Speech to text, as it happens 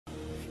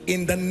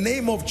in the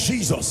name of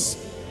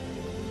Jesus.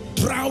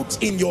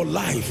 Drought in your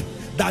life,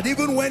 that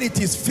even when it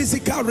is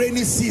physical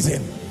rainy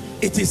season,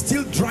 it is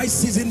still dry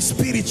season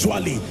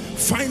spiritually,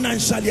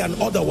 financially and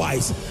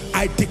otherwise.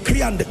 I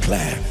decree and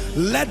declare,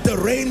 let the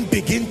rain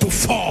begin to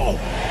fall.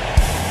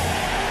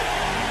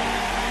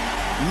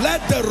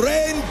 Let the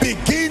rain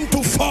begin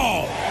to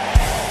fall.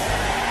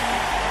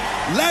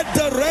 Let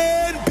the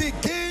rain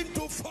begin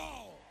to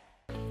fall.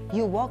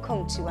 You're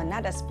welcome to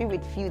another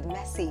spirit-filled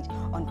message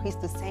on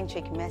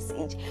Christocentric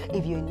Message.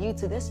 If you're new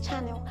to this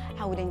channel,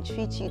 I would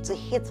entreat you to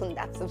hit on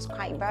that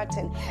subscribe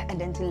button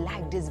and then to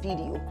like this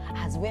video.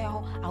 As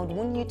well, I would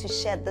want you to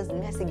share this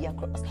message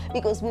across,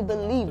 because we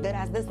believe that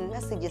as this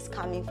message is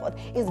coming forth,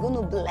 it's going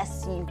to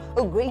bless you.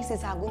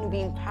 Graces are going to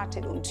be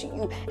imparted unto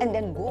you, and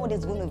then God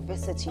is going to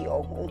visit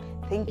your home.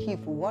 Thank you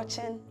for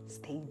watching.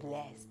 Stay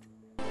blessed.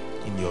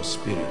 In your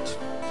spirit.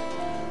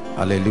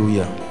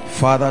 Hallelujah.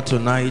 Father,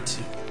 tonight,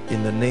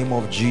 in the name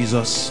of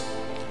Jesus,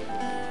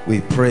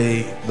 we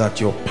pray that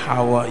your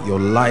power, your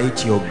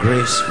light, your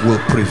grace will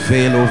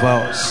prevail over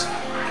us.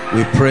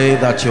 We pray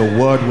that your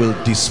word will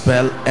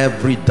dispel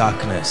every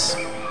darkness.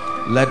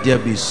 Let there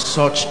be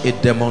such a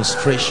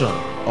demonstration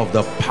of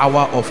the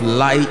power of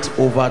light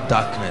over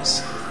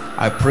darkness.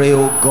 I pray,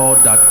 oh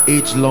God, that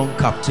age-long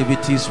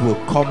captivities will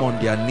come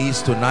on their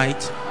knees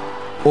tonight.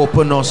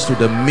 Open us to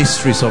the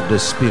mysteries of the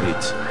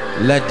Spirit.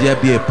 Let there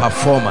be a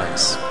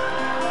performance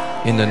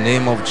in the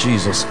name of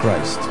Jesus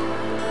Christ.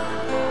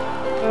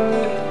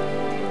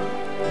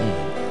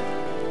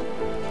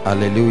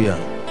 Hallelujah.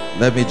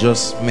 Let me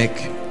just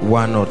make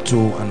one or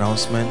two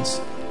announcements,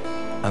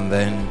 and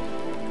then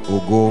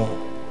we'll go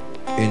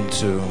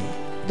into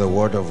the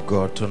word of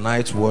God.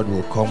 Tonight's word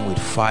will come with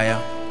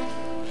fire.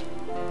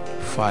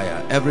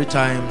 Fire. Every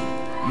time,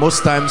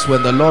 most times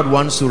when the Lord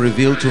wants to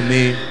reveal to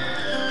me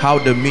how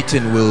the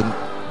meeting will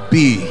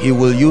be, he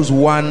will use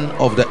one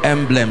of the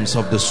emblems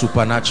of the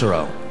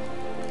supernatural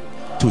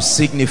to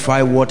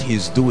signify what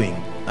he's doing.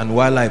 And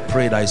while I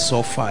prayed, I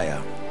saw fire.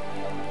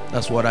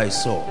 That's what I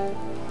saw.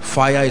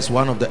 Fire is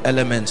one of the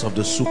elements of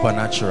the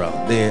supernatural.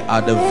 There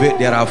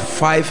are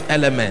 5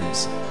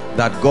 elements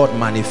that God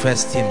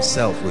manifests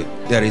himself with.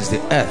 There is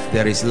the earth,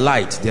 there is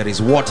light, there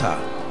is water.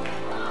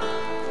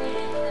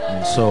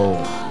 And so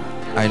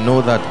I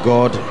know that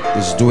God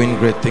is doing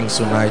great things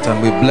tonight,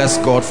 and we bless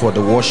God for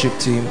the worship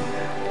team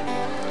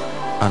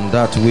and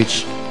that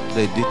which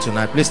they did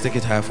tonight. Please take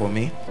it high for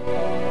me.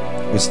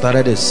 We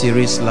started a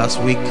series last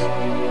week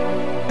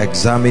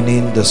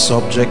examining the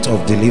subject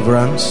of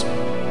deliverance,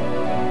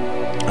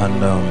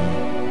 and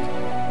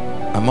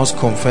I must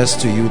confess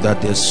to you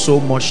that there's so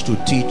much to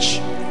teach,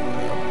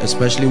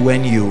 especially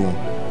when you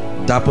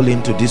dabble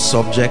into this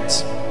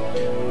subject.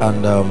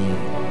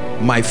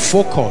 And my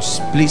focus,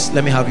 please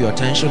let me have your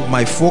attention,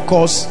 my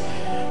focus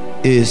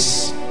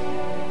is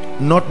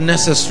not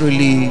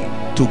necessarily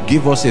to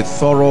give us a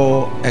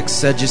thorough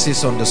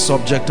exegesis on the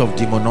subject of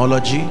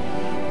demonology,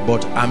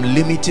 but I'm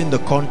limiting the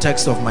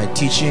context of my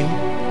teaching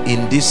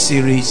in this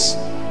series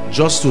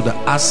just to the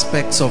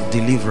aspects of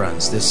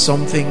deliverance. There's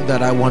something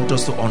that I want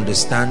us to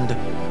understand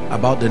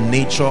about the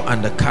nature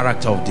and the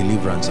character of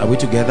deliverance. Are we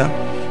together?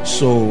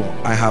 So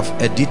I have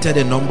edited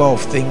a number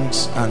of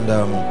things,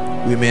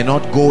 and we may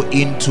not go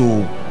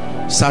into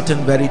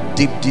certain very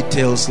deep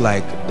details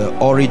like the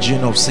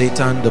origin of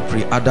Satan, the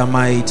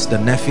pre-Adamites, the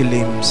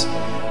Nephilims,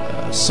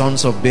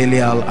 sons of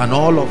Belial, and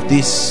all of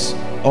these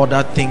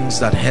other things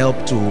that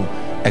help to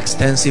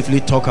extensively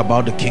talk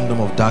about the kingdom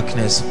of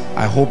darkness.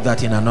 I hope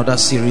that in another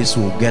series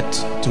we'll get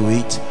to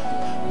it,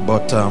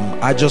 but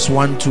I just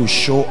want to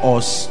show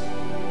us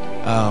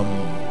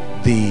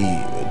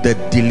the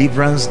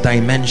deliverance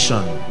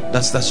dimension.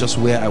 That's just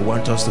where I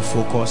want us to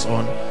focus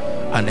on,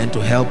 and then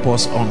to help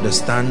us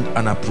understand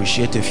and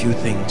appreciate a few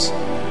things.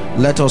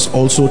 Let us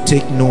also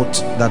take note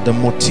that the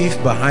motive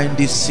behind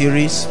this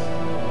series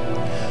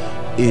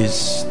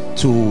is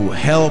to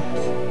help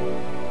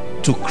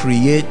to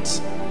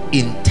create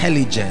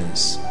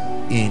intelligence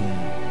in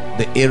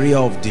the area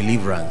of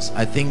deliverance.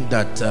 I think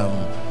that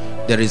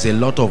there is a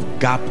lot of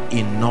gap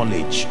in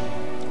knowledge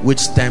which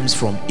stems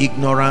from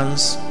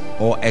ignorance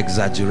or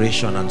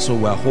exaggeration, and so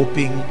we're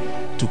hoping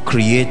to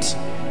create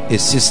a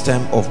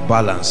system of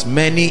balance.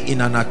 Many,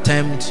 in an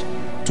attempt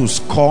to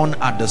scorn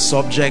at the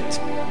subject,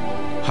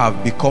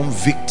 have become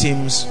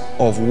victims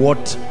of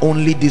what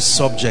only this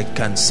subject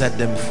can set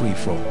them free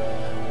from,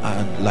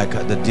 and like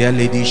the dear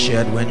lady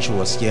shared when she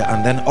was here,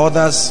 and then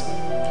others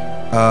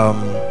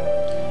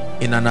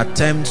in an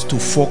attempt to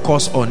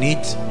focus on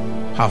it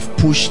have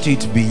pushed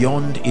it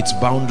beyond its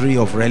boundary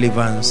of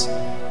relevance,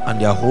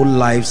 and their whole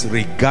lives,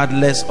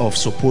 regardless of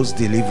supposed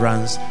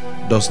deliverance,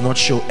 does not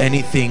show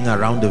anything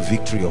around the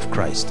victory of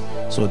Christ.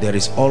 So there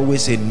is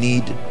always a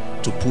need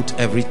to put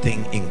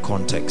everything in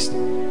context.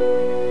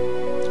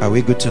 Are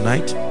we good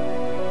tonight?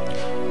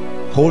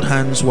 Hold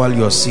hands while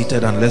you're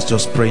seated, and let's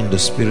just pray in the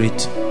Spirit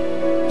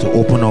to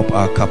open up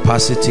our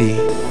capacity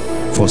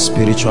for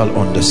spiritual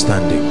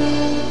understanding.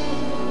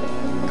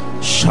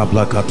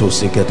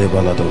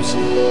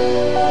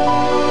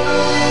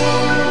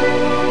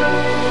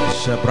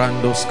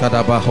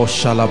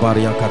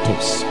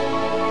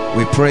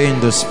 We pray in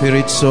the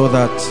spirit so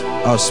that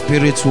our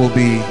spirits will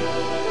be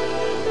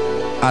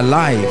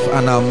alive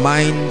and our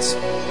minds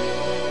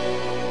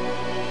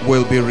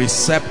will be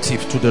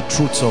receptive to the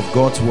truths of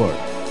God's word.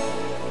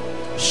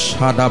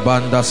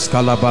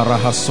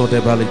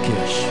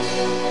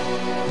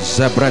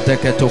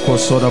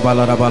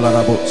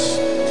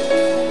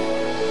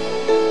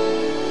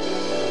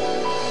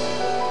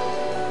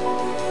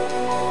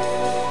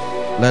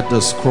 Let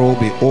the scroll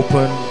be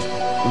opened.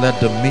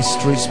 Let the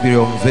mysteries be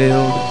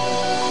unveiled.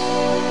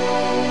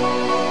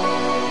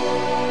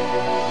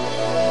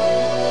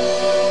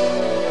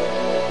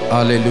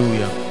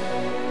 Hallelujah.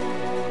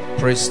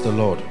 Praise the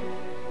Lord.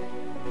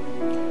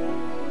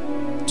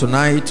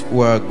 Tonight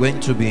we're going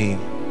to be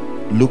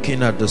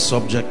looking at the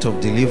subject of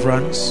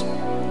deliverance,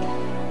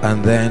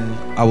 and then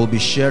I will be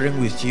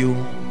sharing with you.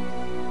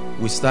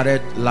 We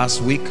started last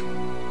week.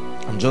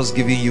 I'm just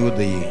giving you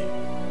the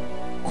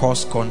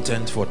course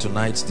content for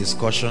tonight's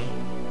discussion.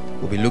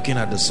 We'll be looking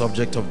at the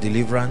subject of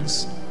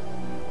deliverance,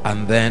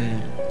 and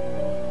then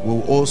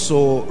we'll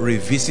also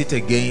revisit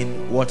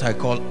again what I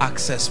call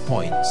access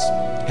points,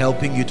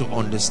 helping you to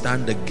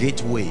understand the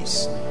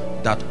gateways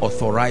that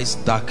authorize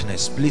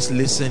darkness. Please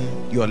listen.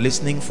 You are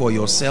listening for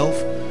yourself,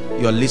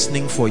 you are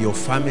listening for your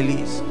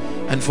families,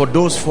 and for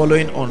those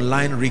following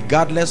online,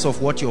 regardless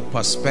of what your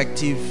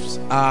perspectives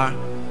are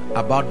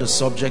about the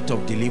subject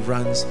of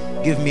deliverance,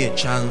 give me a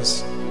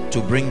chance to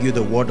bring you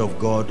the word of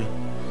God,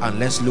 and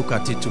let's look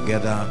at it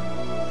together.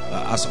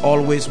 As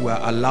always, we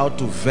are allowed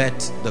to vet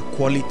the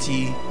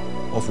quality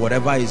of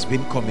whatever is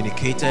being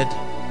communicated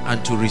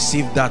and to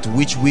receive that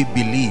which we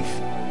believe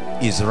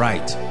is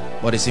right.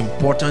 But it's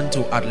important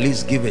to at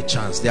least give a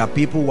chance. There are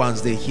people,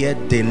 once they hear,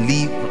 they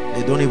leave,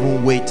 they don't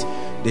even wait,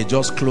 they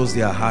just close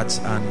their hearts,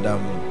 and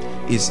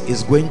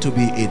it's going to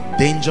be a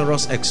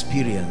dangerous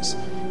experience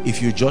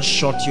if you just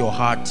shut your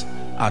heart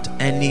at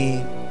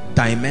any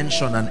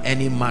dimension and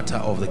any matter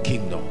of the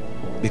kingdom,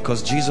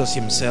 because Jesus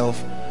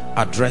himself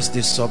addressed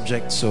this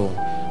subject. So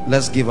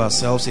let's give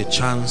ourselves a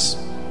chance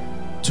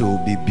to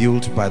be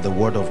built by the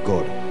word of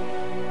God.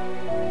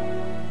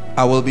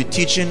 I will be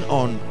teaching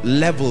on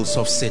levels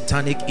of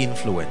satanic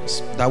influence.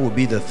 That will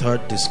be the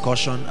third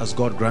discussion, as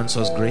God grants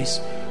us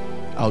grace.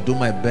 I'll do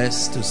my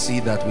best to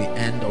see that we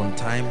end on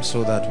time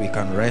so that we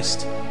can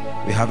rest.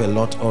 We have a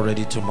lot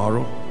already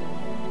tomorrow.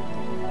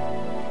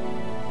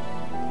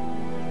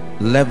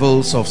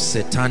 Levels of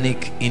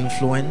satanic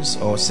influence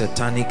or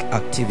satanic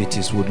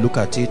activities. We'll look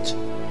at it,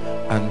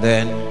 and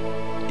then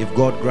if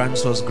God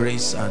grants us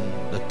grace and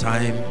the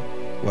time,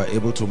 we're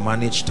able to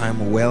manage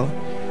time well,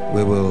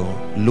 we will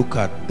look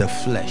at the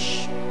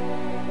flesh.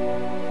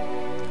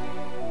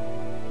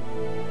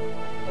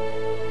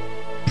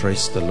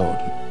 Praise the Lord.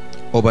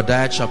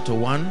 Obadiah chapter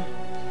 1,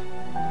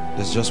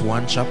 there's just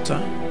one chapter,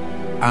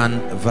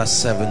 and verse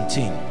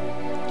 17.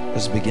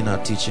 Let's begin our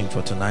teaching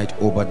for tonight.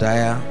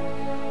 Obadiah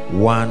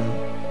 1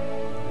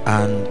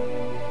 and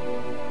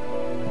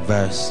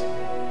verse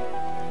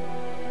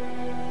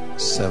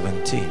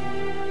 17.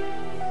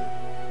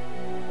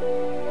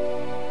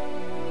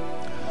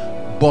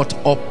 But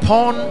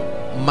upon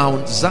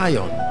Mount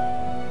Zion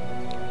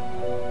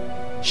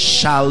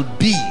shall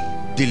be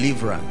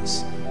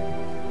deliverance.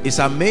 It's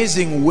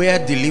amazing where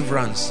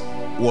deliverance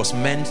was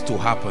meant to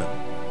happen.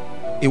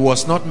 It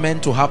was not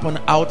meant to happen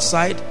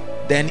outside.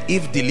 Then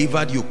if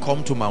delivered, you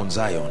come to Mount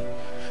Zion.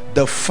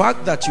 The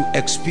fact that you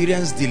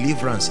experience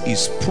deliverance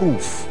is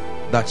proof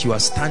that you are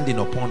standing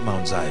upon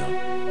Mount Zion.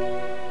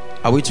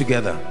 Are we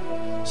together?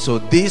 So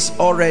this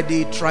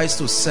already tries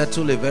to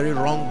settle a very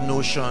wrong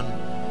notion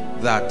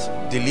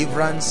that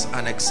deliverance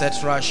and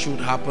etc. should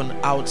happen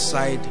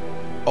outside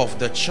of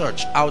the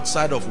church,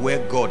 outside of where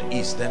God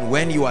is. Then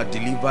when you are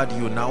delivered,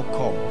 you now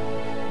come.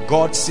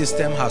 God's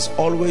system has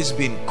always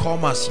been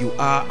come as you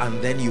are,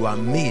 and then you are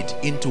made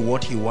into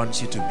what he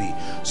wants you to be.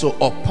 So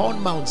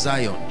upon Mount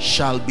Zion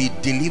shall be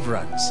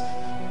deliverance,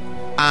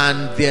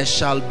 and there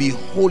shall be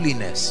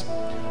holiness,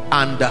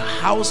 and the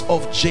house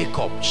of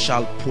Jacob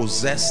shall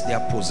possess their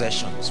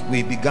possessions.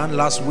 We began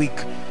last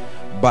week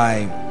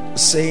by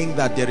saying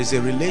that there is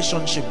a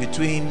relationship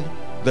between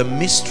the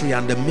mystery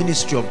and the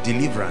ministry of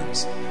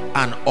deliverance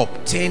and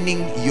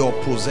obtaining your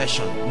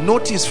possession.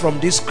 Notice from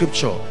this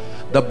scripture,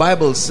 the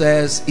Bible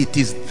says it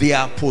is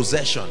their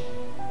possession.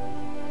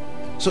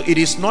 So it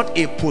is not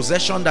a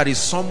possession that is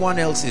someone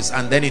else's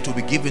and then it will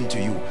be given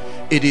to you.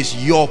 It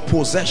is your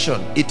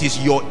possession. It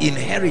is your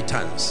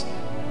inheritance.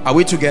 Are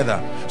we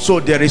together? So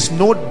there is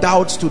no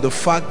doubt to the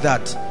fact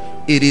that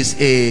it is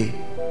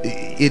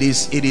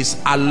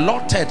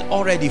allotted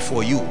already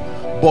for you.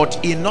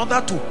 But in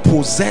order to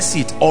possess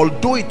it,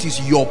 although it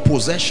is your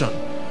possession,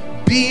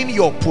 being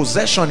your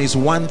possession is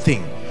one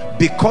thing.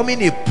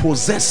 Becoming a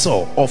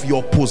possessor of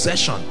your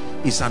possession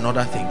is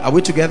another thing. Are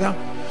we together?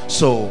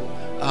 So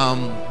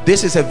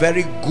this is a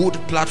very good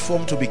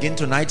platform to begin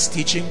tonight's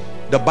teaching.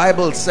 The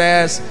Bible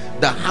says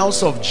the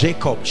house of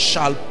Jacob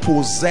shall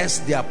possess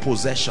their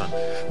possession.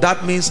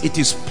 That means it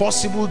is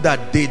possible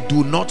that they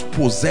do not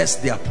possess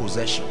their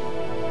possession.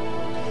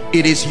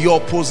 It is your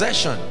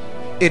possession.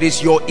 It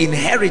is your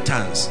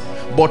inheritance.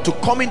 But to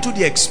come into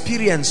the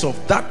experience of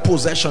that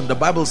possession, the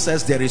Bible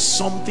says there is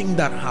something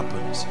that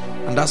happens.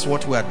 And that's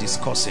what we are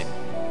discussing.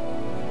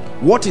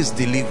 What is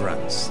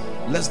deliverance?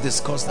 Let's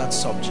discuss that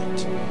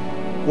subject.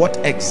 What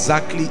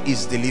exactly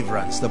is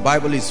deliverance? The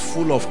Bible is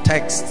full of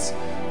texts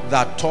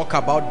that talk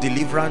about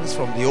deliverance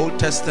from the Old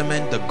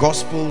Testament, the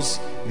Gospels,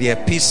 the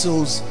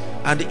epistles,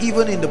 and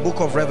even in the book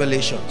of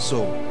Revelation.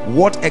 So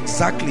what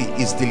exactly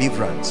is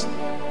deliverance?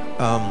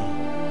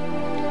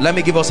 Let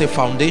me give us a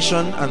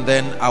foundation, and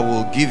then I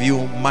will give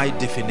you my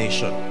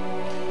definition.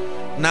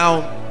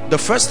 Now, the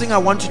first thing I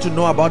want you to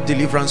know about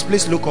deliverance,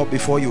 please look up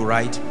before you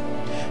write,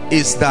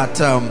 is that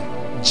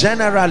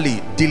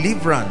generally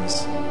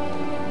deliverance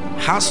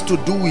has to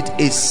do with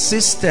a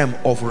system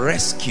of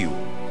rescue,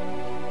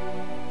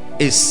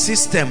 a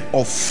system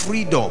of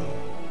freedom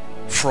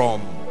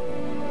from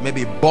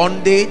maybe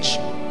bondage,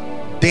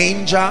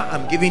 danger.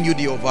 I'm giving you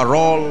the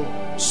overall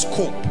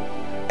scope.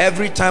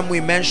 Every time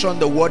we mention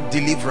the word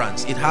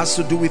deliverance, it has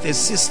to do with a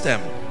system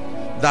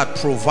that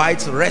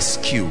provides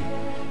rescue,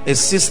 a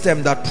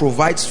system that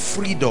provides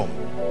freedom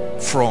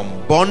from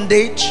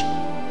bondage,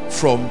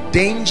 from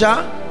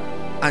danger,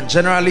 and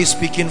generally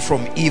speaking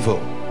from evil.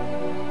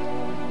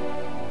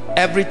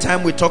 Every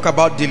time we talk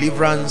about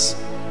deliverance,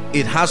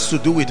 it has to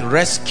do with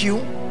rescue,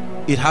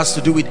 it has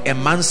to do with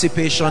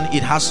emancipation,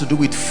 it has to do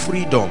with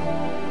freedom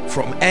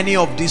from any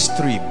of these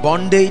three: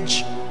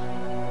 bondage,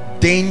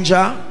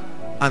 danger,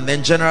 and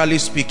then generally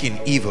speaking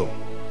evil.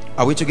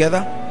 Are we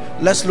together?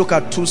 Let's look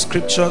at two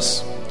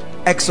scriptures.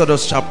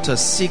 Exodus chapter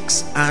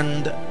 6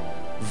 and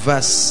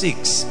verse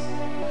 6.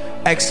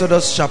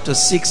 Exodus chapter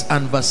 6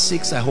 and verse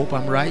 6. I hope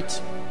I'm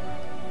right.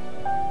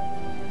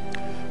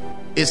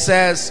 It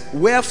says,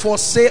 "Wherefore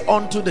say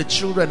unto the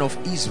children of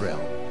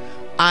Israel,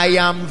 I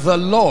am the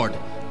Lord,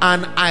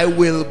 and I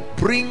will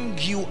bring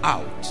you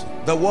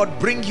out." The word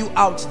 "bring you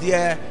out"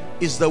 there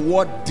is the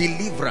word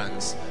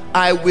deliverance.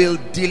 I will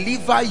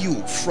deliver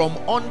you from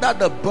under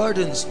the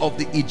burdens of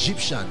the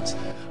Egyptians,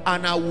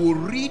 and I will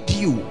rid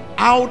you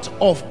out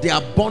of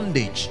their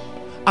bondage,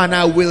 and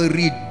I will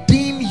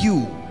redeem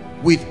you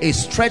with a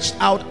stretched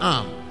out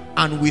arm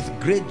and with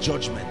great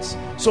judgments.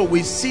 So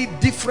we see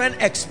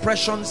different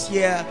expressions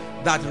here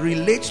that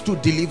relate to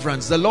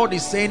deliverance. The Lord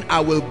is saying, I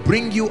will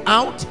bring you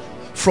out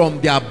from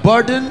their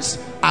burdens,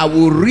 I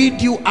will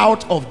rid you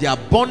out of their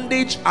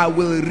bondage, I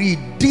will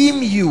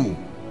redeem you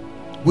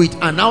with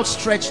an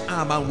outstretched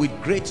arm and with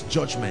great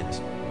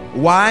judgment.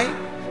 Why?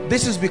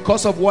 This is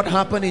because of what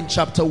happened in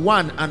chapter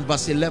 1 and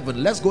verse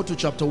 11. Let's go to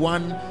chapter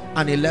 1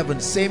 and 11.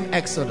 Same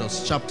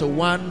Exodus, chapter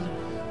 1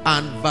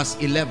 and verse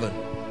 11.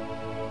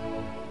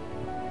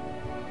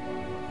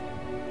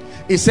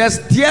 It says,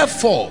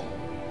 "Therefore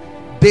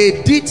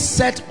they did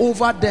set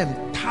over them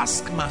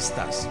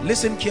taskmasters."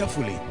 Listen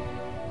carefully.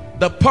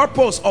 The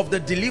purpose of the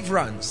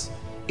deliverance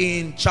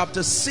in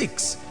chapter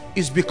 6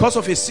 is because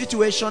of a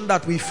situation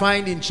that we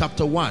find in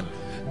chapter 1.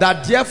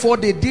 That therefore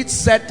they did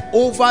set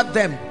over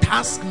them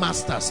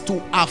taskmasters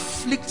to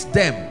afflict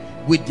them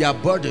with their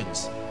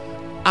burdens.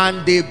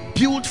 And they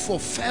built for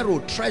Pharaoh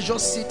treasure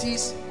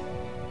cities,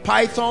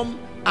 Pithom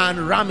and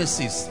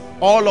Ramesses,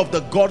 all of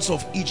the gods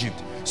of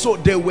Egypt. So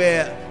they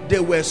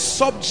were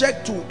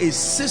subject to a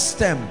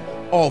system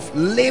of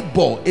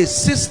labor, a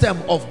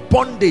system of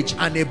bondage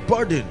and a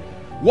burden.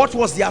 What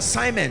was the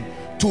assignment?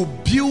 To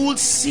build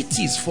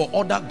cities for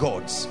other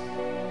gods.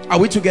 Are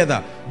we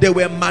together? They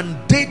were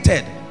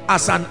mandated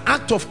as an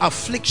act of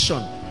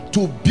affliction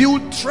to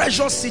build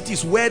treasure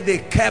cities where they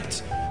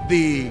kept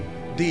the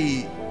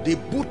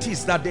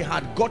booties that they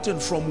had gotten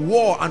from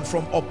war and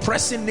from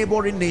oppressing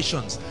neighboring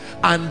nations,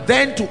 and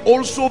then to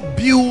also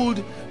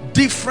build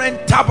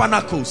different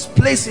tabernacles,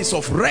 places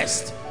of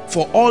rest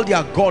for all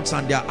their gods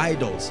and their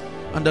idols.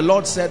 And the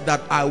Lord said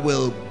that I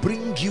will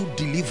bring you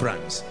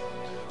deliverance.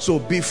 So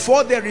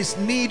before there is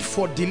need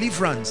for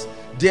deliverance,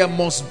 there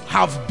must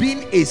have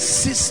been a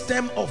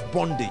system of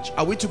bondage.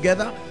 Are we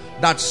together?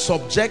 That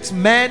subjects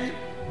men,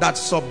 that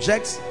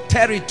subjects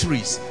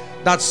territories,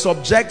 that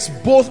subjects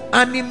both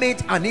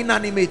animate and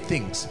inanimate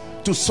things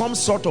to some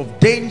sort of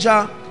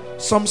danger,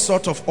 some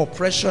sort of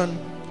oppression,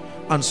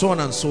 and so on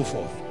and so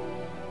forth.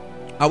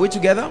 Are we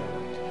together?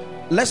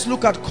 Let's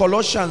look at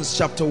Colossians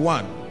chapter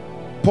 1.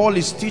 Paul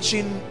is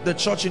teaching the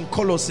church in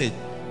Colossae.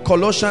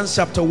 Colossians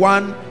chapter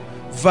 1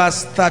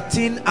 verse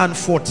 13 and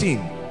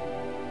 14.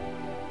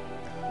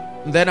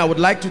 Then I would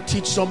like to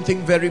teach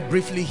something very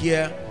briefly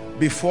here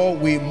before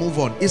we move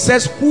on. It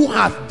says, "Who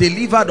hath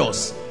delivered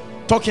us?"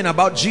 Talking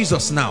about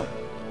Jesus now.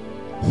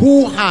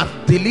 "Who hath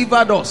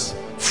delivered us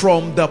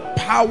from the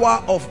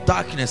power of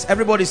darkness."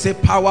 Everybody say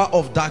power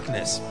of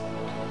darkness.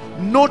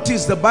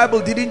 Notice the Bible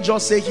didn't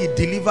just say he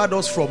delivered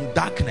us from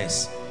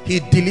darkness. He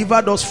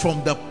delivered us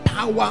from the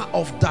power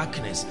of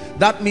darkness.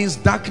 That means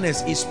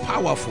darkness is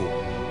powerful.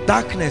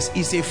 Darkness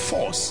is a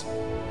force.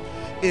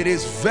 It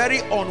is very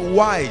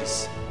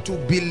unwise to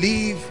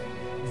believe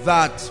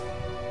that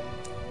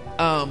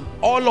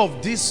all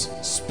of these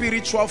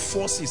spiritual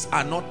forces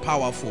are not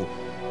powerful.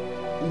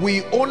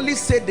 we only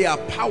say they are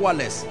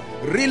powerless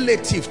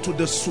relative to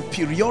the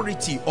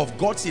superiority of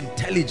God's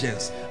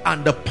intelligence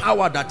and the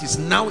power that is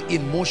now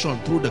in motion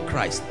through the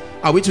Christ.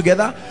 Are we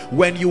together?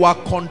 When you are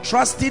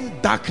contrasting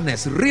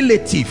darkness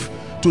relative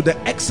to the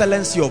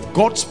excellency of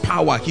God's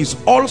power, his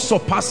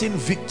all-surpassing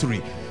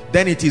victory,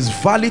 then it is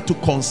valid to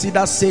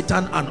consider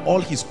Satan and all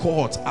his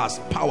cohorts as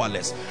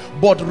powerless.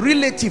 But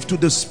relative to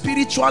the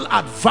spiritual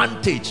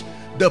advantage,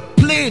 the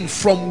plane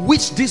from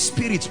which these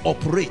spirits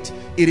operate,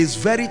 it is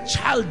very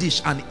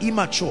childish and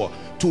immature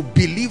to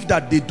believe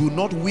that they do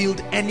not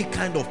wield any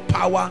kind of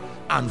power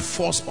and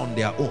force on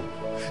their own.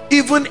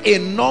 Even a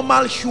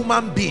normal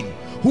human being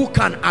who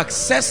can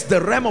access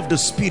the realm of the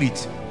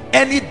spirit,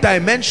 any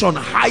dimension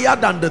higher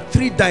than the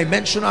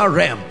three-dimensional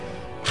realm,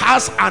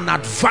 has an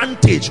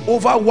advantage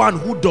over one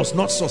who does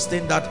not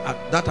sustain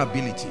that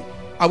ability.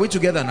 Are we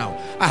together now?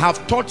 I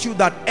have taught you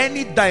that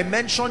any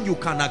dimension you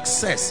can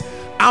access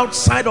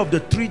outside of the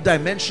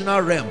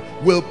three-dimensional realm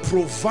will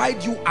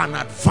provide you an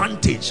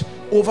advantage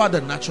over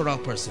the natural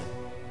person.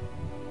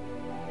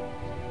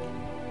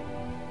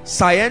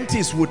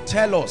 Scientists would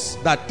tell us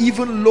that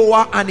even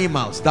lower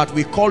animals that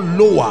we call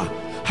lower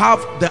have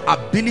the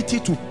ability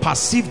to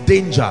perceive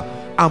danger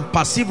and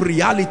perceive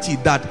reality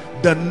that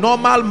the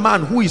normal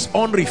man who is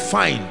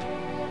unrefined,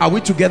 are we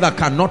together,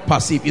 cannot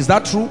perceive. Is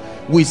that true?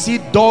 We see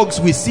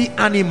dogs, we see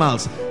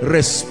animals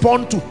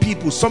respond to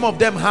people. Some of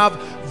them have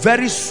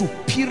very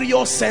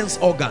superior sense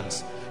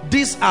organs.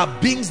 These are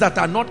beings that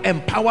are not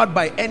empowered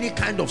by any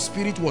kind of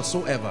spirit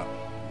whatsoever,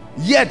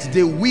 yet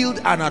they wield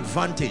an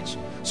advantage.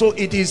 So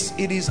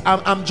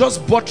I'm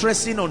just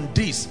buttressing on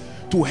this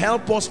to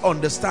help us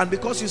understand,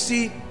 because you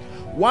see,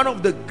 one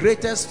of the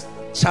greatest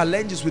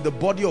challenges with the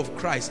body of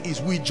Christ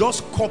is we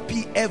just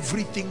copy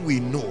everything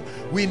we know.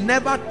 We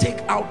never take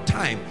out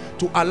time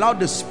to allow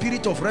the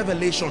spirit of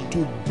revelation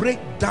to break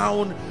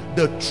down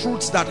the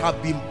truths that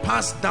have been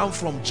passed down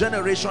from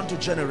generation to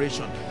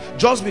generation.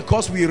 Just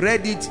because we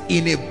read it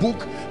in a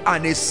book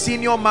and a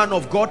senior man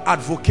of God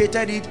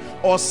advocated it,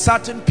 or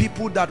certain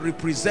people that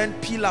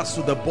represent pillars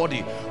to the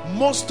body,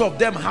 most of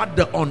them had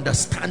the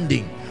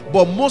understanding,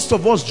 but most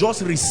of us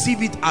just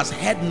receive it as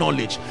head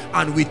knowledge,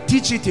 and we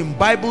teach it in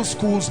Bible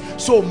schools.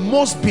 So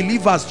most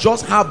believers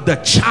just have the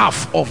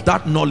chaff of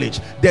that knowledge.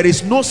 There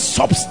is no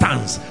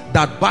substance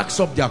that backs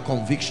up their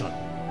conviction.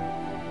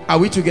 Are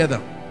we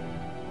together?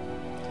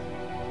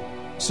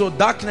 So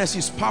darkness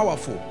is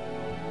powerful.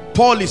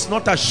 Paul is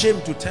not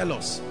ashamed to tell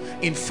us.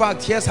 In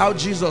fact, here's how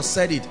Jesus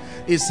said it.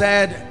 He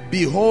said,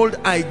 behold,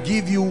 I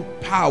give you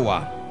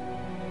power.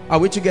 Are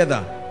we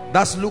together?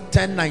 That's Luke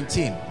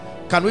 10:19.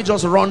 Can we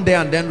just run there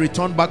and then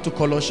return back to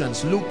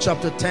Colossians? Luke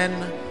chapter 10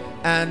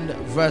 and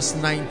verse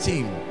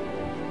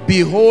 19.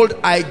 Behold,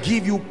 I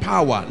give you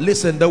power.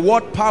 Listen, the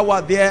word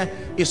power there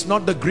is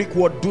not the Greek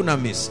word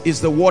dunamis. It's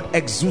the word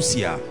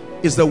exousia.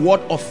 It's the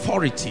word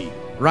authority,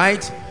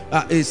 right?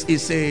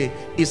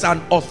 It's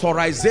an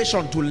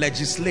authorization to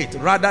legislate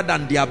rather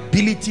than the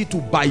ability to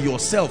by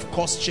yourself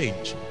cause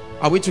change.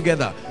 Are we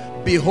together?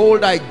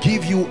 Behold, I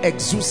give you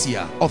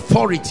exousia,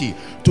 authority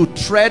to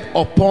tread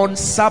upon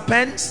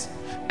serpents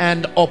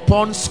and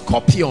upon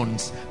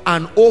scorpions,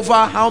 and over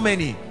how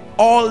many?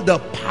 All the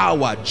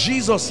power.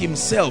 Jesus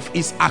himself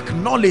is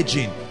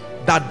acknowledging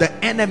that the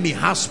enemy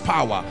has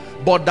power,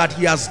 but that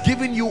he has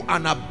given you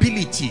an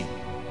ability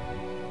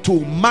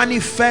to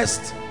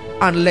manifest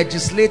and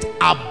legislate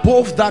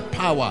above that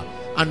power.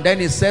 And then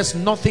it says,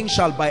 nothing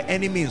shall by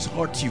any means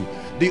hurt you.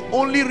 The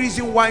only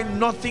reason why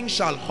nothing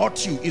shall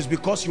hurt you is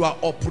because you are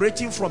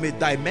operating from a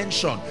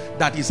dimension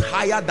that is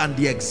higher than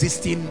the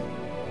existing.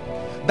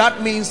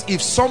 That means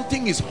if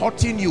something is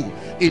hurting you,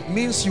 it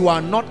means you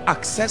are not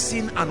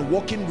accessing and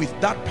working with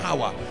that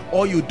power,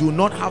 or you do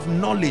not have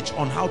knowledge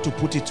on how to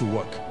put it to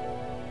work.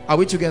 Are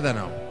we together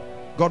now?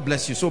 God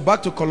bless you. So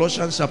back to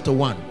Colossians chapter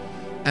 1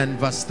 and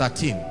verse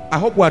 13. I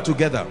hope we are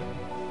together.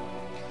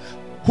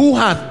 Who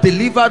hath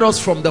delivered us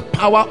from the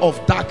power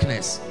of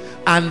darkness,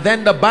 and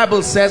then the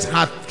Bible says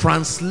hath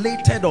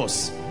translated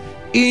us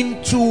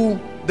into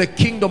the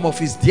kingdom of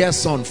his dear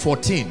son.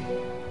 14.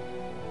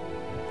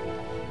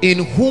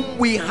 In whom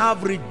we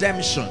have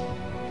redemption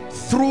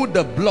through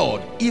the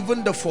blood,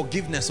 even the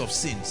forgiveness of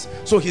sins.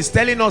 So he's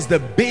telling us the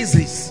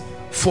basis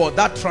for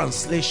that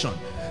translation,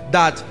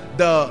 that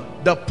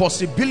the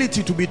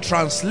possibility to be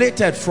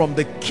translated from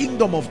the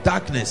kingdom of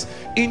darkness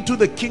into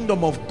the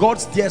kingdom of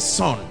God's dear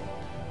son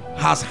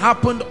has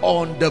happened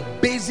on the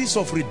basis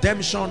of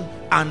redemption,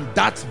 and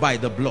that's by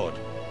the blood.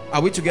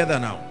 Are we together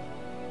now?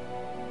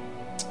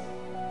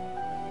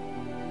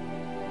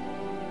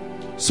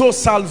 So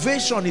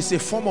salvation is a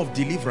form of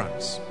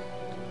deliverance.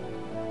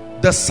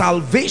 The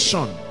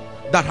salvation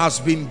that has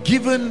been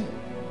given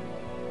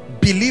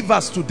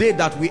believers today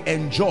that we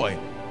enjoy,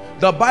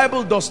 the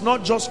Bible does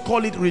not just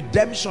call it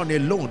redemption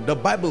alone. The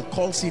Bible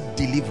calls it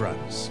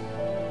deliverance.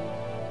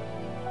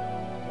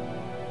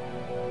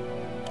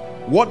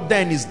 What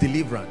then is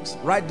deliverance?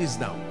 Write this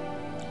down.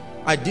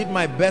 I did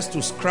my best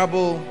to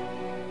scrabble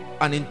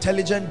an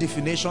intelligent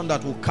definition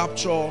that will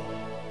capture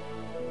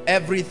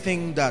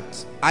everything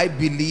that I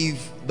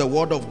believe the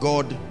Word of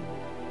God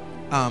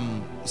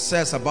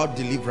says about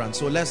deliverance.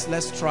 So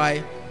let's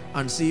try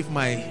and see if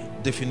my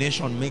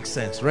definition makes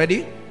sense.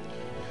 Ready?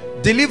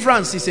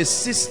 Deliverance is a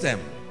system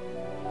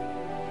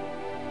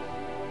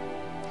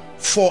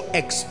for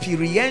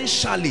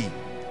experientially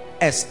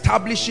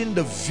establishing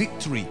the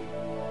victory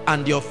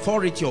and the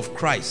authority of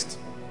Christ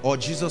or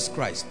Jesus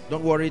Christ.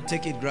 Don't worry,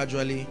 take it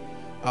gradually.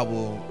 I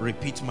will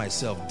repeat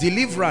myself.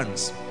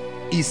 Deliverance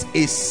is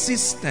a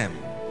system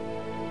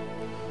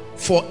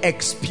for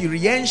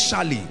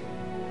experientially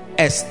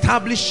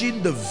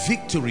establishing the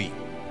victory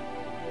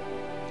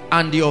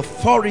and the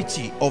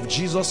authority of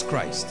Jesus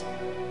Christ.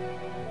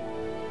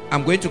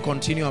 I'm going to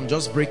continue. I'm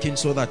just breaking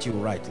so that you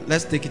write.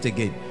 Let's take it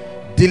again.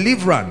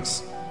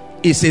 Deliverance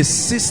is a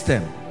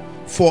system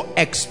for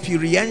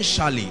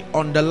experientially,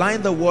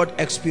 underline the word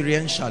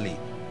experientially,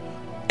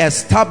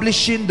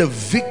 establishing the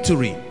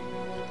victory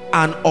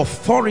and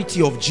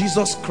authority of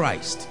Jesus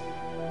Christ.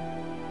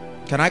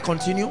 Can I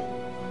continue?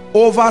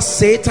 Over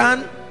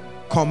Satan,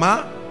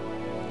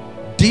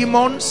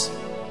 demons,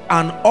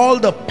 and all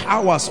the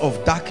powers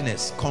of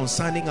darkness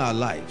concerning our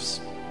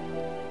lives.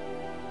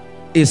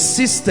 A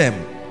system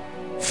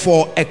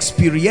for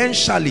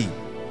experientially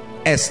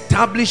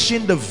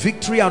establishing the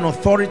victory and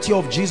authority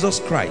of Jesus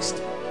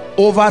Christ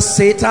over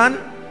Satan,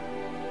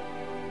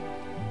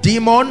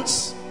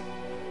 demons,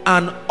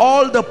 and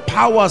all the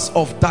powers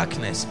of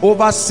darkness.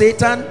 Over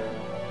Satan,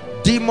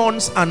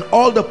 demons, and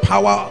all the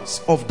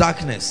powers of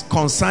darkness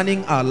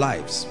concerning our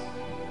lives.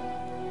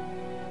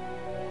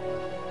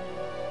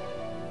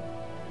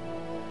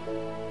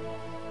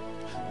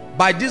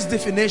 By this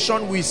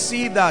definition, we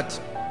see that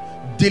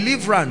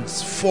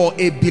deliverance for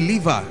a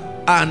believer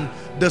and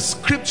the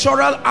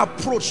scriptural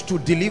approach to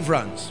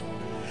deliverance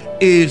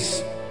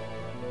is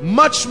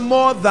much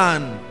more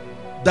than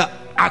the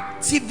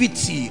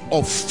activity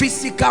of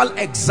physical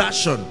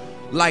exertion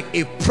like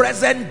a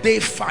present day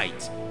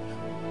fight.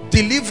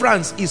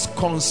 Deliverance is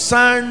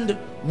concerned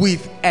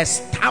with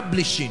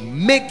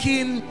establishing,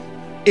 making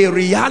a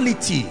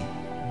reality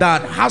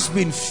that has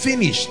been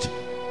finished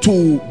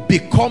to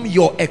become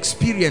your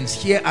experience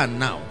here and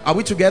now. Are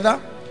we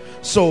together?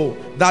 So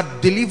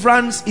that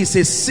deliverance is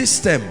a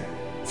system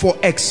for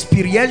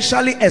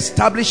experientially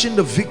establishing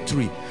the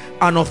victory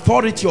and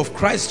authority of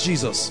Christ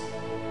Jesus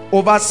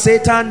over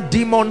Satan,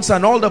 demons,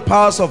 and all the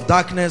powers of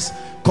darkness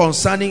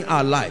concerning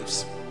our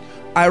lives.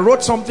 I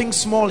wrote something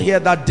small here,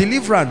 that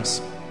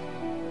deliverance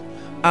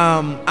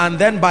and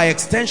then by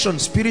extension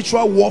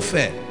spiritual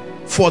warfare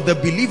for the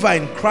believer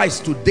in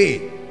Christ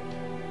today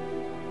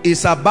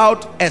is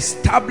about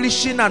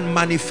establishing and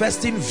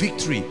manifesting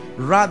victory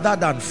rather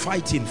than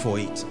fighting for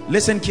it.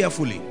 Listen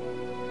carefully.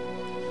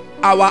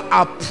 Our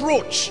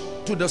approach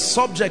to the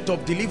subject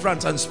of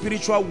deliverance and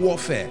spiritual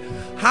warfare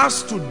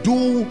has to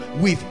do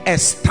with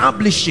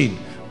establishing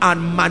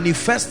and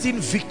manifesting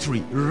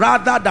victory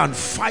rather than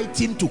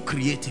fighting to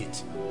create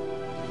it.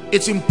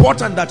 It's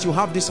important that you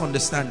have this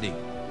understanding.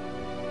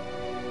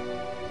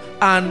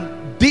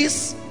 And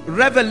this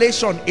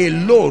revelation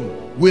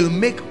alone will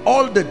make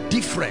all the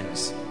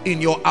difference in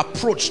your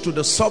approach to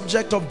the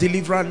subject of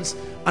deliverance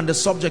and the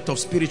subject of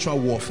spiritual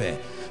warfare.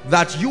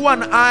 That you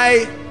and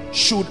I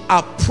should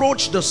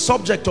approach the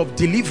subject of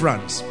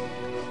deliverance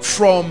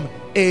from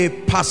a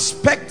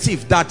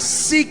perspective that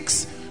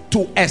seeks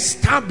to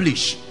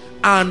establish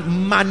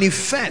and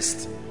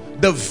manifest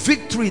the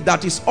victory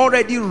that is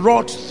already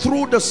wrought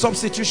through the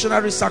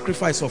substitutionary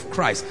sacrifice of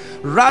Christ,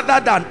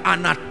 rather than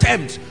an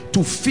attempt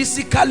to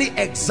physically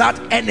exert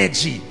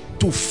energy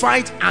to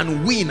fight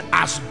and win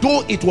as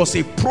though it was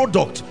a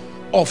product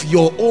of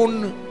your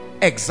own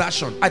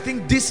exertion. I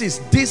think this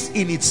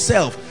in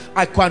itself,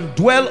 I can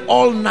dwell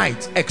all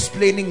night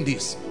explaining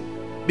this,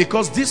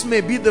 because this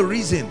may be the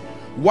reason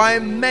why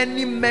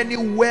many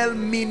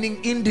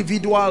well-meaning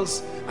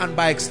individuals and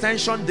by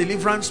extension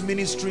deliverance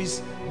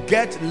ministries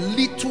get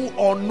little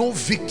or no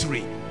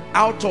victory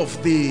out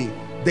of the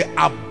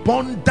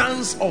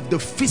abundance of the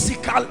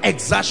physical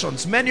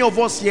exertions. Many of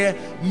us here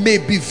may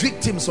be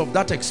victims of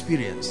that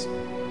experience.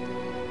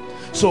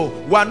 So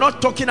we're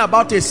not talking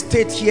about a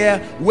state here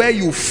where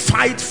you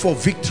fight for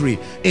victory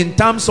in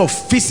terms of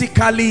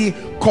physically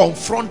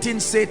confronting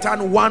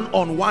Satan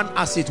one-on-one,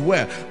 as it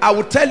were. I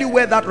will tell you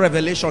where that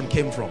revelation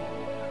came from.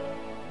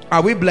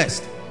 Are we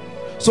blessed?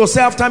 So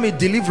say after me,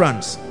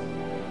 deliverance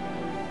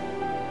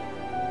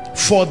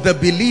for the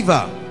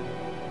believer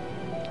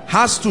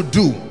has to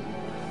do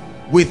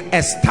with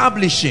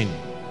establishing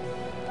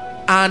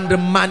and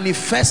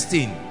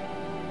manifesting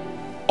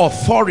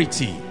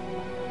authority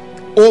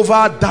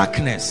over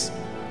darkness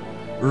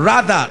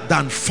rather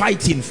than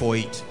fighting for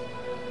it.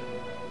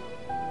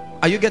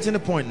 Are you getting the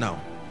point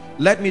now?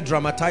 Let me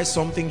dramatize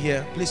something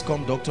here. Please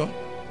come, doctor.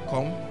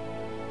 Come.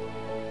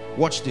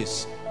 Watch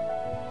this.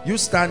 You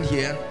stand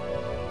here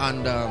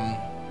and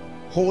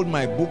hold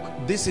my book.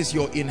 This is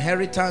your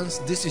inheritance.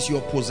 This is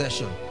your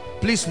possession.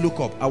 Please look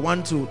up. I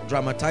want to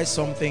dramatize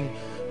something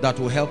that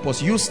will help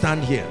us. You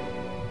stand here.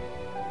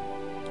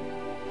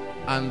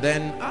 And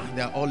then,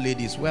 they are all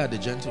ladies. Where are the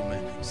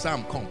gentlemen?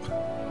 Sam, come.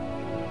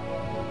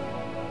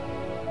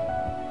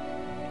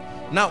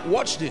 Now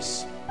watch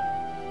this.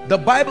 The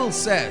Bible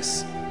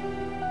says,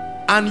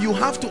 and you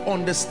have to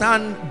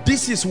understand,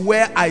 this is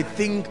where I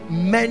think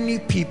many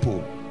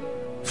people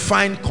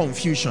find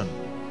confusion.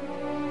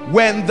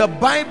 When the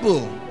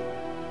Bible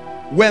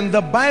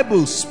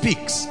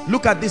speaks,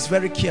 look at this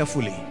very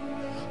carefully.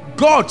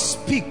 God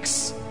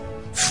speaks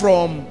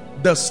from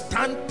the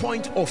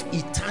standpoint of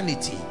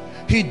eternity.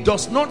 He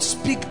does not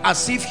speak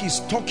as if he's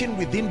talking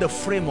within the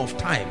frame of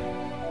time.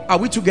 Are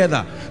we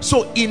together?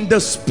 So in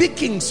the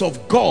speakings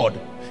of God,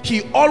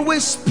 he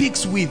always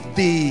speaks with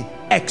the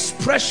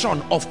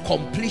expression of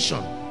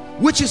completion,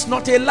 which is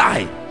not a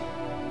lie.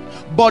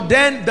 But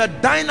then the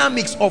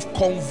dynamics of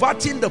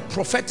converting the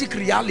prophetic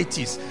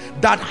realities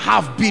that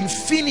have been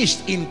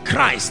finished in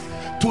Christ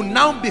to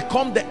now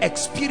become the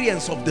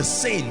experience of the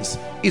saints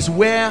is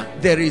where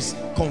there is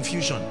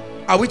confusion.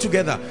 Are we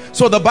together?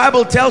 So the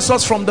Bible tells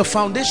us from the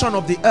foundation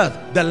of the earth,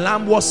 the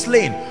Lamb was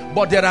slain.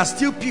 But there are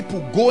still people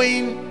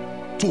going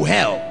to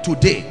hell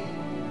today.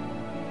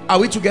 Are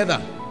we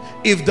together?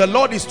 If the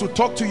Lord is to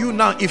talk to you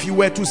now, if you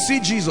were to see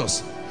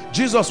Jesus,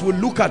 Jesus will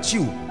look at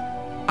you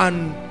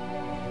and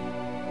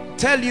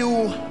tell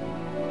you,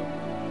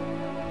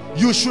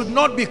 you should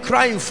not be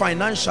crying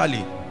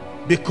financially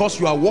because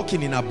you are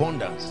walking in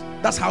abundance.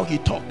 That's how he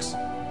talks.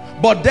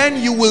 But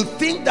then you will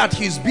think that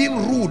he's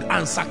being rude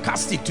and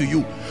sarcastic to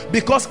you,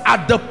 because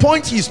at the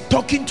point he's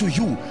talking to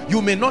you,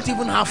 you may not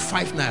even have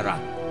 5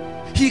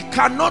 naira. He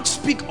cannot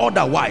speak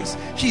otherwise.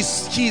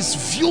 His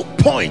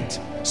viewpoint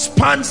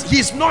spans,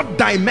 he's not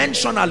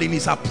dimensional in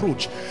his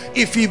approach.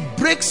 If he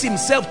breaks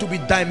himself to be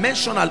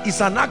dimensional,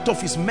 it's an act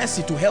of his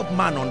mercy to help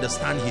man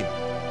understand him.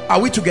 Are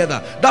we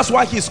together? That's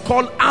why he's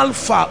called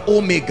Alpha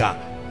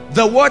Omega.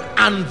 The word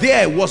 "and"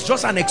 there was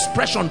just an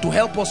expression to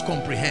help us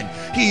comprehend.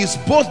 He is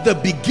both the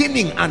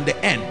beginning and the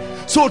end.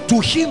 So to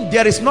him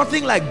there is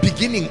nothing like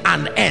beginning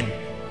and end.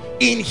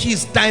 In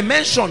his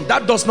dimension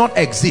that does not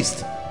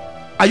exist.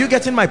 Are you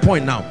getting my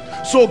point now?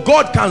 So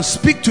God can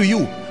speak to you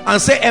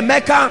and say,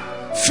 Emeka,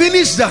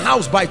 finish the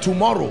house by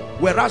tomorrow,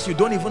 whereas you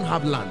don't even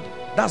have land.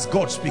 That's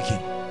God speaking.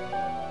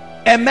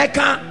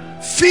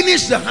 Emeka,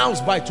 finish the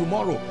house by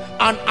tomorrow.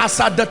 And as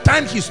at the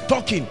time he's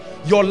talking,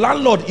 your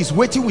landlord is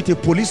waiting with a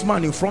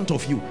policeman in front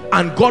of you,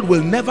 and God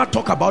will never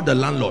talk about the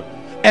landlord.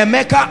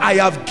 Emeka, I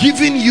have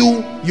given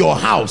you your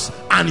house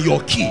and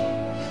your key.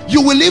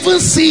 You will even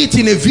see it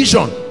in a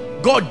vision,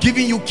 God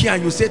giving you key,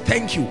 and you say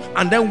thank you,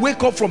 and then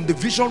wake up from the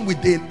vision with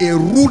a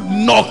rude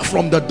knock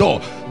from the door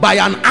by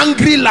an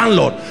angry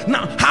landlord.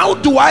 Now how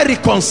do I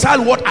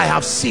reconcile what I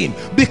have seen?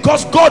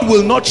 Because God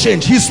will not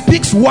change. He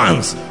speaks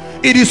once.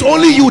 It is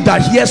only you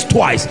that hears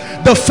twice.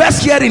 The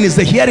first hearing is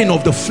the hearing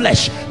of the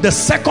flesh. The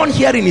second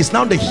hearing is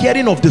now the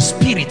hearing of the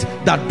spirit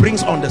that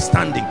brings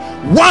understanding.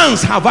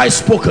 Once have I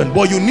spoken,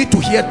 but you need to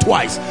hear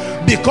twice,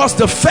 because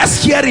the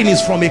first hearing is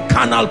from a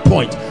carnal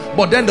point.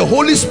 But then the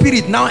Holy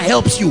Spirit now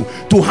helps you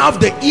to have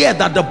the ear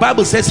that the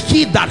Bible says,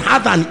 he that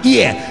hath an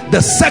ear,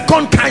 the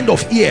second kind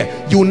of ear,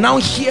 you now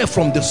hear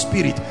from the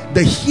Spirit,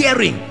 the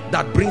hearing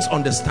that brings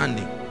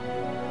understanding.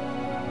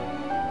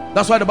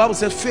 That's why the Bible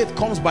says faith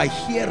comes by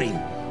hearing.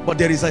 But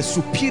there is a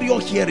superior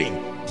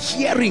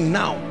hearing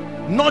now,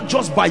 not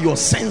just by your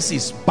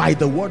senses, by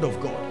the word of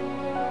God.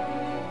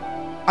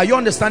 Are you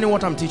understanding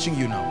what I'm teaching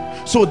you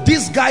now? So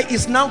this guy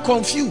is now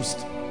confused,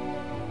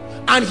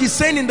 and he's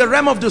saying, in the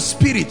realm of the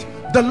spirit,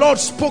 the Lord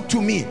spoke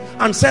to me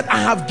and said, I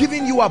have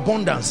given you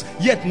abundance,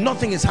 yet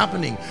nothing is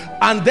happening.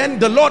 And then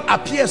the Lord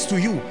appears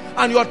to you,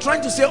 and you're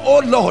trying to say,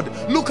 oh Lord,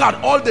 look at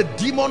all the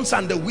demons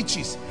and the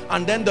witches.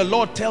 And then the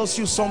Lord tells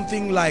you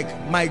something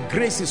like, my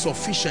grace is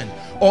sufficient,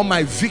 or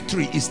my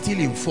victory is still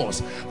in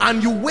force.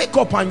 And you wake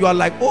up and you are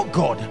like, oh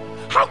God,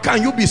 how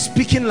can you be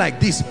speaking like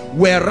this?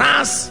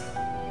 Whereas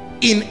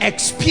in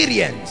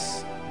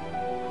experience,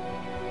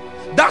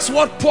 that's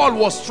what Paul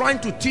was trying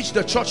to teach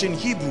the church in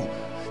Hebrew.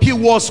 He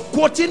was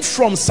quoting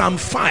from Psalm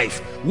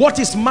 5. What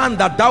is man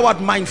that thou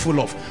art mindful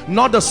of?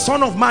 Not the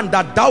son of man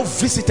that thou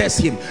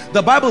visitest him.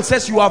 The Bible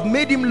says you have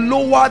made him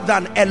lower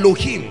than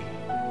Elohim.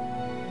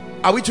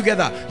 Are we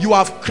together? You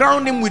have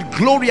crowned him with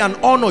glory and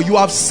honor. You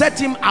have set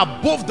him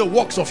above the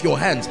works of your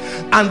hands.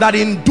 And that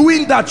in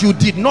doing that, you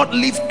did not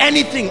leave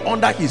anything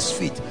under his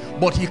feet.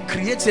 But he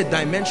creates a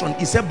dimension.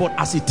 He said, but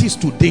as it is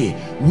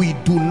today, we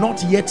do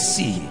not yet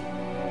see.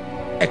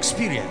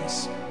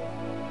 Experience.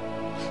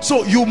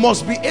 So you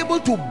must be able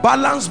to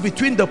balance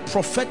between the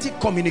prophetic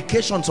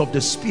communications of the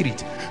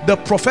spirit, the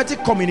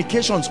prophetic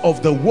communications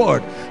of the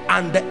word,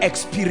 and the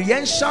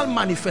experiential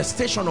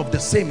manifestation of the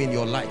same in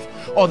your life.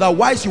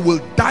 Otherwise you will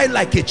die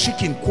like a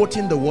chicken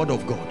quoting the word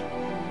of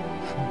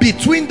God.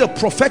 Between the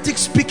prophetic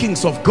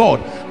speakings of God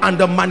and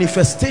the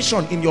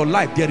manifestation in your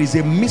life, there is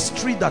a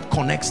mystery that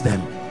connects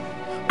them.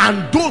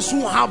 And those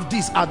who have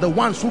this are the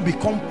ones who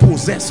become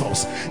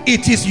possessors.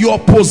 It is your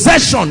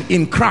possession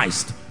in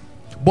Christ,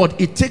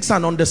 but it takes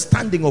an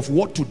understanding of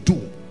what to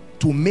do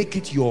to make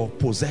it your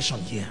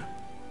possession here.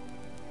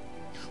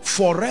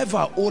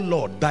 Forever, O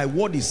Lord, thy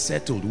word is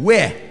settled.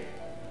 Where?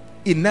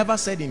 It never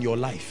said in your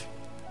life.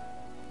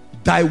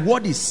 Thy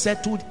word is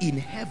settled in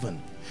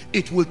heaven.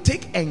 It will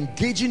take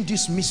engaging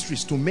these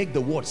mysteries to make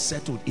the word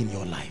settled in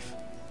your life.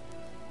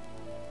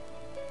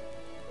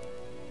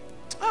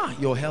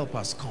 Your help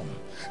has come.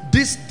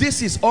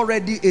 This is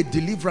already a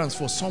deliverance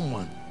for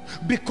someone,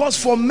 because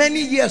for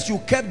many years you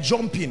kept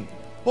jumping.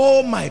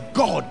 Oh my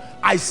God,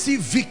 I see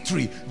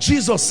victory.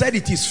 Jesus said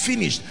it is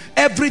finished.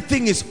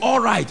 Everything is all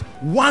right,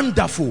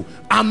 wonderful,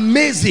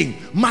 amazing.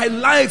 My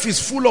life is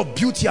full of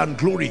beauty and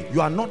glory.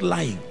 You are not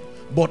lying.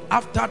 But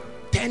after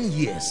 10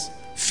 years,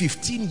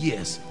 15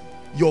 years,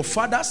 your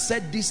father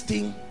said this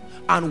thing,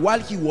 and while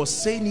he was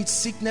saying it,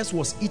 sickness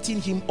was eating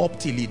him up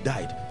till he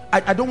died.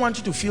 I don't want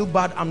you to feel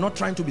bad. I'm not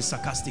trying to be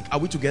sarcastic. Are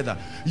we together?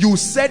 You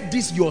said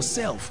this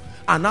yourself,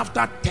 and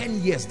after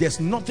 10 years, there's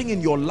nothing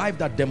in your life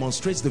that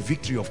demonstrates the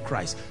victory of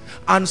Christ.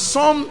 And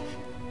some,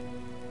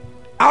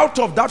 out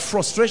of that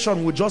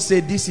frustration, will just say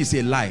this is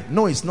a lie.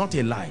 No, it's not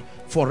a lie.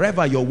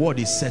 Forever your word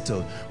is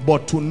settled.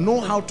 But to know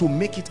how to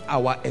make it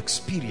our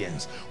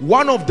experience,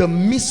 one of the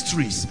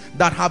mysteries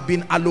that have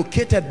been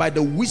allocated by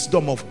the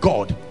wisdom of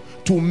God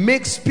to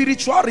make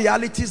spiritual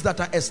realities that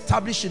are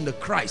established in the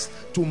Christ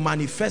to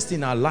manifest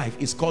in our life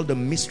is called the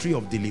mystery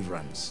of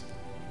deliverance.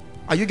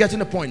 Are you getting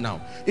the point now?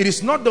 It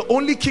is not the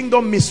only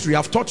kingdom mystery.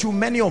 I've taught you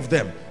many of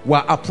them.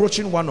 We're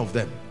approaching one of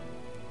them.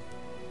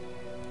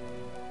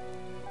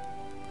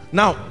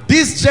 Now,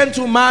 this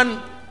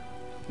gentleman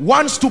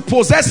wants to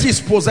possess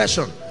his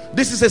possession.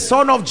 This is a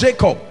son of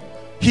Jacob.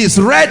 He's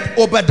read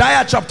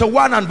Obadiah chapter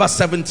 1 and verse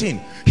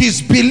 17.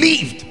 He's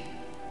believed.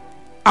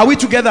 Are we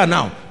together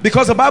now?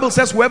 Because the Bible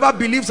says whoever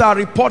believes our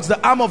reports,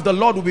 the arm of the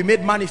Lord will be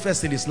made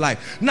manifest in his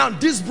life. Now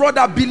this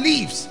brother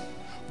believes,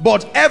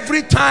 but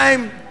every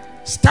time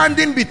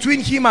standing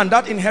between him and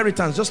that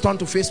inheritance, just turn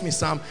to face me,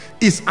 Sam,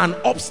 is an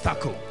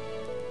obstacle.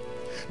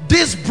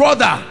 This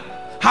brother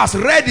has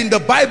read in the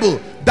Bible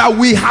that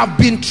we have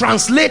been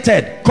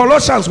translated.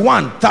 Colossians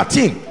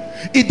 1:13.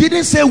 It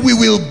didn't say we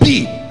will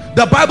be.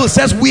 The Bible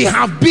says we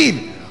have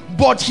been.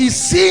 But he's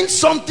seen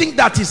something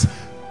that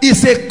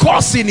is a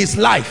curse in his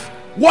life.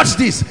 Watch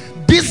this.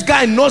 This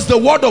guy knows the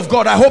word of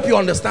God. I hope you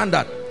understand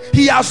that.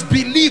 He has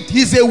believed.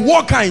 He's a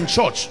worker in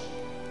church.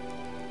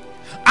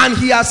 And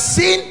he has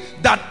seen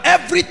that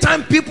every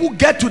time people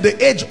get to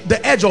the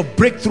edge of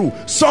breakthrough,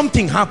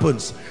 something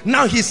happens.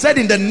 Now he said,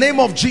 in the name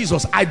of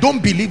Jesus, I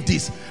don't believe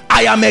this.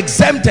 I am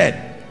exempted.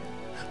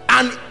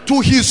 And to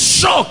his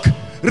shock,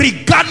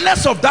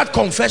 regardless of that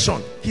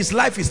confession, his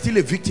life is still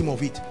a victim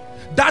of it.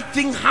 That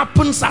thing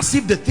happens as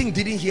if the thing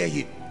didn't hear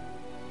him.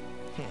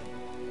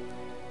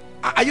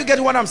 Are you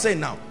getting what I'm saying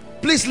now?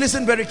 Please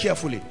listen very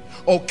carefully.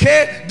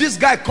 Okay, this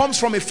guy comes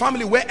from a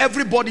family where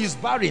everybody is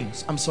barren.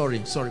 I'm sorry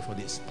for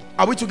this.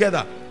 Are we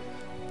together?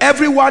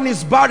 Everyone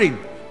is barren.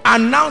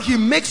 And now he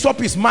makes up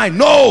his mind.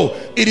 No,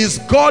 it is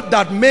God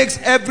that makes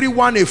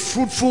everyone a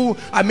fruitful.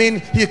 I mean,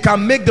 he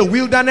can make the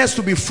wilderness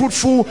to be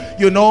fruitful.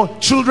 You know,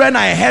 children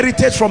are a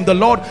heritage from the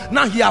Lord.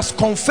 Now he has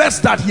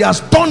confessed that he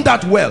has done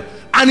that well.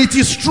 And it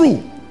is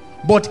true.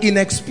 But in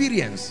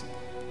experience,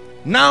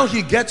 now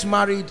he gets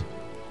married.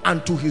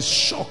 And to his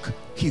shock,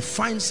 he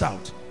finds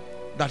out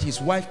that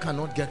his wife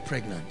cannot get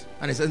pregnant.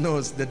 And he says,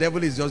 no, the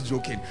devil is just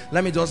joking.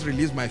 Let me just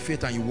release my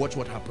faith and you watch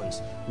what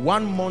happens.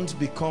 1 month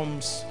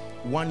becomes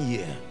 1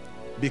 year,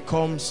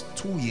 becomes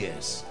 2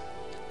 years,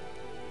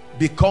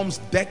 becomes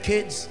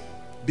decades,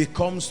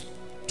 becomes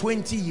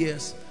 20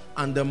 years.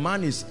 And the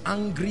man is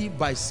angry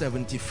by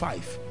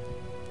 75.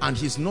 And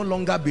he's no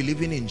longer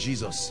believing in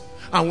Jesus.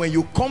 And when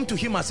you come to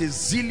him as a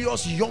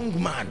zealous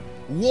young man,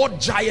 war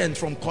giant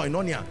from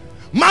Koinonia,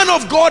 man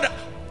of God,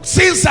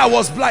 since I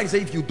was blind,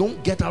 say, if you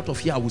don't get out of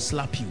here, I will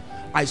slap you.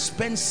 I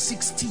spent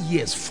 60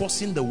 years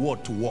forcing the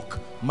word to work.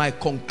 My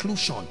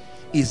conclusion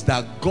is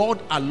that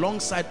God,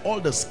 alongside all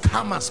the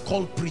scammers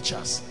called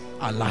preachers,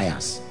 are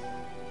liars.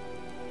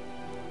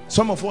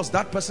 Some of us,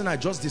 that person I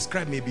just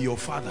described may be your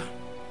father,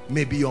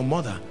 may be your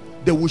mother.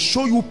 They will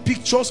show you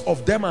pictures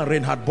of them and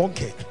Reinhard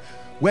Bonnke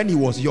when he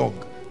was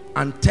young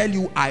and tell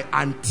you,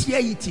 and tear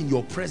it in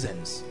your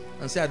presence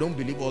and say, I don't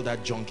believe all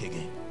that junk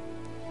again.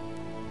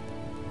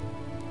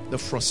 The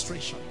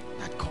frustration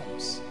that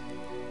comes.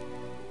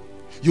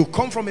 You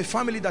come from a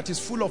family that is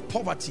full of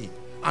poverty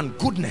and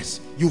goodness.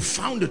 You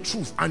found the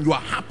truth and you are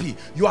happy.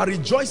 You are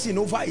rejoicing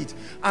over it.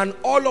 And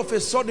all of a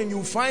sudden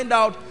you find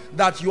out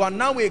that you are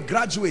now a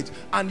graduate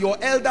and your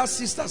elder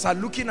sisters are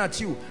looking at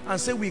you and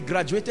say, we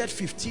graduated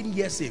 15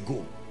 years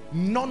ago.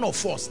 None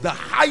of us, the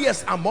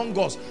highest among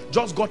us,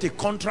 just got a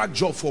contract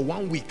job for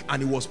 1 week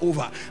and it was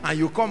over. And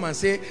you come and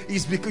say,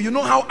 it's because, you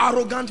know how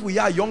arrogant we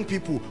are, young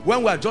people,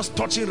 when we are just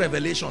touching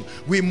revelation.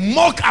 We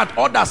mock at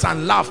others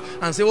and laugh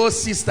and say, oh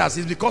sisters,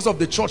 it's because of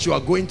the church you are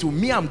going to.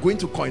 Me, I'm going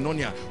to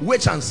Koinonia.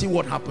 Wait and see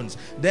what happens.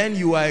 Then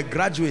you are a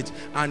graduate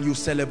and you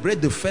celebrate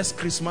the first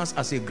Christmas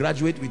as a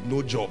graduate with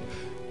no job.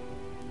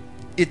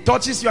 It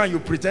touches you and you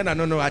pretend,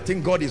 no, I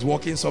think God is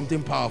working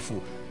something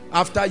powerful.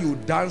 After you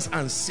dance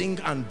and sing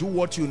and do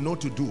what you know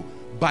to do,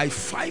 by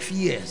 5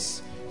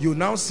 years, you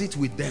now sit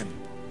with them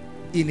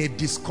in a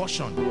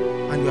discussion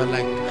and you are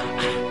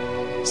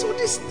like, so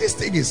this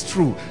thing is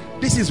true.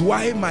 This is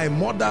why my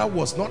mother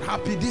was not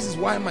happy. This is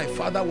why my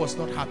father was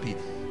not happy.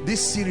 This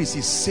series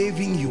is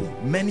saving you.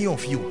 Many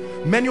of you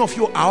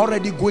are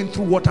already going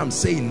through what I'm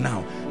saying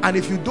now, and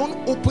if you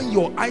don't open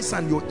your eyes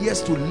and your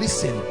ears to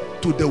listen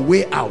to the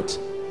way out,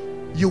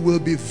 you will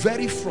be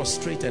very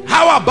frustrated.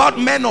 How about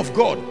men of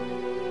God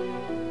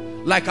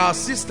like our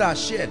sister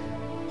shared,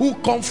 who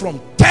come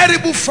from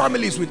terrible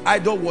families with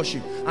idol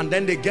worship, and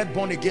then they get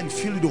born again,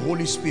 filled with the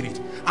Holy Spirit,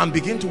 and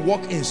begin to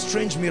walk in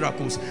strange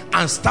miracles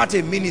and start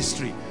a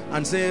ministry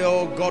and say,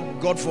 oh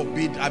God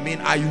forbid, I mean,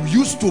 I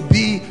used to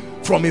be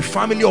from a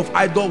family of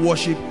idol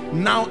worship,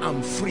 now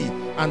I'm free.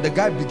 And the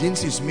guy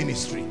begins his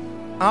ministry.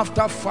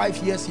 After 5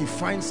 years, he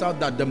finds out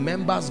that the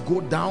members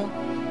go down,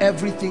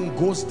 everything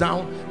goes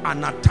down,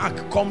 an attack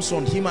comes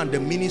on him and the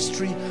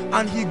ministry,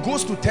 and he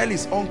goes to tell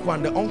his uncle,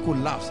 and the uncle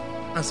laughs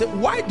and said,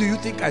 why do you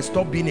think I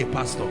stopped being a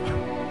pastor?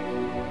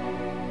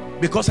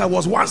 Because I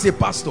was once a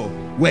pastor.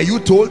 Were you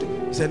told?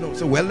 He said, no.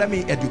 So, well, let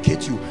me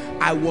educate you.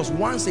 I was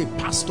once a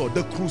pastor.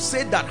 The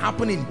crusade that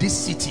happened in this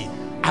city,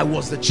 I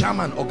was the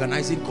chairman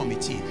organizing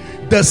committee.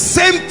 The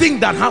same thing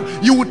that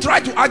happened, you would try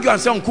to argue and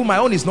say, uncle, my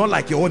own is not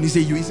like your own. He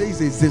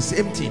says it's the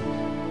same thing.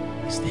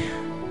 It's there.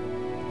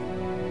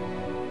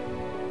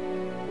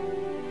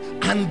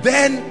 And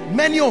then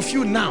many of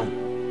you now,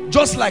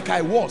 just like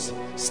I was,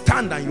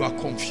 stand and you are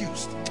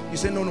confused. You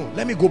say, no,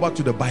 let me go back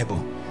to the Bible.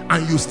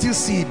 And you still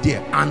see it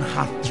there. And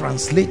hath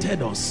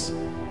translated us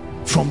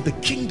from the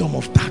kingdom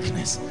of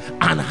darkness,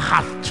 and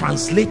hath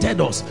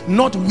translated us,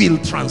 not will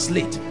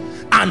translate,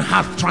 and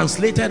hath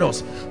translated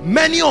us.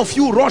 Many of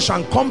you rush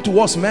and come to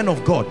us, men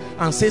of God,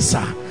 and say,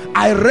 sir,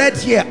 I read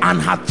here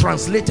and hath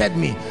translated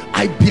me.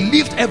 I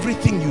believed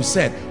everything you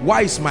said.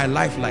 Why is my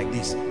life like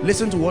this?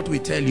 Listen to what we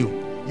tell you.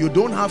 You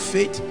don't have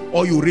faith,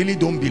 or you really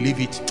don't believe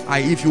it.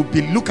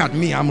 Look at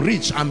me, I'm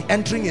rich, I'm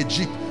entering a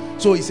jeep.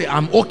 So he say,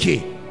 I'm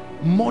okay.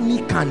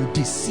 Money can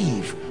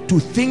deceive. To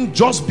think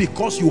just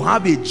because you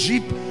have a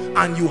jeep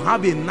and you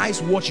have a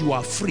nice watch, you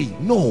are free.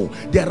 No,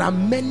 there are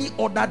many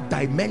other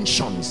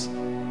dimensions.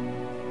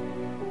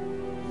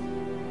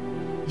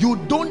 You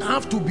don't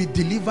have to be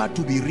delivered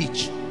to be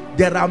rich.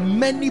 There are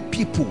many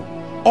people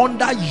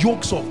under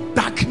yokes of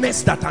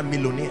darkness that are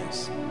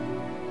millionaires.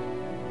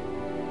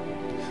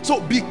 So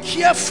be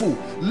careful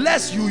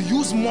lest you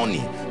use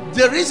money.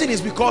 The reason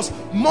is because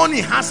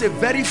money has a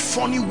very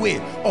funny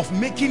way of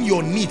making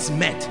your needs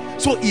met.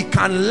 So it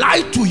can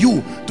lie to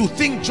you to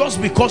think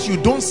just because you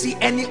don't see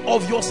any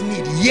obvious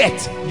need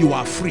yet you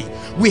are free.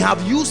 We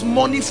have used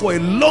money for a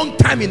long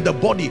time in the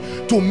body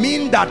to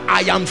mean that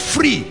I am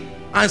free,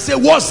 and say,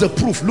 what's the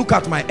proof? Look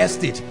at my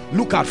estate,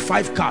 look at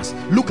 5 cars,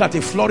 look at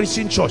a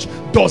flourishing church.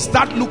 Does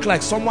that look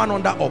like someone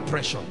under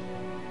oppression?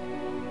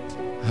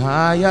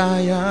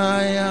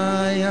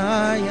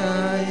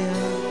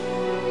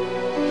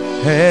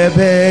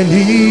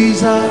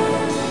 Ebenezer,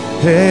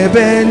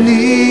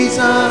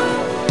 Ebenezer,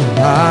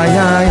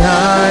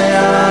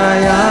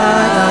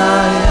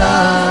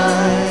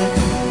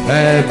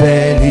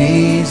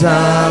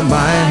 Ebenezer,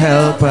 my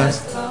helper.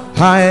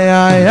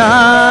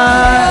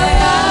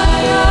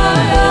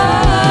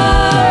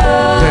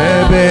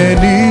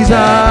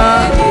 Ebenezer.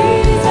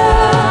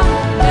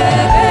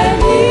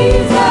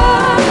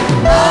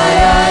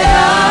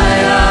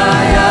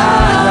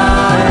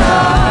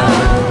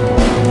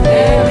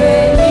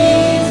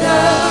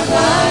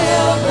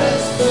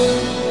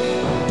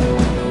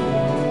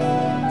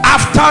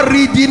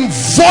 Reading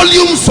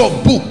volumes of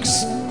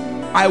books,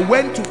 I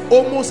went to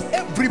almost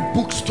every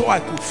bookstore I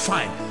could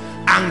find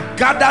and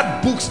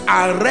gathered books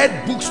and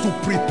read books to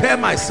prepare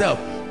myself.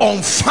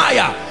 On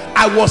fire,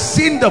 I was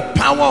seeing the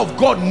power of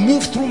God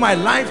move through my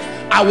life.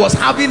 I was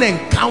having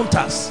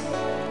encounters,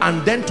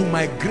 and then to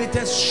my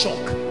greatest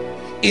shock,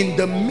 in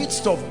the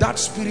midst of that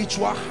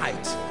spiritual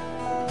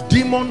height,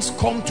 demons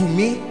come to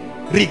me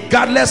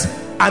regardless.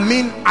 I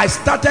mean, I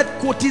started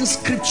quoting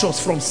scriptures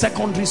from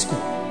secondary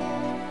school.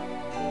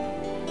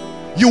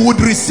 You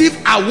would receive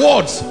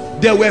awards.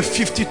 There were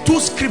 52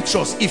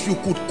 scriptures. If you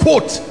could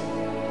quote,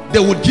 they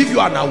would give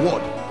you an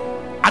award.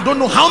 I don't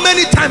know how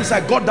many times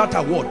I got that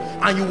award.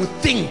 And you would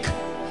think,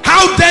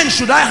 how then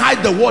should I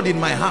hide the word in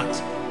my heart?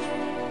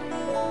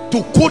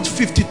 To quote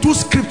 52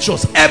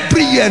 scriptures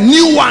every year,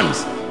 new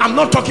ones. I'm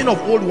not talking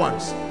of old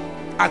ones.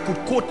 I could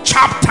quote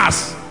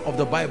chapters of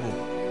the Bible.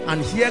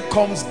 And here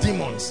comes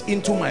demons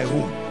into my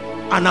room,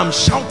 and I'm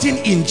shouting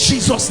in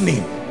Jesus'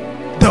 name,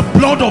 the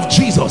blood of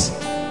Jesus,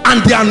 and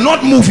they are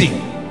not moving.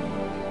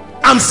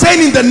 I'm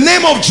saying in the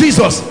name of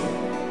Jesus,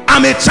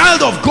 I'm a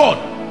child of God,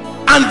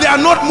 and they are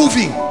not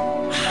moving.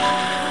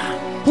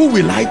 Who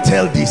will I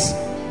tell this?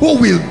 Who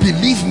will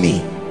believe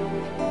me?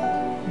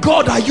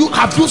 God, have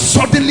you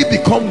suddenly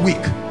become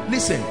weak?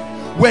 Listen,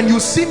 when you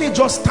see me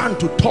just stand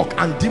to talk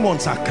and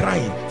demons are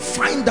crying,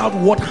 find out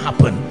what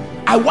happened.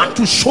 I want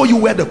to show you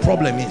where the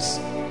problem is.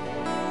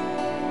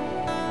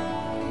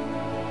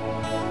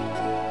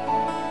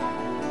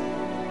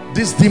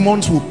 These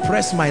demons will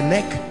press my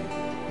neck.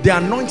 The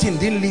anointing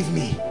didn't leave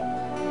me.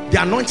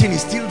 The anointing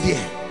is still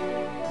there.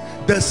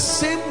 The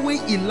same way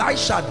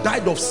Elisha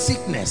died of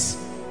sickness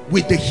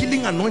with the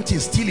healing anointing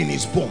still in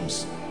his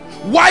bones.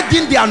 Why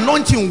didn't the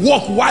anointing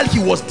work while he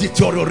was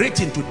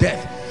deteriorating to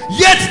death?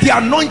 Yet the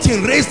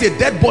anointing raised a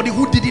dead body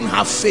who didn't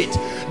have faith.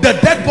 The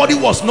dead body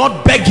was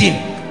not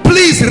begging,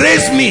 please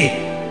raise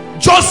me.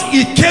 Just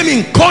it came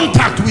in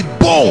contact with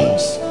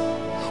bones.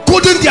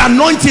 Couldn't the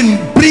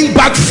anointing bring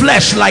back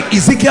flesh like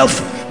Ezekiel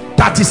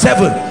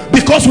 37?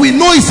 Because we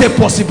know it's a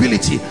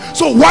possibility.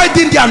 So why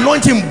didn't the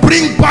anointing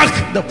bring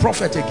back the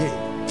prophet again?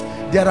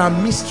 There are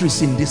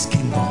mysteries in this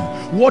kingdom.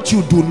 What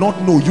you do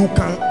not know, you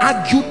can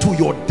argue to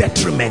your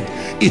detriment.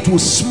 It will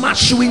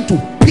smash you into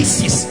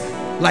pieces,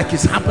 like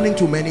it's happening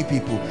to many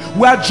people.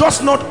 We are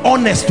just not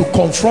honest to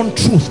confront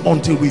truth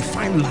until we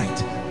find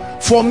light.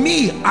 For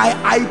me,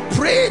 I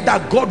pray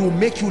that God will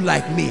make you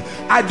like me.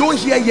 I don't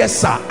hear yes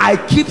sir. I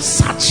keep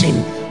searching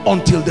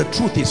until the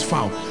truth is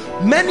found.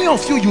 Many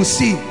of you, you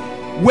see,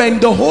 when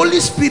the Holy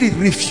Spirit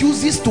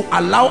refuses to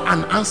allow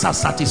an answer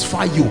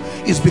satisfy you,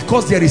 is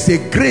because there is a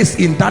grace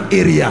in that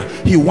area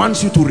he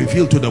wants you to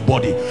reveal to the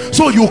body.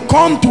 So you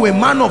come to a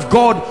man of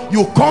God,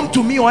 you come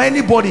to me or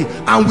anybody,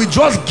 and we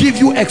just give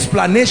you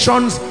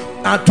explanations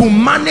to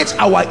manage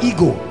our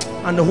ego,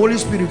 and the Holy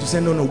Spirit will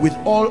say, no, with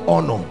all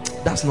honor,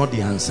 that's not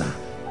the answer.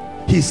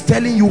 He's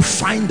telling you,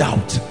 find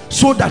out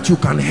so that you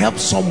can help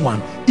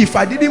someone. If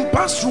I didn't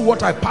pass through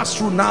what I passed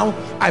through now,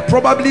 I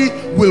probably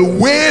will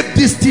wave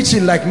this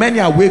teaching like many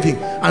are waving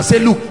and say,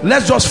 look,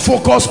 let's just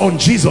focus on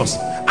Jesus.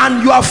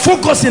 And you are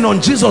focusing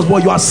on Jesus,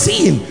 but you are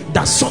seeing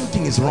that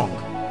something is wrong.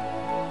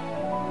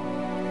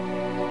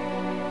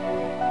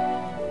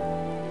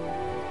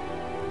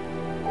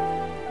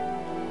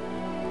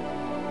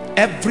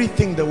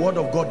 Everything the word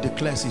of God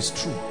declares is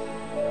true.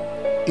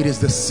 It is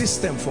the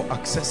system for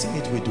accessing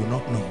it we do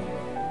not know.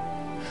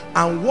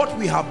 And what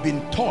we have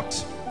been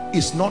taught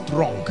is not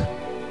wrong,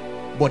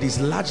 but is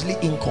largely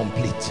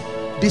incomplete.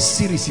 This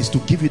series is to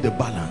give you the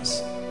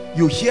balance.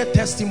 You hear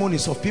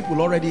testimonies of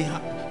people already.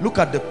 Look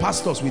at the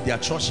pastors with their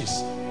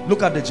churches.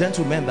 Look at the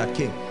gentleman that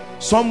came.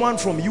 Someone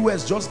from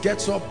US just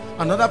gets up,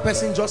 another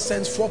person just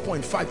sends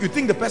 4.5. You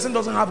think the person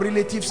doesn't have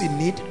relatives in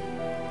need?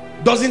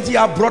 Doesn't he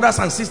have brothers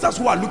and sisters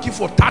who are looking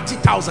for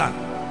 30,000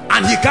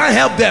 and he can't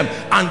help them,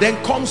 and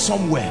then come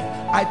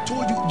somewhere? I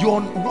told you,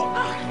 you're what?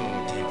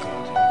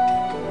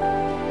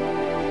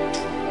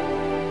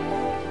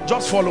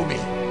 Just follow me.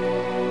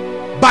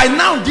 By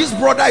now this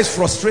brother is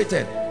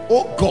frustrated.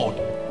 Oh God,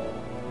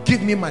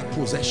 give me my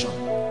possession.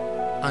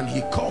 And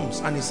he comes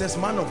and he says,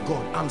 man of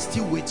God, I'm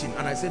still waiting.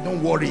 And I said,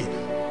 don't worry,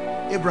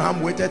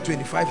 Abraham waited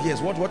 25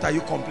 years. What are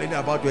you complaining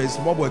about? You're a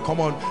small boy,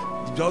 come on,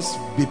 just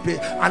be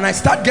paid. And I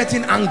start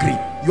getting angry.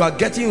 You are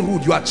getting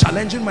rude, you are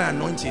challenging my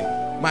anointing.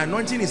 My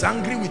anointing is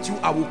angry with you,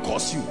 I will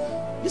curse you.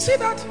 You see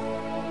that?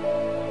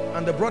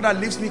 And the brother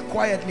leaves me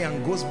quietly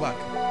and goes back,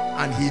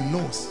 and he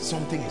knows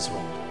something is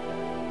wrong.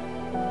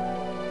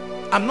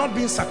 I'm not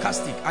being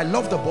sarcastic. I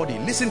love the body.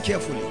 Listen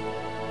carefully.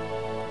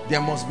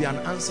 There must be an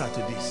answer to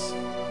this.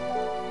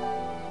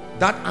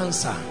 That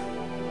answer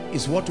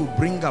is what will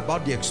bring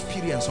about the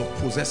experience of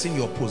possessing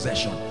your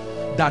possession.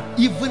 That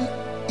even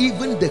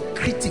the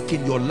critic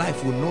in your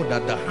life will know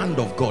that the hand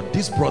of God,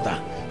 this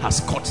brother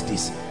has caught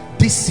this.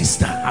 This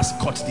sister has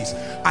caught this.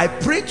 I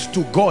prayed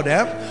to God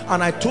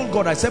and I told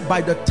God, I said, by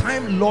the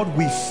time, Lord,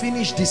 we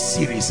finish this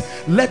series,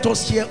 let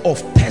us hear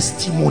of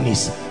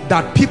testimonies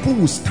that people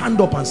will stand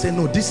up and say,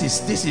 no, this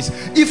is,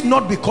 if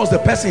not because the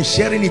person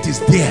sharing it is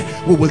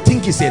there, we will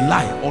think it's a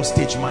lie or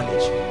stage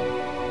manage.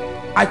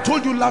 I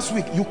told you last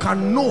week, you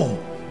can know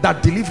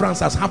that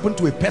deliverance has happened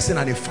to a person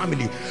and a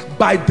family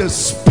by the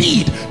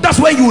speed. That's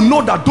when you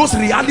know that those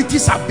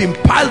realities have been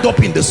piled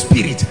up in the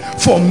spirit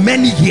for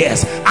many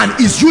years, and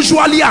it's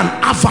usually an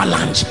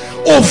avalanche.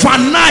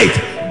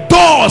 Overnight,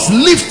 doors,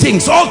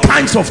 liftings, all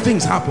kinds of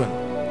things happen.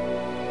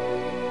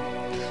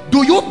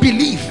 Do you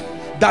believe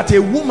that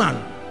a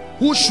woman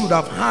who should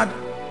have had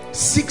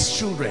 6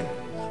 children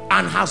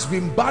and has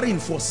been barren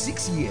for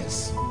 6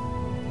 years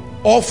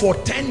or for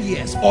 10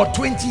 years or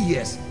 20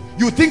 years,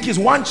 you think it's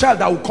one child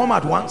that will come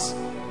at once?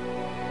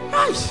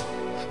 Nice.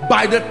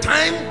 By the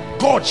time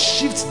God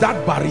shifts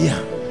that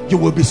barrier, you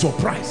will be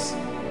surprised.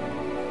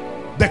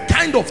 The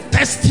kind of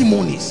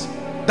testimonies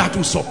that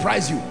will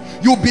surprise you.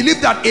 You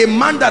believe that a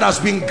man that has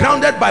been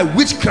grounded by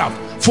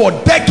witchcraft for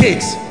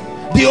decades,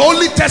 the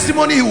only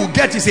testimony he will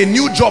get is a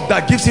new job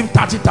that gives him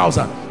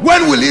 30,000.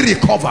 When will he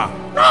recover?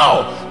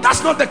 No,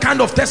 that's not the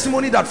kind of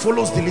testimony that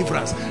follows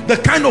deliverance. The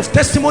kind of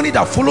testimony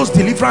that follows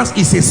deliverance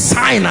is a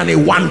sign and a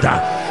wonder.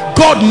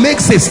 God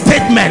makes a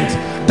statement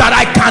that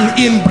I can,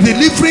 in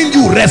delivering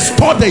you,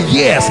 restore the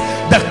years,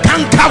 the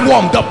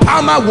cankerworm, the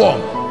palmer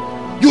worm.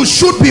 You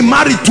should be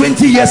married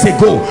 20 years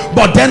ago,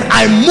 but then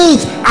I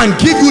move and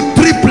give you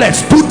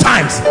triplets 2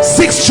 times,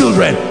 6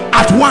 children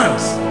at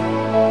once.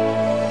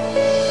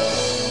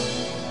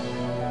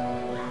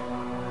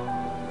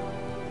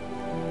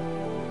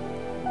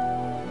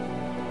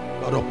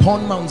 But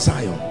upon Mount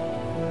Zion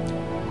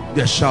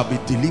there shall be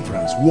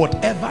deliverance,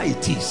 whatever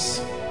it is.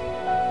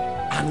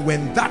 And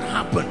when that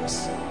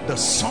happens, the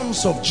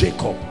sons of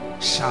Jacob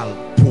shall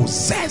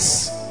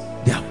possess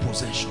their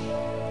possession.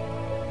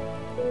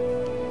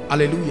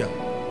 Hallelujah.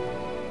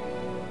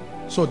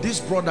 So this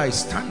brother is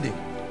standing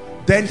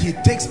then he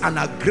takes an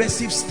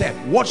aggressive step.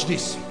 Watch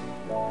this.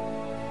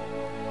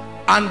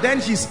 And then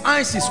his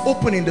eyes is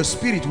open in the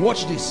spirit.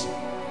 Watch this.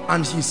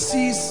 And he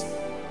sees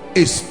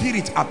a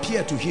spirit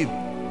appear to him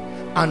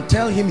and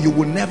tell him, you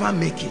will never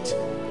make it.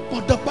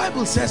 But the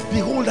Bible says,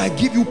 behold, I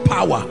give you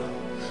power.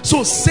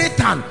 So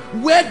Satan,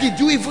 where did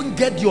you even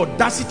get the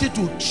audacity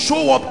to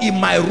show up in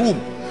my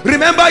room?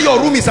 Remember, your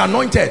room is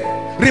anointed.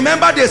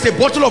 Remember, there's a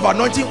bottle of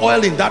anointing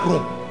oil in that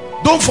room.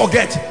 Don't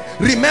forget.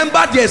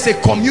 Remember, there's a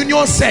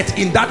communion set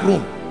in that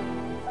room.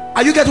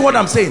 Are you getting what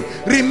I'm saying?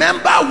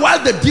 Remember,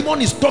 while the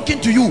demon is talking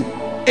to you,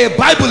 a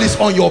Bible is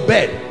on your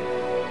bed.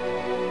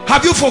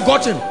 Have you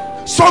forgotten?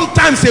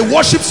 Sometimes a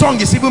worship song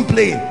is even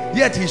playing,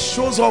 yet he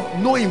shows up,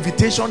 no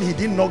invitation, he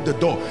didn't knock the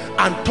door,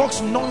 and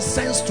talks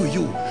nonsense to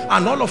you,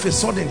 and all of a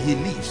sudden he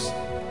leaves.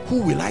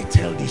 Who will I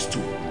tell this to?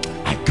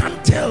 I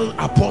can't tell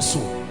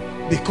Apostle,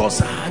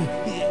 because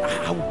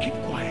I will keep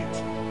quiet.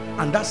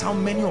 And that's how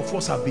many of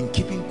us have been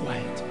keeping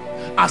quiet.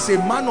 As a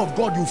man of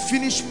God, you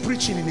finish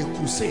preaching in a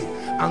crusade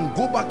and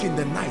go back in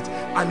the night,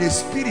 and a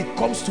spirit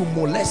comes to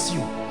molest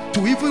you,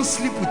 to even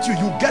sleep with you.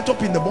 You get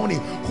up in the morning,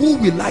 who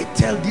will I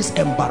tell this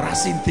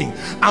embarrassing thing?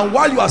 And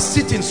while you are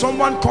sitting,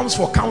 someone comes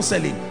for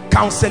counseling.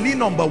 Counseling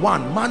number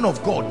one, man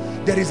of God,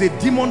 there is a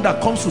demon that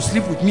comes to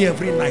sleep with me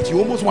every night. You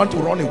almost want to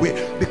run away,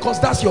 because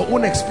that's your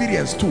own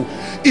experience too.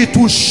 It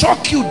will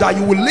shock you that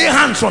you will lay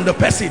hands on the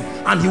person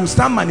and he will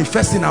start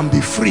manifesting and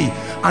be free,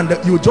 and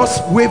you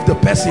just wave the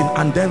person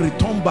and then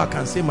return back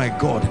and say, my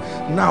God,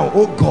 now,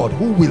 oh God,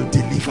 who will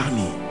deliver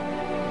me?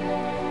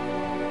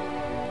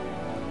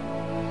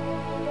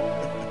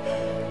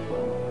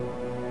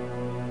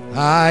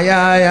 Ay,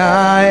 ay,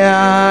 ay,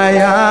 ay,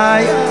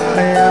 ay,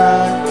 ay,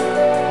 ay.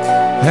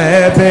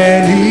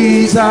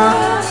 Ebenezer,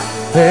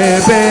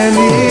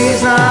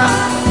 Ebenezer.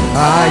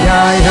 Ay,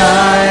 ay,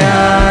 ay,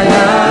 ay,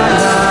 ay,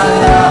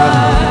 ay,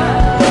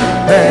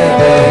 ay.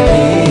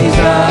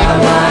 Ebenezer,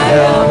 my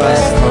help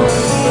has come.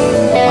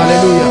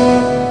 Hallelujah.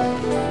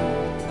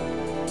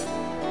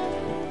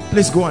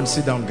 Please go and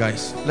sit down,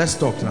 guys. Let's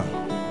talk now.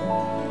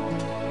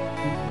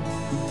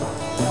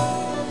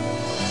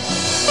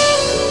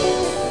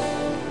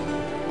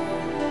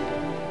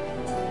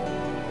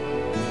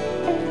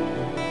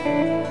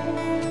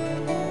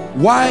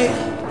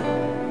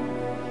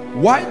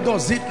 Why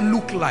does it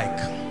look like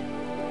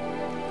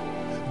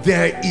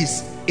there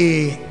is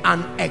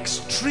an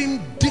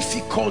extreme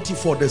difficulty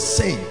for the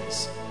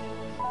saints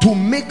to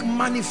make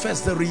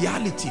manifest the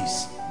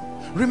realities?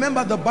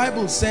 Remember, the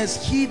Bible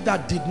says, he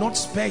that did not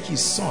spare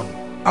his son,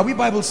 are we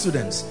Bible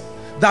students?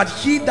 That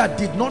he that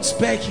did not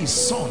spare his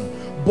son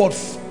but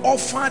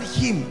offered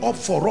him up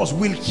for us,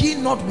 will he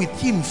not with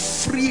him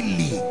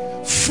freely,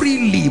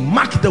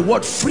 mark the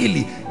word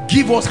freely,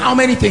 give us how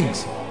many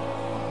things?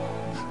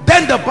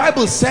 Then the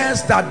Bible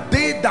says that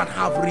they that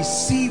have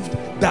received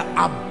the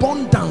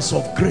abundance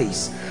of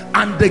grace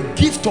and the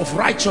gift of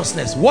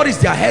righteousness, what is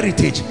their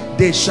heritage?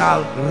 They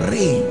shall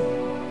reign.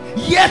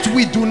 Yet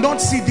we do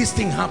not see this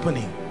thing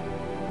happening.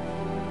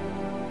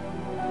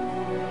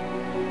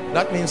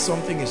 That means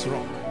something is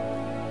wrong.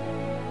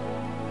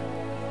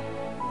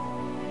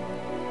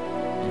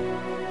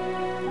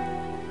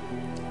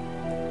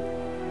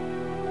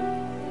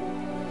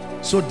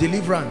 So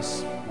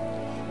deliverance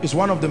is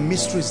one of the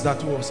mysteries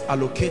that was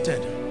allocated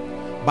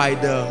by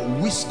the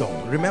wisdom.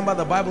 Remember,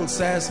 the Bible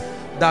says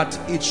that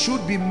it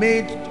should be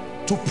made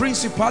to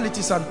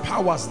principalities and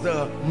powers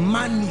the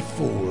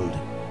manifold,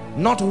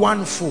 not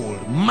one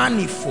fold,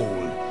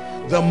 manifold,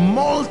 the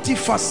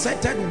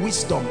multifaceted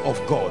wisdom of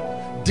God.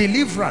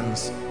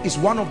 Deliverance is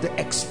one of the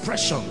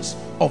expressions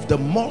of the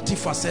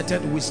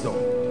multifaceted wisdom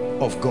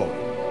of God.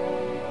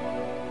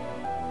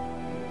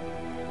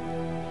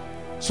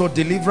 So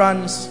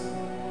deliverance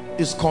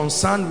is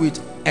concerned with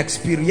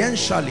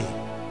experientially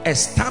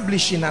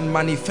establishing and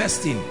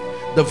manifesting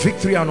the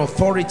victory and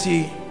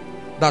authority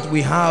that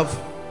we have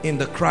in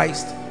the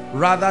Christ,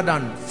 rather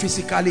than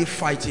physically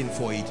fighting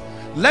for it.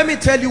 Let me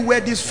tell you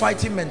where this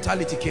fighting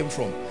mentality came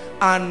from.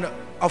 And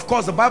of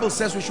course the Bible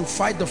says we should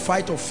fight the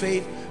fight of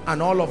faith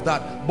and all of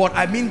that, but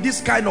I mean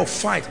this kind of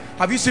fight.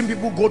 Have you seen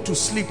people go to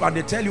sleep and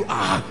they tell you,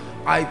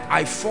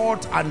 I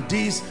fought and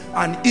this,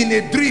 and in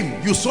a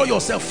dream you saw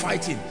yourself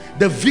fighting?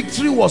 The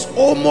victory was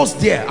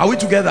almost there. Are we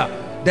together?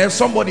 Then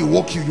somebody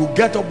woke you, you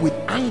get up with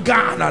anger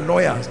and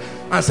annoyance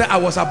and say, I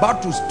was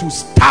about to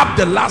stab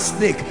the last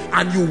snake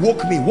and you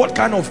woke me. What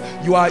kind of,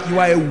 you are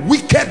a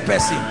wicked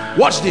person.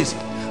 Watch this.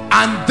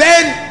 And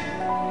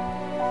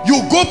then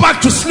you go back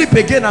to sleep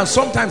again, and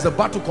sometimes the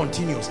battle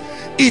continues.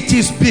 It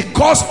is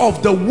because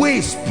of the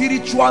way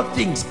spiritual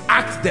things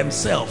act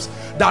themselves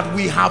that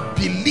we have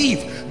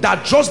believed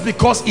that just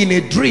because in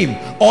a dream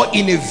or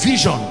in a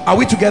vision, are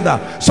we together?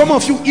 Some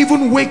of you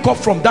even wake up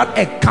from that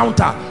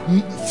encounter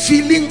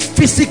feeling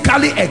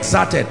physically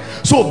exerted.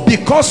 So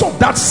because of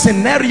that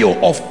scenario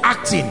of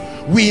acting,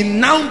 we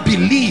now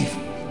believe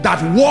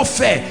that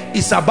warfare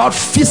is about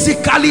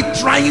physically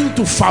trying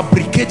to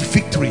fabricate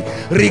victory.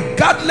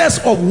 Regardless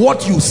of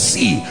what you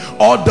see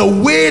or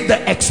the way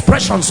the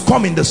expressions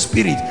come in the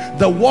spirit,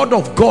 the word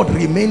of God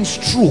remains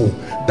true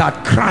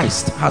that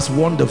Christ has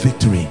won the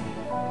victory.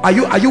 Are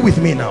you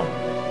with me now?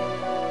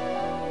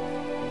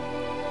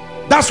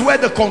 That's where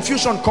the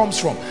confusion comes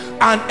from.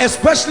 And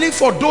especially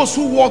for those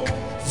who walk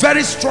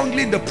very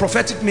strongly in the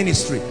prophetic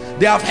ministry,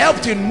 they have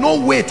helped in no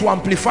way to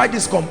amplify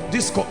this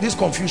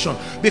confusion,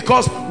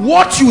 because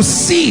what you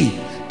see,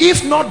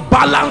 if not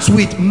balanced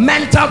with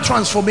mental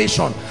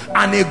transformation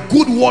and a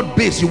good word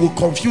base, you will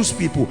confuse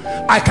people.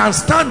 I can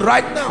stand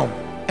right now,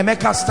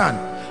 Emeka stand,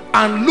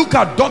 and look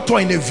at doctor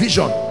in a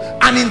vision,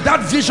 and in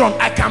that vision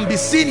I can be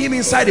seeing him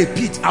inside a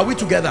pit. Are we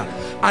together?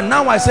 And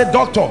now I say,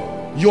 doctor,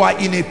 you are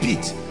in a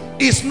pit.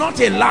 It's not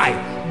a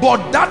lie,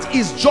 but that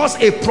is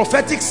just a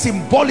prophetic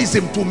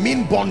symbolism to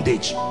mean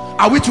bondage.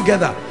 Are we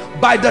together?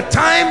 By the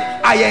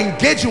time I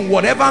engage in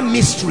whatever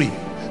mystery,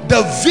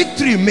 the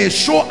victory may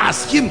show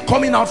as him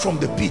coming out from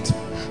the pit.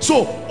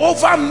 So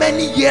over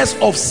many years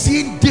of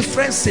seeing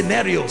different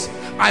scenarios,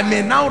 I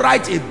may now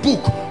write a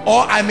book,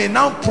 or I may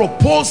now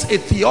propose a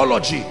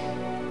theology.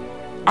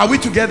 Are we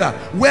together?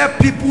 Where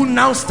people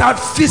now start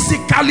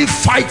physically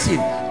fighting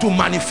to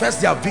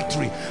manifest their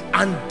victory.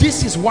 And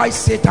this is why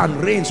Satan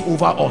reigns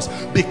over us,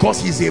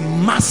 because he's a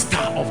master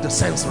of the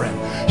sense realm.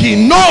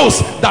 He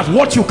knows that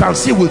what you can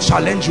see will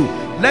challenge you.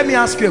 Let me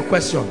ask you a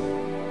question.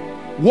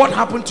 What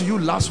happened to you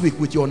last week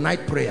with your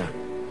night prayer?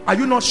 Are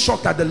you not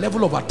shocked at the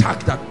level of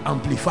attack that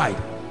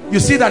amplified? You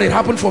see that it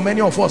happened for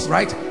many of us,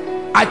 right?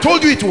 I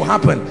told you it will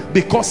happen,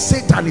 because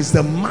Satan is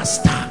the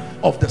master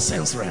of the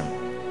sense realm.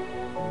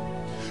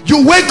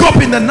 You wake up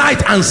in the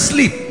night and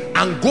sleep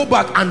and go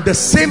back, and the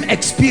same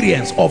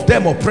experience of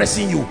them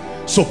oppressing you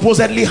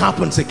supposedly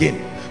happens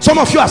again. Some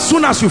of you, as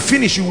soon as you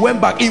finish, you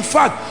went back. In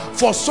fact,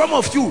 for some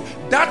of you,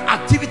 that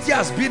activity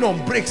has been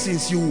on break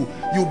since you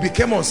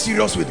became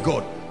unserious with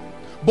God.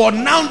 But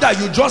now that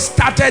you just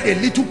started a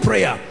little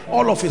prayer,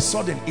 all of a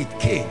sudden it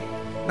came.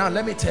 Now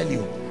let me tell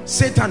you,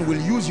 Satan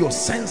will use your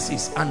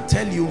senses and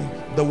tell you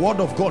the word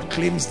of God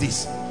claims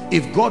this.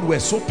 If God were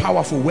so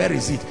powerful, where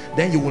is it?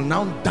 Then you will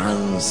now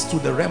dance to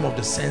the realm of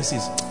the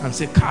senses and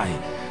say, Kai,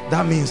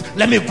 that means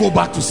let me go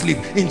back to sleep.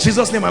 In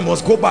Jesus' name I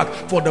must go back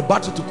for the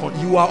battle to come.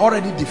 You are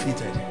already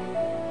defeated.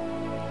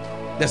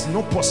 There's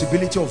no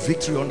possibility of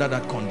victory under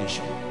that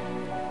condition.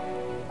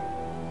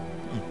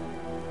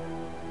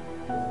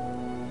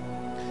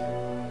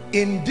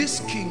 In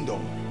this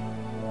kingdom,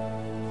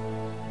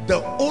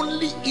 the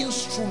only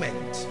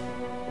instrument,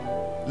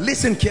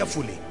 listen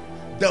carefully,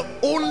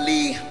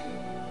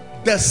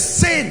 the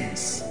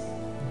saints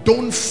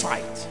don't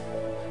fight.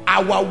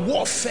 Our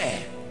warfare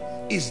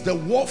is the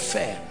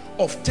warfare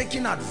of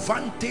taking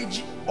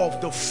advantage of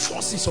the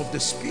forces of the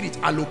spirit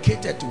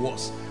allocated to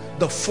us.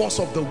 The force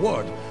of the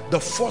word, the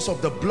force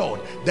of the blood,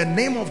 the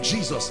name of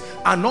Jesus,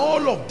 and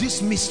all of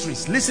these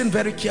mysteries. Listen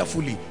very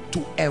carefully,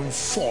 to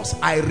enforce.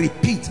 I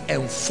repeat,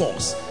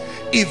 enforce.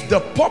 If the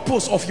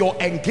purpose of your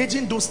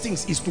engaging those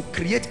things is to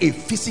create a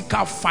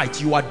physical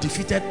fight, you are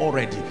defeated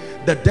already.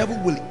 The devil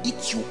will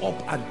eat you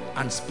up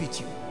and spit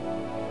you.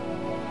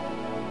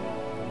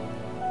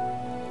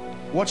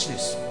 Watch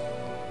this.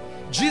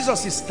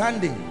 Jesus is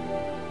standing,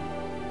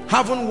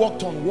 having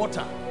walked on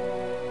water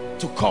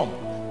to come.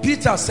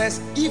 Peter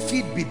says, if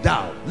it be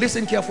thou,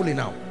 listen carefully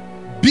now,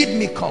 bid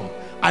me come.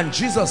 And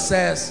Jesus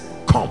says,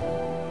 come.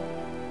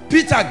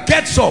 Peter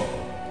gets up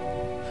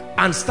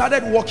and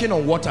started walking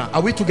on water.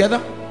 Are we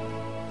together?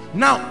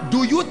 Now,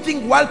 do you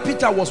think while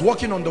Peter was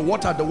walking on the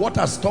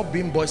water stopped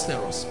being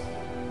boisterous?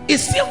 It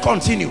still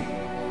continued,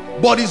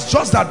 but it's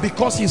just that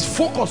because his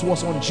focus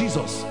was on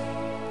Jesus.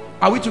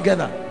 Are we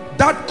together?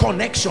 That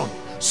connection.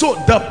 So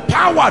the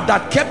power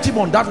that kept him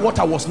on that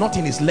water was not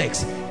in his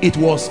legs, it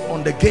was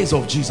on the gaze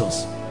of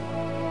Jesus.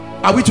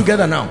 Are we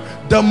together now?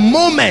 The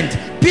moment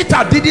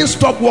Peter didn't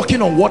stop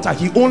walking on water,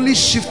 he only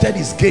shifted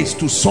his gaze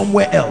to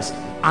somewhere else,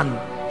 and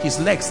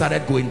his legs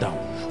started going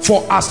down.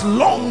 For as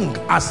long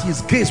as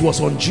his gaze was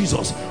on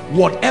Jesus,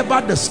 whatever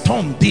the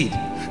storm did,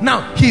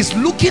 now his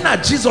looking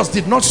at Jesus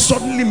did not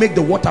suddenly make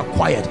the water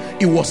quiet.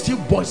 It was still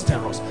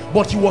boisterous,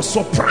 but he was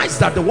surprised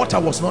that the water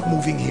was not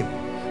moving him.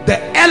 The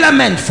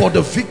element for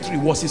the victory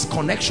was his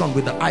connection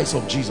with the eyes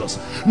of Jesus,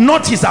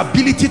 not his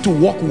ability to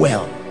walk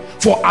well.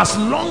 For as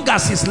long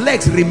as his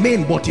legs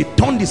remained, but he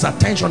turned his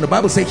attention, the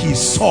Bible says he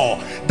saw.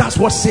 That's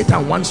what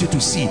Satan wants you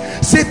to see.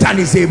 Satan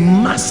is a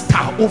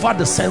master over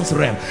the sense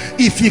realm.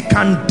 If he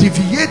can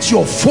deviate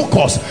your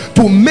focus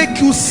to make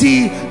you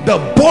see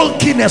the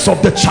bulkiness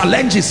of the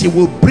challenges, he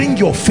will bring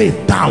your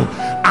faith down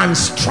and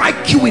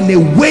strike you in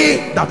a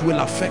way that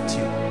will affect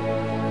you.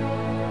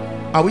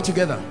 Are we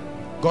together?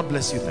 God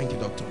bless you. Thank you,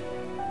 doctor.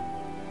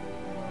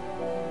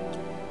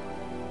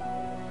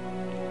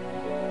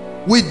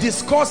 We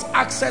discussed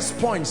access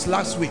points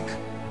last week,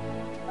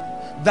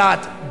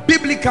 that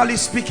biblically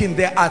speaking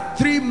there are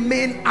three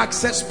main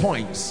access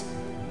points,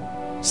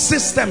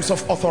 systems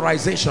of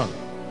authorization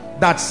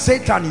that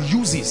Satan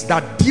uses,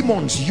 that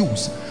demons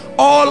use.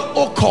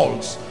 All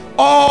occults,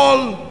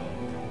 all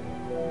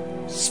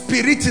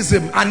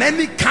spiritism and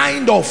any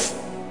kind of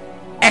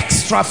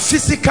extra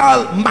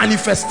physical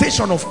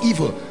manifestation of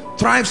evil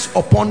thrives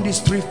upon these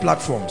three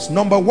platforms.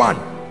 Number one,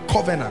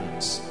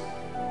 covenants.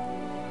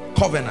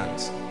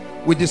 Covenants.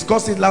 We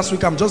discussed it last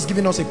week. I'm just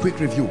giving us a quick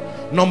review.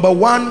 Number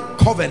one,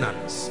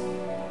 covenants.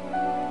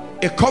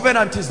 A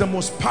covenant is the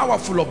most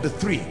powerful of the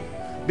three,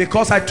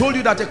 because I told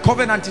you that a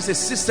covenant is a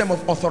system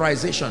of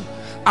authorization,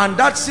 and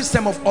that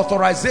system of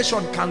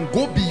authorization can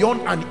go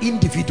beyond an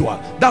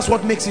individual. That's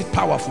what makes it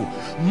powerful.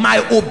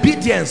 My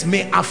obedience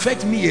may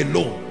affect me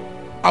alone.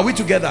 Are we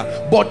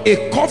together? But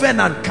a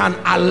covenant can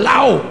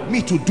allow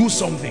me to do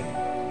something.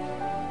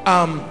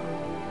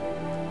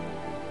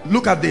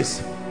 Look at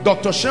this.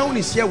 Dr. Sheun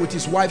is here with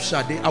his wife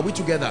Shade. Are we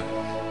together?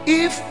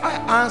 If I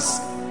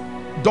ask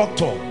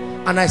Doctor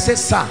and I say,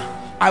 sir,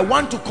 I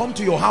want to come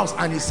to your house,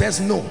 and he says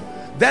no,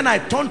 then I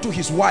turn to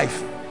his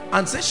wife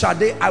and say,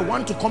 Shade, I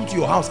want to come to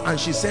your house, and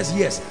she says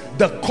yes.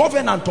 The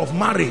covenant of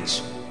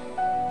marriage,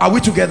 are we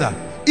together?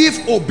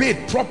 If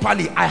obeyed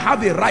properly, I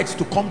have a right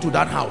to come to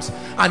that house.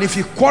 And if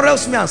he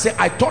quarrels me and say,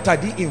 I thought I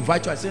didn't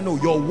invite you, I say, no,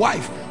 your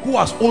wife, who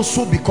has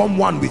also become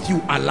one with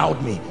you,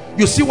 allowed me.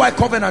 You see why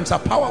covenants are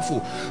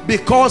powerful?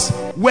 Because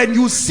when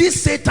you see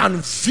Satan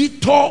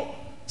veto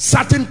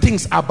certain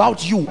things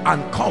about you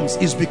and comes,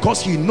 is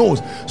because he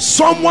knows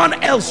someone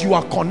else you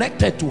are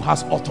connected to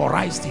has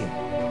authorized him.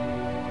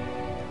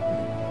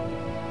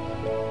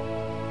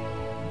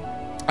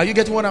 Are you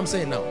getting what I'm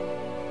saying now?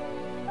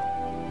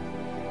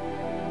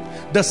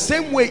 The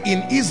same way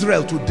in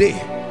Israel today,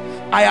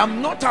 I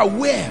am not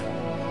aware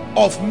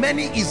of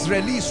many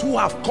Israelis who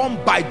have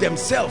come by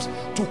themselves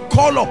to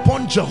call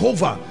upon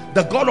Jehovah,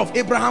 the God of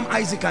Abraham,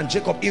 Isaac, and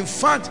Jacob. In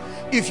fact,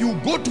 if you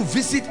go to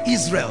visit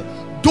Israel,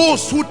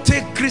 those who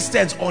take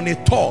Christians on a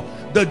tour,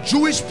 the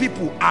Jewish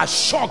people are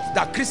shocked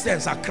that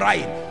Christians are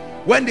crying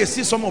when they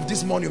see some of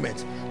these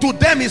monuments. To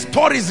them, it's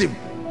tourism.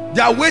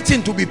 They are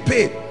waiting to be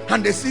paid,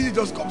 and they see it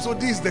just come. So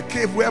this is the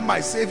cave where my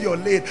Savior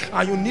laid,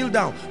 and you kneel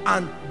down,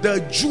 and the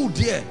Jew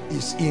there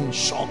is in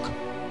shock.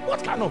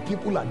 What kind of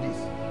people are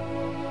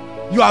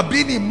these? You are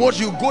being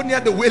emotional. You go near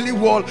the wailing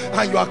wall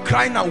and you are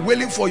crying and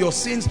wailing for your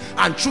sins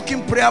and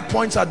chucking prayer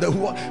points at the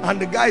wall,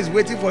 and the guy is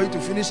waiting for you to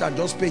finish and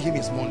just pay him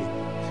his money.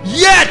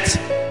 Yet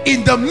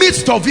in the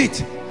midst of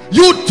it,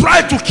 you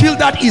try to kill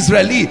that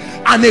Israeli,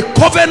 and a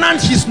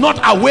covenant he's not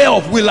aware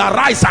of will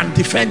arise and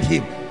defend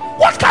him.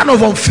 What kind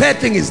of unfair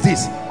thing is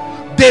this?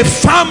 They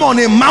farm on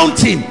a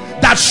mountain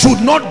that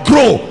should not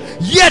grow,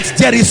 yet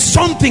there is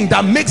something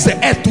that makes the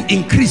earth to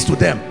increase to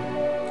them.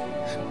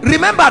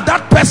 Remember,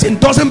 that person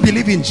doesn't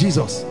believe in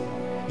Jesus,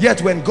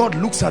 yet when God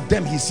looks at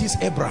them, he sees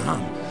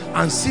Abraham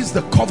and sees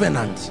the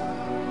covenant.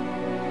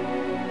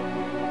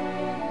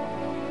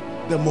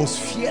 The most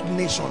feared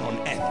nation on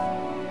earth.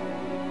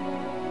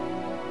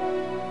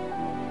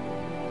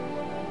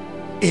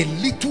 A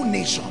little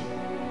nation,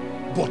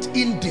 but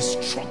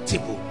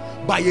indestructible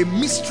by a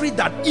mystery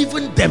that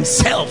even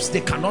themselves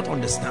they cannot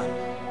understand.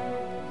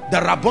 The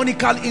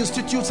rabbinical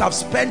institutes have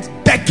spent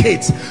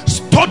decades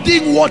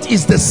studying what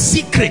is the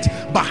secret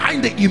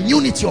behind the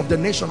immunity of the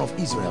nation of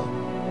Israel.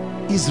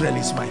 Israel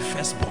is my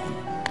firstborn.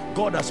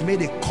 God has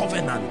made a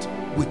covenant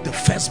with the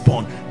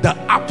firstborn, the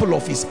apple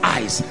of his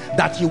eyes,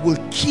 that he will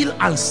kill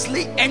and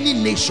slay any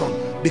nation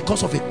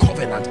because of a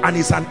covenant, and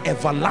it's an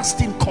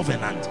everlasting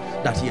covenant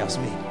that he has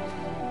made.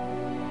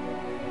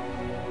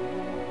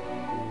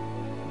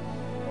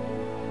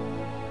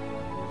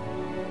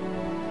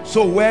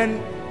 So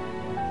when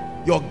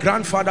your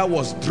grandfather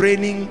was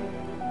draining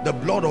the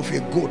blood of a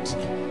goat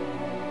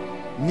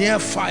near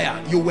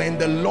fire, you were in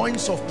the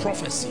loins of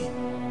prophecy.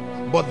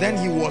 But then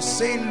he was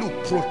saying, look,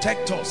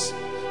 protect us,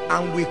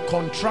 and we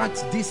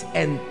contract this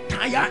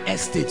entire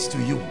estate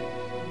to you.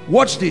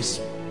 Watch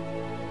this.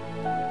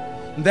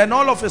 Then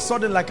all of a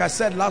sudden, like I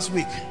said last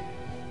week,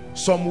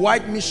 some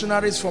white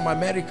missionaries from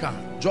America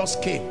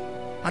just came,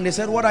 and they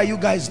said, what are you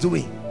guys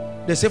doing?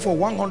 They say, for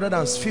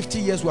 150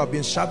 years we have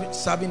been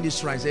serving this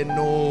shrine. Say,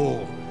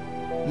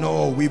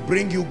 no, we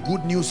bring you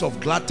good news of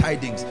glad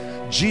tidings.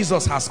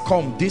 Jesus has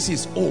come. This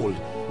is old.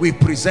 We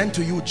present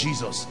to you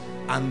Jesus.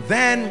 And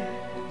then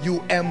you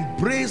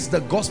embrace the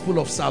gospel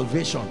of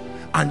salvation,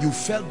 and you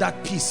felt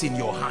that peace in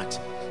your heart.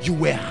 You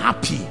were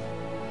happy.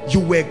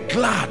 You were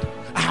glad.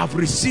 I have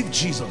received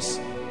Jesus.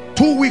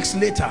 2 weeks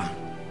later,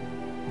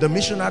 the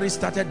missionaries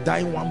started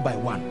dying one by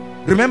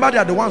one. Remember, they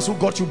are the ones who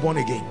got you born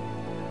again.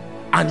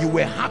 And you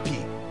were happy.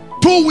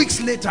 2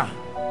 weeks later,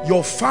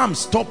 your farm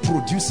stopped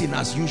producing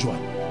as usual.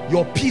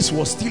 Your peace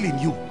was still in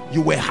you.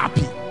 You were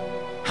happy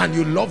and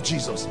you loved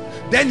Jesus.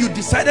 Then you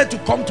decided to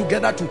come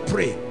together to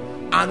pray,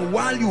 and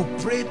while you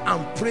prayed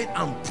and prayed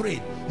and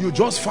prayed, you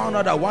just found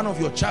out that one of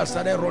your child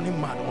started running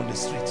mad on the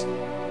street.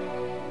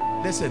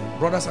 Listen,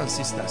 brothers and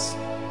sisters,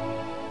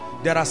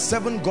 there are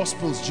 7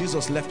 gospels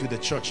Jesus left with the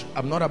church.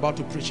 I'm not about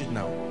to preach it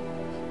now,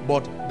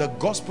 but the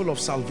gospel of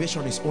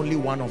salvation is only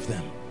one of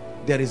them.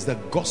 There is the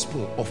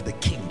gospel of the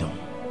kingdom.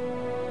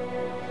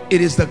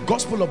 It is the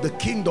gospel of the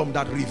kingdom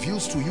that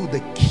reveals to you the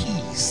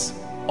keys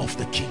of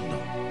the kingdom.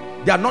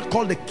 They are not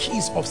called the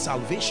keys of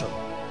salvation.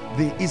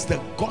 is the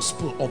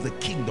gospel of the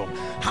kingdom.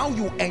 How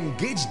you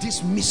engage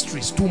these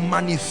mysteries to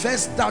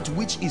manifest that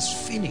which is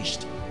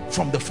finished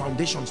from the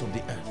foundations of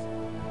the earth.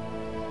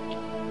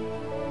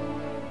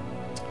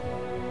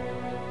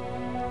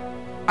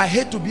 I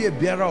hate to be a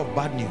bearer of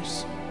bad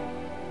news,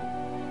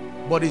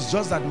 but it's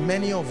just that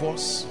many of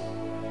us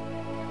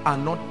are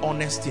not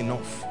honest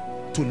enough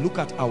to look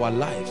at our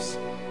lives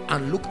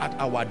and look at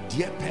our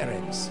dear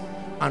parents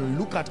and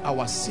look at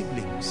our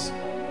siblings.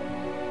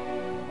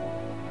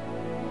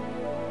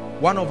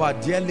 One of our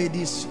dear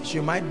ladies,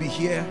 she might be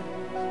here.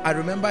 I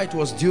remember it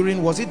was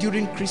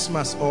during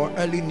Christmas or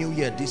early New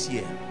Year this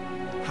year?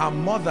 Her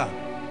mother,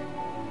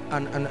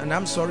 and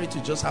I'm sorry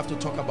to just have to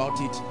talk about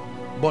it,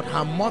 but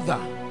her mother,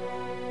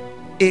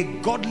 a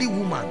godly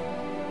woman,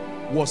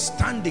 was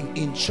standing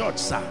in church,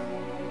 sir,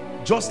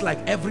 just like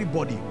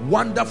everybody,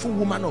 wonderful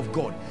woman of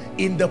God,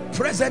 in the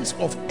presence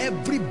of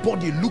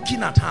everybody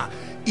looking at her,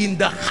 in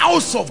the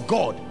house of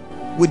God,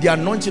 with the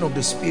anointing of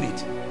the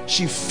Spirit.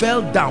 She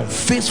fell down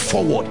face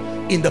forward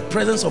in the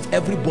presence of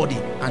everybody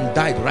and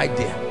died right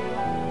there.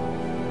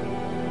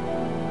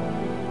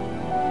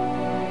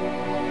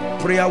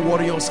 Prayer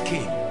warriors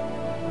came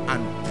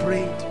and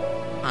prayed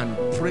and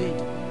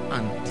prayed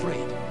and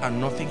prayed, and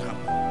nothing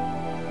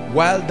happened.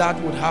 While that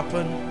would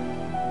happen,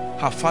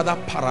 her father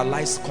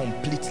paralyzed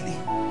completely.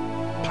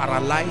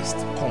 Paralyzed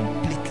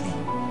completely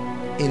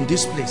in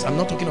this place. I'm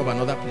not talking of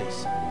another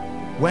place.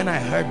 When I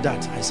heard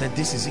that, I said,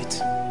 this is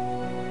it.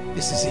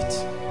 This is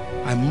it.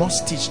 I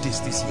must teach this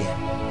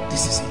year.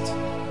 This is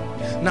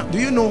it. Now, do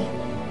you know,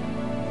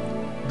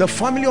 the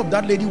family of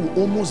that lady will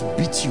almost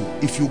beat you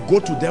if you go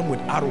to them with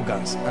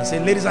arrogance and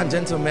say, ladies and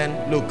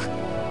gentlemen, look,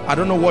 I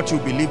don't know what you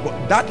believe,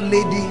 but that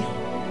lady,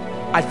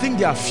 I think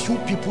there are few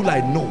people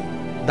I know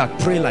that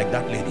pray like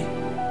that lady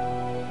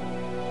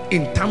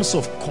in terms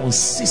of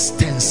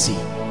consistency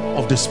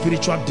of the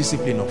spiritual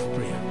discipline of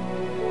prayer.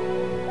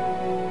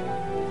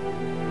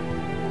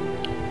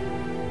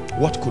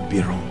 What could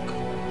be wrong?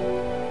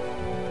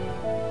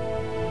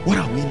 What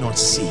are we not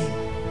seeing?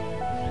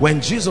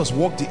 When Jesus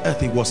walked the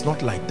earth, it was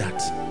not like that.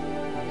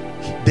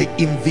 The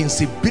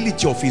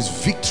invincibility of his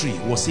victory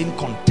was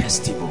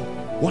incontestable.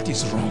 What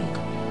is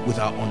wrong with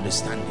our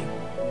understanding?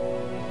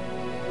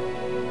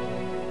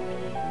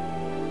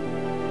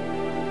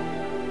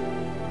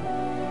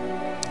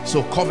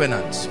 So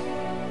covenant.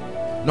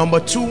 Number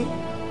two,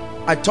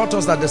 I taught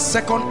us that the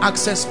second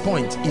access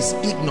point is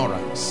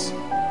ignorance.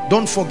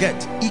 Don't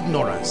forget,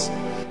 ignorance.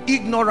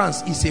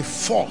 Ignorance is a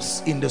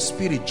force in the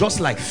spirit, just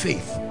like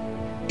faith.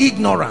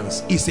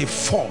 Ignorance is a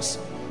force.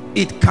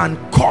 It can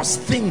cause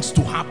things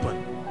to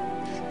happen.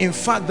 In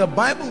fact, the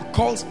Bible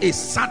calls a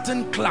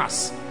certain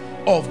class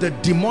of the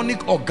demonic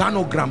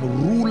organogram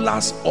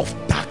rulers of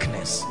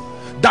darkness.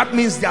 That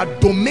means their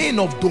domain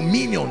of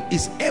dominion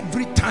is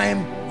every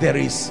time there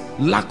is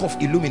lack of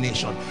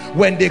illumination.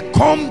 When they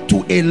come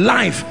to a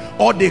life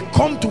or they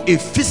come to a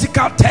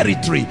physical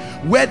territory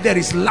where there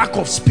is lack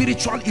of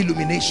spiritual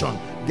illumination,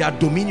 their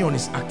dominion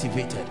is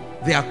activated.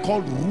 They are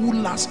called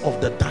rulers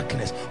of the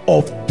darkness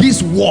of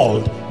this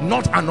world,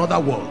 not another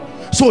world.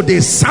 So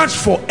they search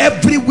for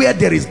everywhere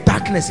there is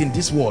darkness in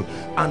this world,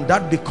 and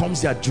that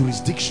becomes their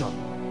jurisdiction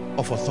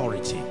of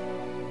authority.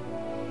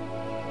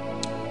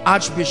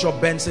 Archbishop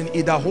Benson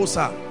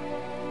Idahosa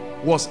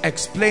was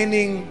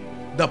explaining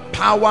the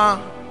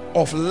power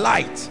of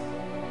light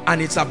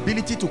and its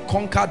ability to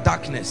conquer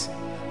darkness,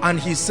 and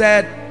he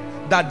said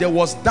that there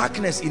was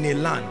darkness in a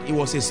land. It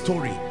was a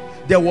story.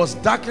 There was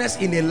darkness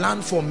in a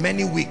land for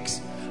many weeks,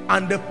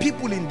 and the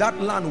people in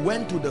that land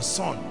went to the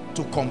sun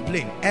to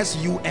complain,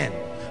 S-U-N,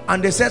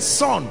 and they said,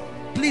 sun,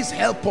 please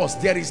help us,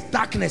 there is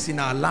darkness in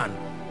our land.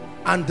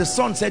 And the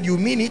sun said, you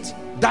mean it?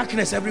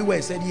 Darkness everywhere?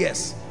 He said,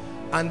 yes.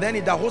 And then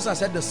Idahosa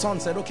said, the sun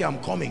said, okay,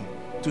 I'm coming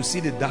to see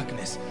the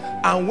darkness.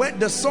 And when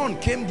the sun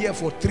came there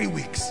for 3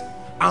 weeks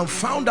and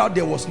found out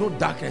there was no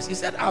darkness, he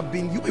said,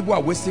 you people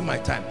are wasting my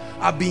time.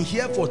 I've been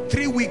here for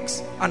 3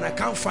 weeks and I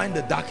can't find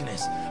the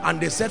darkness.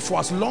 And they said, for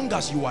as long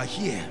as you are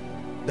here,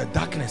 the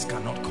darkness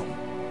cannot come.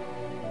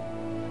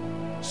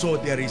 So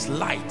there is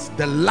light.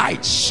 The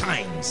light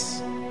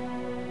shines.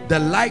 The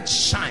light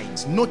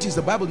shines. Notice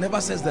the Bible never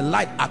says the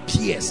light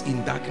appears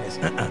in darkness.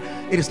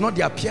 It is not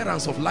the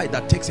appearance of light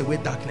that takes away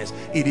darkness.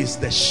 It is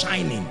the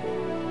shining.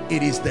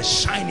 It is the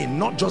shining,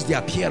 not just the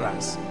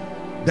appearance.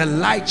 The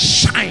light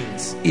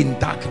shines in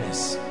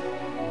darkness.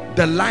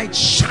 The light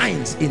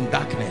shines in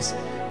darkness,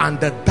 and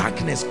the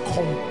darkness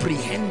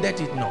comprehended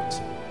it not.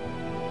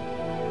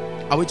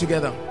 Are we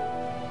together?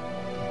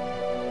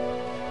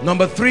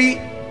 Number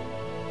three,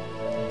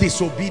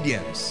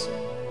 disobedience.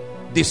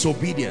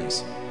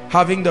 Disobedience.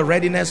 Having the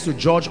readiness to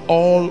judge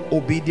all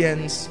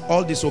obedience,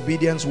 all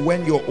disobedience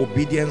when your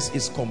obedience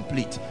is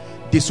complete.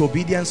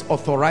 Disobedience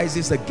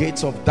authorizes the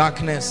gates of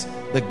darkness,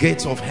 the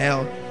gates of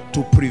hell,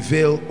 to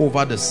prevail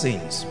over the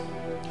saints.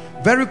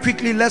 Very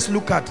quickly, let's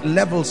look at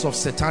levels of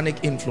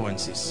satanic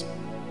influences.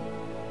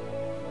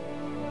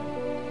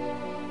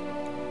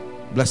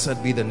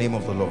 Blessed be the name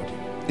of the Lord.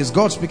 Is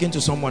God speaking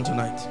to someone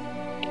tonight?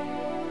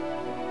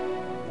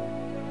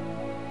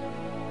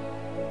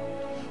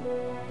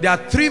 There are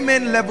three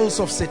main levels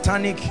of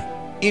satanic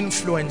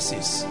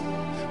influences,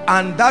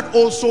 and that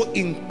also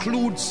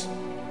includes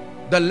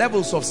the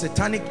levels of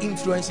satanic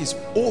influences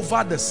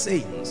over the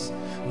saints.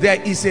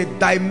 There is a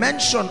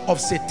dimension of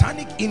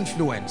satanic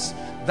influence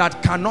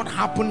that cannot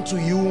happen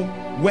to you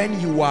when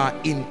you are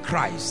in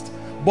Christ,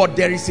 but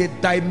there is a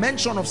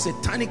dimension of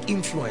satanic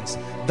influence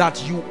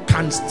that you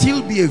can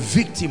still be a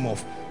victim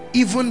of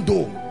even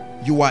though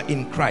you are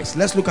in Christ.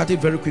 Let's look at it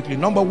very quickly.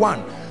 Number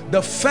one,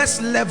 the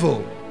first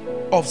level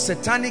of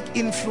satanic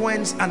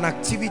influence and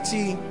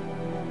activity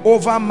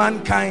over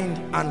mankind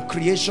and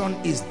creation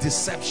is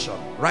deception.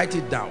 Write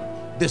it down.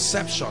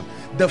 Deception.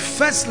 The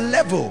first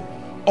level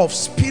of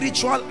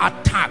spiritual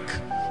attack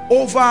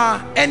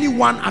over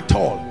anyone at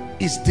all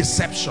is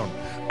deception,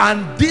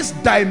 and this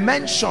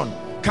dimension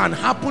can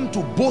happen to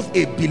both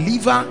a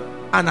believer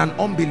and an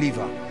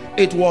unbeliever.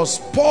 It was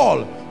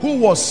Paul who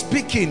was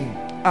speaking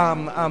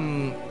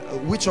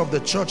which of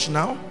the church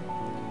now?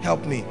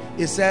 Help me.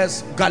 It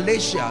says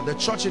Galatia, the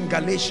church in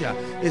Galatia.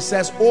 It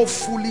says, "Oh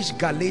foolish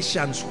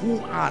Galatians, who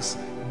has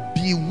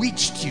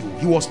bewitched you?"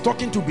 He was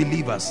talking to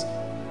believers.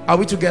 Are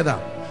we together?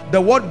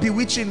 The word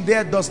bewitching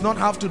there does not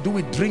have to do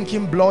with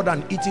drinking blood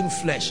and eating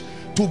flesh.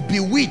 To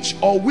bewitch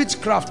or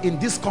witchcraft in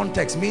this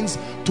context means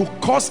to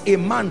cause a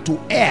man to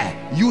err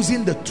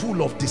using the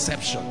tool of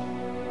deception.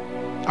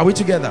 Are we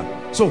together?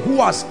 So who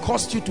has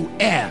caused you to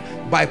err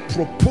by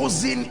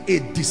proposing a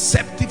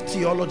deceptive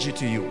theology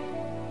to you?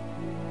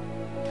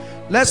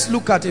 Let's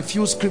look at a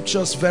few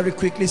scriptures very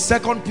quickly.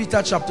 2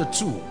 Peter chapter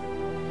 2.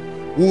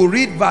 We'll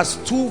read verse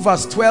 2,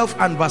 verse 12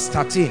 and verse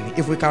 13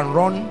 if we can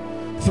run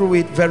through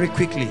it very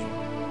quickly.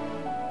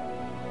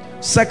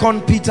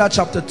 2 Peter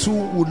chapter 2,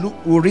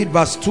 we'll read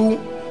verse 2,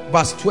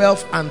 verse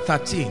 12 and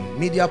 13.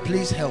 Media,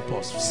 please help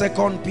us.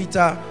 2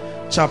 Peter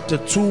chapter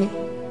 2.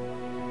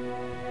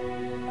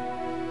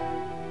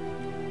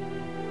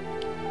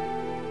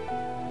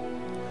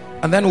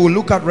 And then we'll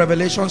look at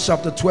Revelation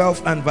chapter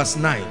 12 and verse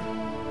 9.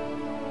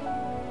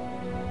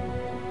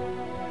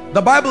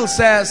 The Bible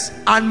says,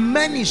 "And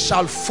many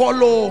shall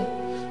follow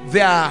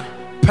their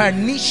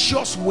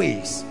pernicious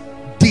ways,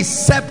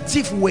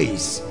 deceptive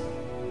ways,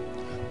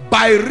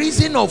 by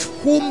reason of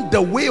whom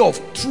the way of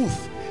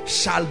truth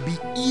shall be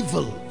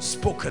evil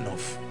spoken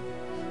of."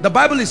 The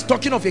Bible is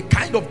talking of a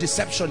kind of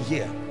deception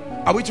here.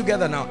 Are we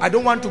together now? I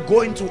don't want to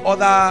go into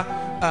other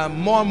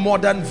more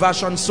modern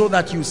versions so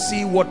that you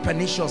see what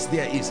pernicious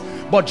there is,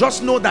 but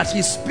just know that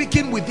he's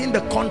speaking within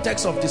the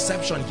context of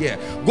deception here.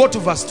 Go to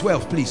verse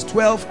 12 please.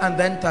 12 and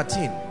then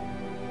 13.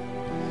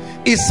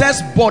 It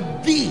says,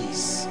 "But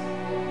these,"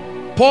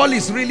 Paul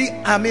is really,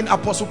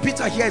 Apostle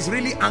Peter here is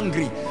really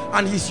angry,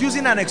 and he's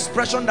using an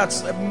expression that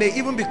may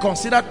even be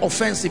considered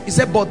offensive. He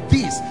said, "But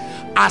these,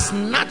 as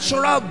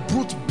natural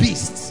brute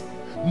beasts,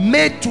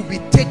 made to be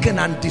taken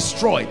and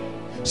destroyed,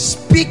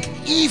 speak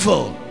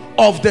evil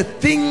of the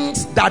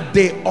things that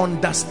they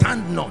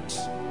understand not."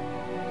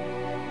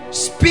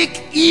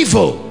 Speak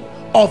evil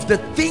of the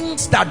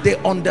things that they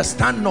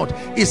understand not.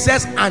 It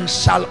says, "and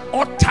shall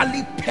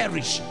utterly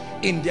perish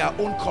in their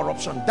own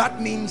corruption."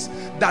 That means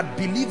that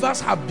believers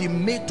have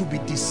been made to be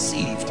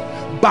deceived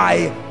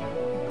by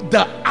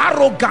the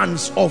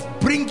arrogance of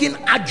bringing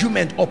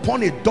argument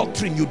upon a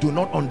doctrine you do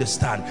not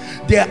understand.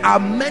 There are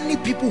many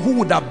people who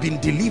would have been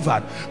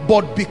delivered,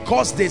 but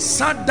because they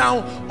sat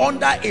down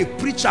under a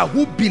preacher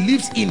who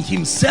believes in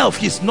himself,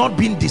 he's not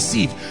being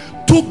deceived,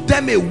 took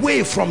them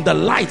away from the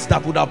light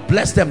that would have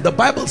blessed them. The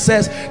Bible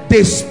says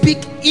they speak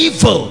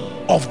evil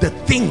of the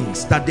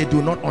things that they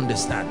do not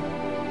understand.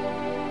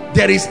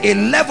 There is a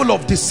level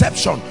of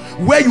deception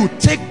where you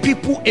take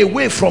people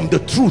away from the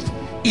truth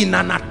in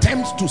an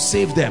attempt to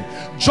save them,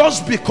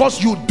 just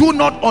because you do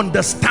not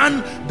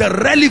understand the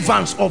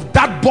relevance of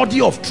that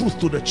body of truth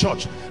to the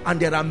church. And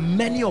there are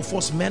many of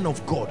us men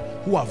of God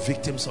who are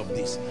victims of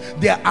this.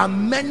 There are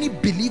many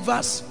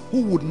believers who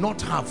would not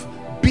have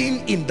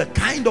been in the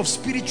kind of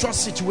spiritual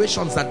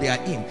situations that they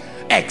are in,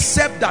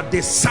 except that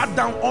they sat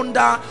down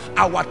under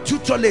our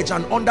tutelage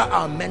and under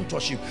our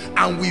mentorship,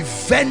 and we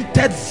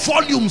vented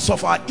volumes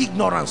of our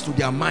ignorance to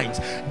their minds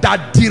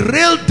that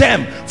derailed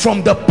them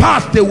from the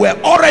path they were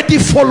already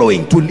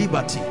following to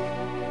liberty.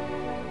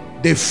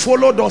 They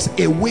followed us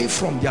away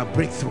from their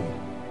breakthrough.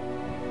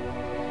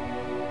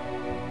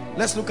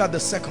 Let's look at the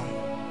second.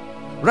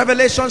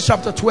 Revelation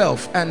chapter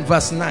 12 and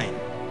verse 9.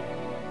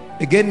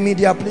 Again,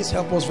 media, please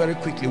help us very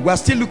quickly. We're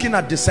still looking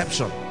at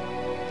deception.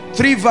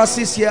 3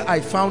 verses here I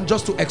found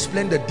just to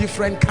explain the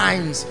different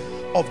kinds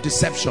of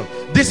deception.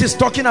 This is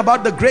talking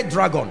about the great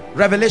dragon.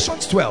 Revelation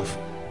 12.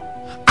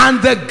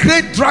 "And the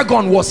great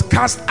dragon was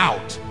cast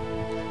out,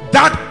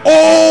 that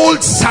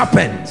old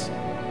serpent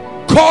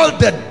called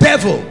the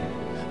devil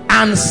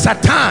and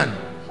Satan,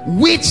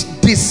 which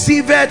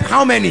deceived"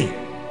 how many?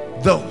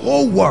 The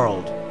whole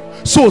world.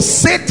 So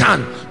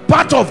Satan,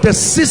 part of the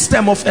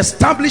system of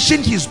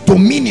establishing his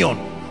dominion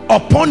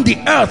upon the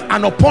earth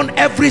and upon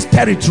every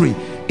territory,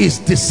 is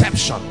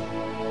deception.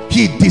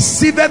 He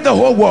deceived the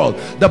whole world.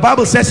 The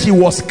Bible says he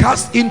was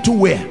cast into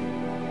where?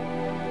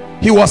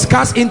 He was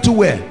cast into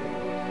where?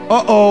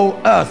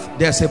 Earth.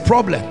 There's a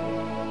problem.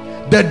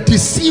 the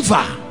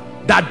deceiver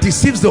that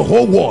deceives the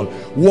whole world,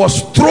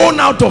 was thrown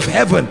out of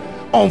heaven.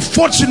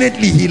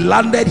 Unfortunately, he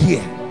landed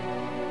here.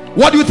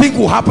 What do you think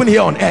will happen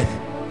here on earth?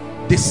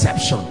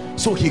 Deception.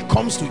 So he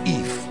comes to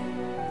Eve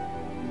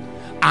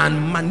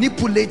and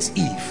manipulates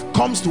Eve,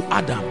 comes to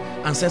Adam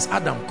and says,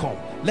 Adam, come,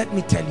 let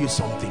me tell you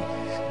something.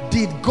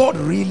 Did God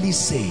really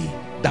say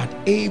that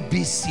A,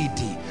 B, C,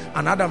 D?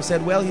 And Adam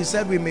said, well, he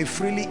said we may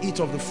freely eat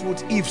of the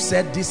fruit. Eve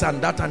said this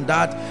and that and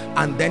that.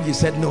 And then he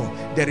said, no,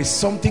 there is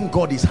something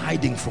God is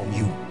hiding from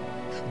you.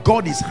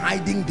 God is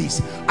hiding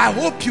this. I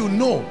hope you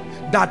know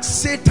that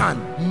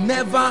Satan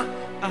never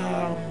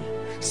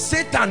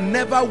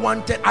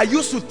wanted, I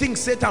used to think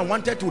Satan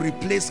wanted to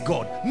replace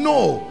God.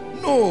 No.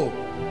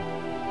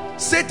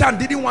 Satan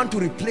didn't want to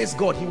replace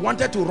God. He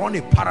wanted to run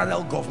a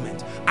parallel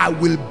government. I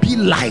will be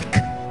like,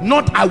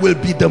 not I will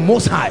be the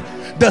Most High.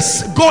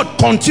 God,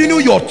 continue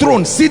your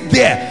throne, sit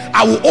there.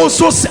 I will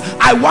also,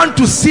 I want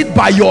to sit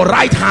by your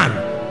right hand.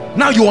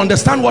 Now you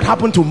understand what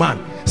happened to man.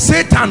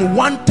 Satan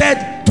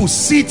wanted to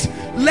sit.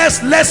 Let's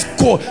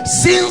go.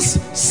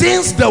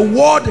 Since the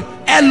word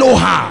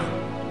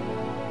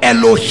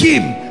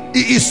Elohim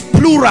is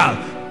plural,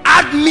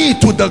 add me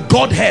to the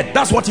Godhead.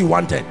 That's what he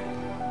wanted.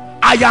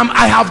 I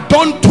have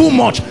done too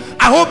much.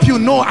 I hope you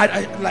know,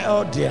 like,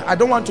 oh dear, I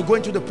don't want to go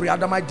into the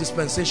pre-Adamite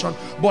dispensation,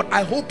 but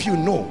I hope you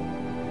know,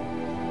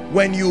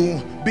 when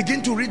you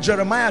begin to read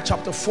Jeremiah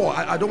chapter 4,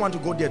 I don't want to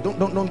go there,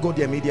 don't go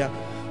there, media,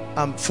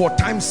 for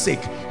time's sake,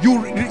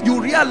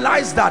 you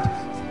realize that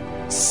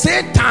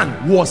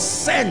Satan was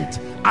sent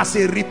as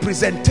a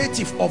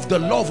representative of the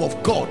love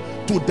of God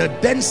to the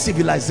then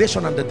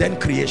civilization and the then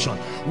creation.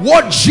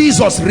 What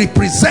Jesus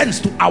represents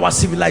to our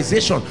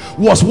civilization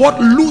was what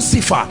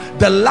Lucifer,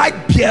 the light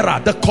bearer,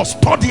 the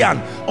custodian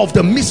of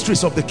the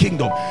mysteries of the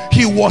kingdom,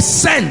 he was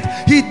sent.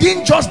 He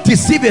didn't just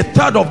deceive a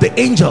third of the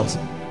angels.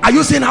 Are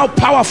you seeing how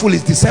powerful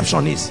his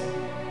deception is?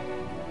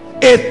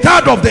 A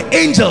third of the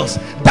angels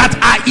that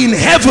are in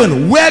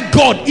heaven where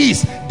God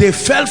is, they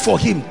fell for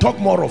him. Talk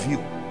more of you.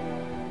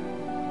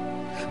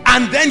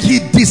 And then he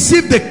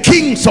deceived the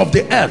kings of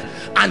the earth,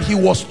 and he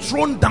was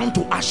thrown down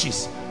to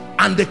ashes.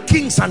 And the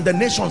kings and the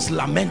nations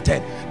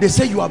lamented. They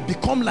say, you have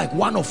become like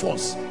one of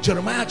us.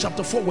 Jeremiah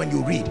chapter 4, when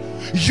you read,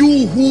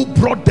 you who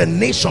brought the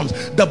nations,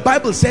 the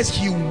Bible says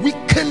he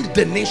weakened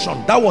the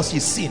nation. That was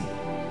his sin.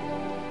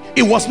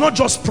 It was not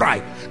just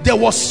pride. There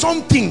was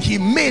something he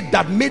made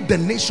that made the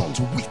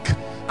nations weak.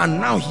 And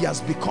now he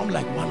has become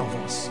like one of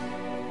us.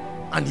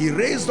 And he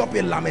raised up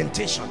a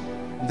lamentation.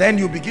 Then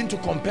you begin to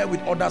compare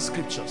with other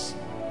scriptures.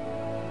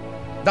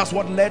 That's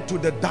what led to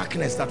the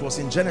darkness that was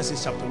in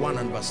Genesis chapter 1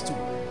 and verse 2.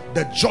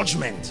 The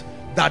judgment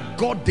that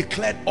God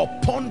declared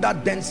upon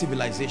that then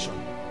civilization.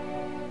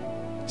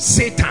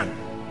 Satan,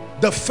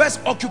 the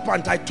first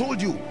occupant, I told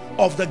you,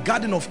 of the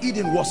Garden of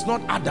Eden was not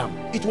Adam,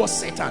 it was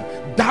Satan.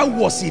 That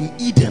was in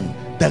Eden,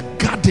 the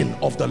garden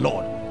of the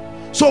Lord.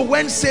 So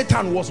when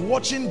Satan was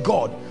watching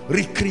God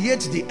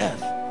recreate the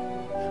earth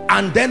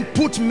and then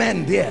put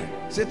men there,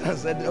 Satan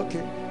said,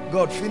 okay,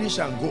 God, finish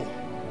and go,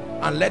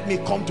 and let me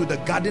come to the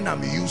garden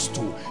I'm used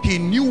to. He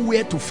knew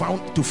where to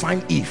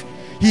find Eve.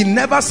 He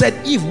never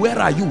said, Eve, where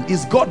are you?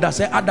 It's God that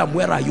said, Adam,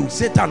 where are you?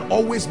 Satan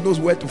always knows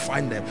where to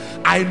find them.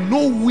 I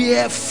know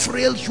where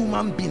frail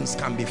human beings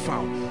can be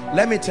found.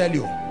 Let me tell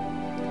you,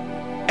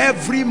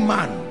 every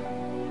man,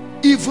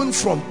 even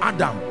from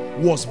Adam,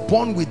 was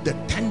born with the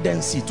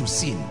tendency to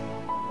sin.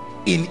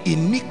 In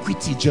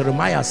iniquity,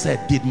 Jeremiah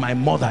said, did my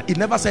mother. It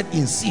never said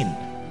in sin.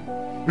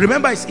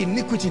 Remember, it's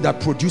iniquity that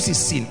produces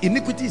sin.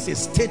 Iniquity is a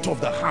state of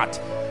the heart,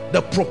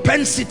 the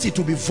propensity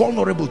to be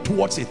vulnerable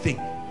towards a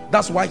thing.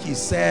 That's why he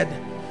said,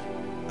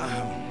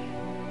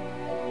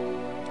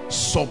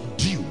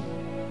 subdue,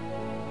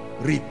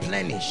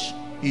 replenish.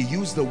 He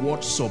used the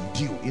word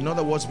subdue. In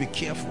other words, be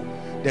careful.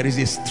 There is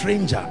a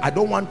stranger. I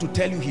don't want to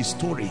tell you his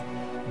story,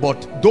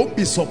 but don't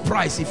be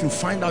surprised if you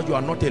find out you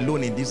are not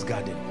alone in this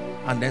garden.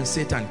 And then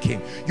Satan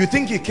came. You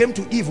think he came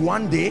to Eve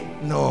one day?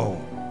 No.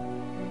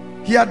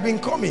 He had been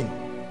coming.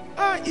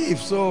 Eve,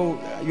 so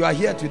you are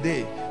here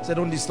today. Say,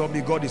 don't disturb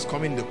me, God is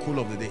coming in the cool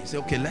of the day. Say,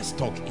 okay, let's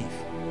talk,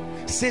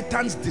 Eve.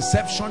 Satan's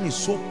deception is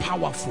so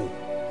powerful.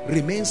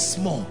 Remain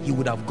small, he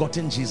would have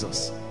gotten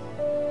Jesus.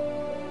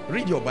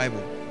 Read your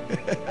Bible.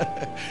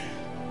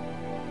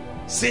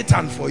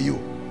 Satan for you.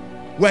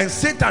 When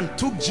Satan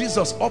took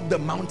Jesus up the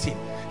mountain,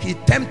 he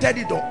tempted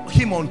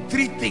him on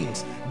three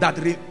things that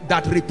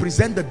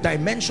represent the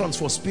dimensions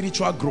for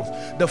spiritual growth.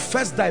 The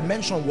first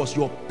dimension was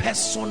your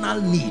personal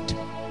need.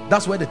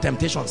 That's where the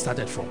temptation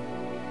started from.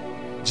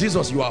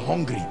 Jesus, you are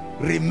hungry.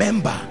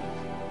 Remember,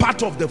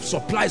 part of the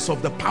supplies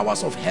of the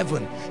powers of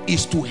heaven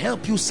is to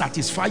help you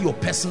satisfy your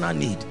personal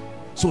need.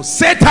 So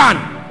Jesus,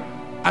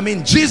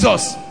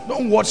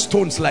 don't watch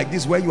stones like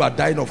this where you are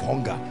dying of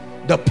hunger.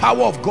 The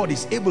power of God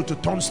is able to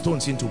turn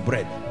stones into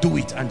bread. Do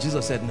it. And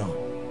Jesus said no.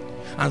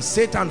 And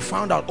Satan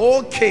found out,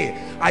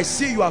 okay, I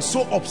see you are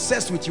so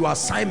obsessed with your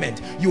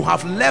assignment. You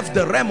have left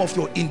the realm of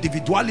your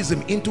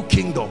individualism into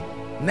kingdom.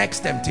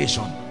 Next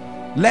temptation.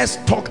 Let's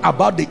talk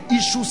about the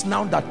issues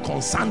now that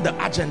concern the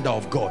agenda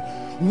of God.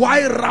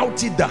 Why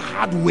route it the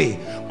hard way?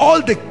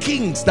 All the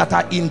kings that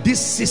are in these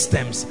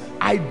systems,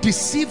 I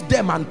deceive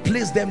them and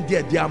place them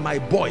there. They are my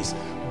boys.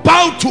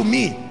 Bow to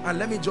me and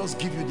let me just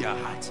give you their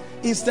heart,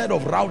 instead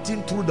of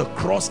routing through the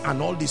cross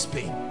and all this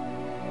pain.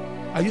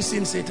 Are you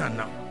seeing Satan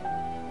now?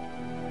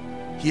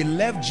 He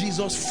left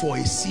Jesus for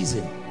a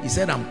season. He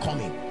said, I'm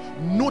coming.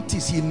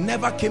 Notice he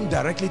never came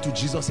directly to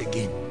Jesus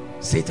again.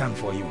 Satan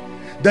for you.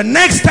 The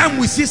next time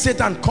we see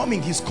Satan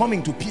coming, he's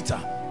coming to Peter.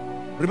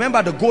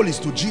 Remember, the goal is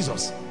to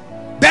Jesus.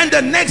 Then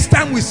the next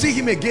time we see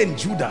him again,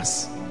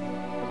 Judas.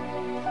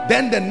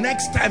 Then the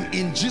next time,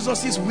 in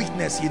Jesus's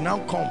weakness, he now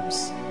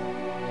comes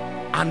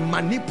and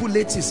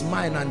manipulates his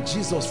mind, and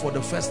Jesus for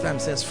the first time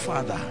says,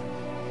 Father,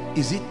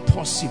 is it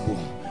possible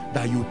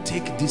that you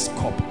take this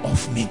cup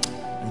off me?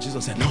 And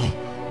Jesus said, no,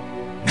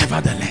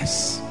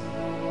 nevertheless,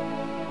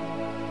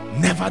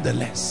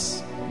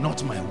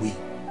 not my will.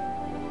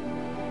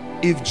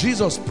 If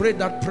Jesus prayed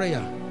that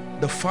prayer,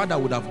 the Father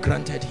would have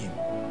granted him.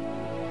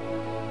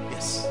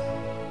 Yes,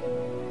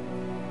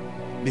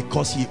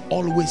 because he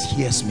always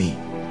hears me.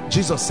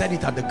 Jesus said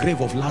it at the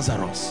grave of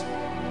Lazarus.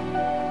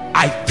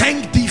 I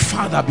thank thee,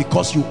 Father,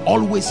 because you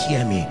always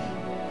hear me.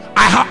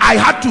 I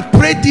had to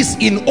pray this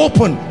in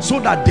open so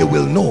that they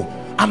will know.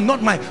 I'm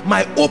not,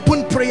 my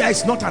open prayer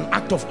is not an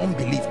act of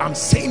unbelief. I'm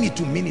saying it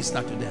to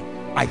minister to them.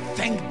 I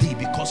thank thee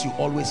because you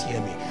always hear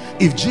me.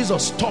 If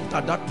Jesus stopped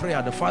at that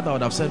prayer, the Father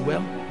would have said,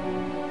 well,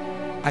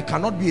 I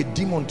cannot be a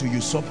demon to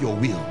usurp your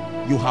will.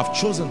 You have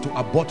chosen to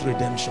abort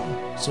redemption,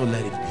 so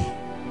let it be.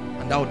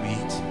 And that would be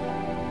it.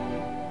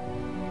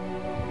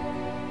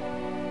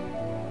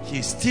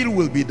 He still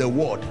will be the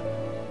word,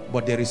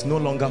 but there is no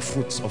longer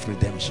fruits of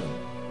redemption.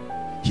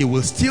 He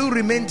will still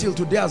remain till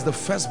today as the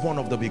firstborn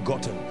of the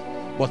begotten,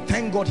 but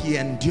thank God he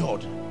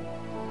endured,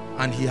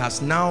 and he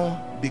has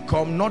now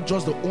become not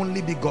just the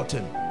only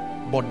begotten,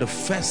 but the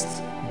first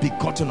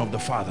begotten of the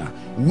Father,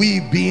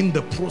 we being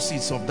the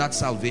proceeds of that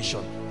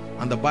salvation.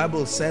 And the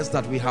Bible says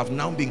that we have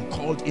now been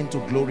called into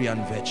glory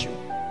and virtue.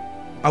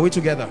 Are we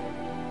together?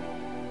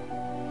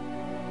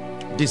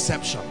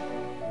 Deception.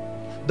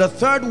 The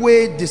third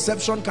way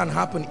deception can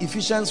happen,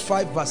 Ephesians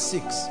 5 verse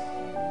 6.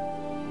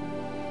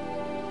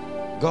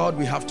 God,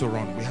 we have to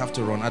run. We have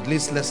to run. At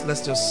least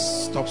let's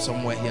just stop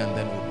somewhere here and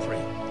then we'll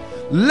pray.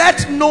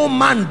 Let no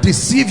man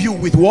deceive you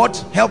with what?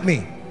 Help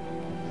me.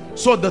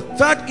 So the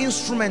third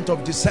instrument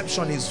of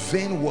deception is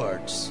vain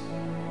words.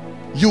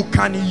 You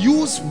can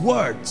use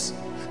words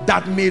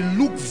that may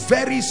look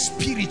very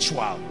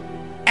spiritual,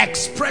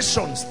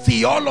 expressions,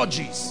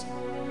 theologies,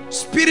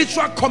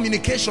 spiritual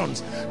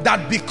communications,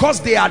 that because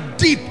they are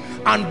deep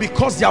and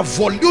because they are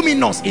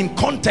voluminous in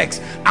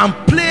context and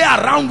play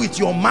around with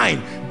your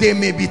mind, they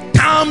may be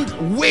termed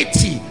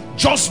weighty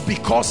just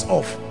because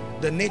of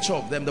the nature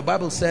of them. The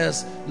Bible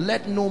says,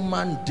 let no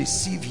man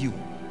deceive you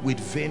with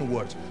vain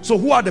words. So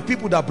who are the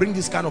people that bring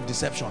this kind of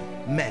deception?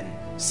 Men.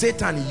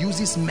 Satan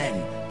uses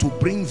men to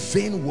bring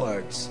vain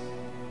words.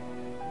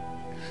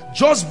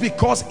 Just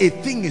because a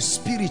thing is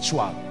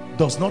spiritual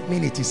does not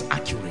mean it is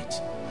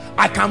accurate.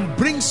 I can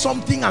bring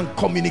something and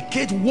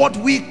communicate what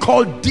we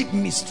call deep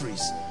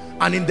mysteries,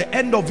 and in the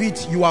end of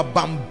it you are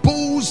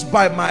bamboozled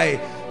by my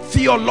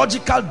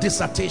theological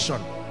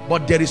dissertation,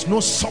 but there is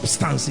no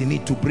substance in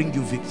it to bring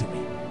you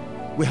victory.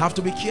 We have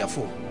to be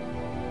careful.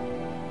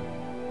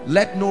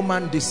 Let no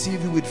man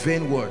deceive you with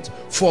vain words,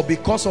 for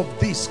because of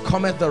this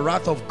cometh the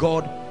wrath of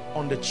God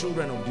on the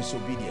children of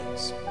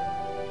disobedience.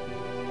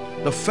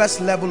 The first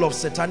level of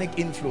satanic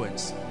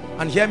influence.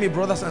 And hear me,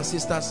 brothers and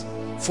sisters,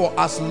 for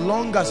as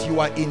long as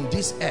you are in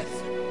this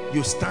earth,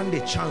 you stand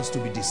a chance to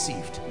be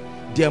deceived.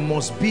 There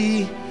must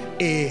be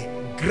a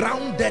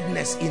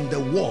groundedness in the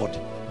word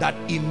that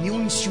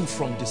immunes you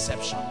from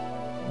deception.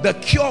 The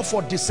cure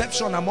for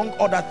deception, among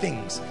other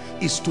things,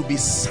 is to be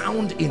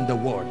sound in the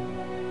word.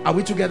 Are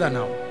we together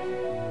now?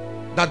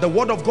 That the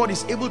word of God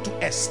is able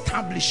to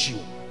establish you.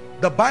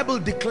 The Bible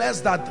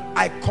declares that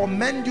I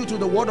commend you to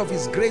the word of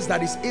his grace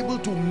that is able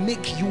to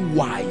make you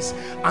wise,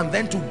 and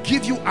then to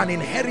give you an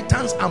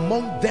inheritance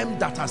among them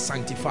that are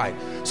sanctified.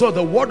 So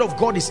the word of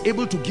God is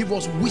able to give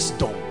us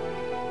wisdom.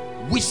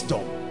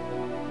 Wisdom.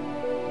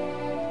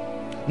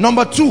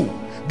 Number two,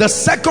 the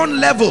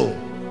second level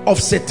of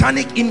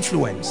satanic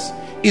influence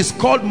is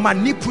called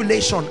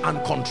manipulation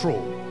and control.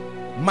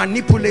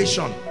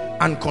 Manipulation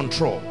and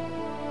control.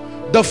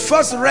 The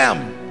first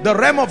realm, the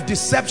realm of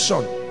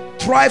deception,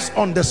 thrives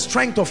on the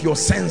strength of your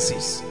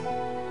senses.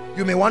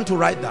 You may want to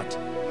write that.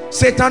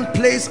 Satan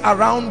plays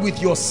around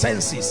with your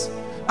senses,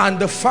 and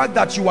the fact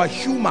that you are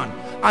human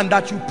and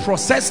that you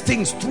process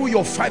things through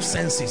your five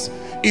senses,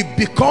 it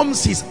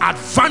becomes his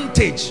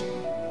advantage.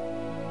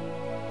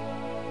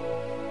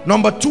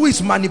 Number two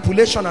is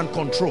manipulation and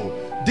control.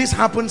 This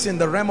happens in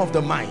the realm of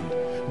the mind.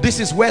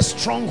 This is where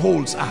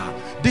strongholds are.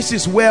 This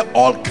is where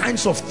all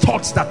kinds of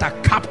thoughts that are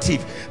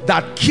captive,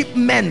 that keep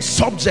men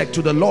subject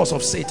to the laws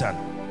of Satan.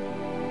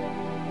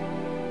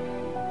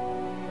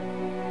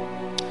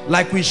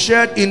 Like we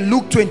shared in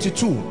Luke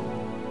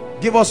 22.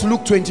 Give us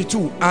Luke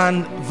 22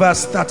 and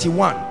verse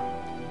 31.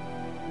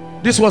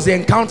 This was the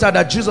encounter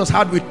that Jesus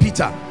had with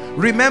Peter.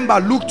 Remember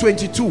Luke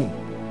 22.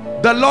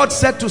 The Lord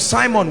said to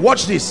Simon,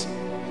 watch this.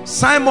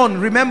 Simon,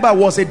 remember,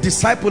 was a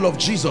disciple of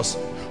Jesus.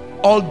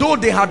 Although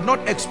they had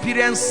not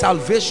experienced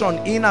salvation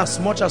in as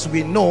much as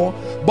we know,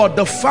 but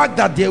the fact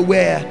that they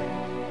were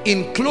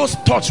in close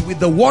touch with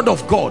the word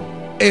of God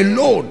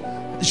alone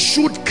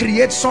should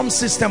create some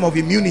system of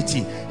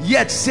immunity.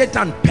 Yet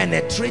Satan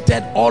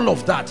penetrated all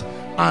of that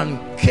and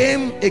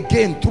came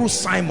again through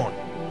Simon,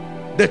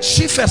 the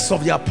chiefest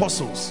of the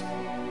apostles.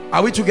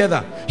 Are we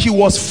together? He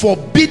was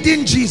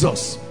forbidding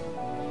Jesus,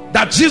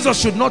 that Jesus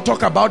should not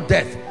talk about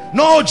death.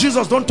 No,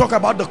 Jesus, don't talk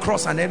about the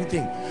cross and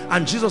everything.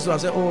 And Jesus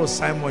was saying, oh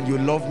Simon, you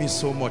love me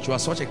so much, you are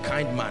such a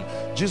kind man.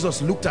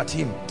 Jesus looked at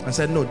him and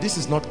said, no, this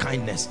is not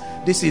kindness.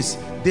 This is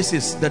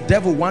the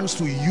devil wants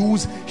to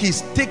use,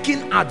 he's taking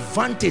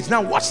advantage.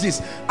 Now watch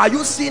this. Are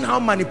you seeing how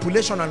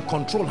manipulation and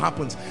control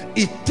happens?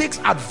 It takes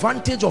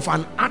advantage of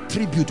an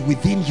attribute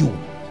within you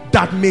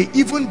that may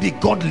even be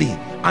godly,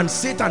 and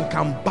Satan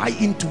can buy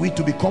into it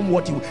to become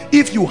what you.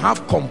 If you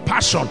have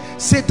compassion,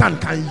 Satan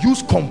can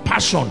use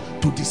compassion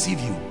to deceive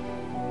you.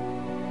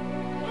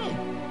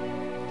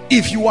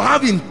 If you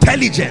have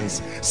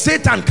intelligence,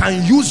 Satan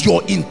can use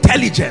your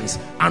intelligence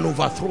and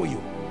overthrow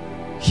you.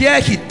 Here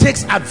he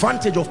takes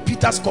advantage of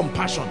Peter's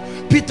compassion.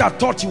 Peter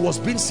thought he was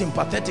being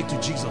sympathetic to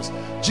Jesus.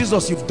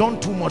 Jesus, you've done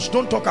too much.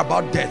 Don't talk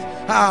about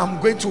death.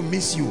 I'm going to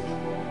miss you.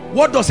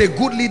 What does a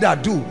good leader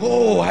do?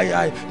 Oh,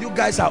 you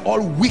guys are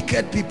all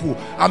wicked people.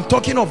 I'm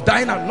talking of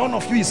dying and none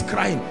of you is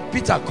crying.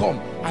 Peter, come.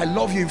 I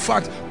love you. In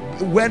fact,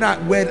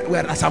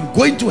 as I'm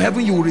going to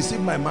heaven, you will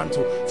receive my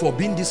mantle for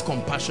being this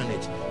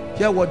compassionate.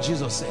 Hear what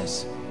Jesus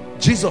says.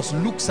 Jesus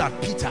looks at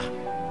Peter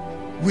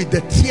with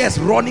the tears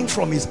running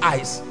from his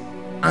eyes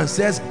and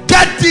says,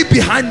 get thee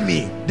behind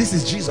me. This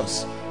is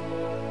Jesus.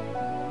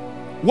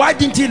 Why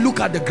didn't he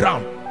look at the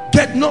ground?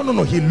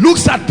 No. He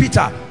looks at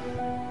Peter.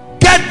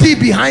 Get thee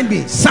behind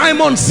me.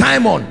 Simon,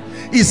 Simon.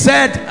 He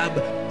said,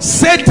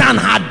 Satan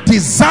had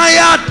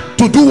desired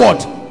to do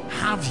what?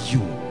 Have you.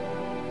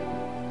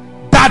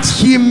 That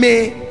he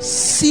may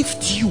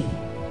sift you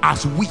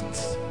as wheat.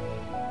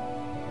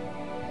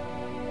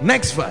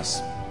 Next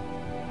verse.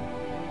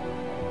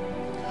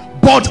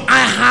 But I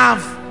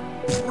have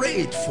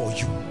prayed for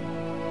you.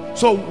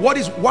 So what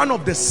is one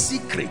of the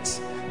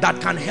secrets that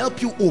can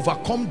help you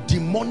overcome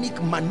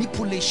demonic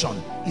manipulation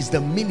is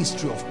the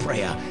ministry of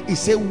prayer. He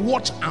said,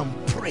 watch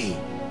and pray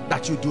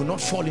that you do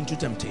not fall into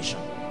temptation.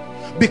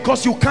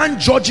 Because you can't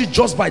judge it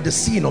just by the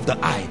seeing of the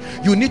eye.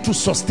 You need to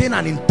sustain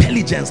an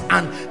intelligence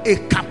and a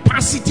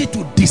capacity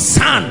to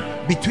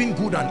discern between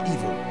good and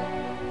evil.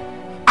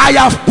 I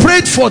have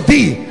prayed for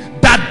thee,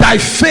 that thy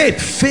faith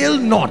fail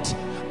not,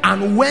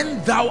 and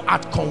when thou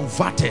art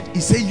converted, he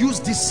said, use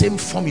this same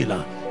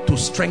formula to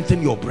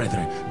strengthen your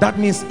brethren. That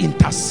means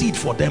intercede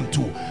for them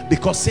too,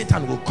 because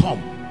Satan will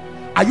come.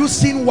 Are you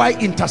seeing why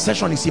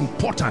intercession is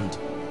important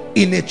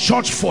in a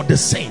church for the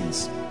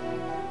saints?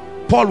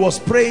 Paul was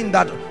praying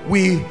that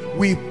we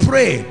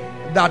pray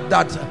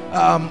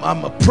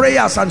that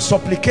prayers and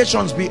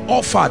supplications be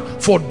offered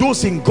for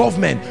those in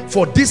government,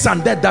 for this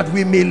and that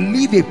we may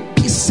live a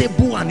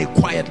peaceable and a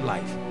quiet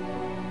life.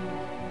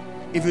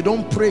 If you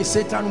don't pray,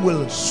 Satan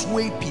will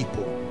sway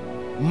people.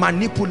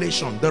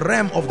 Manipulation, the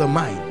realm of the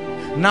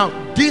mind. Now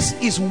this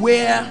is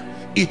where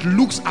it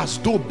looks as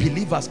though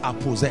believers are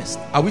possessed.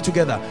 Are we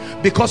together?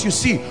 Because you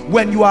see,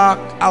 when you are,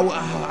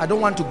 I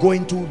don't want to go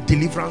into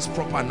deliverance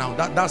proper now,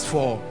 that's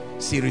for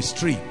series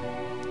 3.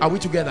 Are we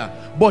together?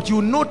 But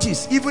you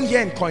notice, even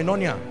here in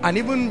Koinonia, and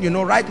even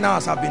right now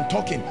as I've been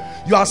talking,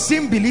 you are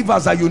seeing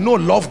believers that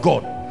love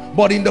God,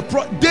 but in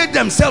they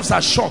themselves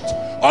are shocked.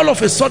 All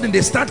of a sudden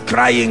they start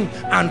crying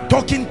and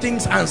talking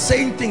things and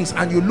saying things,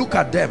 and you look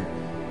at them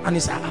and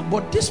it's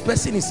but this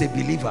person is a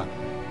believer.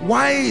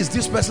 Why is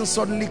this person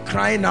suddenly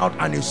crying out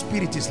and a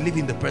spirit is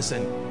leaving the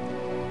person?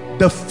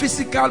 The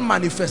physical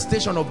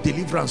manifestation of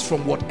deliverance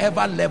from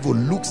whatever level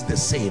looks the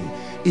same.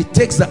 It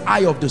takes the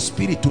eye of the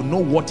spirit to know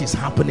what is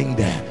happening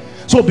there.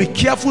 So be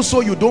careful so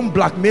you don't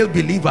blackmail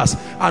believers,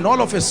 and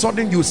all of a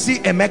sudden you see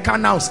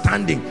Emeka now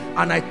standing,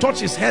 and I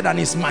touch his head and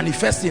he's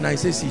manifesting, and I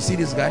say, you see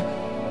this guy?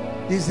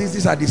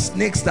 These are the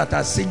snakes that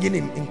are singing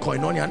in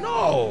Koinonia.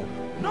 No.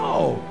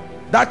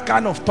 That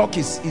kind of talk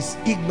is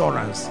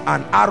ignorance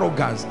and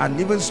arrogance and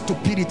even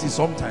stupidity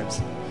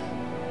sometimes.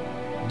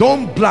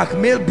 Don't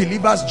blackmail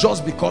believers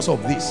just because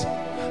of this.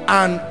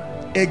 And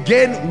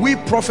again, we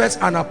prophets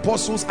and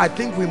apostles, I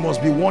think we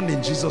must be warned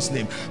in Jesus'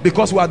 name,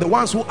 because we are the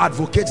ones who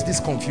advocate this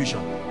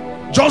confusion.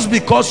 Just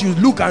because you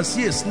look and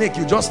see a snake,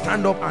 you just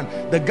stand up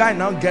and the guy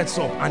now gets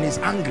up and is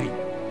angry.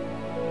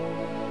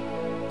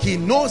 He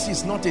knows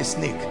he's not a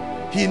snake.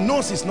 He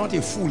knows he's not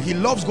a fool. He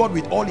loves God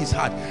with all his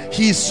heart.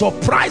 He is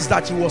surprised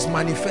that he was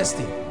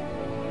manifesting,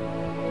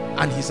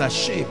 and he's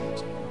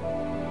ashamed,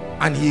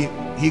 and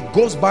he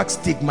goes back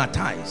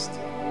stigmatized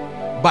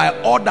by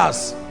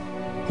others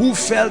who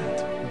felt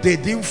they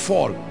didn't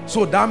fall.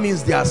 So that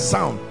means they are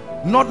sound,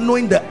 not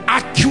knowing the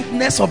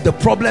acuteness of the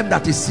problem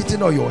that is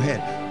sitting on your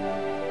head.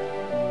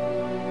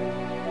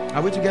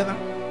 Are we together?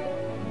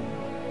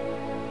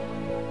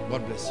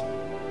 God bless you.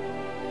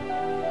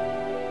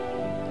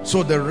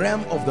 So the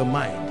realm of the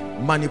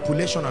mind,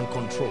 manipulation and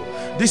control.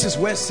 This is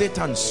where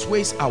Satan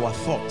sways our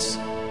thoughts.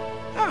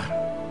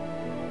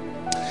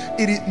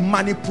 It is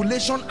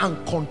manipulation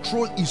and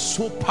control is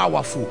so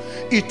powerful.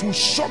 It will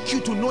shock you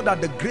to know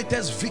that the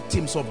greatest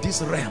victims of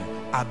this realm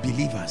are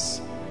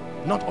believers,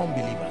 not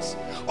unbelievers.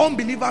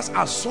 Unbelievers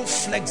are so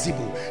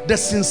flexible. The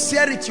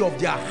sincerity of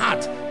their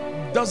heart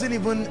doesn't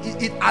even,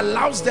 it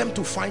allows them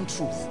to find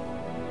truth.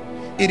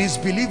 It is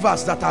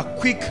believers that are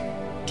quick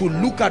to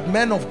look at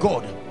men of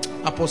God.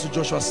 Apostle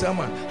Joshua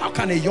Selman, how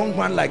can a young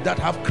man like that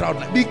have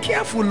crowd? Be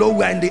careful, Lord,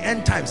 we are in the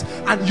end times,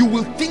 and you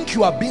will think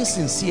you are being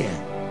sincere.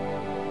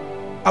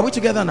 Are we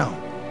together now?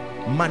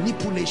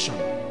 Manipulation.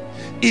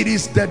 It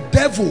is the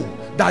devil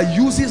that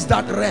uses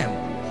that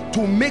realm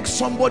to make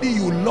somebody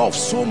you love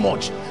so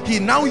much. He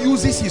now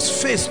uses his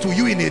face to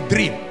you in a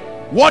dream.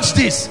 Watch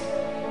this.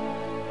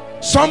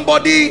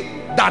 Somebody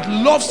that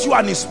loves you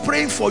and is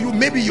praying for you,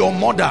 maybe your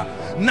mother,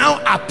 now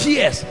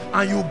appears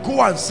and you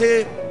go and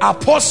say,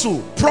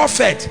 apostle,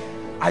 prophet,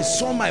 I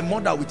saw my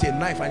mother with a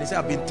knife, and he said,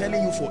 I've been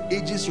telling you for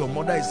ages your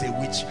mother is a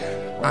witch.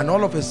 And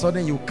all of a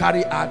sudden you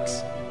carry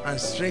axe and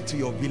straight to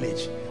your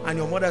village, and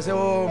your mother said,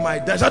 oh my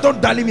dad, don't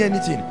darling me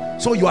anything.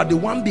 So you are the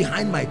one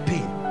behind my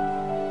pain.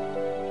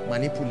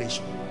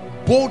 Manipulation.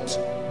 Both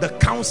the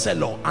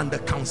counselor and the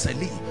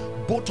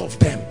counselee, both of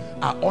them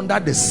are under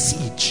the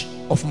siege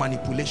of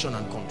manipulation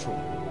and control.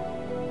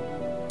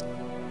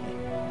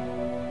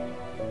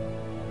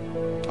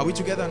 Are we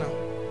together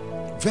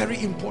now?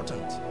 Very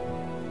important.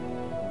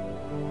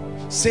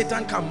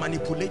 Satan can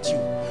manipulate you.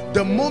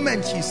 The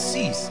moment he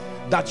sees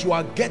that you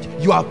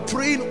are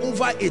praying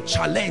over a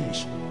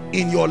challenge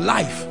in your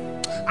life,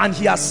 and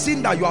he has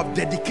seen that you have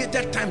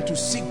dedicated time to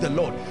seek the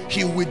Lord,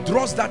 he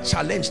withdraws that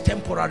challenge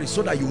temporarily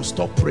so that you will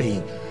stop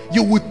praying.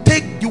 You would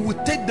take the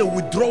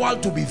withdrawal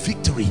to be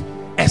victory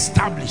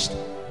established.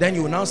 Then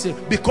you will now say,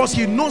 because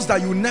he knows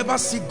that you never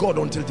seek God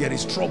until there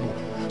is trouble.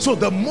 So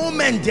the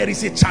moment there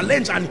is a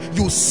challenge and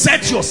you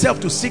set yourself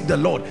to seek the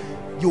Lord,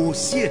 you will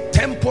see a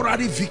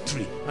temporary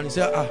victory, and you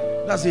say,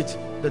 that's it,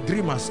 the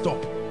dream has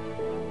stopped.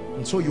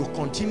 And so you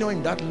continue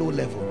in that low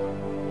level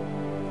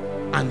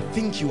and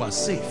think you are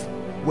safe,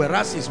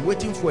 whereas he's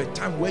waiting for a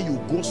time where you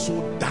go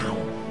so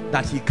down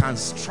that he can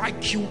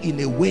strike you in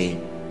a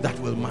way that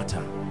will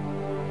matter.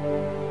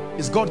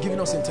 Is God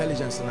giving us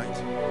intelligence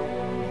tonight?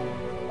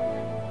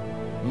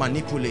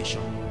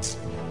 Manipulation.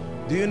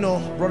 Do you know,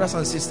 brothers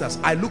and sisters,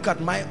 I look at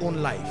my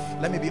own life.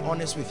 Let me be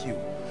honest with you.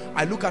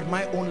 I look at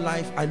my own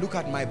life, I look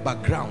at my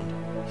background,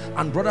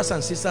 and brothers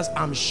and sisters,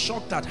 I'm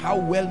shocked at how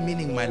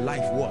well-meaning my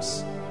life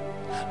was,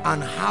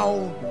 and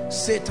how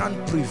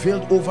Satan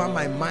prevailed over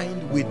my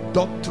mind with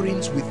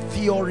doctrines, with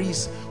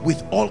theories,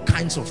 with all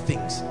kinds of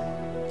things.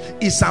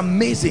 It's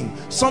amazing.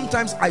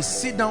 Sometimes I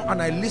sit down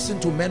and I listen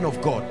to men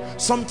of God.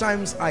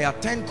 Sometimes I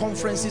attend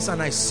conferences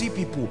and I see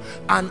people,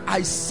 and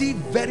I see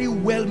very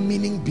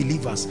well-meaning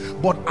believers,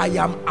 but I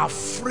am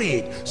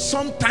afraid,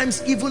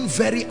 sometimes even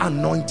very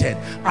anointed.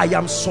 I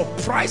am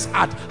surprised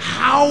at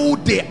how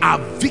they are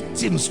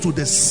victims to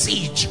the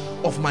siege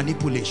of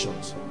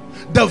manipulations.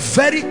 The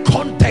very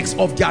context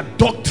of their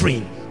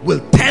doctrine will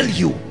tell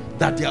you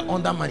that they are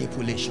under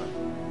manipulation.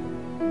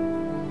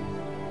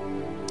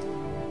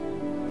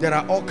 There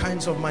are all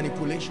kinds of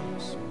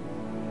manipulations.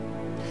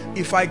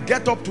 If I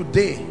get up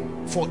today,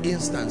 for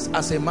instance,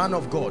 as a man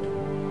of God,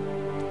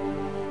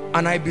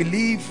 and I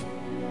believe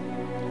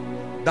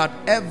that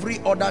every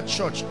other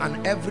church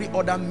and every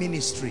other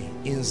ministry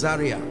in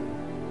Zaria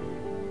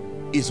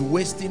is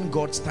wasting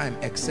God's time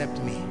except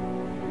me,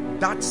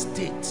 that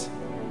state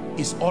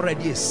is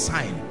already a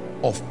sign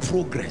of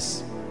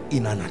progress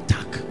in an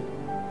attack.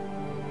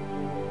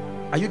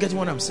 Are you getting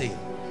what I'm saying?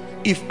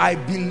 If I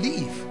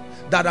believe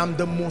that I'm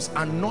the most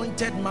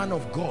anointed man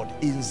of God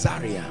in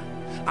Zaria,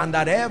 and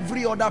that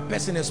every other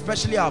person,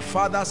 especially our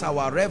fathers,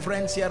 our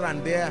reverends here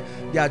and there,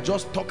 they are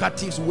just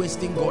talkatives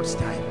wasting God's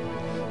time,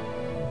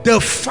 the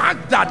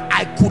fact that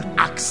I could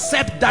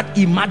accept that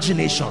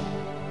imagination,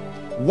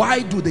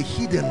 why do the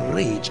hidden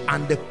rage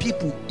and the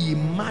people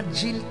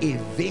imagine a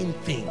vain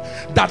thing?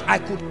 That I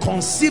could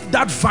conceive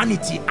that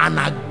vanity and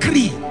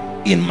agree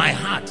in my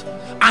heart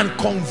and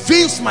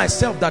convince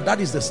myself that that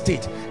is the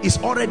state, is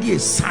already a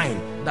sign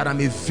that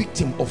I'm a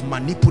victim of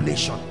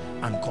manipulation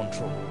and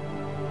control.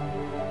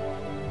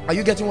 Are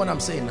you getting what I'm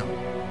saying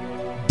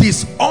now?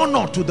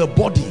 Dishonor to the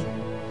body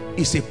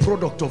is a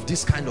product of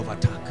this kind of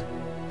attack.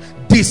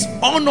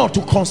 Dishonor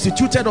to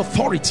constituted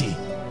authority.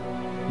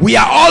 We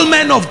are all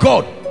men of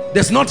God.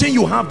 There's nothing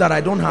you have that I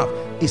don't have.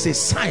 It's a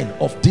sign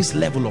of this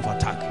level of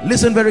attack.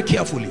 Listen very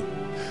carefully.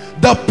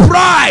 The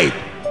pride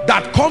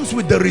that comes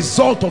with the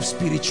result of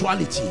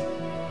spirituality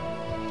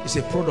is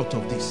a product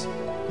of this.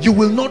 You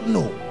will not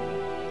know.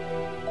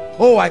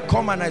 Oh, I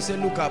come and I say,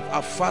 look,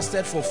 I've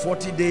fasted for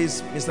 40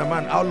 days. Mr.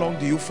 Man, how long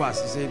do you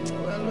fast? He said,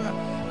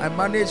 well, I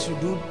managed to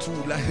do 2.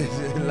 Laugh.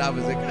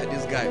 He's like,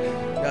 this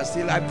guy,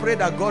 still, I pray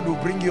that God will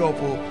bring you up.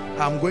 Oh,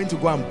 I'm going to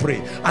go and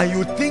pray. And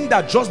you think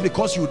that just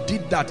because you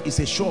did that is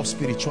a show of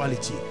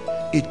spirituality.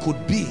 It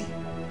could be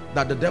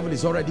that the devil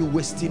is already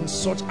wasting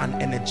such an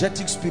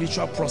energetic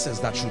spiritual process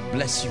that should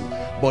bless you,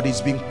 but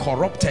it's been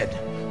corrupted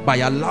by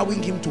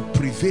allowing him to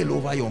prevail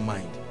over your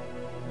mind.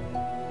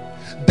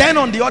 Then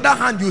on the other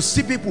hand, you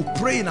see people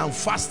praying and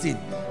fasting,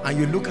 and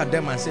you look at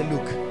them and say,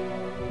 look,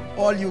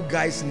 all you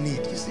guys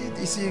need,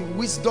 you see,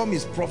 wisdom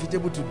is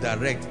profitable to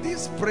direct.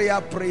 This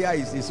prayer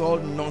is all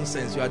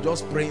nonsense. You are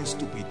just praying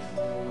stupid.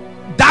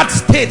 That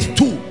state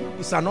too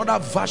is another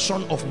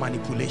version of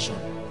manipulation.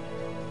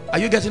 Are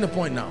you getting the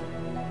point now?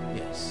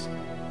 Yes.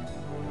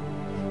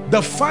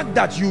 The fact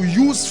that you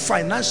use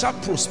financial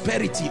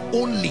prosperity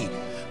only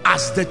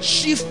as the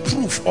chief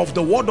proof of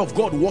the word of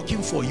God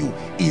working for you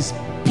is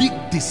big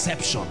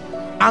deception.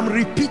 I'm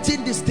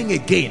repeating this thing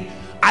again.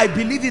 I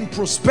believe in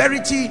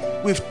prosperity.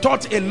 We've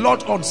taught a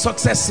lot on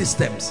success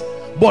systems,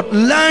 but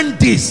learn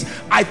this.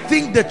 I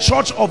think the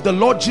church of the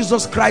Lord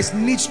Jesus Christ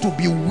needs to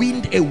be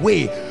weaned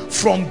away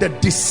from the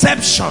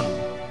deception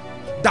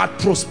that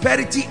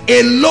prosperity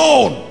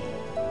alone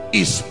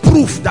is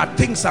proof that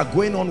things are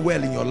going on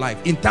well in your life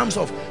in terms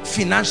of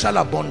financial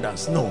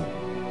abundance. No.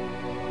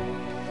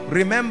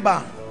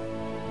 Remember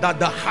that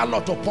the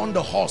harlot upon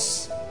the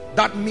horse,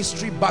 that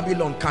mystery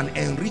Babylon, can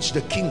enrich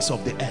the kings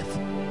of the earth.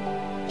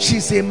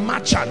 She's a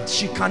merchant.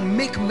 She can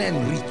make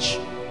men rich.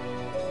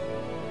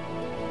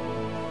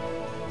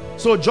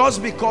 So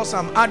just because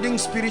I'm adding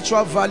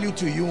spiritual value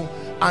to you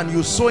and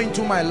you sow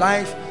into my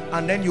life,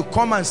 and then you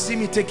come and see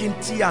me taking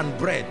tea and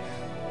bread,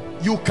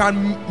 you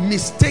can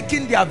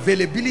mistaken the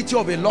availability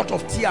of a lot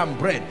of tea and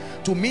bread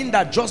to mean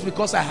that just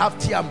because I have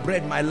tea and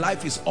bread, my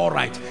life is all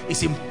right.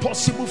 It's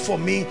impossible for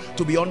me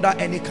to be under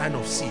any kind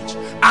of siege.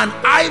 And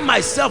I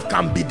myself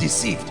can be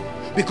deceived,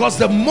 because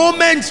the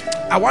moment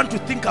I want to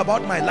think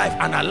about my life,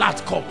 an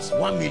alert comes,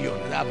 1 million.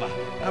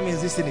 That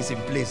means this thing is in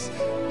place.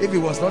 If it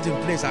was not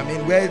in place, I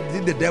mean, where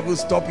did the devil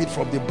stop it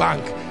from the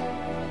bank?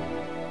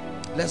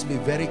 Let's be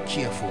very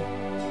careful.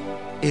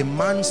 A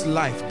man's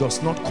life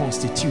does not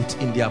constitute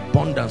in the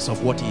abundance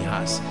of what he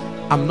has.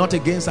 I'm not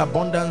against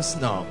abundance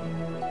now.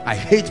 I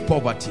hate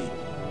poverty.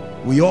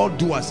 We all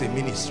do as a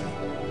ministry.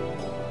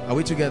 Are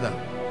we together?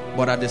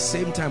 But at the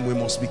same time, we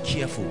must be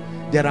careful.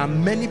 There are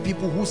many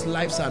people whose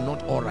lives are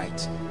not all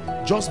right.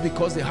 Just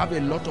because they have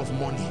a lot of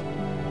money,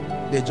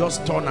 they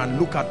just turn and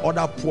look at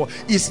other poor.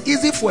 It's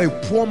easy for a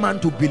poor man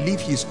to believe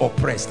he's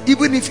oppressed.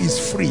 Even if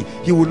he's free,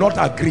 he will not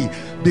agree,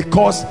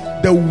 because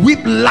the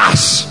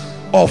whiplash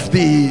of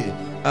the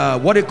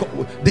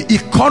the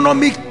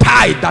economic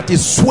tide that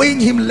is swaying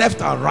him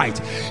left and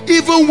right,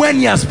 even when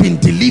he has been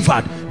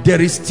delivered,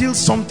 there is still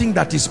something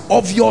that is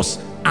obvious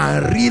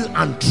and real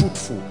and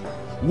truthful.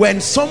 When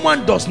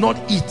someone does not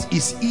eat,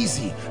 it's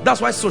easy.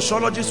 That's why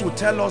sociologists will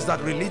tell us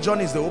that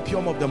religion is the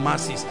opium of the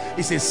masses.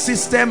 It's a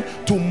system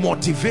to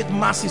motivate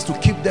masses to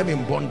keep them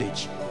in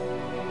bondage.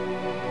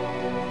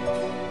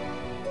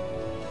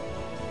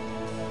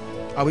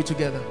 Are we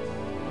together?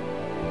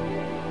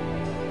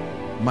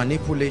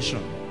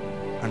 Manipulation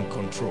and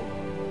control.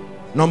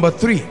 Number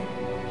 3,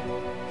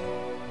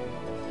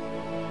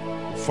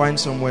 find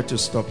somewhere to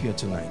stop here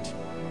tonight,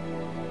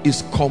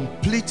 is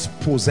complete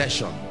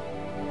possession.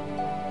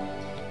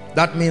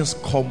 That means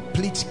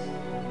complete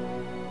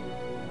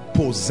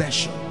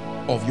possession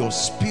of your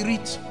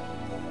spirit,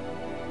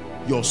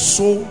 your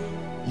soul,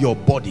 your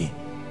body.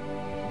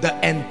 The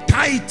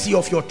entirety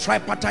of your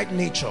tripartite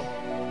nature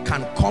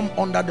can come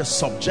under the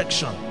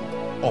subjection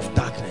of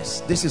darkness.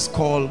 This is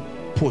called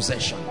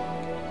possession.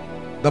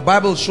 The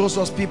Bible shows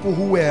us people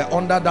who were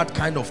under that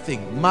kind of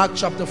thing. Mark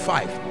chapter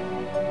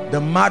 5,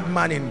 the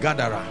madman in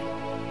Gadara.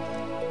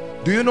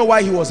 Do you know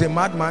why he was a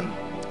madman?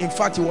 In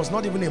fact, he was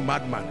not even a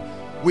madman.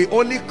 We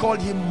only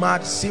called him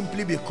mad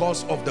simply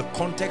because of the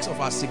context of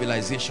our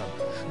civilization.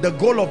 The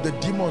goal of the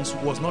demons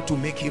was not to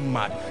make him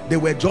mad. They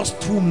were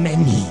just too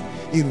many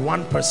in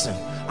one person.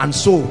 And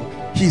so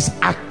his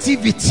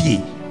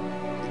activity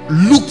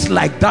looked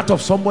like that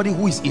of somebody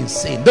who is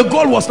insane. The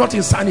goal was not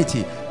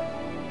insanity.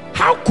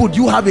 How could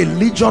you have a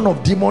legion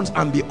of demons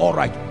and be all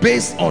right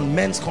based on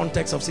men's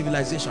context of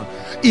civilization?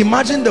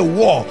 Imagine the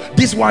war.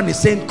 This one is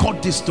saying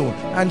cut this stone,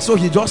 and so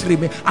he just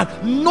remained.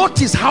 And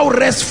notice how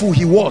restful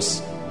he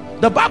was.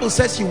 The Bible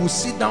says he would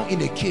sit down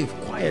in a cave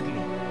quietly.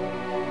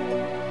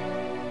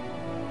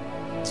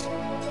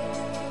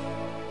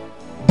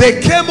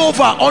 They came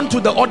over onto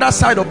the other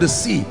side of the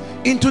sea,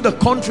 into the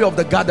country of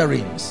the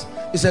Gadarenes.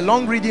 It's a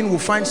long reading. We'll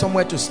find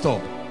somewhere to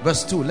stop.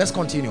 Verse 2, let's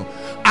continue.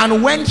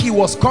 And when he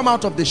was come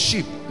out of the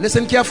ship,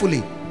 listen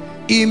carefully,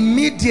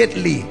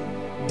 immediately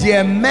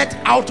there met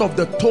out of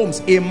the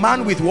tombs a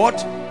man with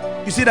what?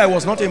 You see, that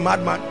was not a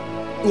madman.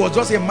 It was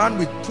just a man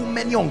with too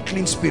many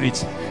unclean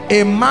spirits.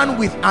 A man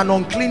with an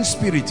unclean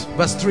spirit.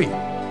 Verse 3,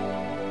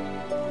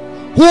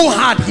 who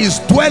had his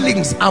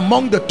dwellings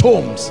among the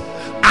tombs,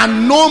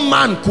 and no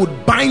man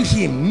could bind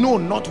him, no,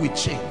 not with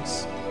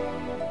chains.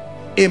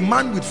 A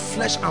man with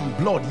flesh and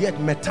blood, yet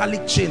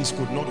metallic chains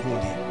could not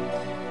hold him.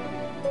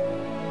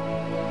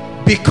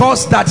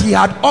 Because that he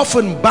had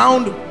often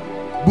bound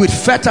with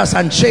fetters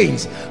and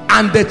chains,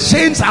 and the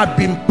chains had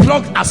been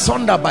plucked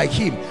asunder by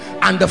him,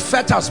 and the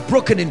fetters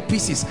broken in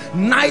pieces.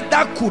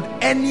 Neither could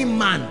any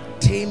man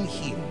tame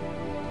him.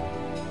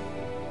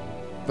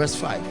 Verse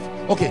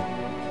 5. Okay.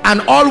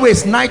 And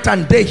always night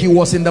and day he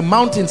was in the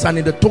mountains and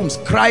in the tombs,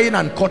 crying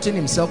and cutting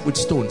himself with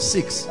stones.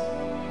 6.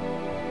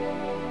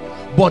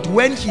 But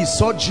when he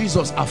saw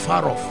Jesus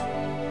afar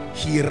off,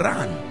 he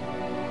ran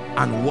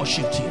and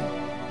worshipped him.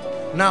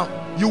 Now,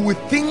 you would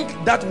think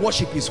that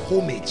worship is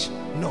homage.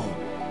 No,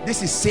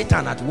 this is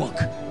Satan at work.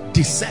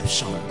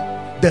 Deception.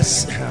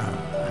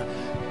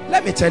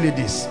 Let me tell you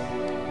this.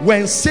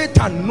 When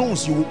Satan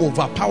knows you will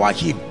overpower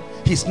him,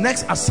 his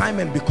next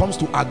assignment becomes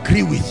to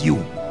agree with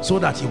you so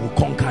that he will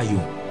conquer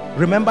you.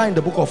 Remember in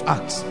the book of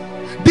Acts,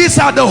 these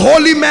are the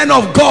holy men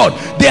of God.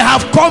 They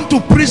have come to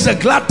preach the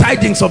glad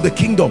tidings of the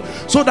kingdom,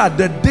 so that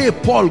the day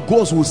Paul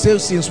goes, will say,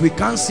 since we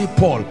can't see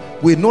Paul,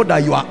 we know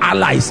that you are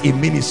allies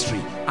in ministry,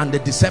 and the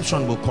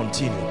deception will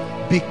continue.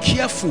 Be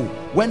careful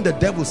when the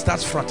devil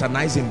starts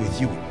fraternizing with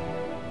you.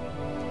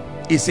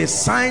 It's a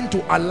sign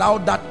to allow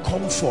that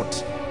comfort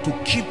to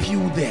keep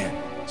you there,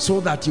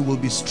 so that you will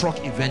be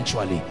struck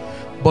eventually.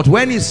 But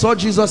when he saw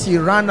Jesus, he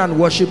ran and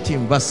worshipped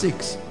him. Verse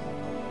 6.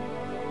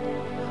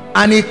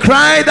 And he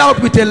cried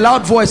out with a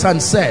loud voice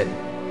and said,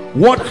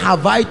 what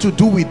have I to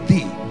do with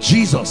thee,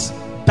 Jesus,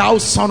 thou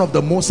Son of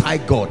the Most High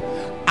God?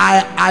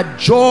 I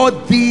adjure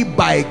thee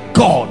by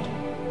God.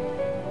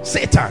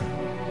 Satan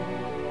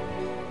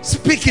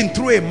speaking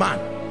through a man.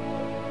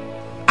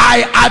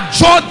 I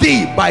adjure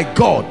thee by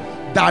God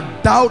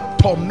that thou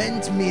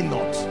torment me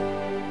not.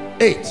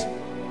 8.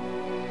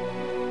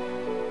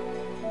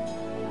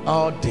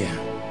 Oh dear.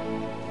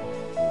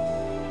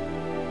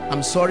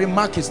 I'm sorry,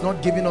 Mark is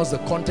not giving us the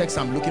context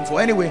I'm looking for.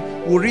 Anyway,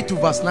 we'll read to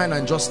verse 9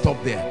 and just stop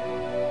there.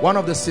 One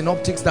of the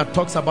synoptics that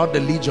talks about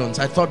the legions,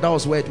 I thought that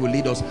was where it will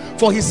lead us.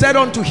 For he said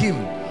unto him,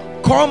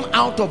 come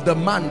out of the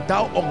man,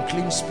 thou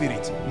unclean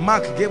spirit.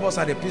 Mark gave us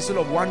an epistle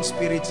of one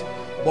spirit,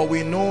 but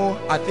we know,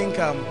 I think,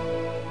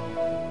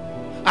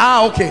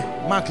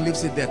 okay, Mark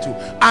leaves it there too.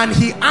 And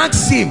he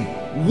asks him,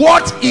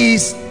 what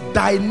is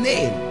thy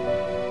name?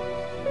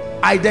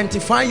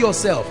 Identify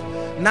yourself.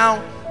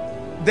 Now,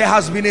 there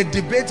has been a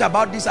debate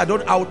about this. I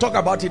will talk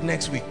about it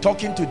next week.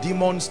 Talking to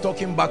demons,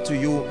 talking back to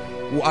you.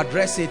 We'll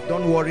address it.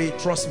 Don't worry.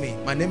 Trust me.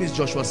 My name is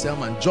Joshua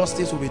Selman.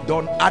 Justice will be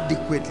done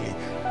adequately.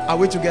 Are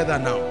we together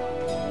now?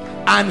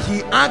 And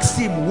he asked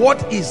him,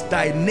 what is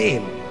thy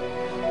name?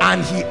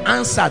 And he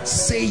answered,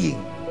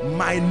 saying,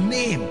 my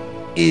name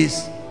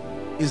is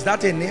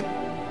that a name?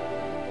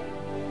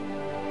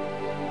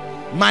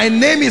 My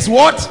name is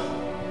what?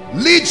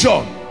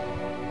 Legion.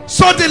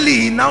 Suddenly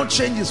he now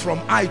changes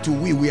from I to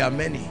we. We are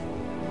many.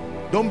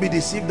 Don't be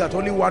deceived that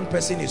only one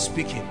person is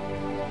speaking.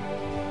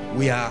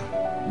 We are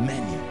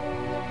many.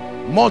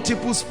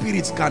 Multiple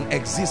spirits can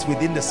exist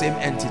within the same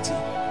entity.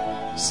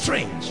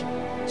 Strange.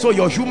 So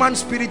your human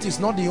spirit is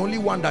not the only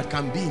one that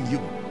can be in you.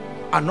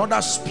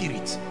 Another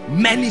spirit,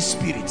 many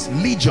spirits,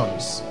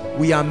 legions.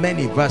 We are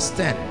many. Verse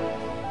 10.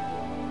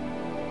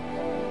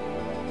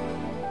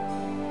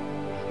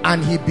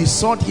 And he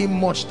besought him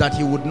much that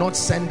he would not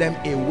send them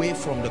away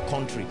from the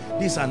country.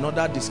 This is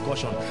another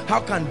discussion. How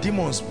can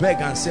demons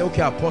beg and say,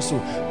 okay, apostle,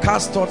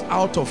 cast us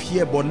out of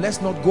here, but let's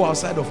not go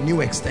outside of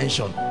New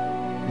Extension?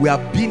 We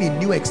have been in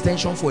New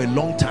Extension for a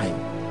long time.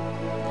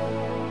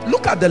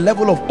 Look at the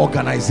level of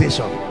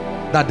organization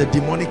that the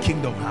demonic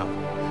kingdom have.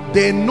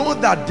 They know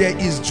that there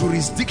is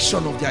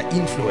jurisdiction of their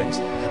influence,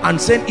 and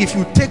saying, if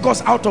you take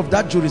us out of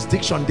that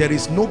jurisdiction, there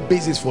is no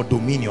basis for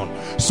dominion.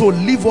 So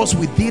leave us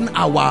within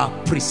our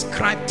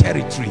prescribed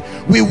territory.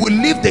 We will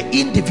leave the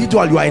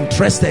individual you are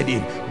interested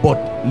in,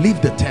 but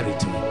leave the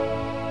territory.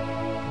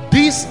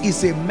 This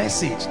is a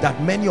message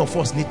that many of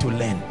us need to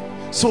learn,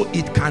 so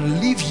it can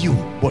leave you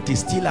but is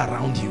still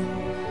around you,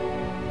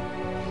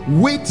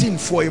 waiting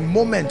for a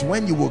moment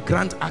when you will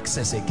grant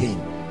access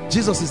again.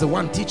 Jesus is the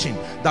one teaching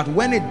that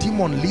when a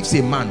demon leaves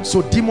a man,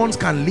 so demons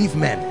can leave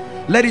men.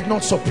 Let it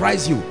not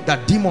surprise you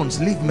that demons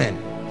leave men.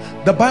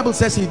 The Bible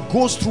says it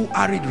goes through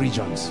arid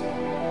regions,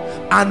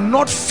 and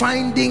not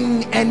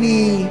finding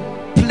any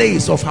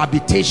place of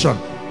habitation,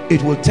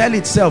 it will tell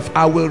itself,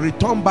 I will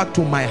return back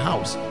to my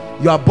house.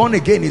 You are born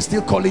again, he's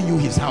still calling you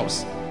his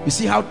house. You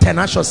see how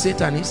tenacious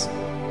Satan is?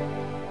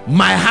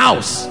 My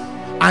house.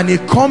 And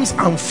it comes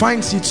and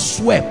finds it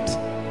swept,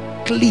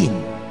 clean,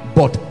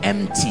 but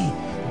empty.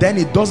 Then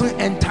it doesn't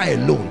enter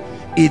alone.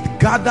 It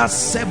gathers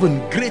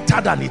 7 greater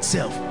than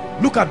itself.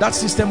 Look at that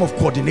system of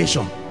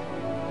coordination.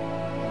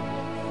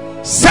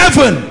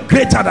 7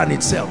 greater than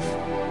itself,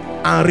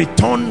 and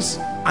returns,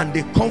 and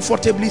they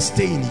comfortably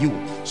stay in you,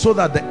 so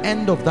that the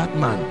end of that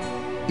man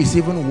is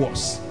even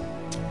worse.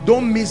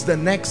 Don't miss the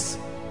next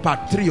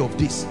part 3 of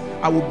this.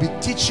 I will be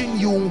teaching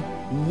you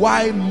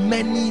why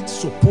many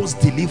supposed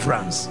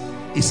deliverance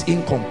is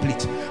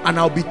incomplete, and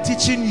I'll be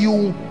teaching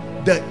you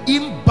the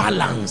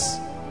imbalance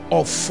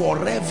of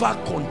forever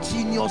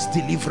continuous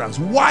deliverance.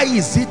 Why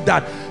is it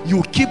that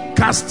you keep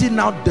casting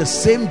out the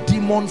same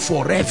demon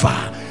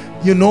forever?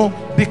 You know,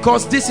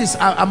 because this is,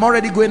 I'm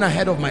already going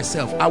ahead of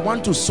myself. I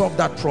want to solve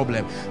that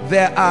problem.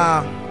 There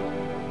are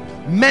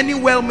many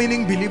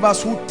well-meaning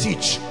believers who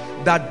teach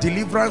that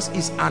deliverance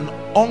is an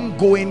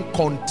ongoing,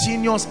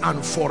 continuous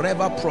and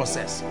forever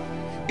process.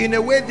 In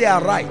a way they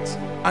are right,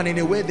 and in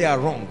a way they are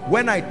wrong.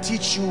 When I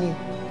teach you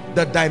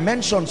the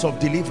dimensions of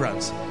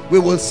deliverance, we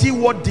will see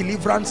what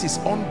deliverance is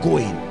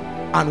ongoing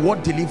and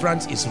what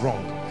deliverance is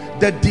wrong.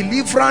 The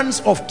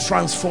deliverance of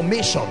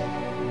transformation,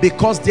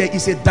 because there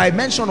is a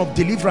dimension of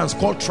deliverance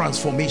called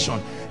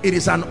transformation. It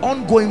is an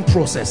ongoing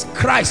process,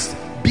 Christ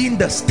being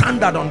the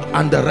standard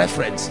and the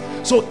reference.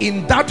 So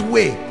in that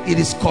way it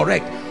is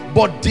correct.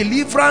 But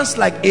deliverance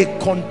like a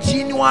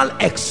continual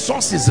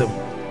exorcism,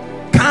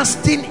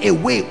 casting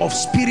away of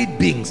spirit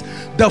beings,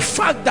 the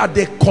fact that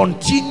they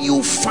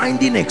continue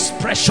finding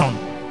expression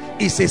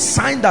is a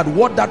sign that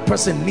what that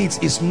person needs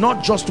is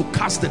not just to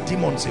cast the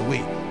demons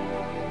away.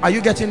 Are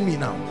you getting me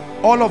now?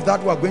 All of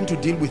that we are going to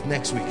deal with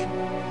next week.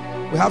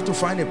 We have to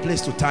find a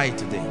place to tie it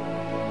today.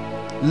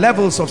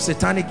 Levels of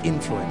satanic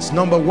influence.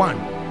 Number one,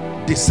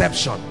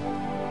 deception.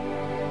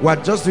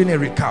 We're just doing a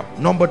recap.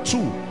 Number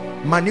two,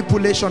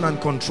 manipulation and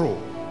control.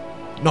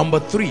 Number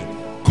three,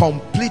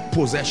 complete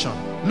possession.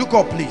 Look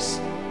up please.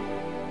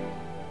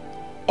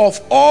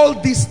 Of all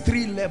these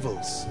three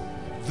levels,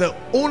 the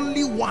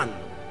only one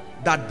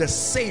that the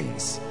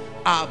saints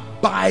are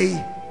by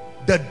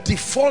the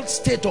default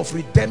state of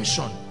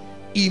redemption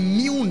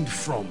immune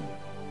from,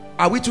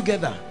 are we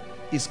together,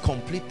 is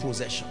complete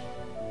possession.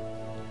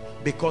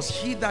 Because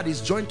he that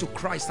is joined to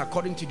Christ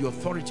according to the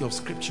authority of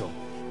scripture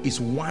is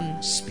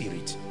one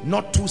spirit,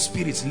 not two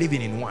spirits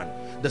living in one.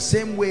 The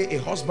same way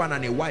a husband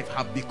and a wife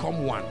have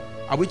become one.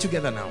 Are we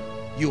together now?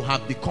 You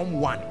have become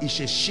one. It's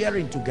a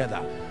sharing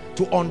together.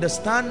 To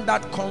understand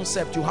that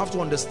concept, you have to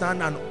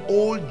understand an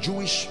old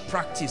Jewish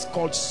practice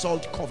called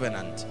salt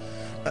covenant.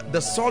 The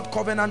salt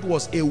covenant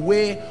was a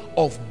way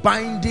of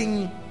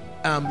binding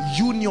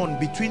union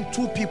between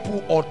two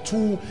people or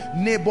two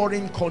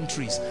neighboring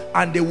countries,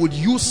 and they would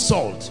use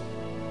salt.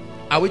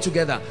 Are we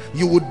together?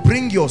 You would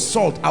bring your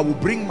salt, I will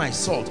bring my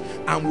salt,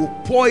 and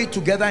we'll pour it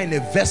together in a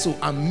vessel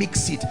and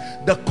mix it.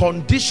 The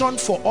condition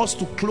for us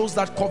to close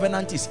that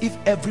covenant is if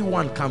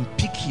everyone can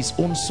pick his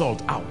own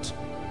salt out.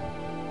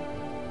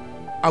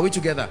 Are we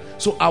together?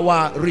 So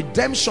our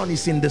redemption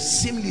is in the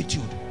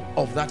similitude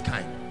of that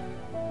kind.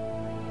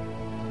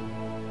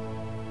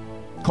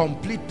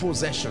 Complete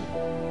possession.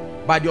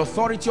 By the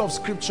authority of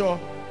scripture,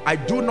 I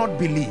do not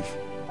believe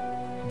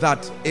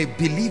that a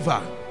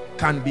believer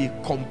can be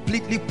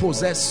completely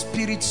possessed,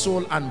 spirit,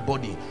 soul and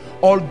body,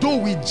 although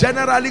we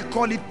generally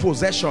call it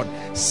possession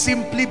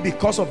simply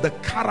because of the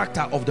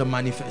character of the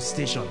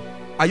manifestation.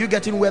 Are you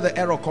getting where the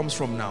error comes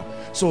from now?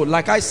 So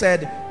like I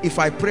said, if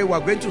I pray,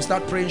 we're going to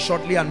start praying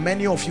shortly, and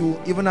many of you,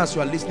 even as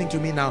you are listening to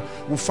me now,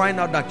 will find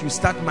out that you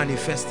start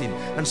manifesting.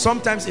 And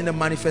sometimes in the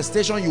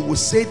manifestation you will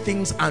say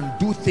things and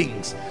do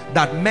things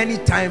that many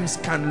times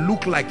can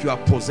look like you are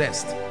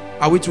possessed.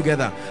 Are we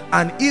together?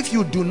 And if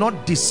you do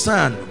not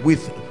discern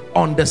with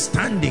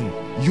understanding,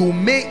 you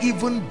may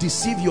even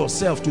deceive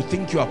yourself to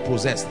think you are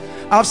possessed.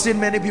 I've seen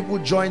many people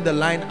join the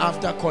line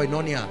after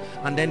koinonia,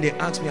 and then they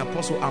ask me,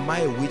 Apostle, am I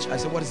a witch? I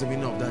said, what is the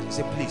meaning of that? He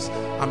said, please,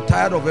 I'm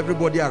tired of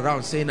everybody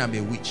around saying I'm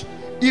a witch.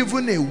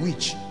 Even a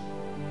witch,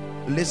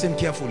 listen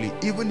carefully,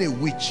 even a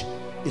witch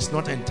is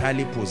not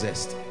entirely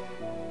possessed.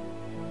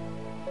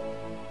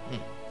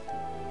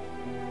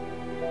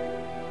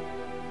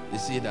 You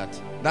see that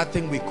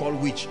thing we call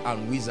witch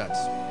and wizards?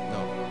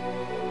 No.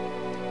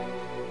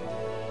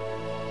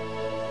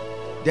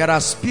 There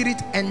are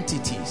spirit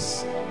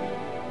entities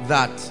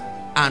that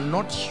are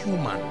not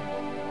human.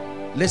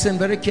 Listen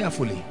very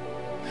carefully.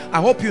 I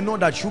hope you know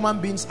that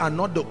human beings are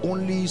not the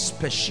only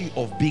species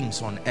of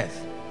beings on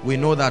earth. We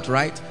know that,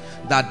 right?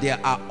 That there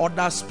are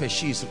other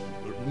species.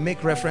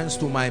 Make reference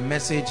to my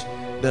message,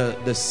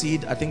 the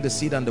seed, I think the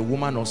seed and the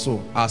woman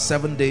also, our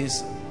 7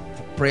 days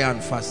prayer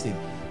and fasting.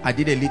 I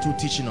did a little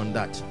teaching on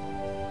that.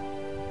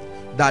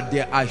 That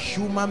there are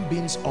human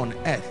beings on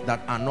earth that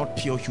are not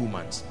pure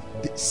humans.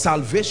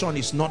 Salvation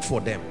is not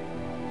for them.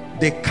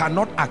 They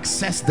cannot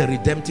access the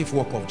redemptive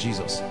work of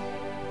Jesus.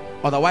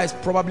 Otherwise,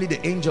 probably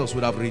the angels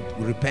would have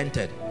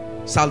repented.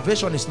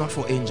 Salvation is not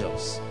for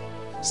angels.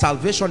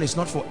 Salvation is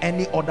not for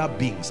any other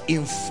beings.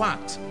 In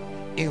fact,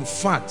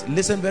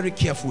 listen very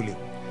carefully.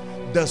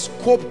 The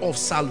scope of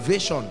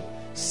salvation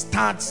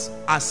starts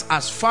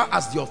as far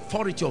as the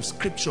authority of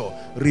scripture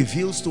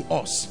reveals to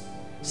us,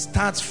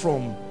 starts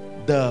from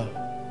the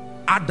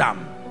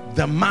Adam,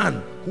 the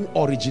man who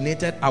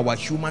originated our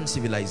human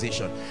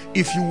civilization.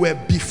 If you were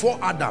before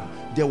Adam,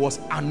 there was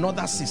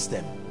another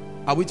system.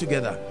 Are we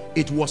together?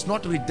 It was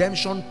not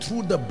redemption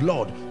through the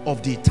blood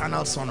of the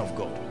eternal Son of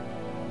God.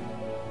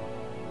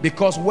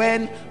 Because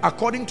when,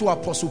 according to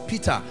Apostle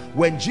Peter,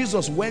 when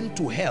Jesus went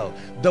to hell,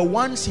 the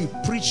ones he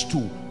preached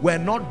to were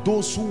not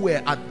those who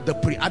were at the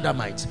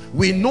pre-Adamites.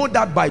 We know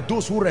that by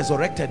those who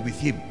resurrected with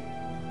him.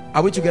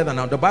 Are we together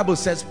now? The Bible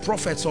says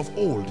prophets of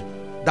old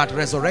that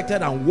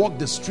resurrected and walked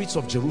the streets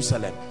of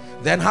Jerusalem,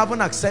 then having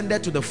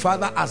ascended to the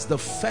Father as the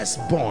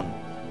firstborn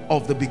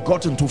of the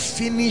begotten, to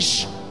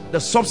finish the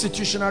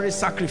substitutionary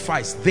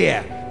sacrifice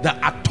there, the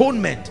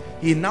atonement,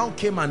 he now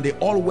came and they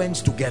all went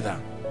together.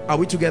 Are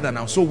we together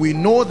now? So we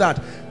know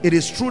that it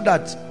is true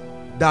that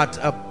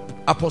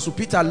Apostle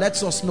Peter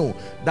lets us know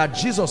that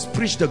Jesus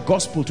preached the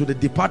gospel to the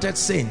departed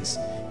saints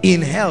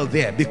in hell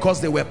there because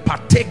they were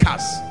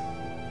partakers.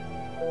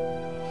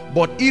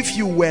 But if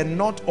you were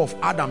not of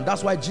Adam,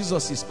 that's why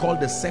Jesus is called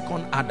the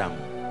second Adam.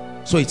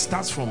 So it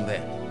starts from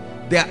there.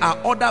 There are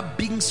other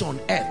beings on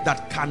earth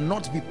that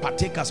cannot be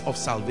partakers of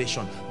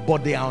salvation,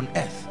 but they are on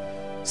earth.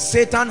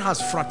 Satan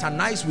has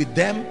fraternized with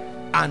them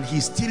and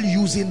he's still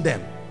using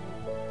them.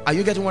 Are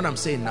you getting what I'm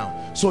saying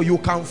now? So you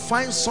can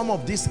find some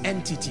of these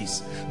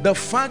entities. The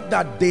fact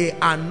that they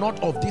are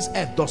not of this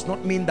earth does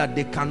not mean that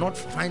they cannot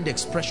find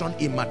expression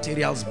in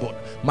material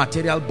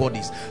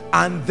bodies.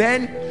 And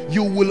then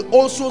you will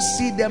also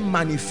see them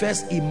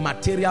manifest in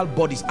material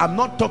bodies. I'm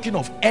not talking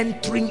of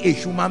entering a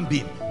human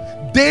being.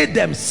 They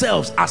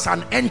themselves as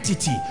an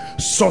entity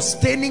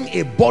sustaining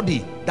a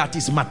body that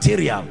is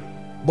material,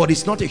 but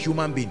it's not a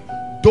human being.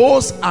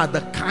 Those are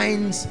the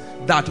kinds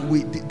that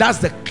that's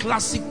the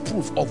classic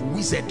proof of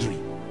wizardry.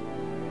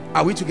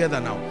 Are we together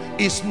now?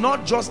 It's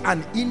not just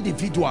an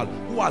individual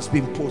who has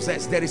been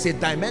possessed. There is a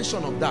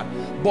dimension of that.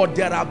 But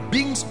there are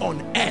beings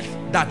on earth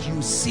that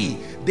you see.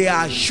 They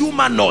are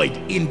humanoid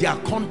in their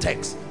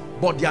context,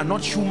 but they are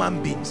not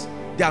human beings.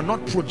 They are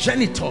not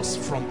progenitors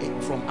from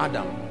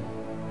Adam.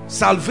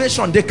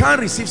 Salvation, they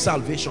can't receive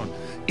salvation.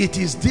 It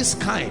is this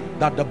kind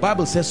that the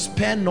Bible says,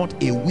 spare not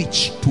a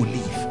witch to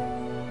live.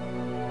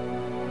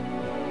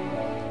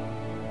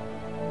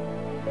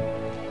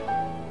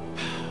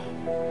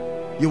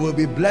 You will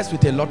be blessed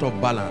with a lot of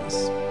balance.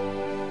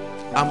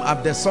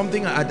 There's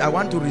something I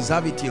want to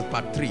reserve it till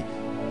part 3,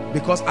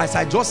 because as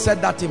I just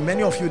said that thing,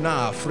 many of you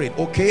now are afraid.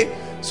 Okay,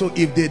 so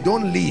if they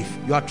don't leave,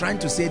 you are trying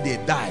to say they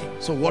die.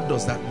 So what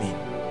does that mean?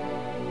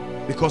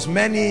 Because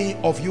many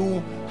of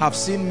you have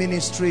seen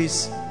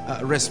ministries,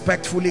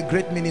 respectfully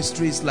great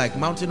ministries like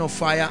Mountain of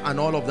Fire and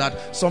all of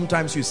that.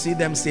 Sometimes you see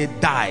them say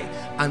die,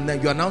 and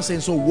then you are now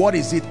saying, so what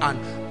is it? And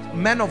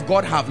men of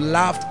God have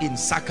laughed in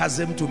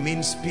sarcasm to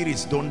mean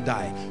spirits don't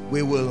die.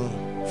 We will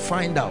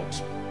find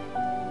out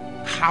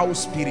how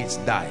spirits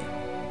die,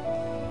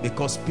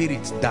 because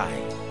spirits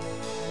die.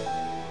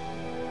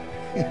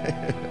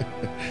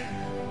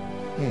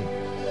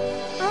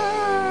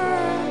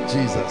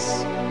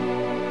 Jesus.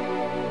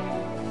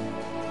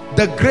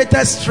 The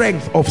greatest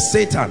strength of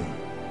Satan,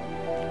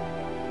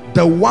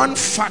 the one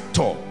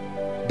factor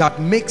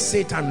that makes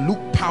Satan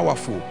look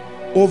powerful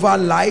over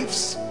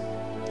lives,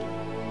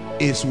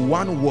 is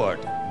one word: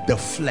 the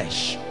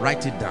flesh.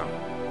 Write it down.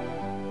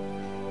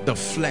 The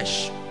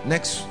flesh.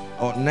 Next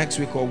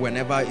week or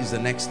whenever is the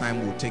next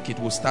time we'll take it,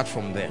 we'll start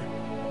from there.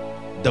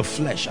 The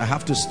flesh. I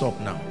have to stop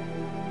now.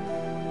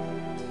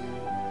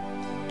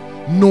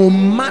 No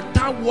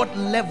matter what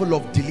level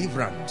of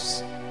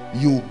deliverance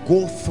you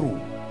go through,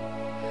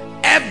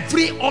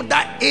 every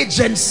other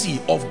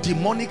agency of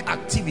demonic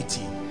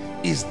activity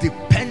is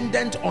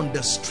dependent on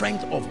the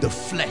strength of the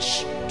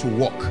flesh to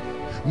work.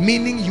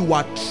 Meaning you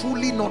are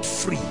truly not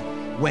free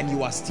when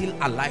you are still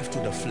alive to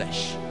the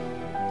flesh.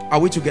 Are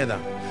we together?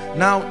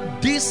 Now,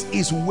 this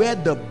is where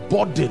the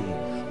burden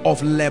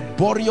of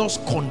laborious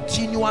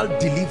continual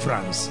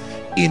deliverance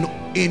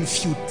in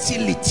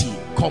futility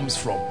comes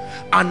from.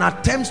 An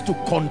attempt to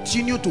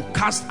continue to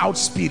cast out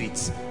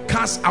spirits,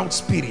 cast out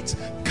spirits,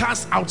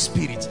 cast out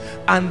spirits,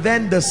 and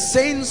then the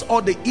saints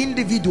or the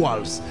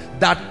individuals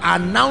that are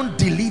now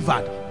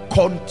delivered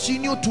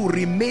continue to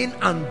remain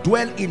and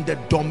dwell in the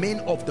domain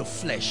of the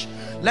flesh.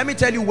 Let me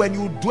tell you, when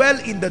you dwell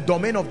in the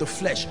domain of the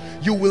flesh,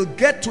 you will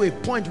get to a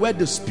point where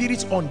the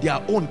spirits on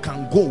their own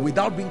can go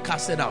without being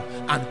casted out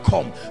and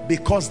come,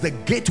 because the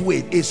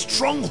gateway, a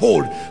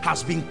stronghold,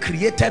 has been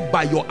created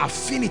by your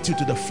affinity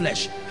to the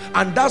flesh.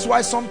 And that's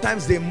why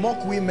sometimes they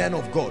mock we men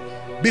of God.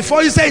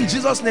 Before you say in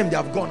Jesus' name, they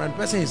have gone, and the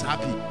person is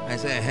happy. I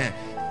say,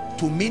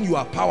 to mean you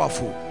are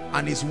powerful,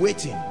 and is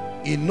waiting.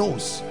 He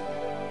knows.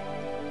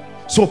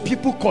 So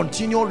people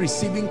continue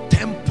receiving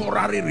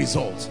temporary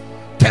results,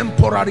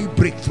 temporary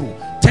breakthrough,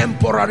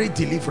 temporary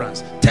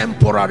deliverance,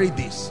 temporary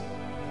this.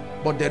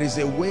 But there is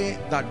a way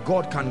that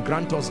God can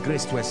grant us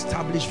grace to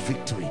establish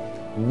victory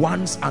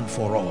once and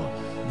for all.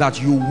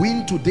 That you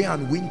win today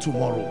and win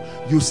tomorrow.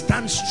 You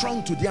stand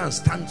strong today and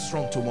stand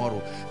strong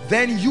tomorrow.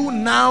 Then you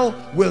now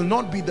will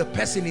not be the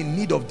person in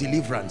need of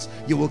deliverance.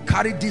 You will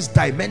carry this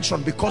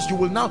dimension, because you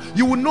will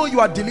know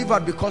you are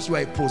delivered because you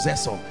are a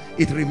possessor.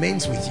 It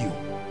remains with you.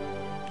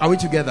 Are we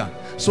together?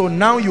 So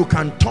now you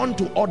can turn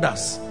to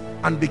others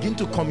and begin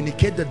to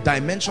communicate the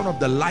dimension of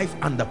the life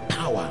and the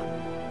power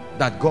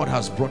that God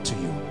has brought to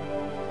you.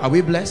 Are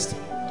we blessed?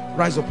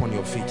 Rise up on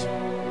your feet.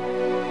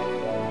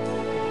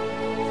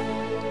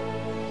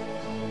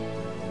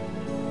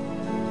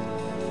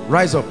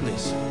 Rise up,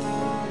 please.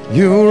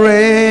 You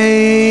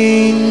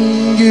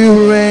reign,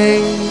 you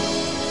reign.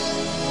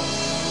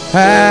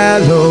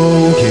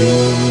 Hello,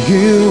 King,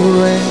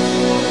 you reign.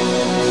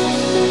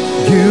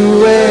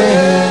 You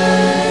reign,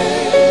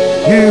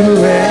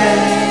 you reign.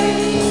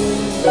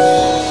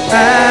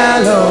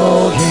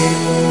 Hello, King,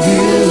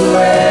 you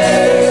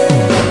reign.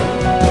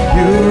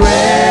 You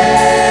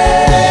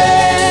reign,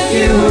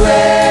 you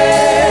reign.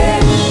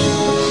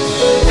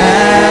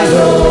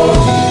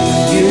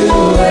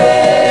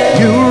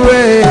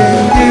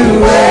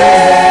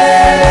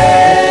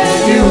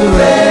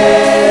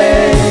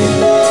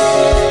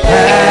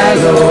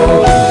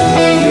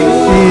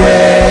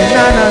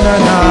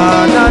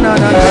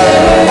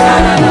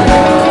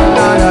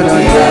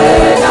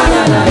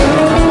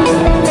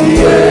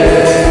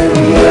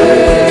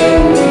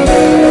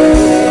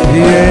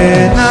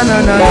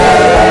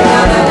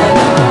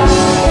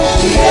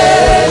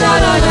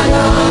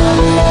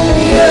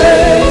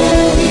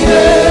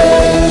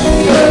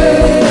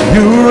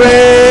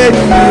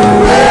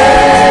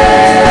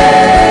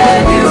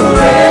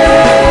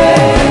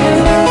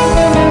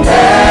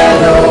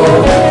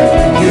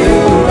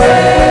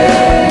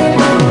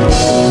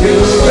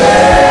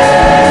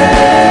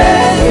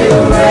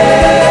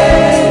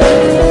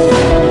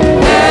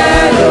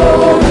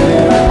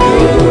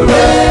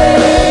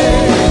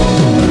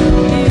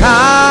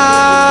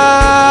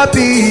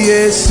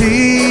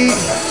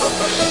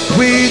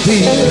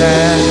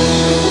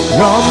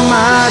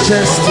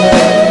 majesty.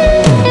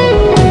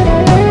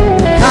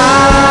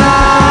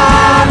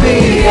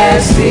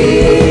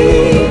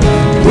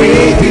 We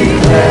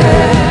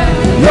declare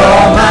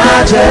your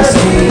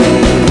majesty.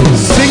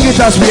 Sing it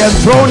as we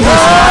enthrone his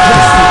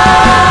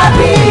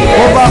majesty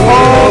over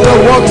all the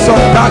works of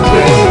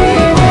darkness.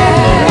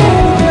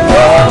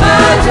 Your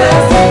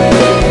majesty.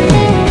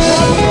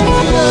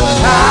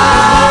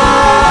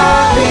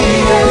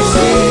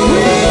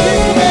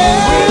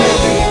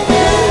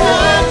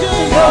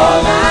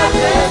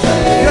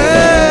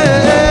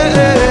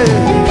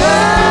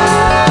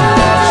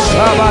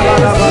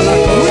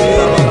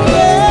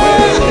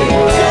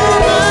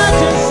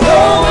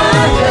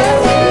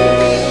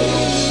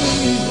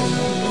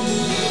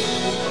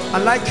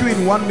 I'd like you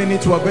in 1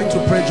 minute, we are going to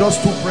pray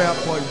just 2 prayer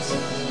points.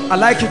 I'd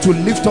like you to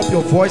lift up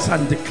your voice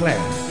and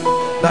declare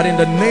that in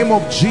the name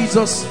of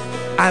Jesus,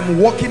 I'm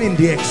walking in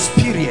the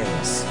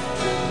experience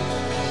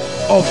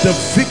of the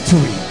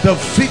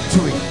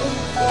victory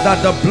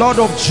that the blood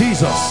of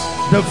Jesus,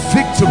 the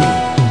victory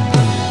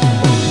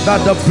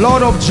that the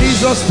blood of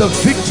Jesus, the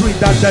victory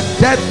that the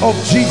death of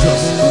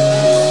Jesus,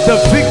 the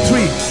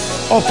victory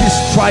of his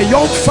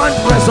triumphant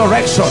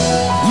resurrection.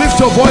 Lift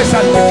your voice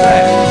and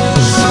declare.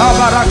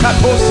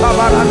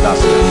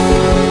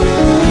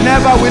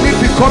 Never will it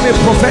become a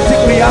prophetic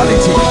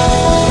reality.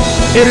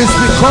 It is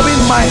becoming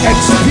my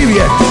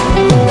experience.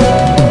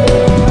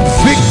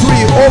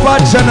 Victory over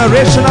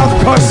generational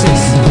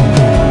curses.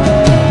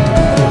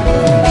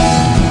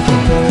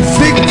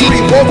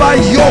 Victory over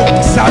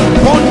yokes and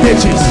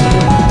bondages.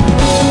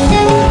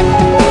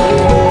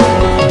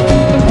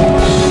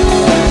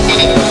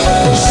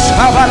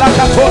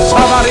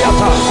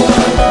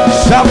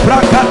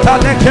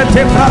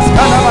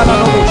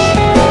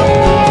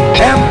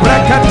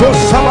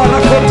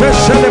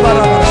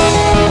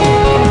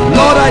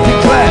 Lord,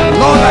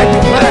 I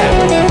declare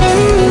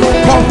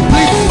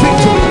complete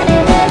victory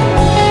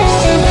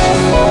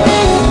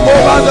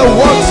over the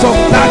works of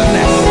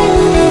darkness.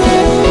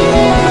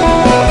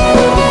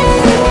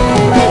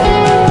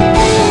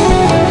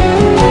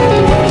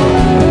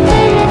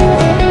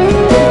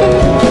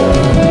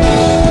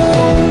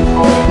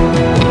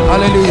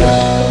 Hallelujah.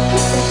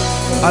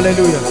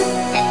 Hallelujah.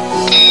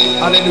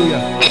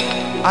 Hallelujah.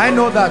 I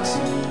know that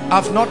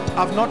I've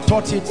not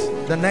taught it.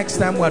 The next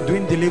time we're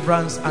doing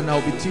deliverance, and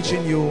I'll be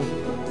teaching you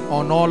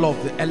on all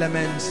of the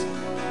elements.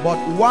 But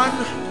one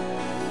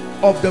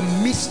of the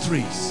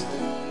mysteries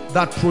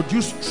that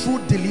produce true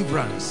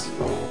deliverance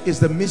is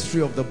the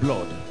mystery of the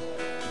blood.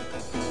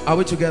 Are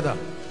we together?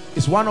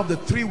 It's one of the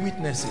 3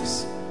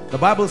 witnesses. The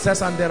Bible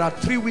says, and there are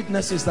 3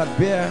 witnesses that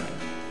bear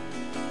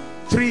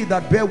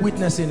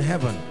witness in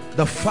heaven: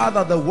 the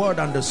Father, the Word,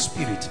 and the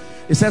Spirit.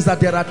 It says that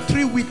there are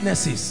 3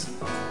 witnesses.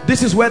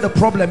 This is where the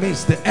problem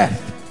is: the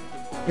earth.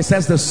 It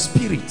says the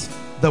Spirit,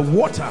 the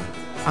water,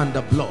 and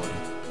the blood.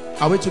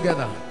 Are we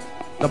together?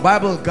 The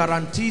Bible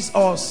guarantees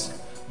us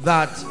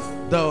that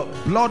the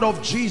blood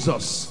of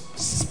Jesus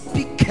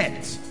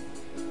speaketh.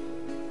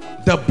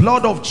 The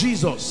blood of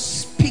Jesus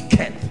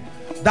speaketh.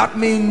 That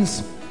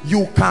means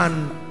you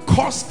can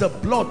cause the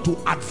blood to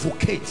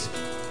advocate.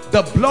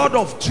 The blood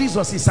of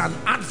Jesus is an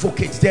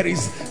advocate. There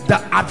is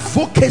the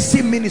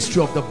advocacy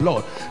ministry of the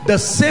blood. The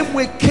same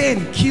way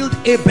Cain killed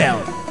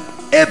Abel.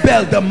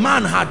 Abel, the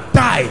man, had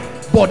died,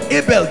 but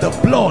Abel, the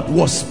blood,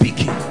 was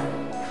speaking.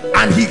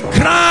 And he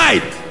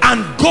cried,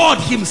 and God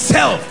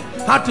himself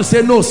had to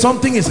say, no,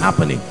 something is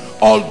happening.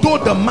 Although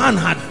the man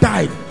had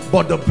died,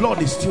 but the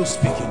blood is still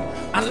speaking.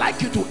 I'd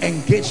like you to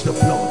engage the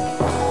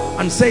blood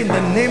and say, in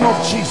the name of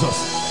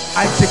Jesus,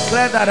 I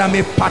declare that I'm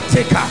a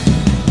partaker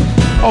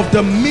of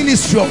the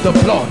ministry of the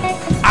blood.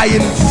 I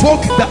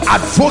invoke the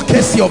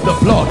advocacy of the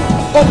blood.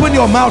 Open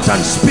your mouth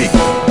and speak.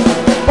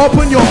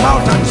 Open your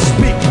mouth and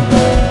speak.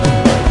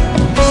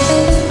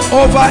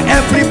 Over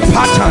every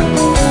pattern,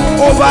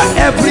 over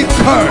every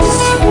curse,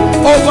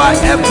 over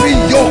every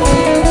yoke.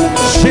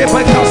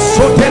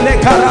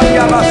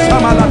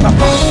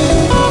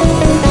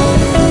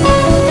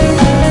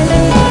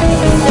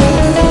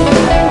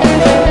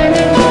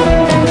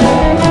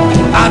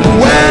 And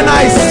when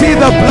I see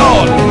the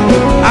blood,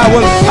 I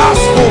will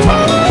pass over.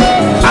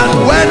 And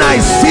when I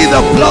see the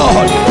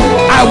blood,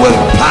 I will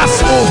pass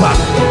over.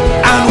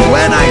 And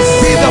when I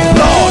see the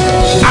blood,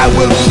 I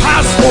will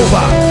pass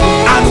over.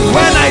 And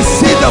when I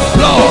see the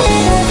blood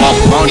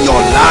upon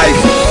your life,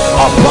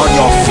 upon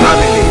your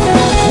family,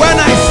 when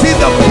I see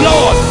the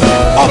blood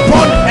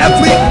upon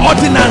every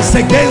ordinance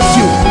against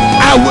you,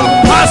 I will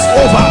pass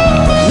over.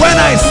 When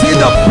I see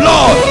the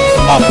blood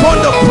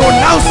upon the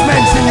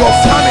pronouncements in your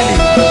family,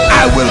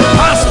 I will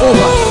pass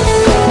over.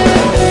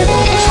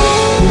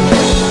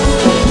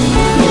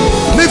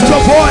 Lift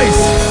your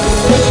voice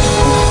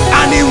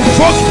and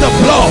invoke the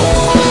blood.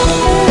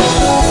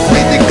 We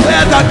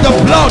declare that the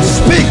blood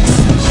speaks.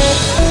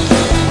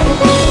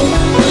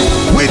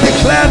 We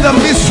declare the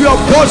mystery of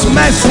God's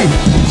mercy.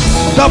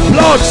 The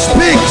blood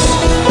speaks.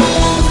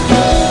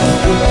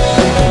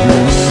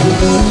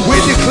 We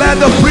declare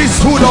the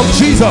priesthood of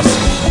Jesus.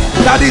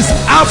 that is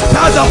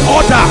after the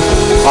order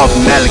of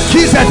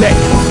Melchizedek,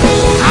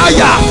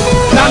 higher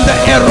than the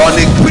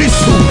Aaronic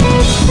priesthood,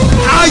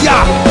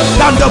 higher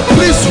than the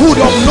priesthood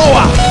of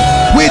Noah.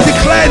 We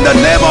declare in the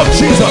name of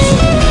Jesus,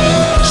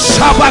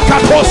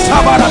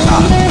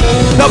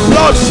 the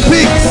blood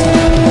speaks.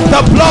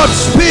 The blood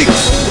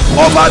speaks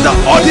over the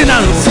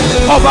ordinance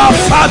of our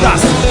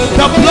fathers.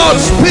 The blood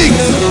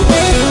speaks.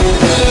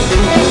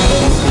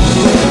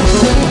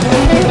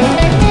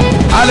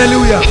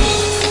 Hallelujah.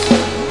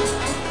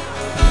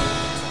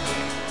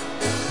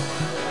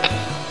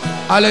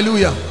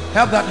 Hallelujah.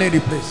 Help that lady,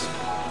 please.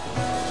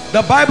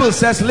 The Bible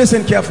says,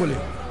 listen carefully.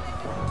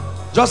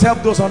 Just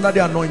help those under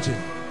the anointing.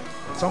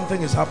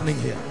 Something is happening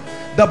here.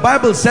 The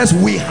Bible says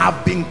we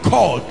have been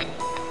called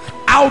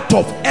out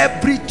of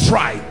every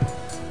tribe,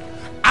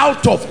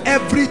 out of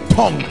every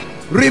tongue.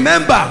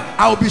 Remember,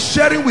 I'll be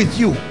sharing with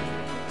you,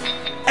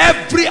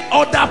 every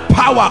other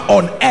power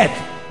on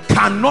earth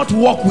cannot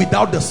walk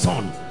without the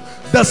sun.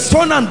 The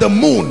sun and the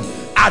moon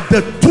are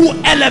the two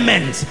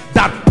elements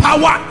that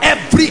power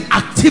every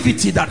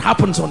activity that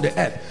happens on the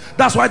earth.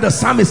 That's why the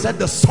psalmist said,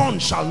 the sun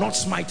shall not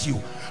smite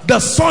you. The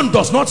sun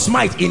does not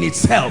smite in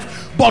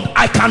itself, but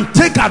I can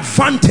take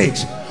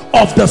advantage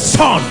of the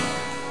sun.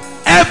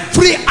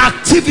 Every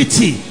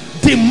activity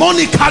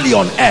demonically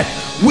on earth,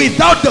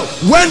 without the,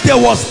 when there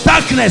was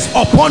darkness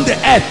upon the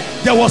earth,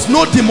 there was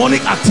no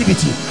demonic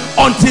activity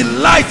until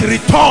light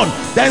returned.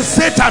 Then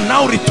Satan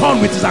now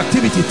returned with his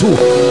activity too.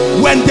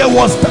 When there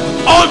was,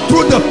 all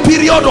through the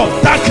period of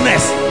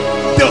darkness,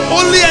 the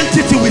only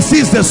entity we see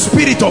is the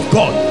Spirit of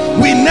God.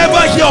 We never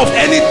hear of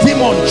any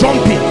demon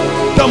jumping.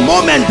 The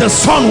moment the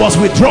sun was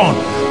withdrawn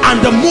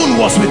and the moon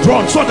was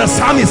withdrawn, so the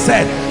psalmist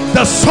said,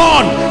 the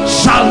sun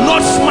shall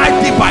not smite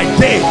thee by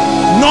day,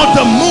 nor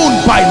the moon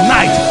by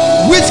night.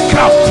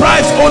 Witchcraft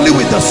thrives only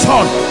with the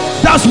sun.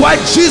 That's why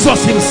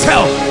Jesus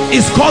himself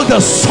is called the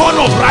Son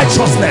of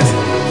Righteousness,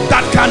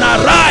 that can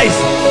arise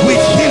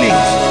with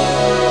healings.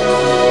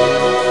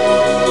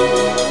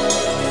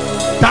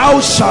 Thou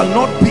shalt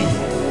not be,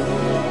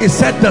 it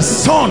said, the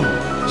sun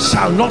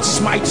shall not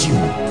smite you.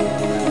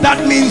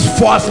 That means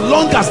for as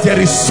long as there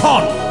is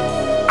sun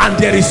and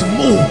there is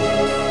moon,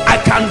 I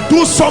can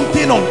do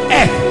something on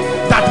earth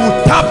that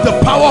will tap the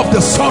power of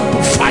the sun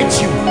to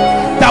fight you,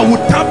 that will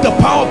tap the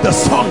power of the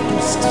sun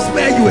to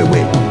spare you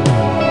away.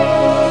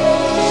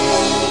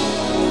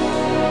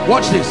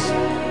 Watch this.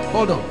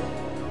 Hold on.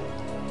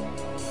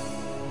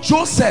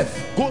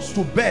 Joseph goes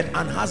to bed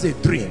and has a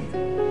dream,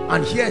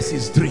 and here's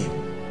his dream.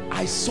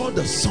 I saw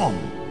the sun,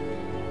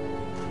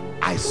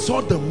 I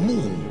saw the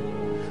moon,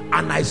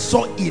 and I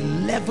saw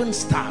 11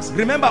 stars.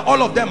 Remember,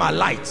 all of them are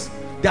lights.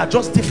 They are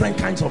just different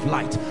kinds of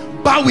light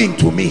bowing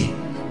to me.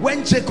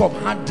 When Jacob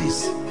had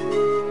this,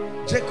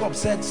 Jacob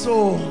said,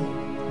 so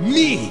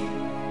me,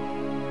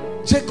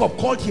 Jacob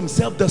called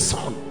himself the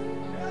sun,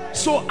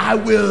 so I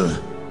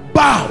will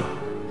bow,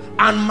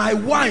 and my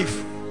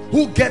wife,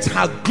 who gets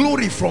her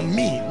glory from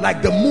me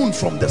like the moon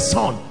from the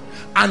sun,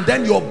 and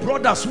then your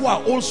brothers who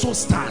are also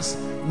stars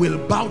will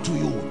bow to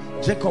you.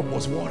 Jacob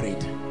was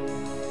worried.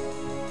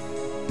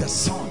 The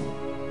sun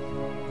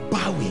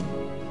bowing.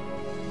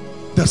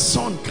 The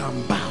sun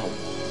can bow,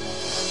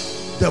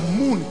 the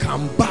moon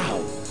can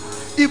bow,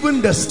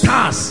 even the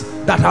stars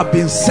that have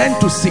been sent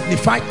to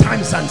signify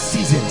times and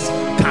seasons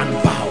can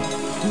bow.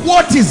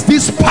 What is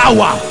this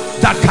power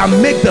that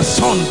can make the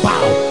sun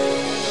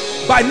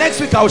bow? By next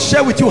week I'll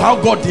share with you how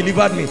God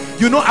delivered me.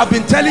 You know, I've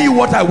been telling you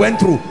what I went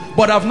through,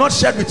 but I've not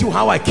shared with you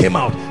how I came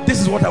out. This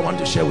is what I want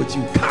to share with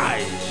you. Kai.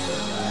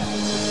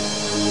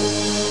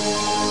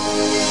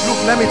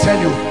 Look, let me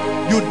tell you,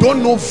 you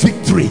don't know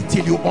victory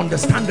till you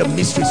understand the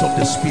mysteries of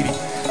the Spirit.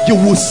 You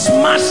will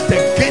smash the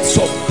gates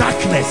of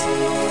darkness.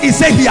 He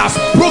said he has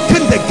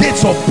broken the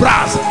gates of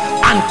brass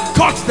and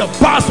cut the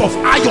bars of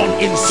iron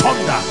in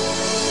sunder.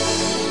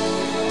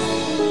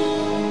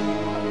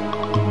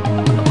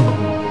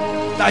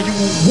 That you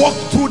will walk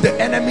through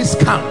the enemy's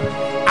camp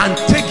and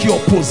take your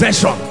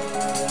possession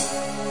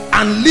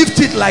and lift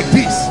it like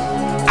this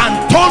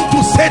and turn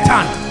to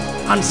Satan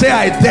and say,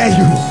 I dare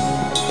you.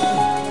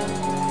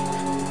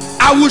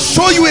 I will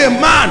show you a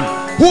man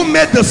who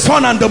made the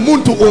sun and the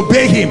moon to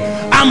obey him.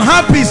 I'm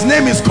happy his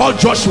name is called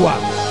Joshua.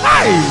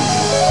 Aye.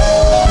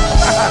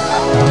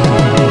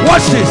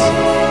 Watch this.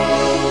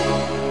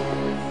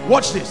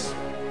 Watch this.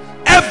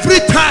 Every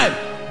time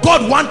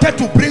God wanted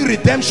to bring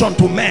redemption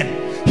to men,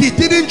 he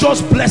didn't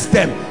just bless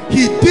them.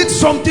 He did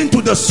something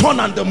to the sun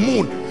and the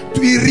moon to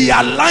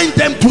realign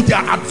them to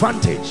their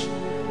advantage.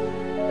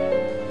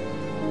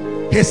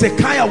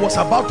 Hezekiah was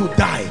about to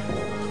die,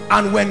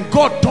 and when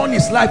God turned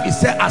his life, he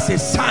said, as a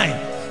sign,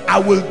 I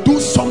will do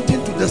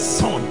something to the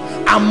sun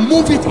and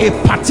move it a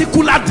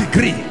particular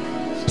degree,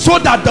 so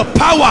that the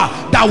power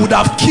that would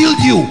have killed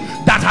you,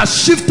 that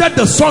has shifted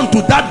the sun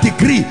to that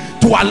degree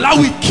to allow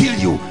it kill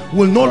you,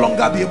 will no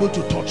longer be able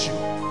to touch you.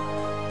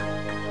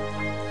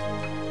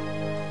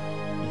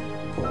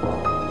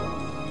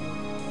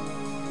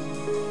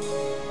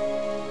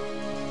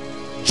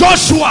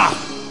 Joshua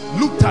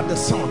looked at the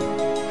sun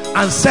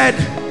and said,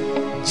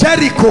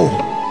 Jericho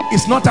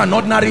is not an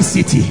ordinary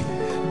city.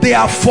 They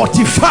are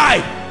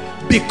fortified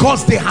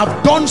because they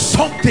have done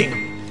something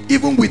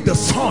even with the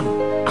sun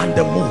and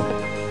the moon.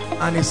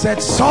 And he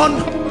said,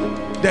 son,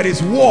 there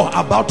is war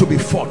about to be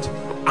fought,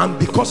 and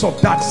because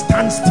of that,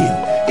 stand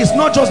still. It's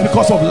not just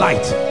because of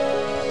light.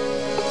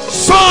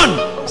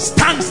 Sun,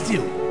 stand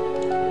still.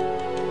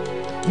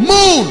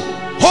 Moon,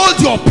 hold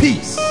your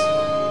peace.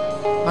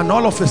 And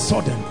all of a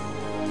sudden,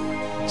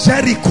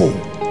 Jericho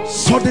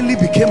suddenly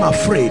became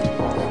afraid.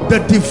 The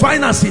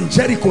diviners in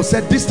Jericho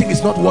said, this thing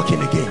is not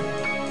working again.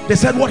 They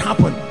said, what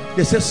happened?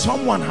 They said,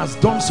 someone has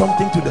done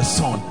something to the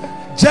sun.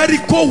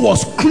 Jericho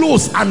was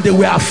closed and they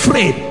were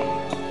afraid.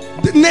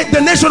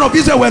 The nation of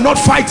Israel were not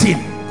fighting.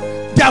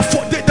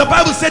 Therefore, the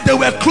Bible said they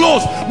were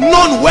closed.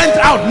 None went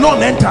out,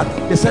 none entered.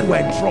 They said, we're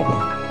in trouble.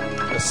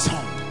 The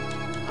sun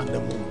and the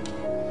moon.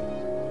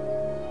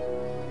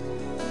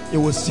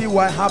 You will see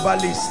why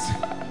herbalists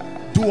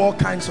do all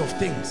kinds of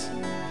things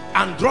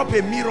and drop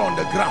a mirror on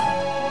the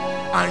ground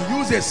and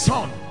use a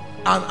sun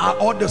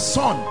or the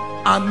sun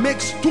and make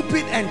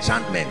stupid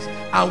enchantments,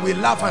 and we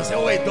laugh and say,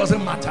 oh, it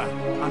doesn't matter.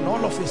 And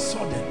all of a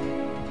sudden,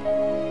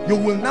 you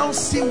will now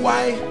see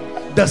why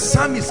the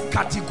psalmist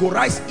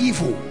categorized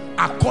evil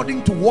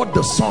according to what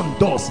the sun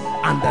does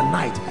and the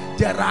night.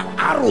 There are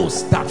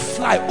arrows that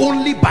fly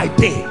only by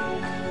day.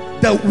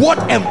 What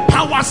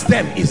empowers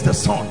them is the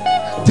sun.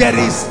 There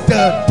is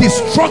the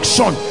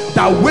destruction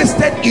that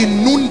wasted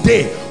in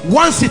noonday.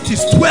 Once it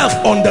is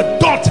 12 on the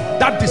dot,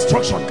 that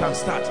destruction can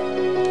start.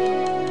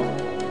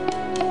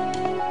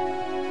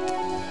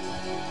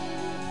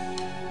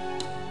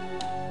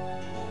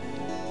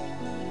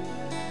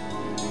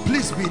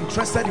 Please be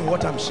interested in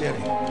what I'm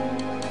sharing,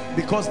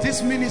 because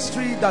this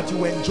ministry that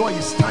you enjoy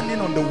is standing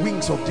on the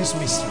wings of these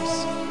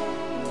mysteries.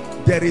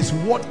 There is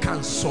what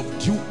can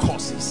subdue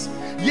causes.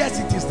 Yes,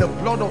 it is the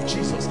blood of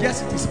Jesus.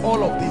 Yes, it is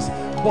all of this,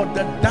 but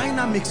the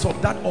dynamics of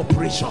that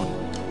operation,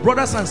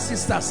 brothers and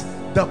sisters,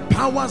 the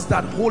powers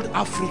that hold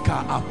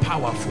Africa are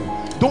powerful.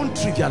 Don't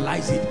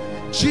trivialize it.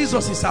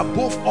 Jesus is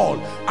above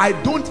all. I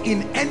don't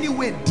in any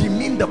way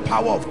demean the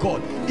power of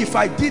God. If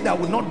I did, I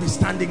would not be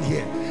standing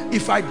here.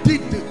 If I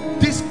did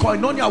this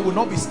koinonia, I will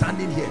not be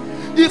standing here.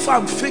 If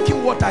I'm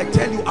faking what I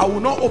tell you, I will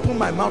not open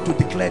my mouth to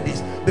declare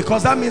this,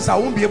 because that means I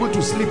won't be able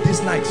to sleep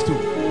this night too.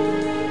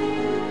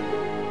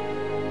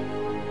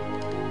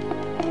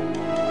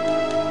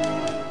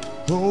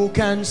 Who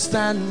can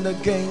stand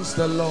against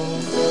the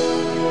Lord?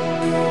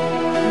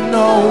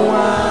 No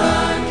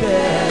one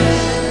can.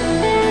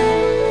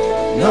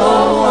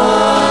 No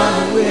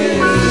one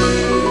will.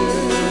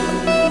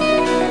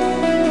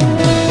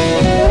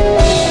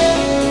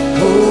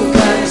 Who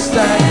can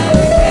stand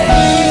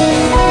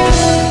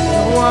against?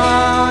 No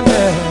one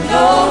can.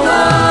 No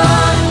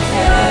one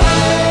can.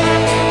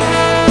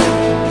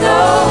 No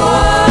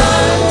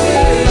one will.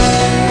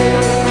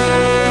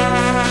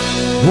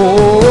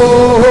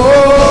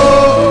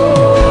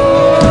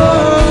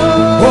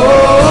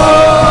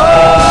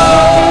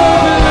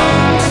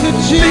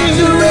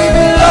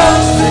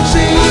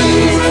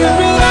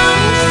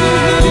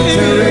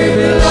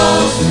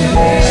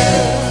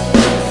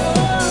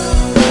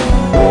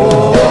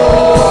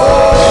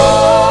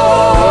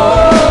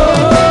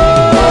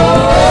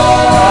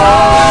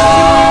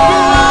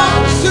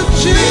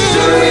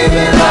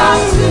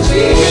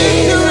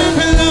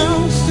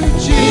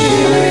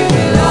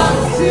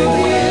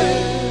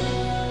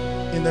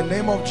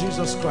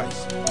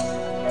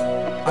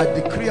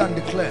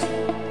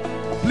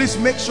 Please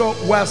make sure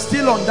we're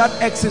still on that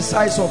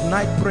exercise of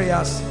night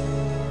prayers.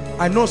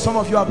 I know some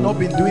of you have not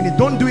been doing it.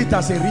 Don't do it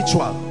as a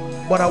ritual,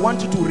 but I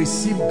want you to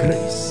receive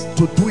grace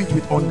to do it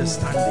with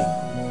understanding.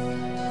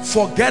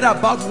 Forget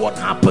about what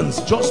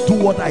happens. Just do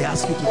what I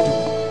ask you to do.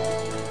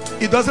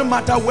 It doesn't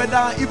matter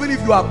whether, even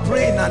if you are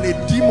praying and a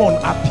demon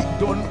appears,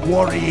 don't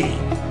worry.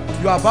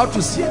 You are about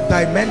to see a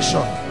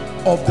dimension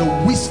of the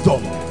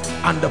wisdom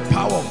and the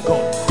power of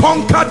God.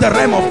 Conquer the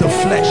realm of the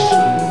flesh.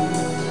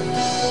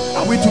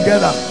 Are we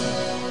together?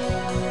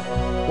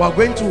 We are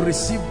going to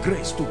receive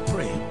grace to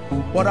pray,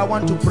 but I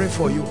want to pray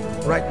for you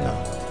right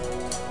now.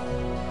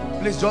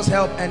 Please just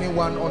help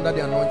anyone under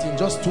the anointing.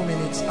 Just 2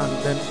 minutes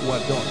and then we're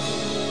done.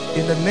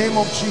 In the name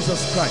of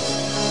Jesus Christ,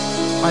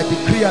 I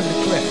decree and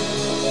declare,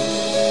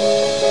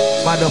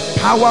 by the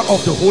power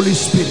of the Holy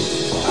Spirit,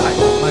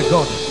 my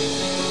God,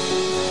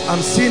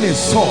 I'm seeing a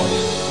sword.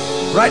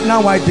 Right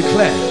now I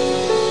declare,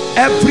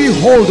 every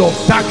hold of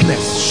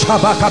darkness,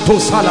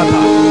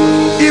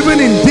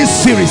 even in this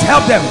series,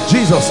 help them.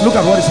 Jesus, look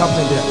at what is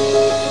happening there.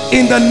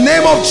 In the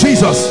name of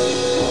Jesus,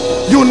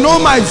 you know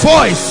my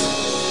voice.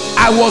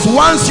 I was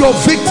once your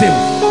victim,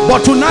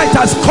 but tonight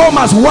has come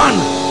as one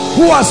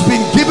who has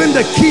been given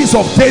the keys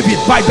of David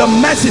by the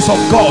mercies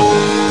of God.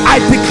 I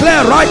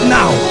declare right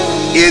now,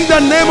 in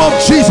the name of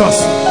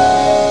Jesus,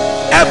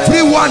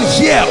 everyone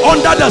here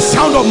under the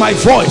sound of my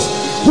voice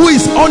who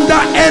is under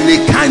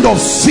any kind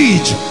of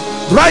siege,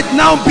 right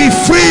now be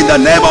free in the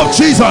name of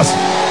Jesus.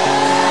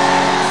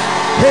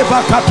 Be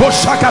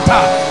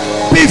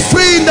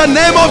free in the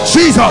name of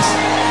Jesus.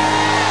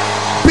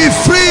 Be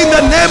free in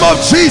the name of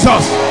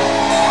Jesus.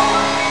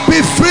 Be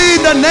free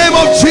in the name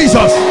of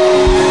Jesus.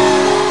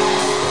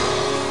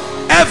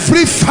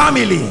 Every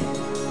family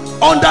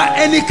under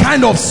any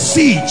kind of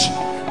siege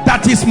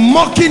that is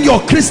mocking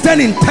your Christian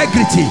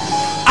integrity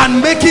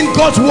and making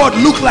God's word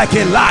look like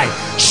a lie.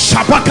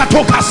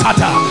 Shabakatoka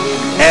sata,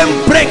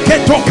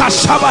 embreketoka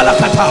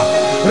shabalakata,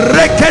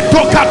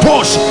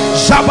 reketokatosh,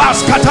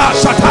 shabaskata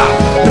shata,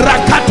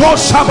 rakato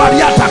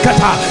shabariata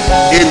kata.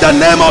 In the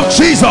name of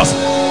Jesus,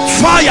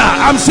 fire.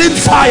 I'm seeing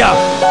fire.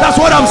 That's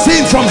what I'm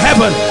seeing from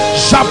heaven.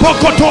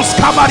 Shabokotos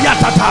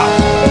kabariatata,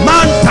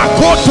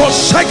 mantakoto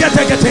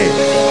shegetegete,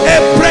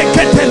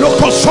 ebrekete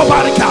loko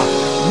sobarika,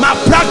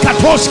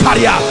 mabrakatos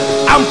karia.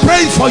 I'm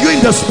praying for you in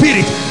the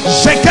spirit.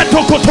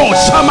 Sheketokoto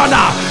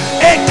shamana,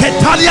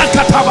 eketalia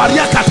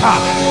katabariakata.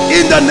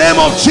 In the name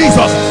of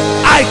Jesus,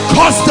 I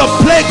curse the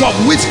plague of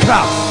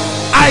witchcraft.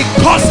 I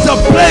curse the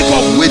plague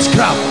of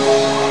witchcraft.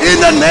 In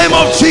the name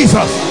of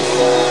Jesus.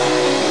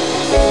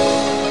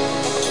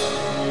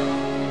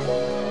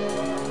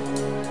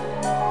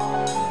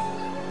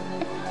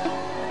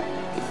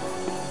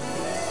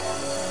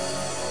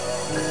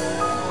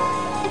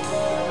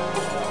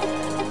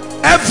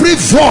 Every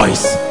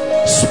voice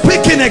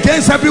speaking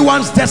against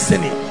everyone's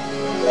destiny,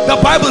 the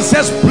Bible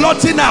says,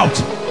 blotting out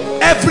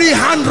every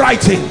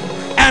handwriting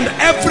and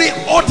every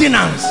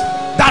ordinance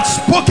that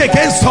spoke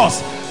against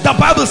us, the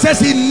Bible says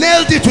he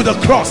nailed it to the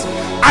cross.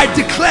 I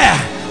declare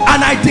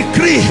and I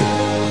decree,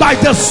 by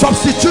the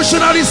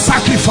substitutionary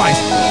sacrifice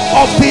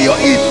of the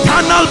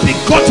eternal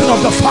begotten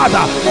of the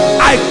Father,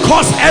 I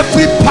curse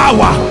every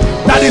power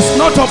that is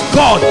not of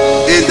God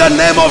in the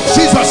name of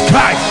Jesus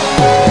Christ.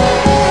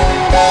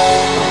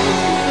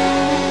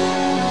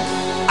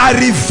 I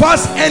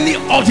reverse any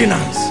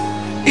ordinance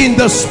in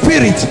the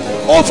spirit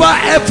over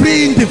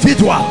every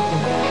individual,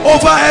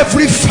 over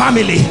every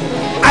family.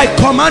 I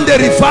command a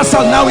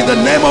reversal now in the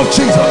name of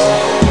Jesus.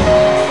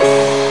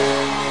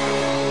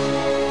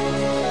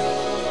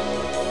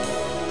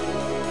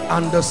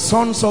 And the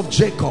sons of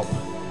Jacob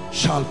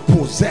shall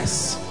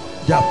possess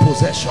their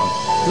possession.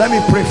 Let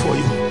me pray for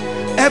you.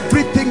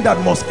 Everything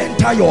that must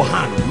enter your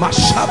hand,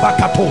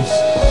 mashabakatos,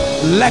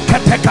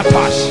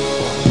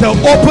 leketekatash, the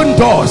open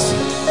doors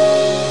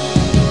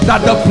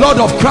that the blood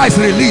of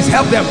Christ release,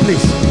 help them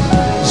please.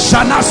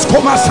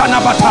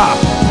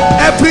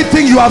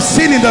 Everything you have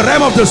seen in the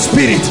realm of the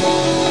spirit,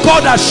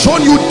 God has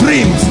shown you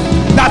dreams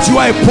that you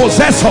are a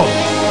possessor.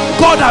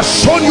 God has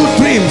shown you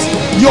dreams,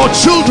 your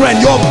children,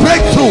 your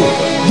breakthrough,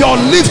 your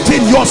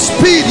lifting, your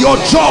speed,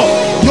 your job,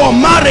 your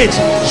marriage.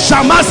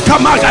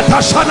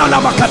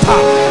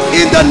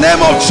 In the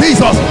name of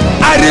Jesus,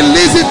 I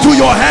release it to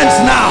your hands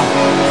now.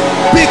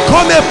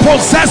 Become a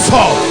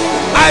possessor.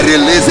 I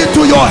release it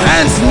to your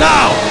hands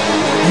now.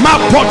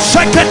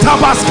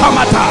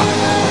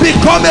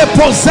 Become a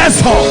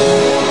possessor.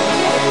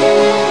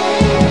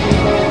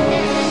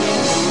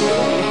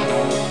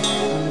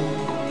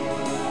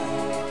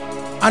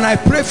 And I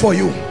pray for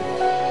you.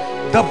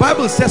 The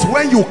Bible says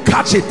when you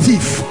catch a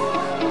thief,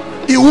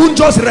 he won't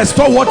just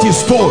restore what he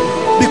stole,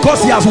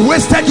 because he has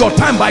wasted your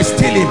time by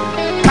stealing.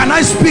 Can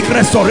I speak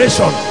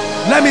restoration?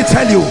 Let me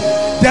tell you,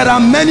 there are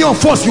many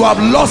of us, you have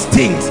lost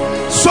things.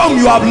 Some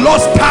you have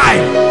lost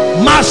time.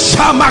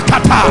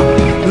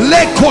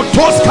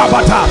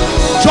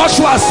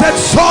 Joshua said,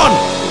 son,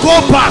 go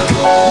back,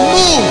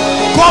 move,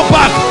 go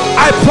back.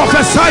 I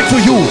prophesy to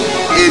you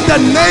in the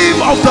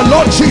name of the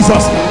Lord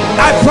Jesus.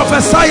 I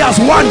prophesy as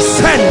one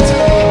sent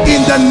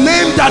in the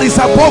name that is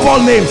above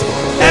all names.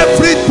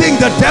 Everything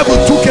the devil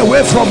took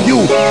away from you,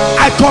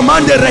 I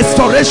command a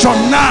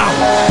restoration now.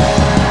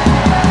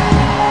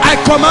 I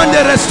command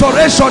a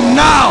restoration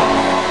now.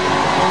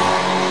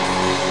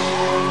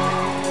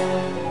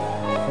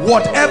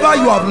 Whatever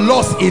you have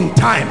lost in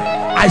time,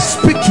 I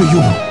speak to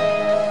you.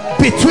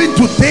 Between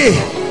today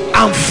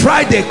and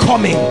Friday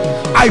coming,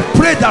 I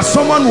pray that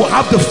someone will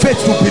have the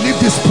faith to believe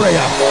this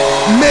prayer.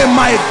 May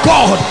my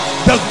God,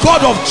 the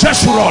God of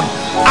Jeshurun,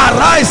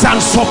 arise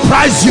and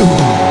surprise you.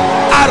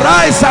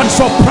 Arise and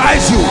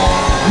surprise you.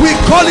 We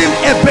call him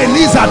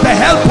Ebenezer, the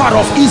helper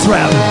of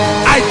Israel.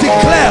 I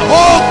declare,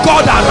 oh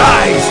God,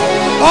 arise.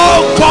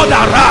 Oh God,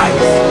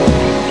 arise.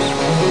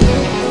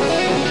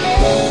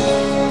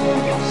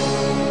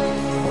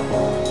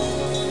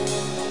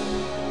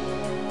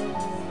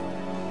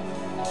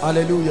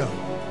 Hallelujah.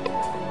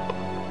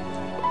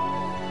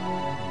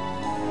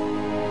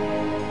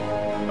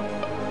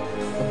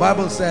 The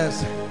Bible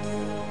says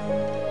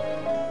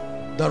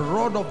the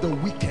rod of the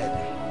wicked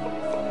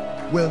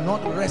will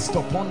not rest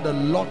upon the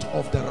lot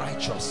of the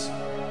righteous.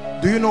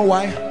 Do you know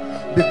why?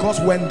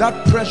 Because when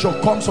that pressure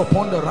comes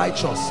upon the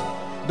righteous,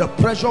 the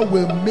pressure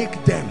will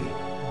make them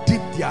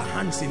dip their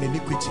hands in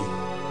iniquity.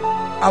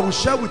 I will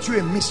share with you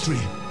a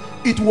mystery.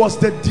 It was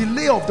the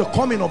delay of the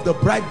coming of the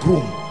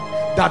bridegroom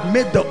that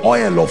made the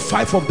oil of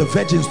 5 of the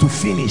virgins to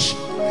finish.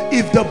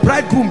 If the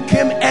bridegroom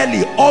came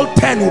early, all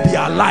 10 will be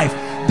alive.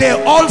 They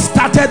all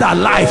started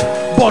alive,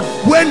 but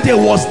when there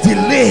was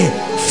delay,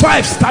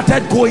 5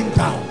 started going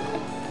down.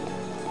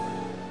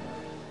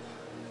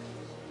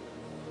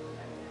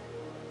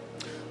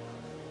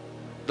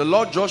 The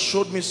Lord just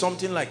showed me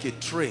something like a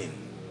train.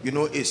 You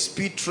know, a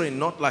speed train,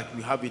 not like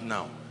we have it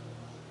now.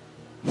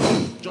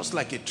 Just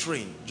like a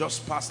train,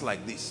 just passed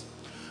like this.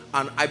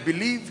 And I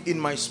believe in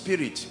my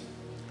spirit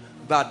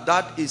that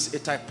that is a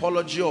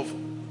typology of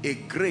a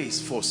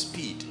grace for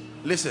speed.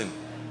 Listen,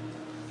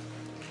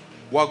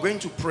 we are going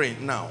to pray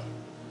now.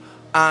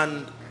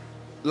 And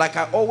like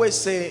I always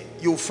say,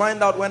 you'll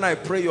find out when I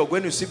pray, you're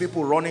going to see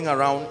people running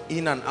around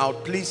in and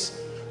out. Please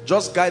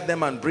just guide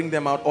them and bring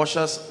them out.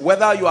 Ushers,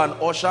 whether you are an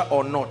usher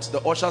or not, the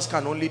ushers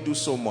can only do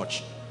so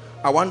much.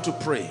 I want to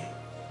pray.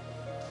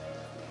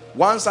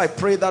 Once I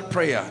pray that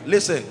prayer,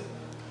 listen,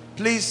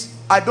 please,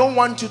 I don't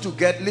want you to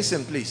get,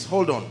 listen please,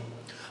 hold on.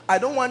 I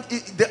don't want,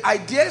 the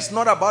idea is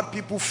not about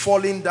people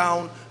falling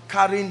down,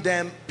 carrying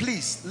them.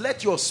 Please,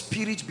 let your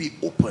spirit be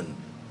open.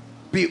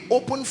 Be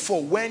open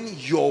for when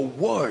your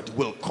word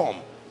will come.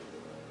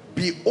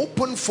 Be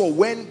open for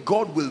when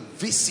God will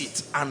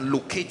visit and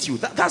locate you.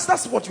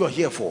 That's what you're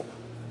here for.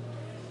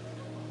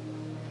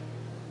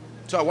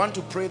 So I want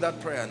to pray that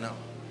prayer now.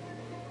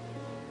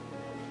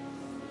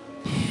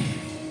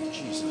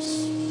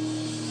 Jesus.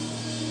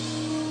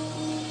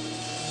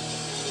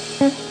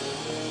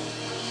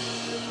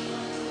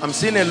 I'm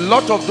seeing a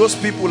lot of those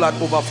people at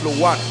Overflow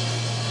 1.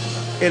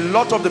 A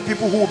lot of the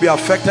people who will be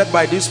affected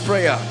by this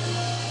prayer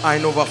are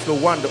in Overflow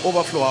 1, the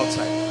overflow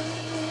outside.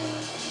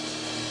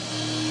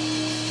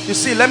 You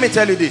see, let me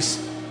tell you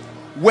this.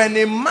 When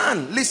a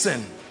man,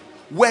 listen,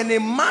 when a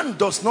man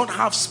does not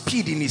have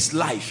speed in his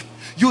life,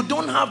 you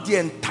don't have the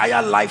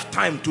entire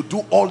lifetime to do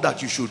all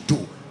that you should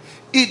do.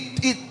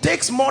 It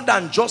takes more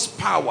than just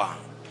power,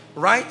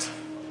 right?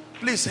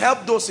 Please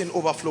help those in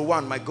Overflow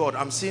 1. My God,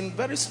 I'm seeing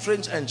very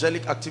strange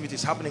angelic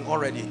activities happening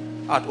already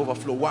at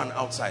Overflow 1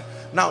 outside.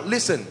 Now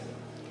listen,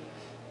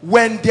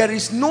 when there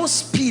is no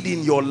speed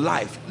in your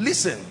life,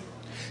 listen,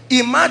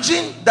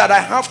 imagine that I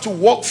have to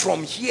walk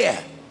from here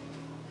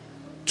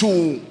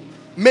to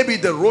maybe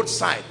the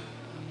roadside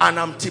and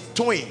I'm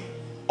tiptoeing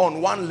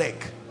on one leg.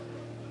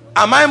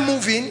 Am I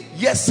moving?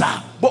 Yes,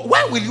 sir. But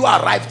when will you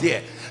arrive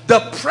there? The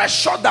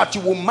pressure that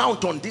you will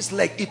mount on this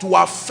leg, it will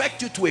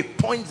affect you to a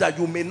point that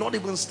you may not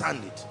even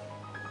stand it.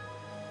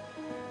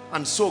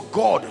 And so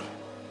God,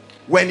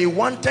 when he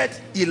wanted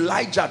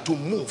Elijah to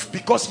move,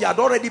 because he had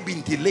already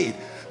been delayed,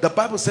 the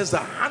Bible says the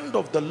hand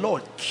of the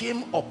Lord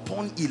came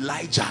upon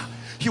Elijah.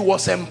 He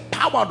was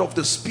empowered of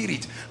the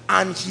Spirit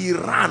and he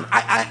ran.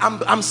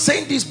 I'm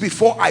saying this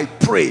before I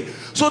pray,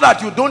 so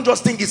that you don't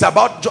just think it's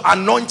about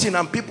anointing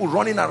and people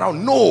running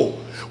around. No.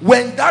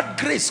 When that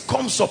grace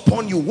comes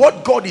upon you,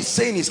 what God is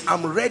saying is,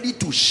 I'm ready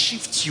to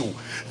shift you,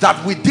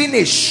 that within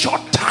a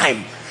short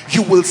time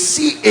you will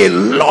see a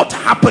lot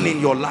happen in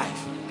your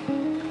life.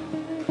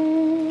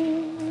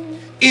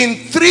 In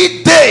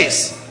 3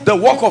 days the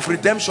work of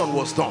redemption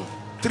was done.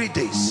 3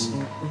 days.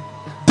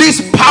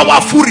 This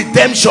powerful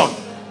redemption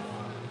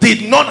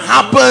did not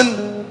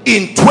happen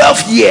in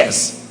 12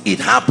 years. It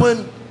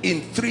happened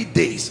in 3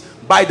 days.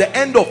 By the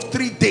end of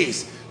 3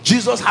 days,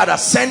 Jesus had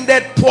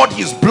ascended, poured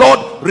his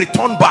blood,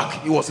 returned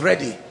back. He was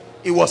ready.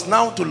 It was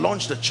now to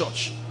launch the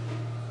church.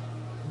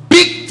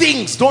 Big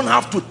things don't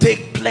have to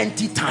take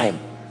plenty time.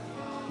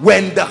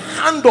 When the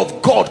hand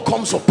of God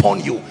comes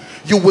upon you,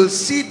 you will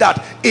see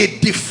that a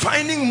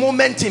defining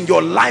moment in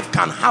your life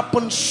can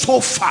happen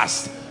so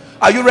fast.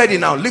 Are you ready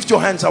now? Lift your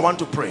hands. I want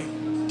to pray.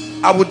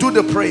 I will do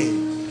the praying.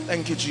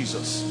 Thank you,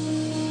 Jesus.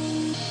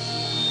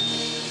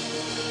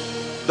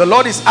 The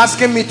Lord is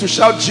asking me to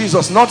shout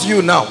Jesus, not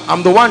you now.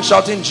 I'm the one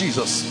shouting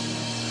Jesus.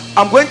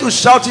 I'm going to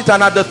shout it,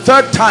 and at the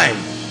third time,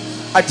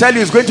 I tell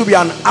you, it's going to be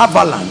an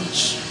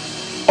avalanche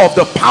of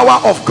the power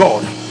of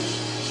God.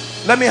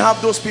 Let me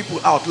have those people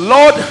out.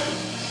 Lord,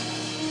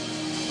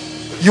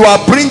 you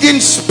are bringing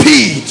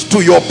speed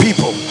to your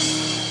people.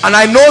 And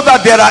I know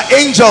that there are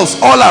angels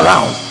all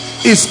around.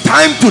 It's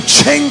time to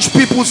change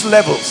people's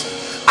levels.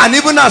 And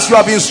even as you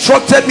have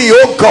instructed me,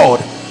 oh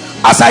God,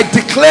 as I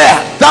declare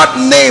that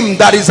name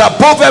that is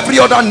above every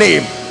other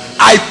name,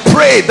 I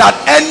pray that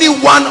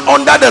anyone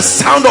under the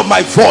sound of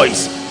my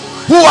voice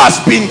who has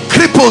been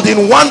crippled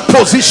in one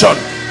position,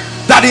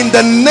 that in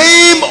the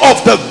name of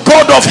the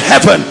God of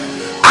heaven,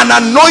 an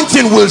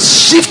anointing will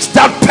shift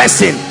that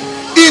person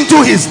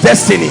into his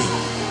destiny.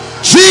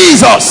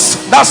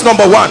 Jesus, that's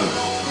number one.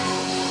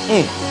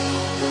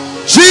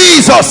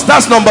 Jesus,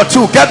 that's number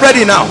two. Get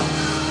ready now.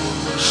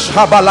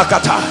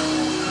 Shabalakata.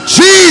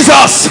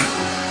 Jesus,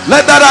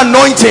 let that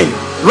anointing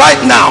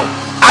right now,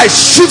 I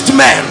shift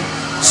men.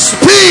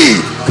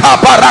 Speed,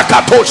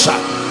 kabarakatosha.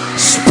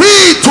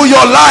 Speed to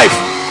your life.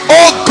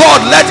 Oh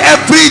God, let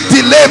every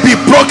delay be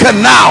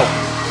broken now.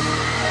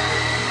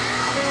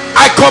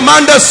 I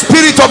command the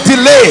spirit of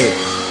delay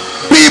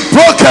be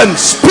broken.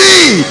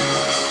 Speed,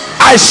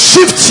 I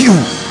shift you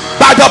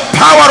by the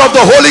power of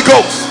the Holy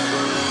Ghost.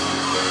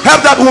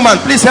 Help that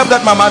woman, please help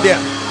that mama there.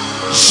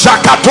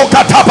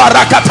 Shakatoka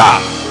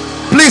tabarakata.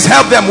 Please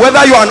help them,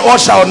 whether you are an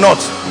usher or not.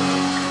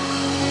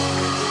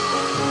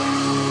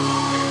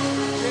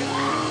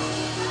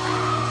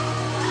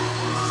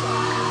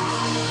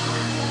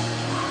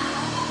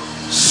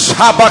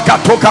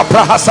 Shabakatoka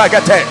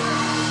prahasagate.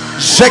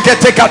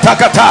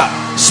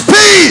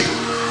 Speed,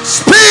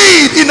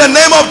 speed in the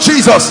name of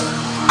Jesus.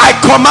 I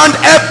command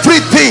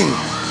everything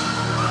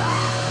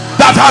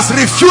that has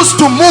refused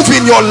to move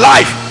in your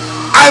life,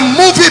 I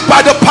move it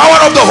by the power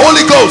of the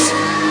Holy Ghost.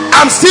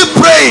 I'm still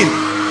praying.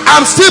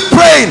 I'm still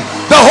praying.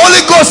 The Holy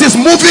Ghost is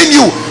moving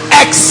you,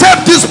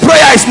 except this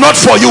prayer is not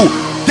for you.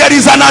 There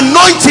is an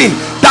anointing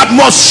that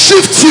must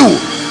shift you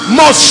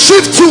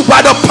by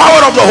the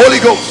power of the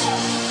Holy Ghost.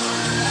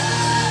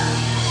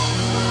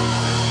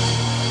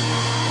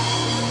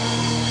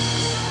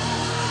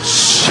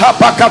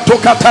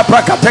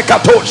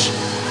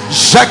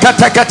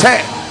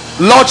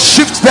 Lord,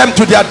 shift them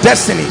to their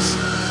destinies.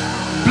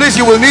 Please,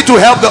 you will need to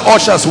help the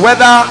ushers,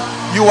 whether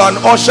you are an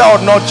usher or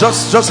not.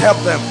 Just help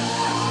them.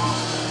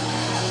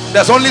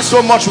 There's only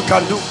so much we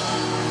can do.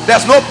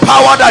 There's no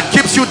power that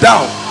keeps you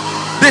down.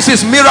 This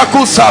is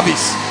miracle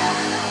service.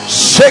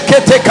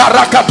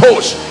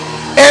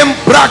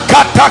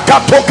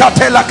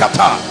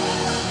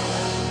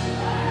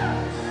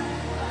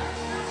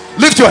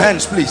 Lift your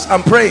hands, please.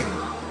 I'm praying.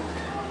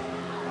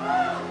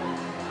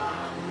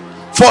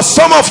 For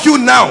some of you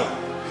now,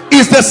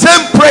 it's the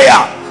same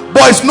prayer,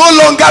 but it's no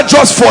longer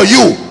just for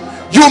you.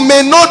 You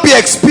may not be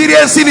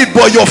experiencing it,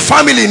 but your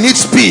family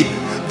needs speed.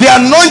 The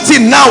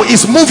anointing now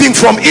is moving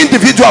from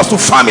individuals to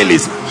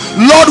families.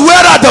 Lord,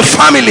 where are the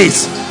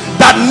families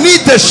that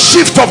need the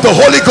shift of the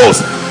Holy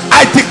Ghost?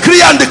 I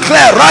decree and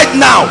declare right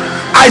now,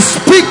 I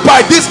speak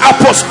by this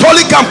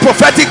apostolic and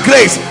prophetic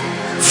grace,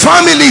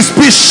 families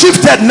be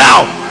shifted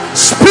now.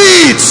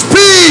 Speed,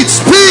 speed,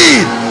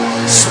 speed,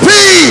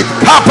 speed.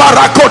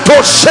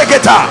 Kaparakoto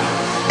shegeta.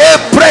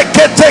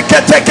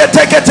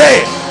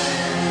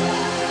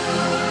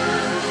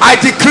 I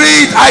decree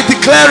it, I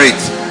declare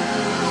it.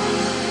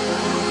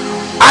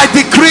 I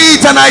decree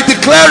it and I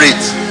declare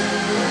it.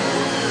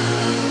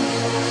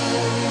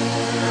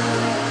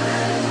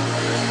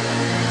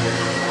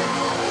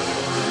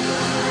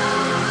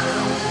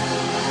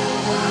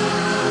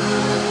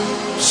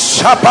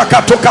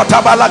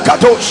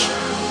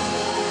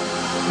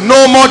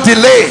 No more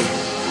delay.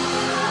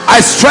 I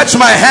stretch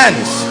my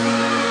hands.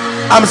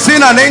 I'm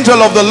seeing an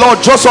angel of the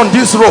Lord just on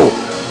this row.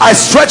 I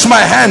stretch my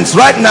hands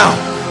right now.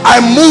 I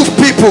move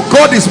people.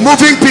 God is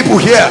moving people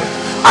here.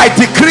 I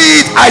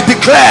decree it, I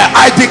declare,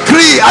 I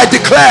decree, I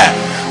declare,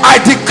 I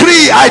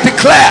decree, I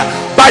declare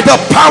by the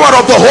power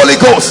of the Holy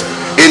Ghost,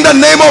 in the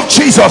name of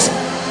Jesus.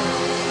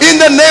 In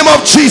the name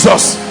of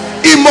Jesus,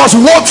 it must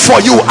work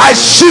for you. I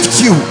shift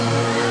you.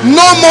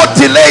 No more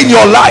delay in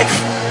your life.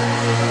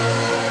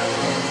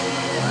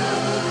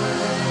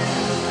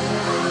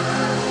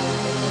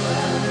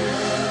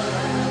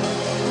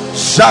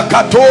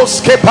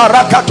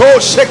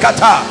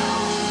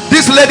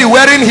 This lady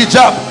wearing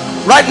hijab,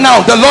 right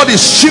now the Lord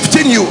is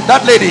shifting you.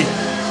 That lady,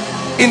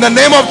 in the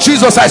name of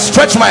Jesus, I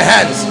stretch my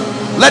hands.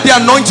 Let the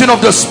anointing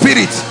of the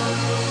Spirit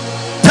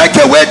take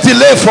away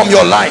delay from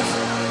your life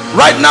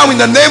right now in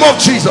the name of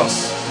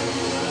Jesus.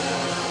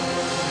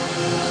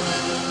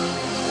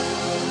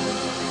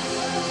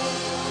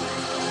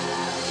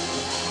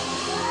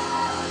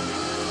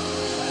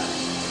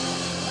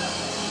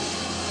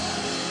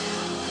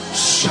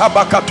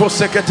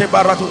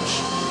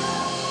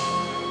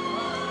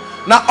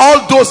 Now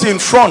all those in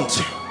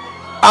front,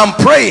 I'm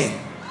praying,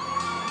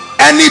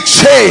 any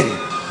chain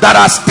that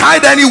has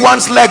tied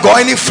anyone's leg or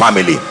any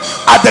family,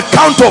 at the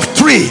count of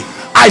 3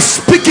 I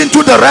speak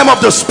into the realm of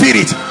the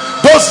Spirit.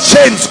 Those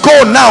chains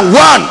go now. 1,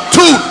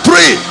 2,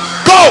 3.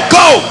 Go,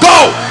 go,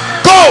 go,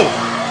 go,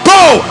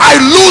 go. I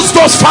lose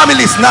those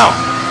families now.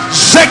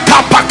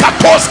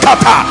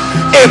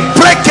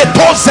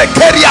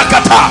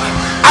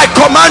 I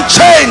command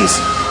chains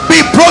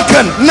be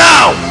broken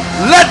now.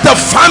 Let the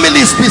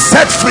families be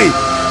set free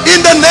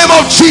in the name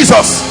of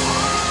Jesus.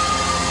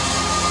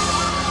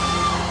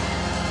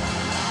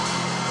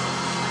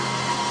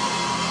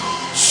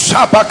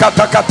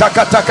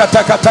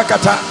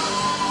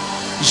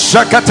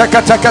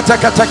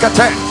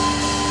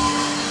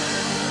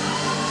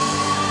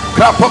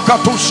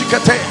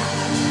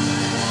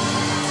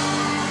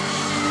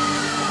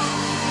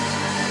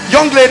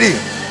 Young lady,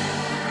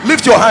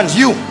 lift your hands.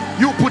 You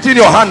put in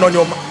your hand on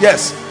your mouth.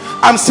 Yes,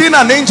 I'm seeing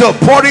an angel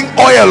pouring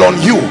oil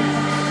on you,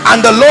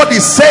 and the Lord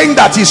is saying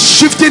that he's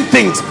shifting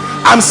things.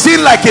 I'm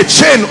seeing like a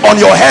chain on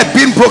your head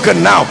being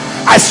broken now.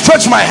 I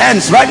stretch my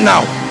hands right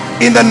now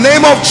in the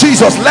name of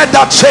Jesus. Let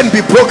that chain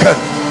be broken.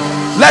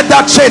 Let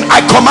that chain, I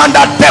command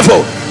that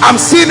devil.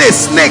 I'm seeing a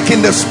snake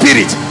in the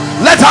spirit.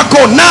 Let her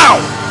go now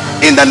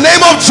in the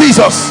name of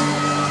Jesus.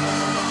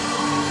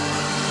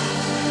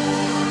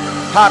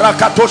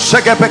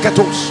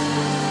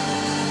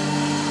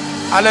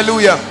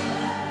 Hallelujah.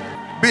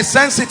 Be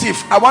sensitive.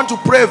 I want to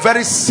pray a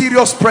very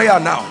serious prayer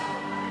now.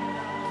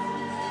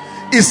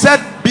 He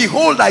said,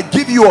 behold, I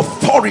give you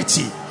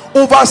authority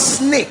over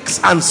snakes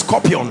and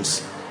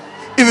scorpions.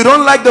 If you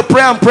don't like the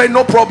prayer and pray,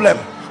 no problem,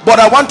 but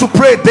I want to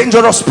pray a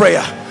dangerous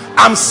prayer.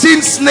 I'm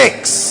seeing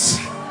snakes.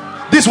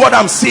 This is what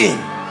I'm seeing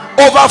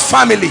over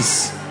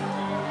families.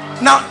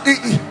 Now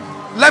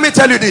let me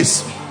tell you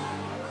this.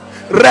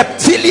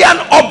 reptilian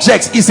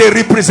objects is a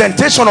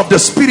representation of the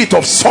spirit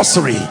of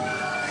sorcery.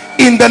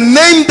 In the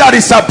name that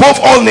is above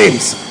all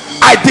names,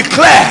 I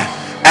declare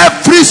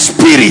every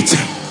spirit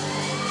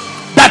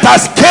that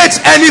has caged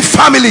any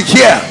family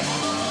here,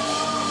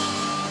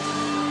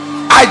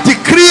 I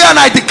decree and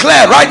I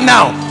declare right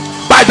now,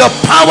 by the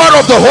power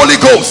of the Holy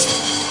Ghost,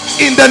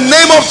 in the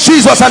name of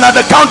Jesus, and at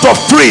the count of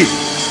 3,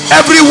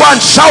 everyone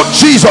shout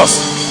Jesus.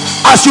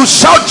 As you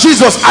shout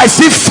Jesus, I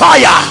see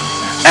fire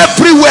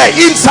everywhere,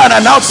 inside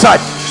and outside.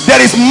 There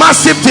is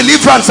massive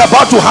deliverance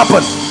about to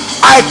happen.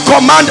 I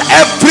command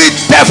every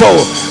devil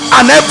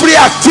and every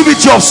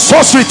activity of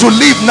sorcery to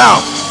leave now.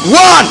 1,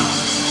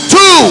 2,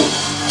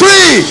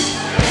 3.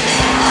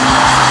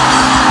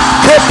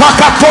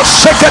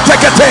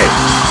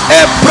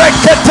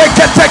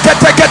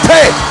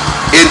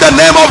 In the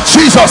name of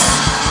Jesus,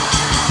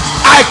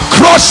 I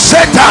crush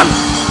Satan.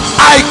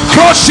 I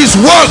crush his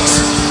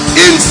works,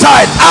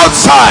 inside,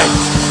 outside.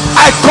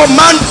 I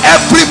command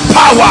every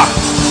power,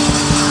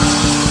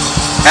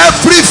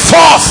 every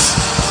force,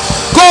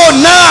 go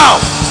now.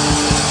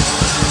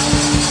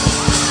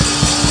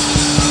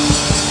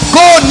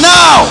 Go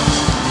now.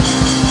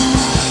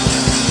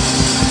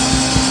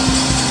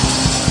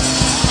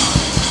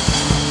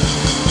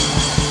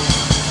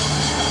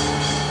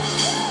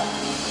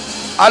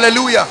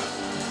 Hallelujah.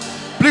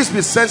 Please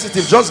be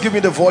sensitive. Just give me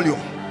the volume.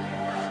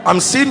 I'm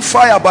seeing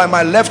fire by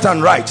my left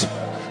and right.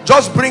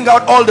 Just bring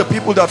out all the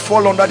people that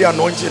fall under the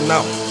anointing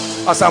now.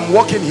 As I'm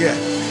walking here,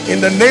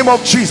 in the name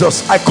of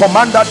Jesus, I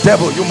command that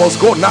devil, you must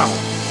go now.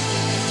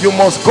 You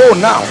must go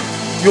now.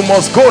 You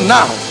must go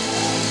now.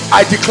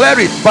 I declare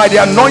it by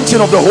the anointing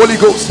of the Holy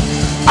Ghost.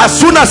 As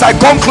soon as I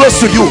come close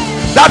to you,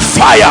 that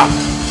fire,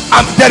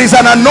 there is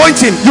an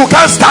anointing. You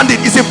can't stand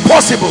it. It's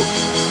impossible.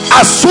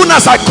 As soon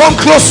as I come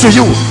close to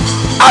you,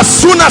 as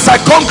soon as I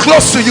come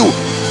close to you,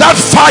 that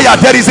fire,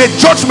 there is a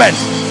judgment.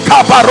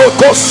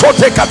 Kabaroko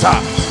sotekata.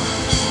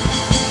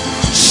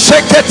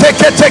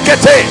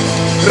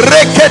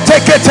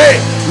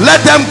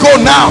 Let them go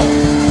now.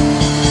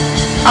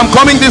 I'm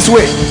coming this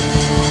way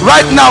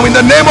right now in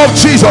the name of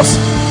Jesus.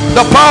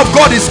 The power of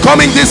God is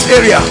coming this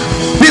area,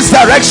 this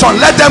direction.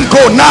 Let them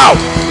go now.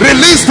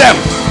 Release them.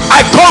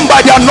 I come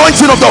by the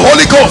anointing of the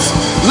Holy Ghost.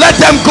 Let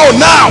them go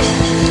now.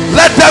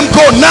 Let them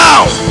go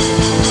now.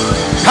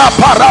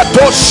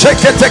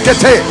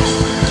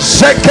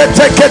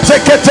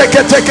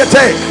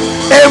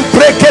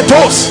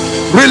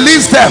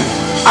 Release them.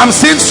 I'm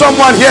seeing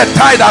someone here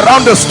tied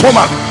around the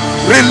stomach.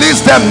 Release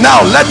them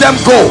now. Let them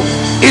go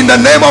in the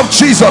name of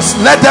Jesus.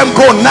 Let them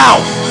go now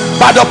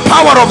by the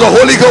power of the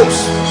Holy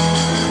Ghost.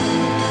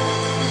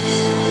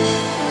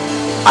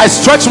 I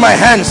stretch my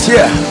hands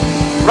here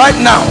right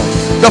now.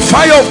 The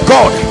fire of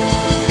God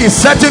is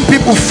setting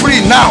people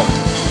free now.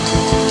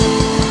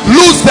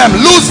 Lose them,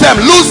 lose them,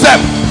 lose them,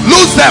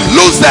 lose them,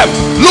 lose them,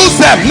 lose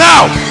them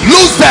now.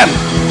 Lose them,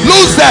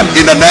 lose them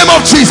in the name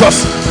of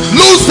Jesus.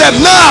 Lose them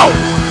now.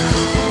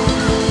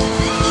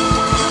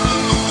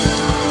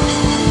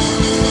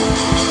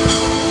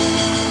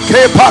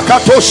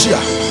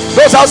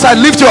 Those outside,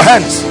 lift your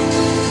hands.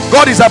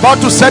 God is about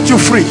to set you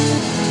free.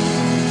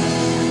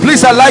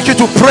 Please, I'd like you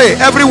to pray.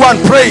 Everyone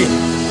praying.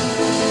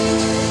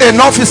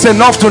 Enough is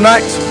enough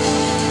tonight.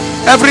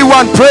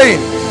 Everyone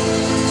praying.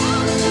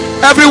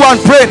 Everyone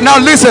praying. Now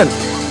listen.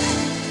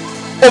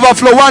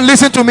 Overflow one,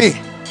 listen to me.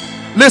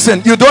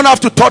 Listen, you don't have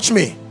to touch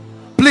me.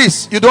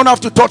 Please, you don't have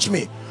to touch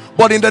me.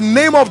 But in the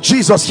name of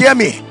Jesus, hear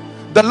me.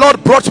 The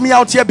Lord brought me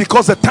out here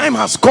because the time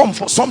has come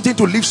for something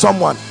to leave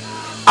someone.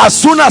 As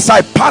soon as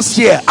I pass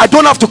here, I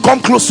don't have to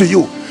come close to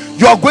you.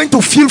 You are going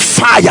to feel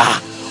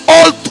fire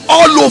all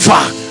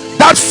over.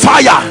 That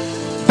fire,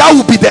 that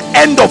will be the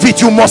end of it.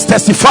 You must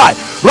testify.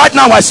 Right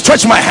now, I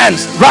stretch my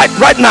hands.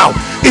 Right now.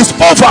 It's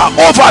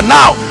over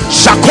now.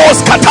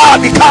 Shakos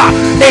katalika,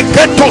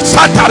 egeto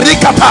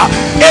satarikata,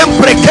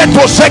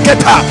 embreketo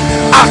seketa,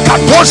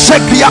 akato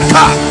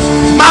sekliaka,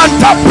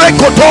 manta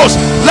brekotos.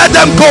 Let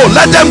them go,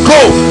 let them go,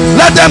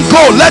 let them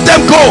go, let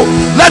them go,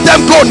 let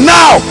them go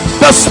now.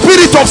 The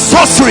spirit of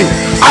sorcery,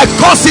 I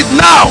curse it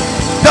now.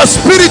 The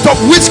spirit of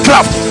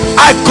witchcraft,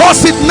 I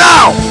curse it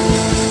now.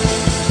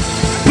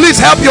 Please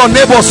help your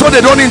neighbor so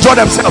they don't injure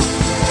themselves.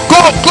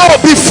 Go,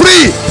 be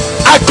free.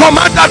 I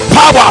command that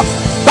power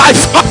by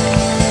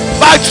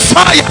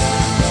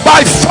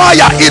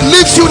fire, it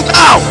leaves you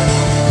now.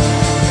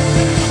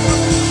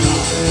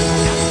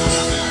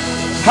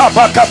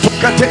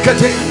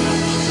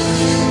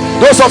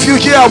 Those of you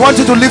here, I want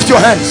you to lift your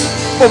hands.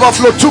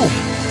 Overflow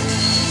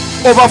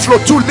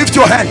 2, lift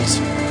your hands.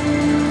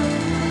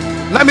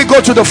 Let me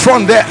go to the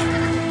front there.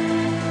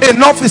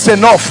 Enough is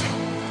enough.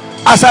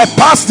 As I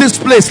pass this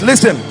place,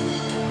 listen,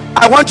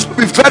 I want you to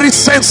be very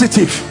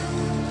sensitive.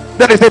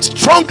 There is a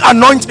strong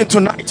anointing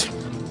tonight.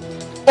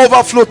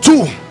 Overflow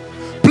 2,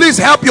 please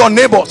help your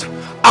neighbors.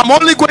 I'm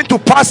only going to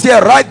pass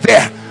here right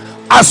there.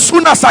 As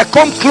soon as I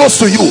come close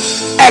to you,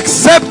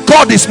 except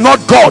God is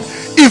not God,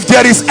 if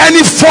there is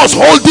any force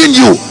holding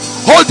you,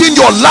 holding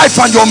your life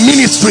and your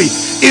ministry,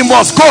 it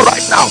must go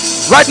right now.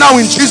 Right now,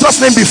 in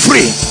Jesus' name, be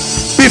free.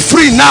 Be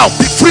free now.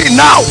 Be free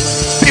now.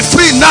 be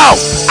free now.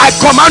 I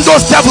command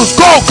those devils,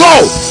 go,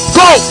 go,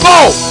 go,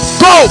 go,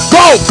 go,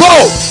 go, go.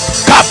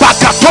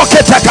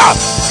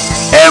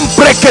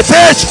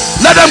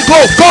 Let them go,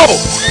 go.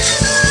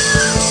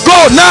 Go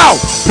now.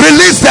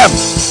 Release them.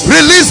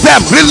 Release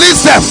them.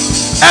 Release them.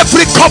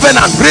 Every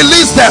covenant,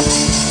 release them.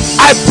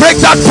 I break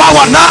that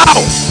power now.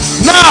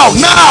 Now,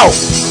 now,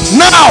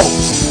 now.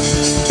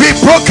 Be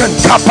broken.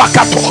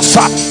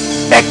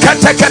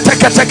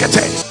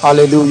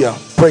 Hallelujah.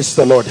 Praise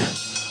the Lord.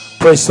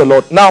 Praise the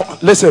Lord. Now,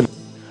 listen.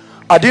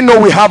 I didn't know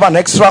we have an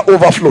extra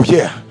overflow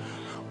here.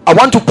 I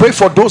want to pray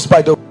for those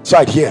by the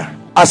side here.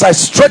 As I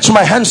stretch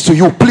my hands to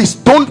you, please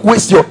don't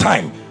waste your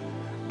time.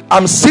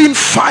 I'm seeing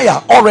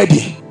fire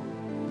already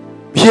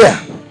here.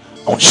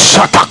 In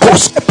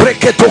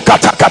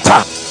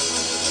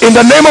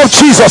the name of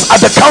Jesus, at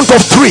the count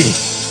of 3,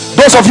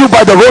 those of you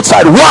by the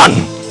roadside, 1, 2,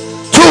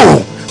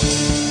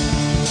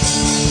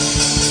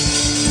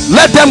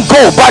 let them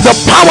go by the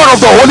power of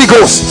the Holy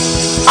Ghost.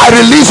 I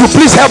release you.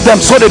 Please help them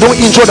so they don't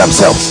injure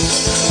themselves.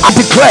 I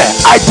declare,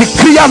 I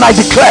decree and I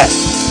declare,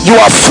 you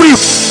are free.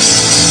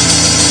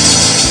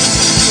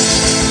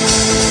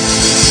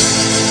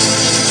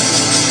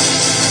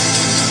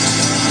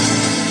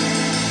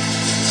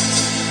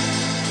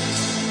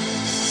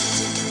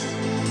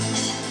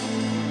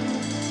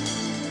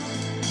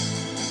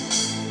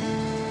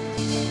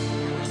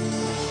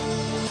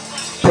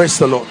 Praise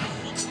the Lord.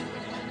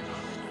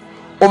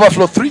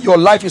 Overflow 3, your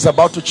life is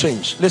about to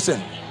change.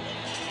 Listen,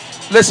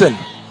 listen.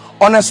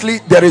 Honestly,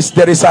 there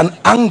is an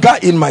anger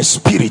in my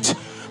spirit,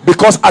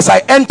 because as I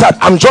entered,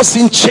 I'm just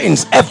seeing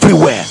chains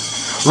everywhere.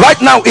 Right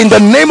now, in the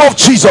name of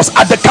Jesus,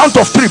 at the count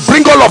of 3,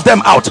 bring all of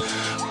them out,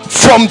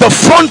 from the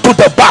front to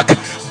the back.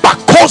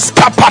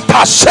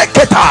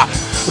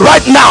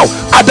 Right now,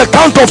 at the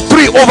count of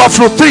 3,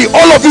 overflow 3,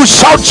 all of you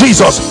shout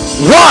Jesus.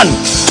 1,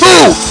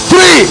 2,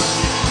 3.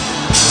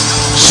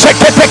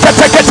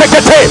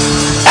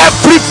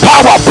 Every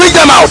power, bring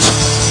them out.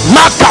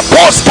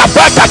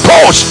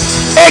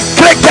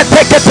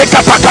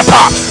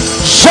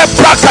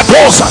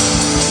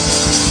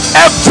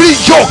 Every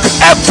yoke,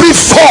 every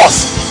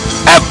force,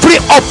 every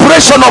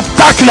operation of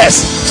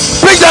darkness,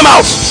 bring them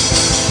out.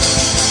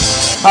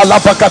 I'm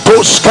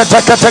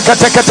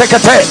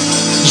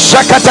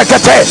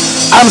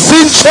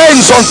seeing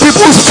chains on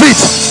people's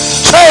feet.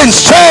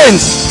 Chains,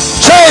 chains,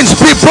 chains,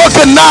 be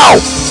broken now.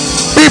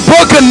 Be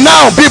broken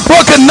now. Be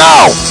broken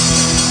now.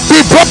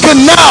 Be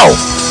broken now.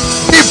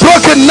 Be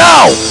broken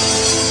now.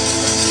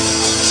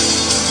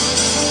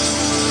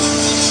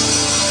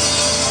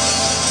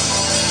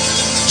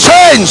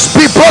 Chains,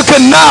 be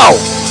broken now.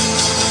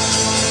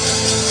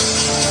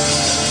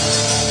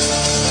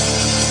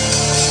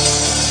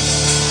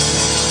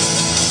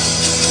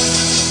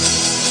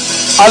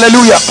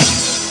 Hallelujah.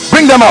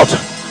 Bring them out.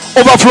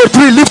 Overflow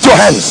 3, lift your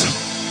hands.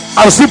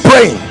 I'm still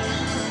praying.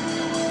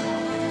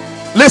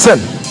 Listen,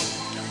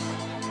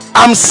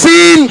 I'm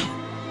seeing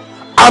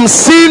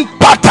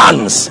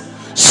patterns.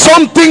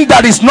 Something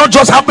that is not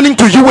just happening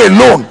to you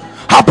alone,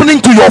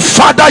 happening to your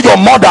father, your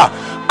mother.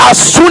 As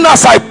soon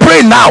as I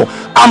pray now,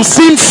 I'm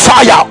seeing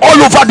fire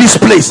all over this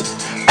place.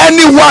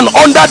 Anyone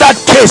under that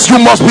case, you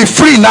must be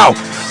free now.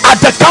 At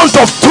the count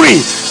of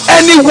 3,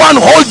 anyone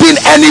holding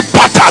any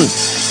pattern,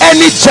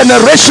 any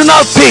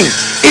generational thing,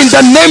 in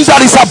the name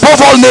that is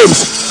above all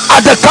names,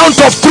 at the count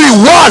of 3,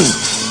 1,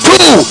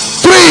 2,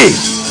 3,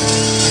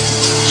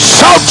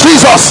 shout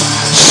Jesus.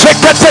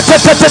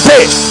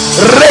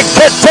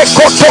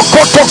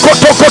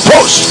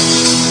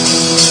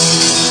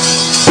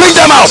 Bring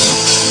them out.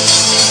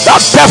 That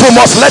devil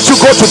must let you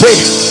go today.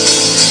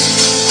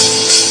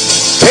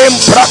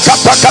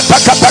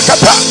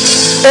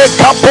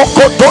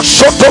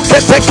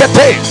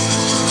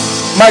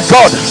 My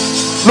God,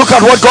 look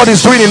at what God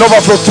is doing in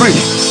overflow 3.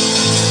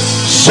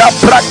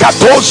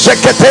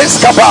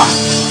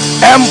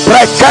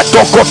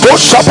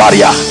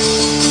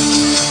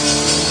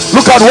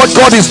 Look at what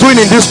God is doing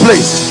in this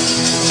place.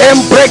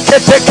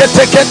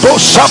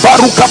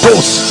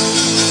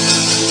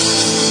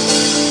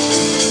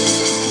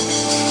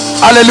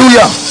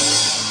 Hallelujah.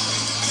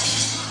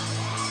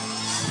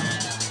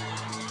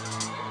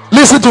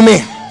 Listen to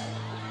me.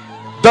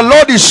 The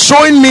Lord is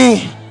showing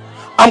me,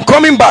 I'm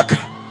coming back,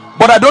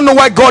 but I don't know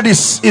why God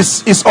is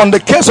on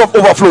the case of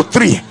overflow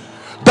 3.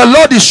 The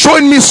Lord is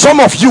showing me some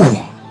of you.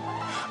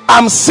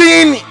 I'm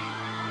seeing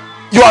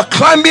you are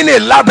climbing a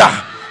ladder,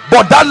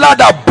 but that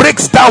ladder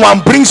breaks down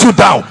and brings you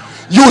down.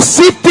 You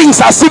see things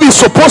as if it's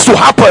supposed to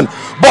happen,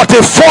 but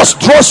a force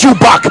draws you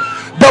back.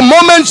 The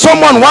moment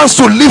someone wants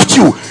to lift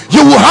you,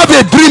 you will have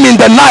a dream in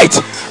the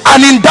night,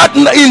 and in that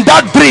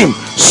dream,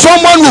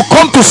 someone will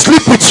come to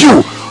sleep with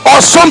you,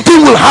 or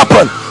something will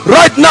happen.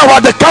 Right now,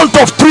 at the count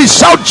of 3,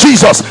 shout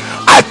Jesus.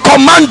 I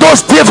command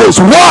those devils.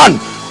 1,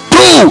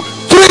 2,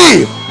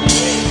 3.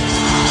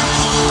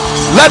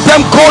 Let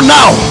them go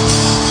now.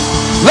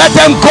 Let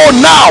them go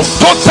now.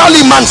 Total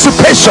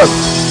emancipation.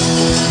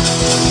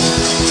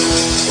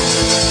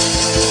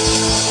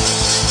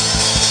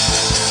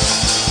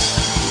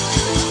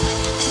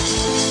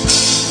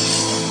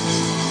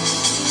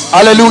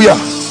 Hallelujah.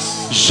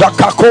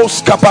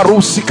 Jakakos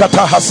kaparusi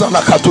kata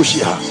hasana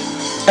katushia.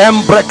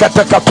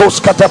 Embrekata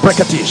katos kata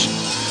brekatish.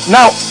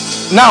 Now,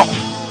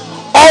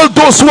 all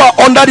those who are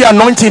under the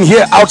anointing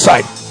here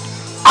outside,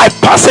 I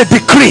pass a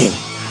decree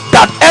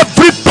that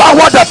every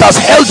power that has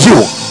held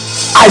you,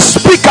 I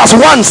speak as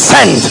one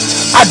send.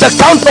 At the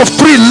count of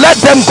 3, let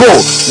them go.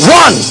 1,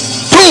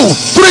 2,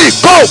 3,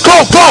 go,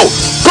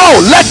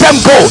 let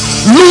them go.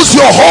 Lose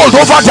your hold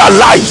over their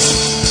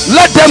lives.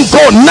 Let them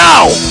go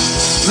now.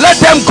 Let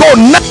them go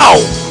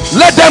now.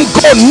 Let them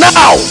go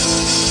now.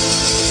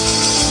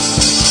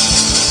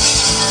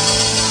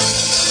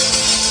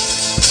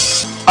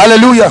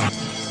 Hallelujah.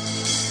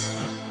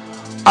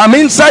 I'm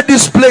inside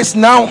this place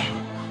now,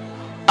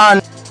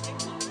 and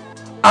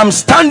I'm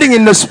standing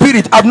in the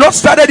spirit. I've not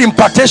started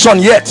impartation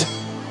yet,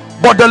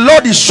 but the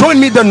Lord is showing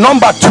me the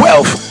number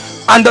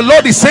 12, and the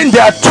Lord is saying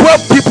there are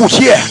 12 people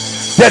here.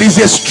 There is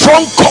a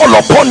strong call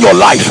upon your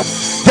life.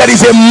 There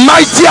is a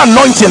mighty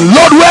anointing.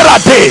 Lord, where are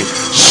they?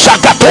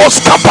 Shagatos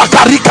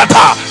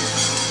kapakarikata.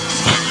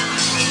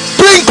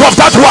 Drink of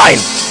that wine.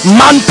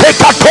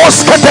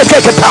 Mantekatos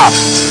ketekeketa.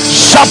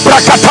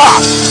 Shabrakata.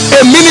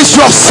 A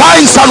ministry of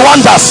signs and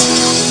wonders.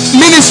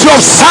 Ministry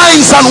of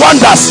signs and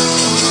wonders.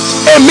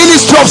 A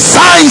ministry of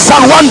signs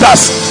and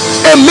wonders.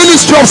 A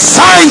ministry of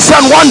signs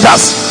and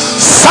wonders.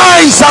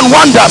 Signs and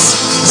wonders.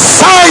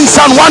 Signs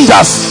and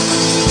wonders.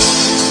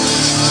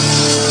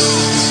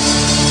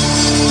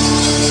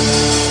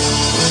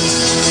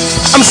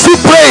 I'm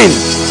still praying.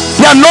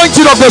 The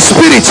anointing of the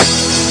Spirit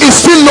is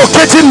still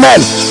locating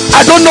men.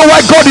 I don't know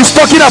why God is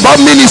talking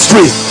about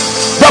ministry.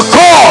 The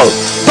call.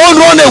 Don't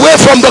run away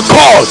from the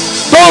call.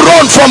 Don't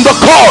run from the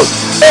call.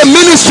 A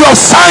ministry of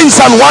signs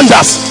and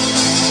wonders.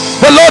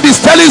 The Lord is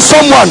telling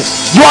someone,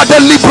 you are the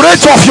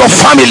liberator of your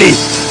family.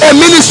 A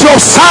ministry of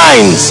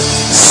signs.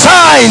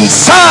 Signs,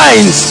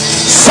 signs,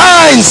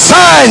 signs,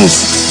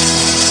 signs.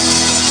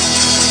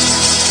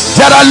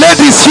 There are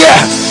ladies here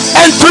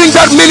entering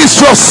that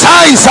ministry of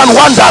signs and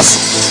wonders.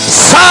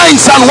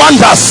 Signs and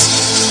wonders.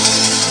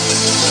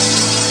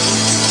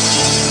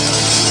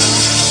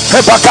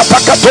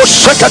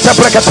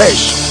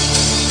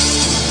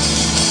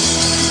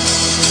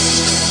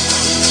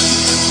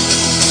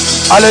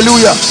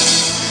 Hallelujah.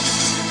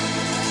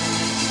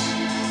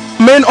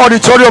 Main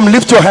auditorium,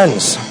 lift your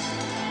hands.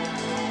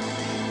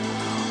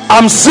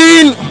 I'm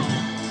seeing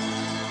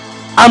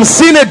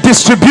a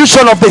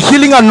distribution of the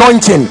healing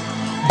anointing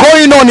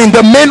going on in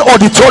the main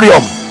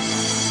auditorium,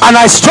 and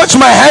I stretch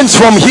my hands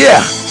from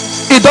here.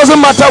 It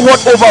doesn't matter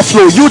what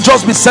overflow, you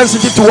just be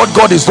sensitive to what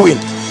God is doing.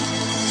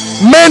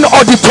 Main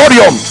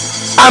auditorium,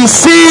 I'm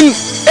seeing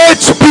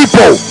 8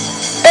 people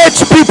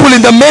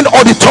in the main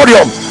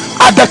auditorium.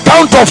 At the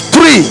count of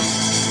 3,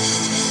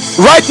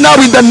 right now,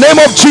 in the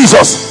name of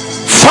Jesus,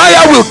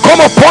 fire will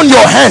come upon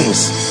your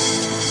hands.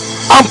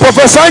 I'm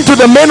prophesying to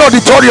the main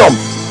auditorium,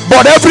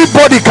 but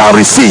everybody can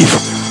receive.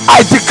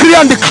 I decree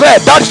and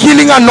declare that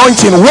healing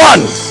anointing. 1, 2,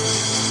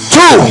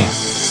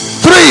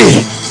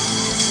 3.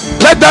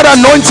 Let that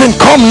anointing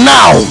come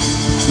now.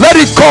 Let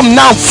it come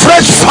now.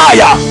 Fresh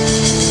fire.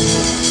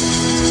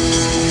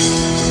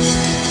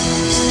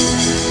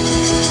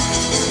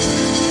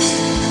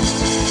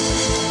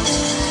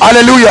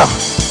 Hallelujah.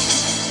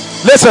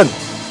 Listen.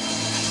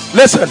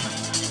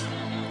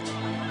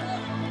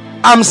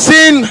 I'm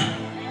seeing,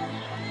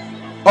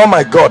 oh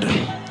my God,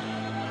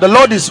 the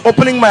Lord is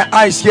opening my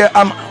eyes here.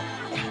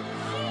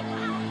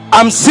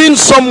 I'm seeing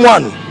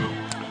someone.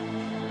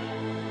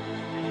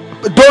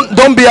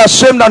 Don't be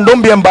ashamed and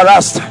don't be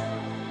embarrassed.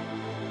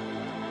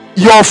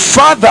 Your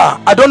father,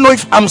 I don't know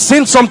if I'm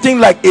seeing something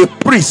like a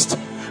priest.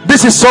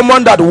 This is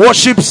someone that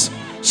worships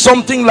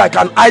something like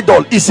an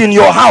idol. Is in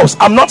your house.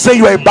 I'm not saying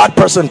you're a bad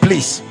person,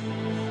 please.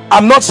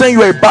 I'm not saying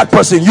you're a bad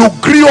person. You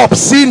grew up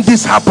seeing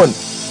this happen,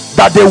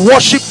 that they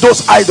worship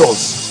those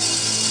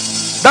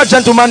idols. That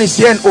gentleman is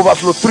here in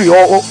overflow 3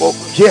 or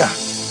here.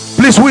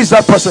 Please, who is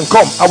that person?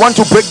 Come, I want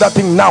to break that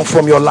thing now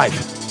from your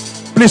life.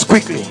 Please,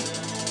 quickly.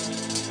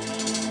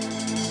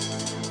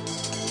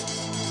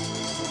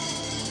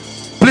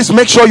 Please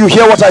make sure you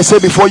hear what I say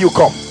before you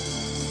come.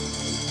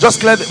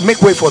 Just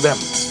make way for them.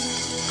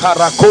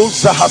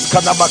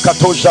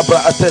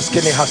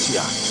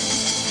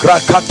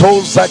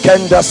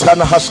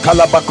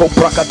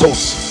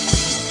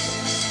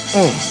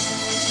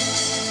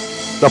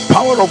 The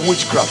power of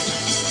witchcraft.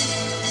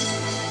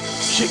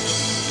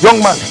 Young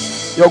man,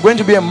 you're going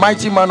to be a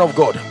mighty man of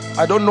God.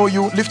 I don't know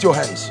you. Lift your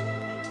hands.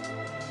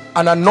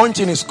 An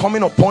anointing is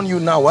coming upon you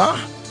now.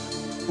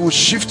 It will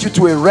shift you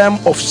to a realm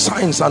of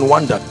signs and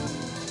wonder.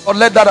 Or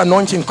let that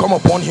anointing come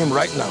upon him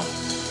right now.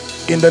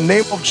 In the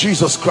name of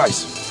Jesus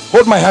Christ.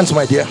 Hold my hands,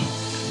 my dear.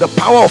 The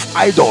power of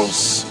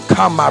idols.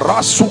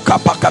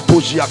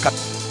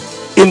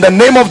 In the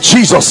name of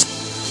Jesus,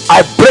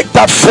 I break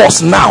that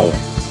force now.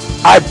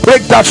 I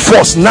break that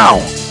force now.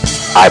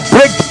 I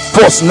break that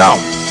force now.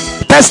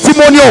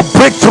 Testimony of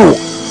breakthrough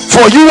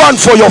for you and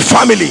for your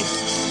family.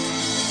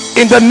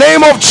 In the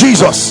name of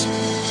Jesus.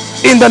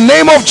 In the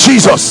name of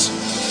Jesus.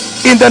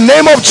 In the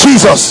name of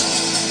Jesus.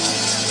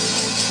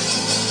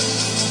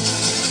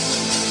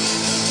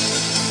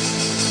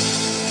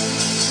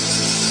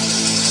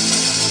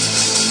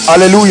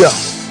 Hallelujah.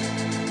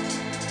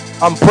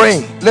 I'm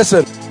praying.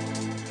 Listen.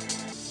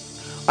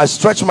 I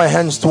stretch my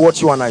hands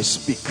towards you and I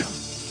speak.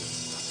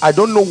 I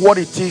don't know what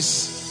it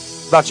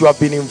is that you have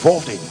been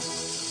involved in,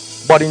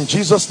 but in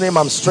Jesus' name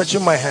I'm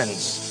stretching my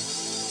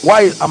hands.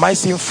 Why am I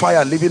seeing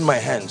fire leaving my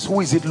hands?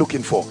 Who is it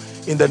looking for?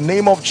 In the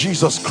name of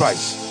Jesus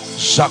Christ.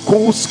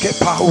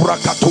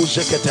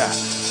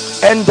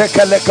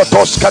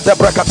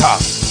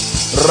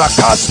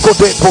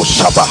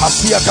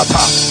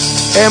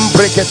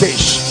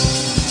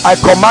 I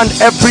command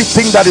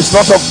everything that is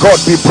not of God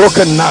be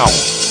broken now.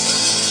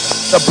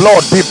 The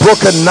blood be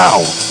broken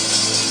now.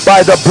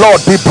 By the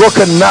blood be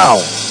broken now.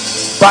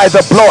 By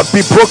the blood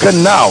be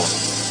broken now.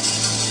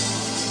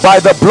 By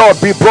the blood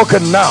be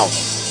broken now.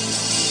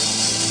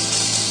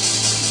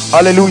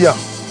 Hallelujah.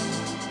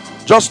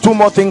 Just two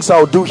more things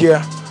I'll do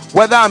here.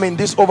 Whether I'm in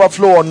this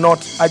overflow or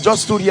not, I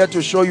just stood here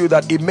to show you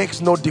that it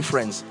makes no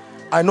difference.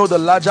 I know the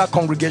larger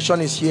congregation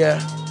is here.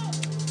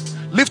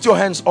 Lift your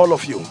hands, all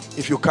of you,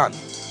 if you can.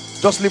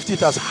 Just lift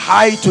it as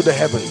high to the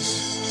heavens.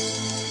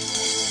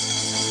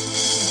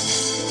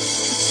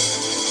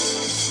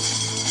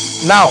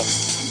 Now,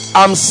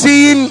 I'm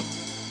seeing,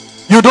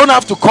 you don't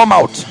have to come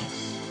out,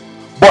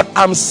 but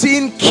I'm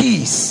seeing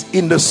keys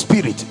in the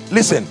spirit.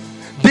 Listen,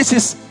 this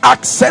is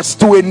access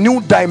to a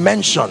new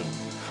dimension.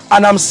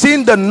 And I'm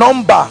seeing the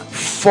number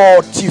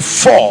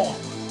 44.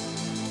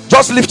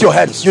 Just lift your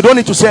hands. You don't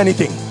need to say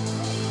anything.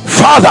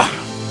 Father,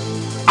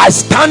 I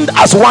stand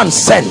as one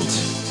sent.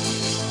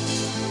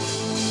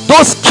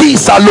 Those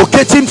keys are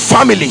locating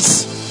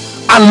families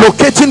and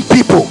locating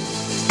people.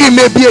 It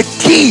may be a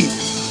key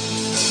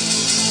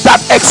that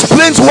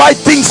explains why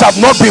things have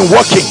not been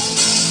working.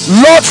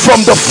 Lord, from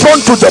the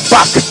front to the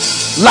back,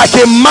 like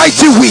a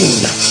mighty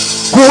wind,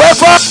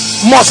 whoever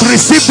must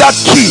receive that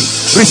key,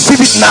 receive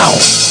it now.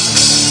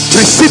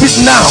 Receive it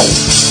now.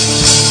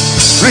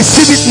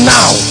 Receive it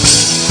now.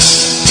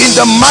 In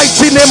the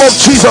mighty name of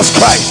Jesus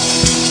Christ.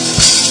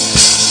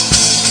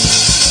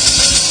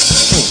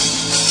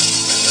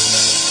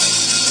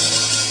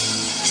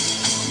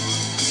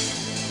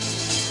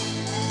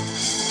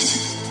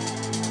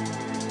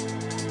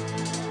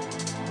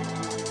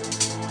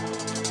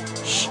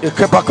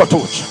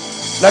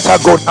 Let her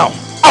go now.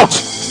 Out.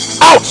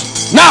 Out.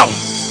 Now.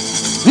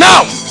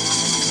 Now.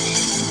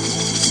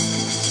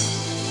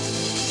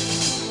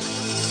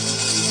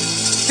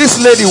 This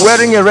lady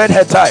wearing a red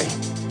hair tie.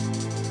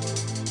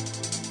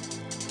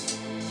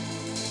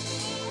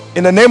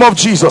 In the name of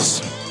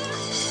Jesus,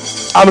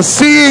 I'm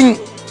seeing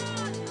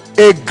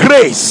a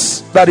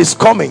grace that is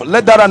coming.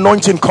 Let that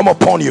anointing come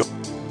upon you.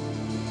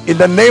 In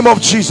the name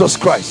of Jesus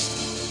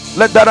Christ,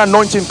 let that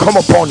anointing come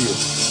upon you.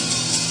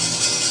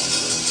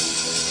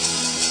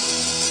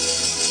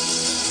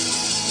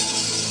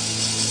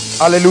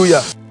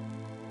 Hallelujah.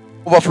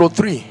 Overflow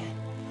 3.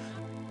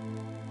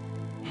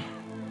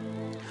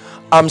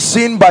 I'm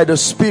seeing by the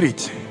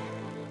Spirit,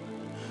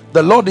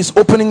 the Lord is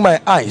opening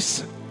my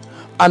eyes,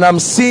 and I'm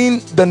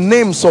seeing the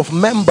names of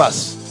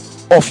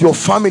members of your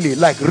family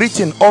like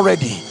written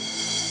already.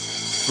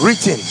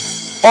 Written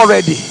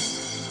already.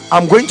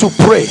 I'm going to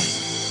pray.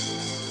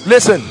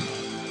 Listen,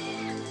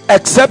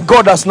 except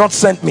God has not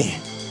sent me,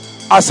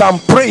 as I'm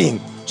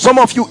praying, some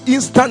of you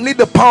instantly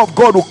the power of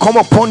God will come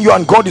upon you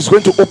and God is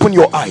going to open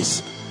your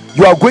eyes.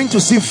 You are going to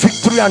see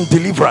victory and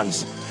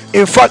deliverance.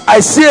 In fact,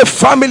 I see a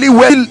family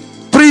where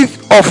 3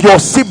 of your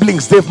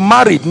siblings, they've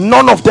married,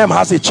 none of them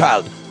has a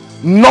child.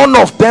 None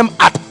of them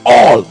at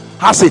all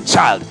has a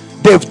child.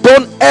 They've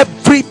done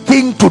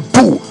everything to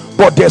do,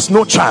 but there's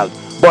no child.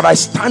 But I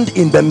stand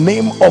in the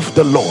name of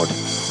the Lord.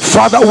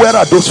 Father, where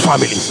are those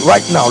families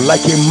right now?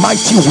 Like a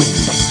mighty wind,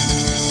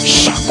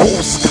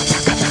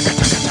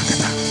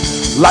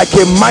 like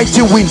a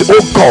mighty wind,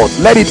 oh God,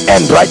 let it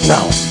end right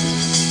now.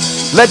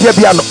 Let there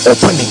be an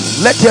opening.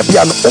 Let there be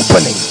an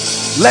opening.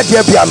 Let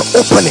there be an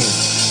opening.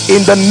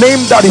 In the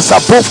name that is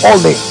above all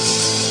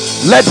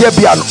names, let there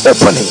be an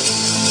opening.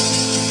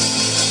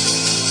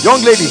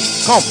 Young lady,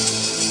 come.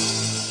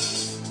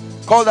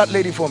 Call that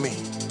lady for me.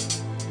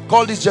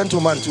 Call this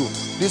gentleman too.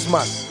 This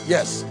man,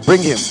 yes,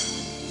 bring him.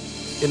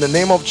 In the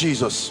name of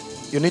Jesus,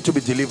 you need to be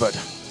delivered.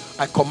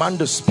 I command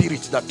the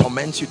spirit that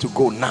torments you to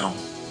go now.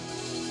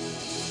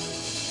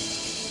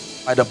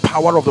 By the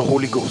power of the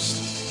Holy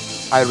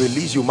Ghost, I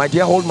release you. My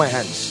dear, hold my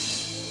hands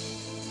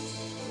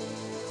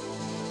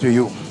to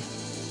you.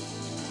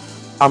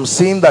 I'm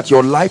seeing that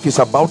your life is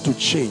about to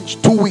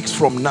change. 2 weeks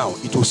from now,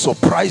 it will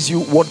surprise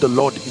you what the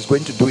Lord is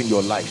going to do in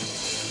your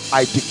life.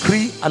 I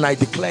decree and I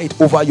declare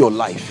it over your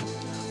life.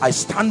 I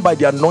stand by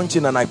the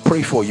anointing and I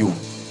pray for you.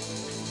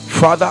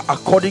 Father,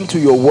 according to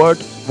your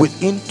word,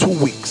 within 2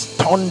 weeks,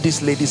 turn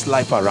this lady's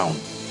life around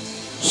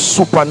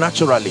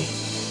supernaturally.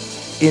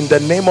 In the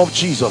name of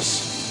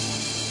Jesus.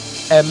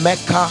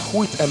 Emeka,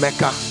 who is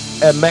Emeka?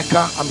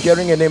 Emeka, I'm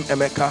hearing a name,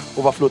 Emeka.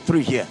 Overflow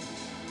 3 here.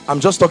 I'm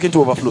just talking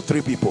to overflow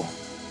 3 people.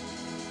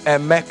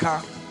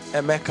 Emeka,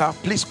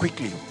 please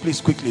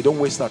quickly, don't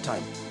waste our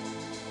time.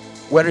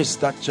 Where is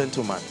that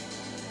gentleman?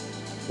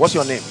 What's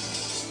your name?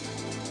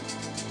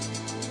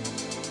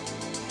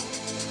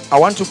 I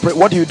want to pray.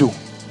 What do you do?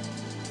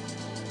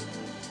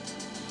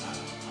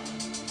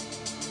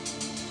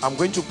 I'm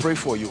going to pray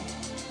for you.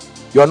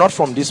 You are not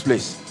from this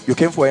place. You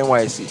came for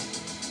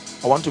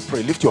NYC. I want to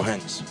pray. Lift your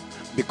hands.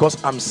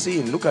 Because I'm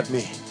seeing, look at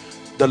me.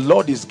 The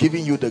Lord is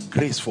giving you the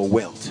grace for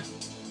wealth.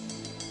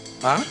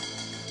 Huh?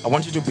 I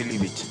want you to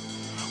believe it.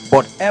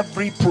 But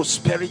every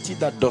prosperity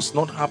that does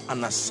not have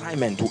an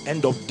assignment to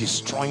end up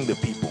destroying the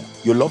people.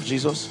 You love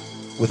Jesus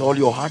with all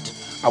your heart.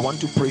 I want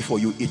to pray for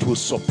you. It will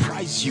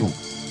surprise you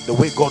the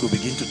way God will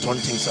begin to turn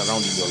things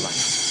around in your life.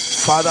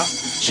 Father,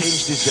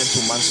 change this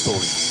gentleman's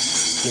story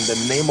in the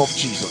name of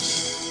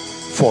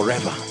Jesus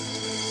forever.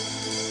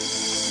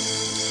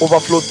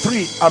 Overflow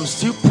 3, I'm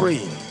still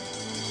praying.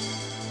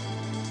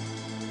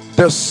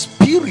 The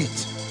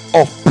spirit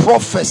of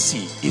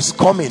prophecy is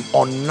coming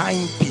on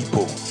 9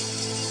 people.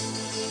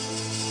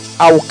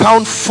 I will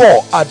count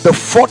 4. At the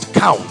 4th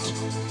count,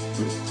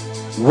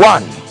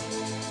 1,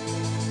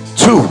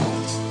 2,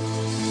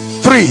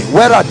 3.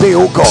 Where are they,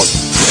 oh God?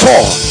 4,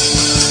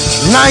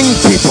 9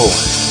 people.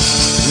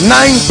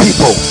 9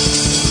 people.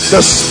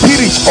 The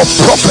spirit of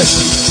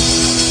prophecy.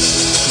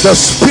 The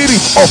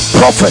spirit of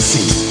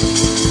prophecy.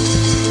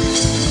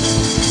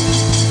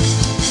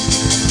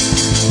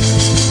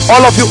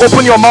 All of you,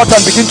 open your mouth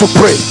and begin to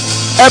pray.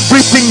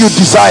 Everything you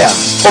desire.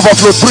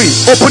 Overflow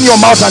 3. Open your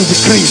mouth and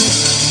decree.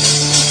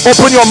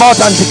 Open your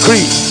mouth and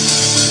decree.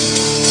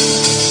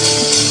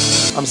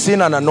 I'm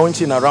seeing an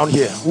anointing around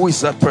here. Who is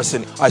that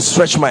person? I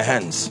stretch my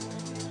hands.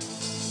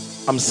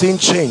 I'm seeing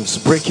chains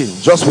breaking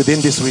just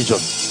within this region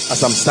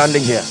as I'm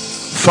standing here.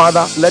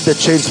 Father, let the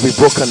chains be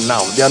broken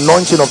now. The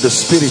anointing of the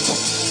Spirit.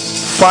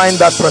 Find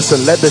that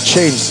person. Let the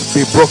chains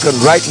be broken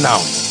right now.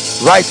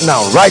 Right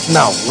now. Right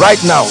now. Right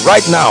now.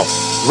 Right now.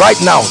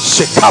 Right now.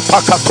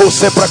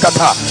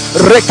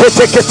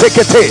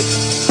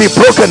 Be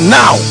broken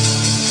now.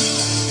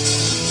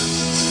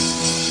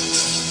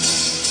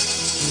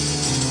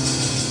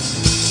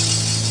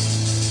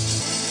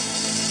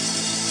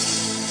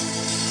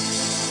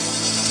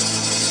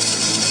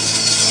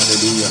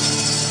 Hallelujah.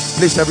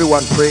 Please,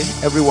 everyone pray.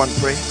 Everyone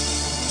pray.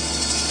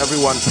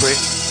 Everyone pray.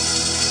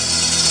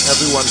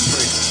 Everyone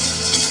pray.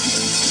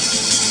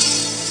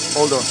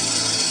 Hold on.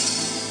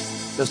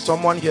 There's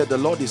someone here. The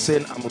Lord is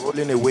saying, I'm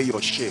rolling away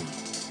your shame.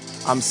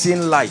 I'm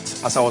seeing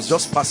light. As I was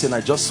just passing,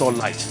 I just saw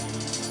light.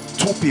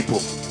 2 people.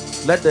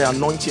 Let the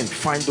anointing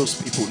find those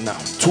people now.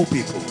 2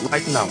 people.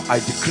 Right now, I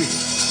decree.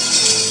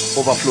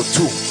 Overflow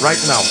 2.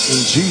 Right now.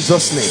 In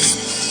Jesus' name.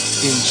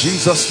 In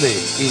Jesus' name.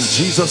 In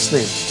Jesus'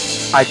 name.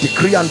 I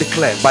decree and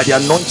declare by the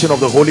anointing of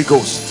the Holy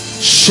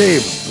Ghost.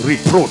 Shame,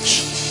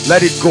 reproach.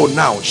 Let it go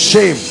now.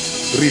 Shame,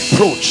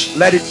 reproach.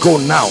 Let it go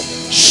now.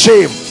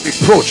 Shame,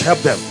 reproach. Help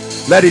them.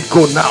 Let it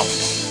go now.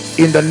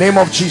 In the name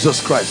of Jesus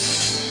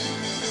Christ.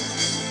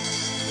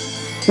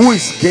 Who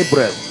is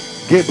Gabriel?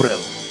 Gabriel.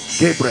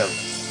 Gabriel.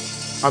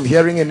 I'm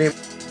hearing a name.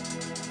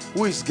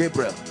 Who is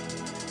Gabriel?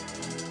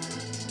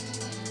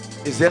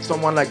 Is there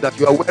someone like that?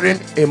 You are wearing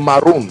a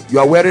maroon. You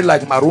are wearing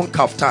like maroon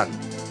kaftan.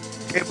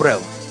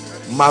 Gabriel.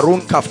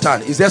 Maroon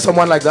kaftan. Is there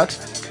someone like that?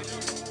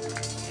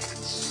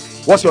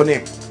 What's your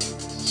name?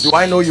 Do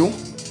I know you?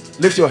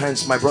 Lift your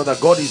hands, my brother.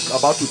 God is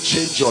about to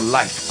change your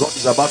life. God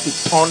is about to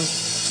turn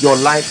your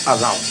life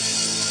around.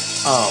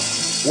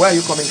 Where are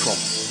you coming from?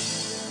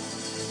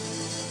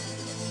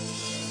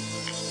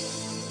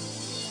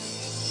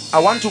 I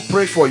want to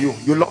pray for you.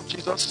 You love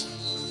Jesus?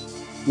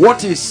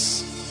 What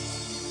is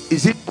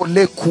it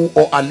Oleku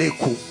or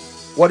Aleku?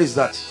 What is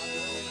that?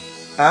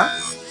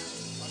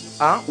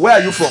 Where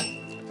are you from?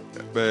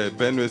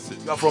 Benue State.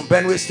 You are from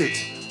Benue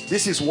State.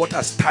 This is what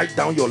has tied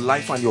down your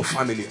life and your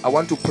family. I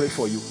want to pray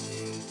for you.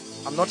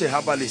 I'm not a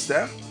herbalist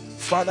there.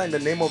 Father, in the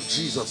name of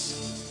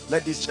Jesus,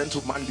 let this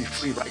gentleman be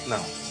free right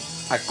now.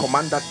 I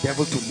command that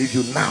devil to leave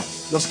you now.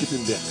 Just keep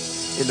him there.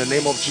 In the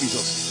name of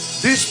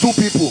Jesus. These 2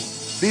 people,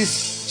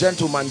 this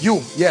gentleman,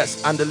 you,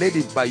 yes, and the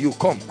lady by you,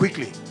 come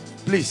quickly,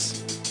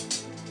 please.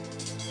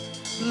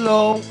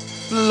 Blow,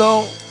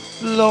 blow,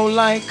 blow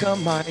like a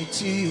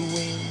mighty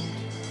wind.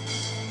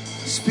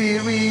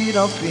 Spirit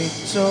of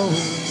victory.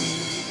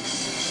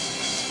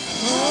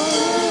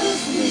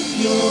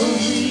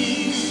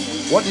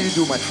 What do you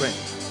do, my friend?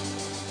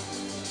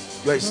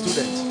 You are a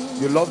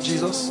student. You love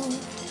Jesus.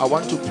 I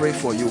want to pray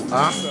for you.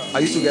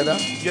 Are you together?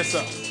 Yes,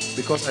 sir.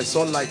 Because I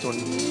saw light on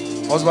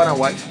husband and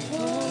wife.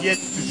 Yes,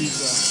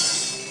 sir.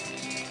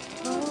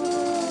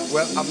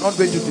 Well, I'm not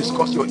going to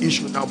discuss your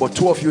issue now, but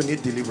 2 of you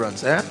need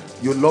deliverance.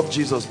 You love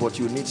Jesus, but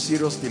you need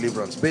serious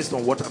deliverance based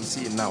on what I'm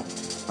seeing now.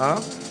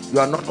 You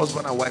are not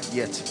husband and wife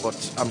yet, but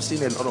I'm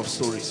seeing a lot of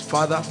stories.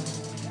 Father,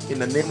 in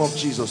the name of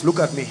Jesus, look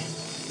at me.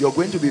 You're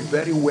going to be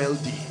very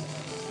wealthy,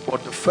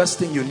 but the first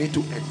thing you need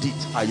to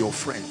edit are your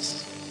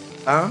friends.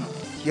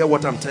 Hear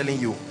what I'm telling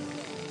you.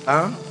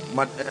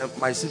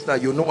 My sister,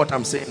 you know what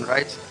I'm saying,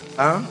 right?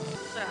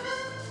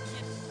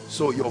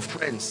 So your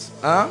friends.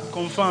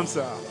 Confirm,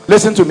 sir.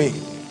 Listen to me.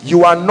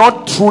 You are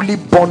not truly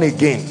born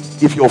again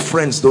if your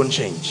friends don't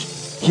change.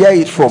 Hear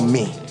it from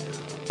me.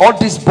 All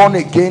this born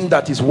again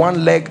that is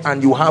one leg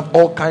and you have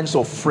all kinds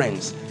of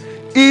friends.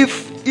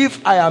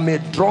 If I am a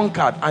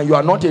drunkard and you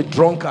are not a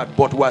drunkard,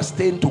 but we are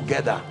staying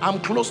together,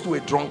 I'm close to a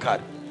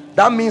drunkard.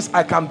 That means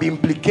I can be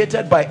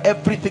implicated by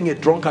everything a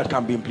drunkard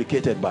can be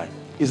implicated by.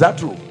 Is that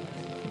true?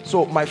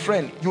 So my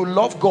friend, you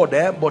love God,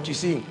 but you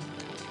see,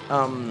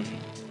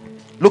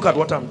 look at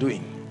what I'm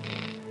doing.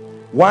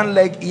 One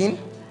leg in,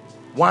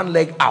 one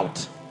leg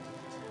out.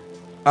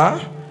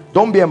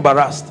 Don't be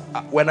embarrassed.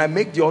 When I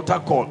make the altar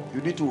call,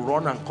 you need to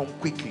run and come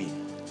quickly.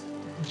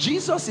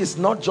 Jesus is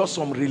not just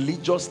some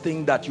religious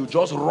thing that you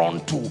just run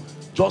to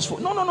just for.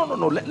 No.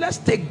 Let's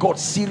take God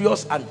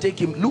serious and take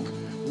him. Look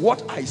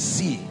what I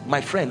see,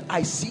 my friend.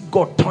 I see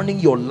God turning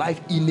your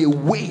life in a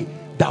way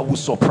that will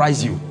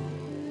surprise you.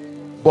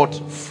 But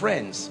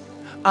friends,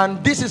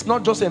 and this is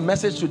not just a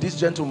message to this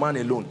gentleman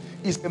alone,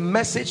 it's a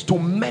message to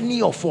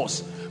many of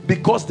us,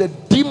 because the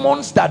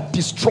demons that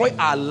destroy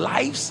our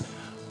lives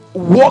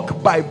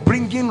work by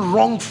bringing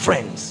wrong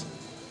friends.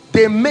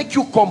 They make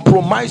you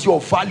compromise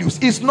your values.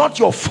 It's not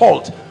your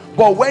fault,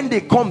 but when they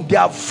come, they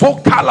are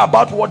vocal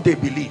about what they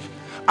believe.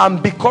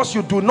 And because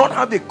you do not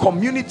have a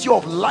community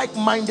of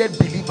like-minded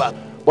believers,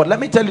 but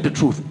let me tell you the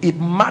truth, it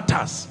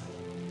matters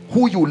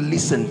who you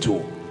listen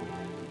to.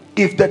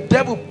 If the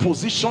devil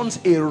positions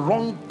a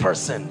wrong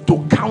person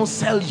to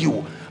counsel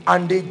you,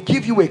 and they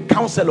give you a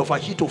counsel of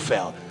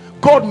Ahithophel,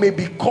 God may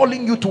be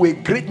calling you to a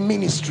great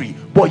ministry,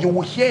 but you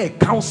will hear a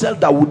counsel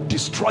that would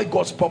destroy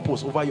God's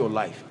purpose over your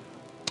life.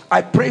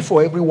 I pray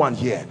for everyone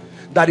here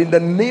that in the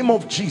name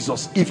of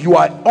Jesus, if you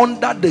are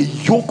under the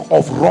yoke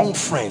of wrong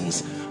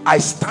friends, I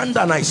stand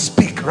and I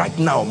speak right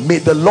now. May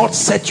the Lord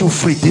set you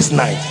free this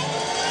night.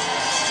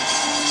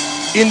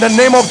 In the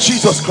name of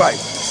Jesus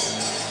Christ.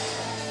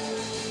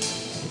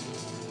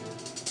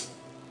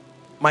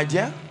 My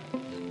dear,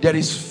 there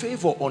is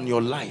favor on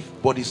your life,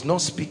 but it's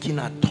not speaking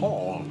at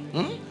all.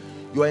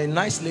 You are a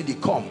nice lady.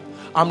 Come.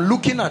 I'm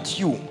looking at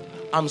you.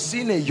 I'm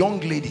seeing a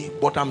young lady,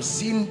 but I'm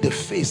seeing the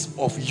face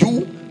of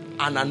you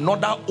and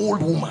another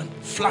old woman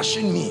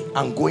flashing me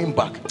and going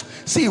back.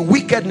 See,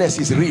 wickedness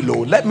is real.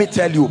 Oh, let me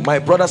tell you, my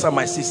brothers and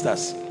my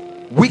sisters,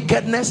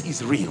 wickedness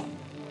is real.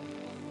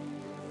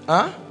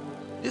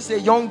 This is a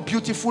young,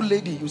 beautiful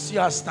lady. You see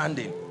her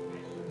standing,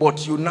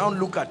 but you now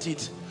look at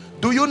it.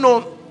 Do you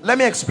know? Let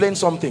me explain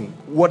something.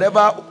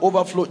 Whatever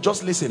overflow,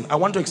 just listen. I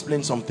want to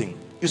explain something.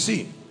 You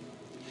see,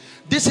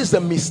 this is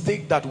the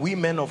mistake that we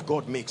men of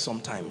God make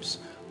sometimes.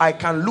 I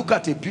can look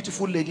at a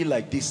beautiful lady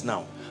like this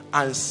now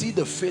and see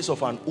the face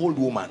of an old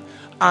woman,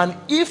 and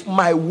if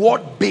my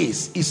word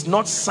base is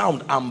not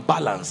sound and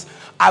balanced,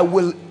 I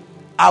will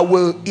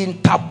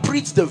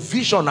interpret the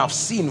vision I've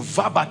seen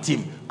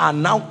verbatim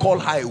and now call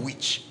her a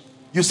witch.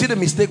 You see the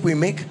mistake we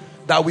make?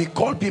 That we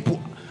call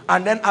people,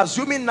 and then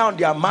assuming now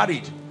they are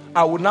married,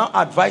 I will now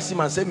advise him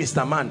and say,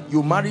 Mr. Man,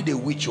 you married a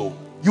witch. Oh,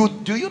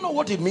 do you know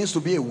what it means to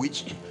be a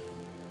witch?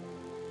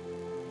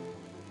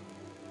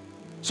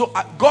 So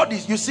God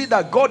is, you see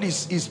that God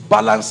is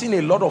balancing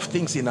a lot of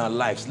things in our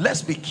lives.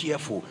 Let's be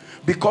careful,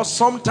 because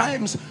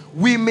sometimes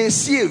we may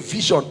see a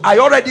vision. I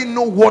already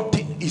know what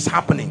is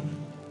happening.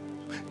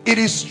 It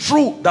is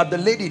true that the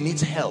lady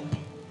needs help,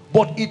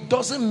 but it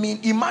doesn't mean,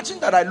 imagine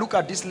that I look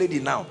at this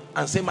lady now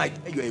and say, my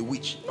dear, you're a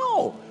witch.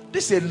 No,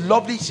 this is a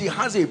lovely, she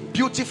has a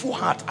beautiful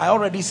heart. I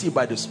already see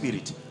by the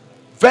Spirit.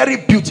 Very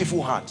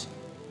beautiful heart.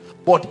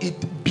 But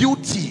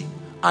beauty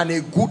and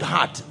a good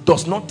heart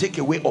does not take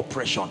away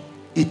oppression.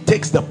 It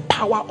takes the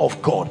power of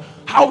God.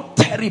 How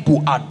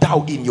terrible art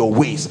thou in your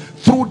ways!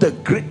 Through the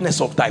greatness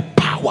of thy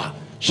power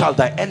shall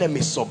thy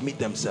enemies submit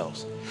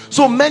themselves.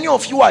 So many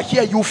of you are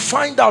here, you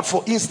find out,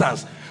 for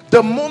instance,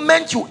 the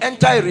moment you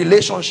enter a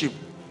relationship,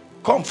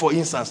 come for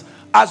instance,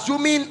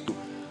 assuming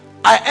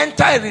I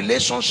enter a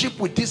relationship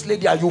with this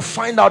lady and you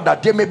find out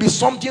that there may be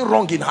something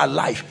wrong in her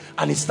life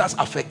and it starts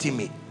affecting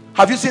me.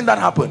 Have you seen that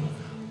happen?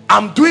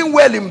 I'm doing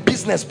well in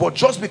business, but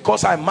just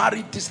because I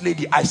married this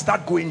lady, I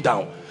start going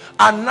down.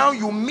 And now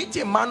you meet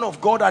a man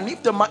of God, and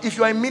if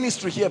you are in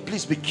ministry here,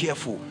 please be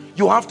careful.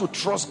 You have to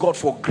trust God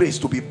for grace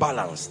to be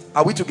balanced.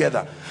 Are we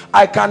together?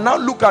 I can now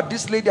look at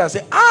this lady and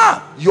say,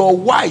 your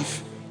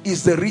wife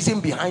is the reason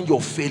behind your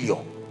failure.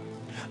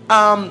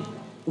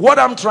 What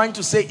I'm trying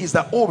to say is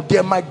that,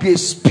 there might be a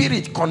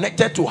spirit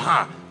connected to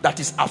her that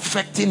is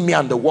affecting me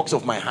and the works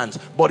of my hands,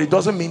 but it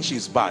doesn't mean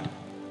she's bad.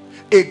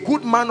 A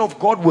good man of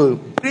God will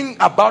bring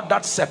about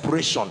that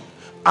separation,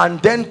 and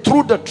then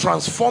through the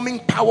transforming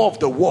power of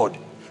the word,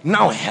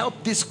 now help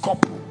this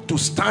couple to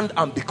stand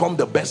and become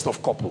the best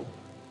of couple.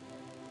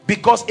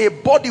 Because a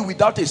body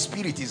without a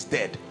spirit is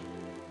dead.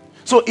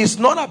 So it's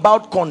not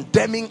about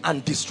condemning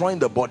and destroying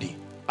the body.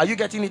 Are you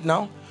getting it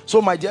now? So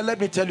my dear,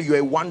 let me tell you, you're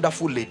a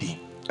wonderful lady.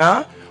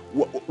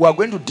 We are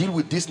going to deal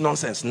with this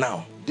nonsense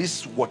now.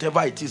 This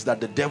whatever it is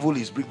that the devil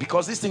is bringing,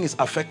 because this thing is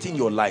affecting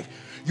your life.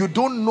 You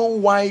don't know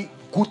why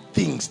good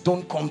things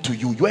don't come to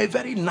you. You're a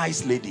very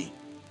nice lady.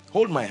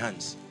 Hold my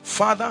hands.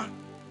 Father,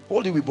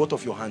 hold it with both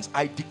of your hands.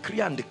 I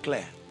decree and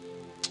declare.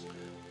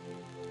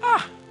 I'm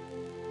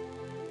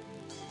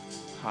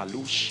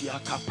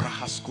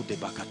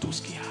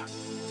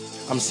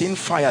seeing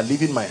fire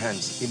leaving my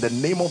hands. In the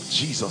name of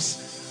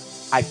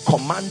Jesus, I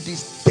command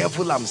this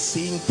devil I'm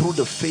seeing through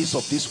the face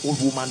of this old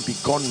woman, be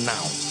gone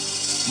now.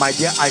 My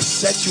dear, I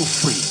set you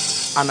free.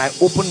 and I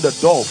open the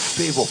door of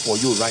favor for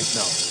you right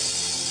now.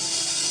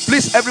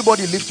 Please,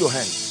 everybody lift your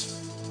hands.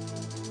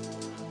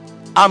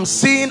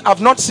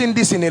 I've not seen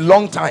this in a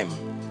long time.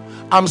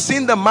 I'm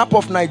seeing the map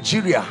of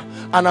Nigeria,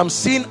 and I'm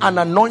seeing an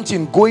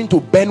anointing going to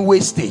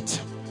Benue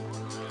State.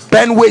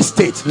 Benue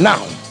State now.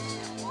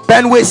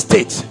 Benue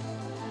State.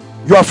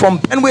 You are from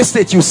Benue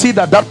State. You see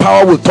that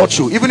power will touch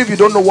you, even if you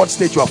don't know what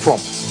state you are from.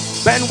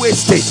 Benue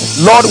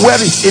State. Lord,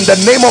 where is, in the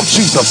name of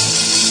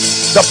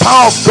Jesus, the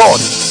power of God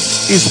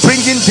is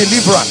bringing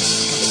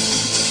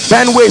deliverance.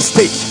 Benue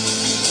State.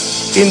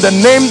 In the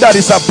name that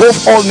is above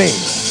all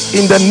names.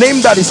 In the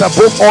name that is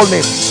above all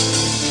names.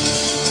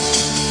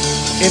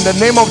 In the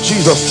name of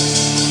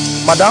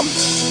Jesus. Madam,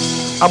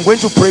 I'm going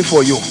to pray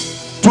for you.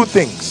 Two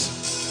things.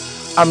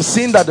 I'm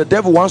seeing that the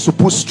devil wants to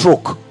put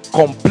stroke,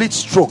 complete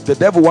stroke. The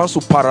devil wants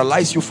to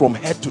paralyze you from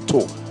head to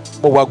toe,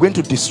 but we're going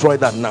to destroy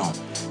that now.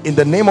 In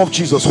the name of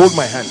Jesus, hold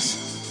my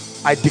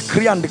hands. I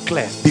decree and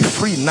declare, be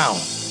free now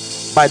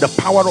by the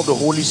power of the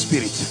Holy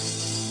Spirit.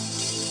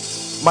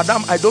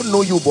 Madam, I don't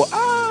know you, but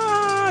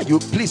you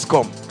please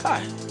come.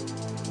 Hi.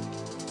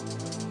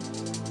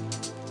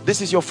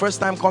 This is your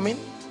first time coming?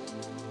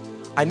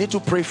 I need to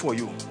pray for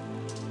you.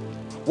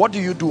 What do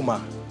you do,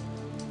 ma?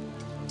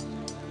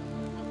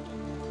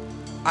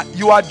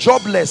 You are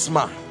jobless,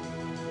 ma.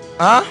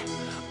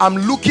 I'm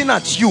looking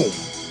at you,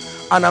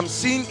 and I'm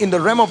seeing in the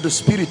realm of the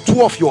spirit,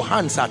 two of your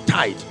hands are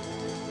tied.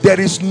 There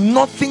is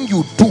nothing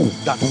you do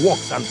that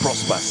works and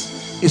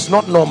prospers. It's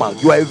not normal.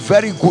 You are a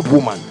very good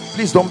woman.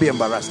 Please don't be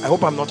embarrassed. I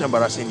hope I'm not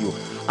embarrassing you.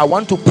 I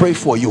want to pray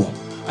for you.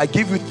 I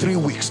give you 3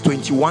 weeks,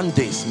 21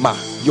 days, ma.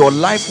 Your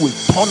life will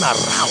turn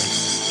around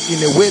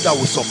in a way that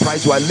will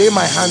surprise you. I lay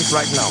my hands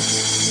right now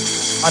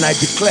and I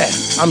declare,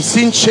 I'm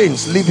seeing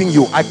chains leaving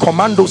you. I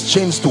command those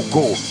chains to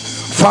go.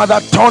 Father,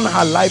 turn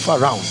her life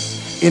around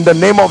in the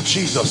name of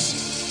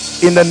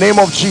Jesus. In the name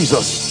of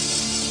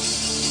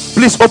Jesus.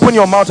 Please open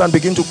your mouth and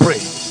begin to pray.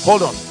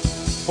 Hold on.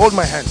 Hold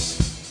my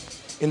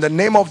hands. In the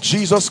name of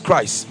Jesus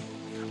Christ,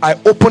 I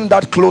open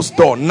that closed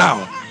door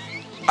now.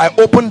 I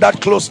open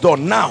that closed door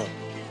now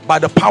by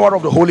the power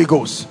of the Holy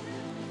Ghost.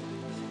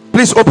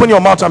 Please open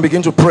your mouth and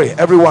begin to pray.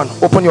 Everyone,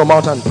 open your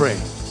mouth and pray.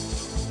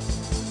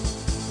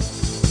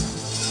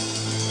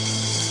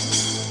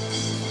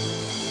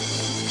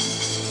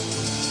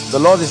 The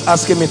Lord is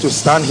asking me to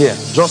stand here,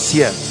 just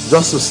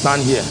to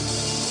stand here,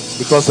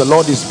 because the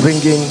Lord is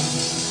bringing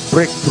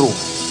breakthrough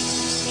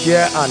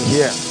here and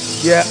here,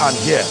 here and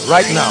here,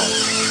 right now,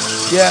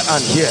 here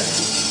and here.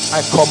 I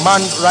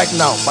command right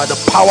now by the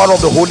power of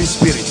the Holy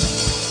Spirit,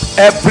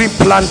 every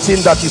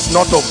planting that is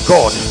not of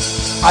God,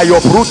 I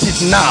uproot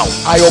it now.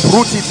 I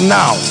uproot it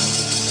now.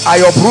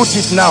 I uproot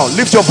it now.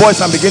 Lift your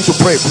voice and begin to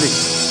pray,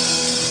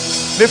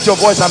 please. Lift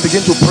your voice and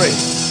begin to pray.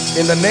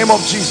 In the name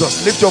of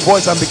Jesus, lift your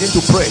voice and begin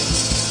to pray.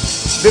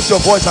 Lift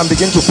your voice and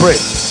begin to pray.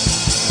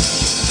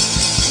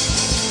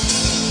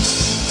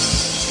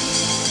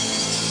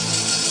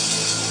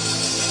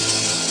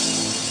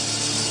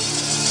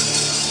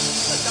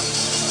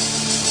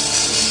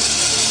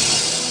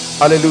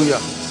 Hallelujah.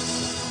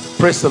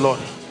 Praise the Lord.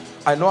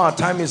 I know our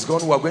time is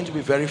gone. We are going to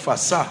be very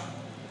fast. Sir,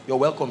 you're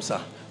welcome,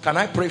 sir. Can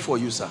I pray for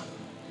you, sir?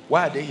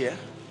 Why are they here?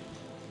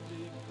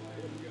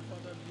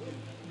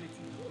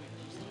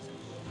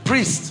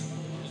 Priest.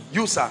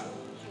 You, sir.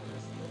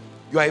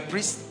 You are a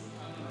priest?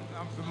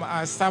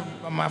 My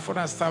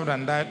father served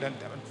and died.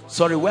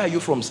 Sorry, where are you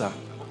from, sir?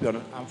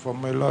 I'm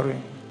from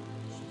Melori.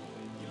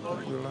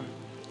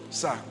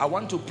 Sir, I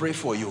want to pray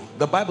for you.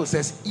 The Bible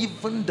says,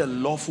 even the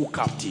lawful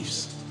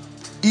captives.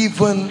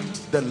 Even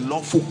the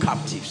lawful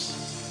captives.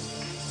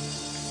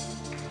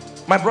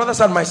 My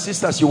brothers and my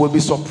sisters, you will be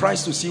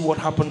surprised to see what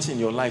happens in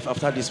your life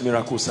after this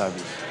miracle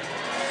service.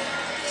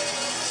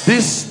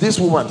 This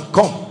woman,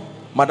 come.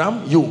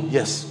 Madam, you,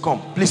 yes, come.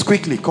 Please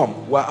quickly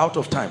come. We're out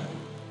of time.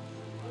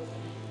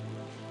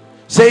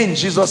 Say in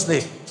Jesus'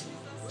 name.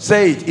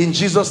 Say it in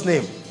Jesus'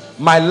 name.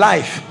 My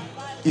life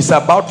is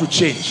about to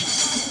change.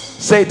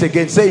 Say it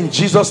again. Say in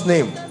Jesus'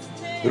 name.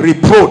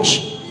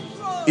 Reproach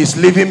is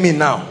leaving me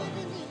now.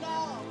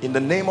 In the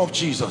name of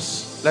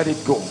Jesus, let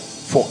it go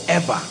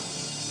forever.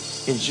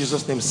 In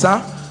Jesus' name.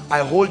 Sir, I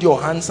hold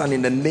your hands, and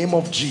in the name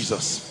of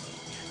Jesus,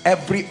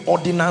 every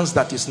ordinance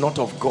that is not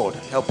of God,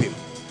 help him.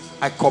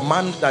 I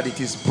command that it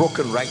is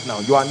broken right now.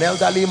 You are an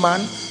elderly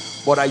man,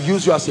 but I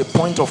use you as a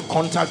point of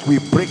contact. We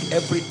break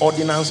every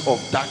ordinance of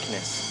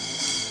darkness.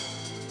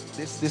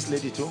 This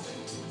lady too.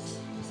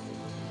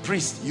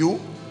 Priest, you,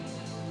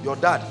 your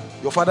dad,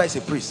 your father is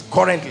a priest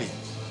currently.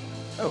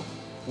 Oh,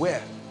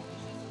 where?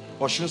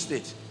 Osun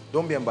State.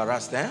 Don't be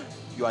embarrassed, eh?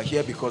 You are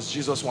here because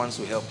Jesus wants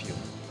to help you.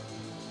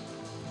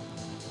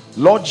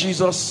 Lord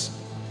Jesus,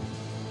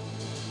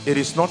 it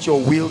is not your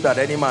will that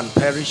any man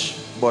perish,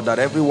 but that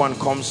everyone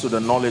comes to the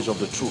knowledge of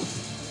the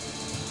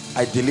truth.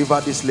 I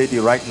deliver this lady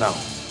right now.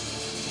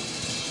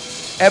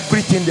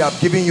 Everything they have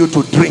given you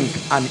to drink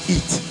and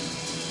eat,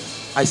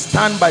 I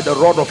stand by the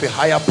rod of a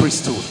higher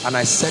priesthood and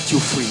I set you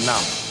free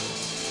now.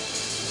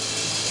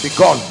 Be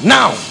gone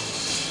now.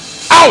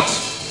 Out.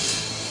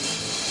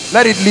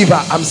 Let it leave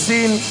her. I'm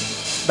seeing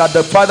that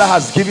the Father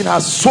has given her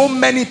so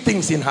many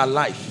things in her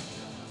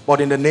life, but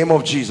in the name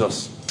of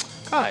Jesus,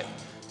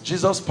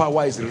 Jesus'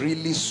 power is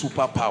really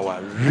superpower,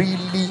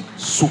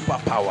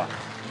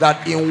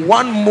 that in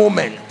one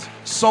moment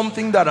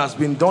something that has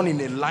been done in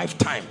a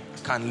lifetime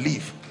can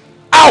leave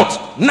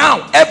out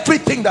now.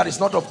 Everything that is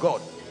not of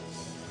God.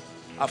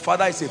 Our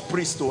father is a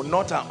priest, or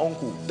not her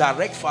uncle,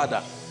 direct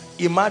father.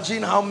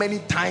 Imagine how many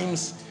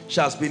times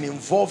she has been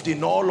involved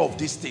in all of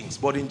these things,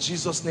 but in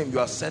Jesus' name you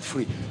are set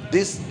free.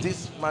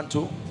 This man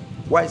too,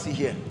 why is he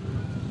here?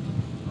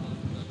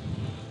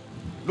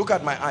 Look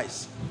at my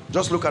eyes.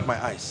 Just look at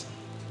my eyes.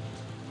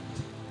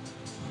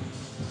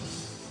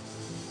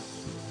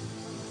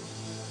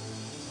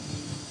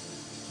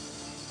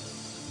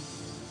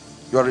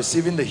 You are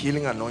receiving the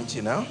healing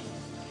anointing now,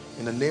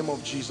 in the name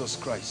of Jesus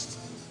Christ.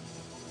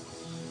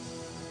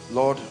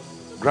 Lord,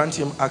 grant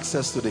him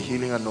access to the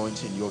healing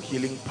anointing, your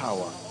healing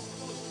power.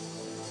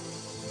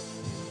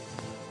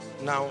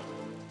 Now,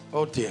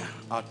 oh dear,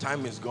 our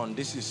time is gone.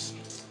 This is,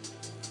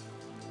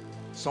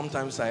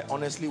 sometimes I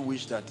honestly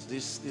wish that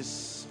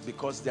this,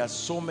 because there are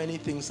so many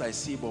things I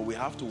see, but we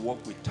have to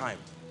work with time.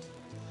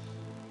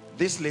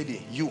 This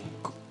lady, you,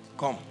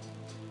 come.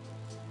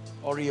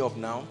 Hurry up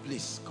now,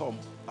 please, come.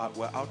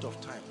 We're out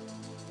of time.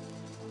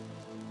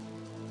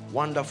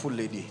 Wonderful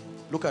lady.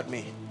 Look at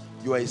me.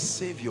 You are a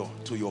savior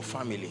to your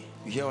family.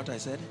 You hear what I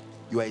said?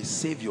 You are a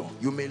savior.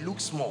 You may look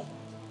small,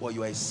 but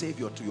you are a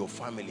savior to your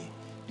family.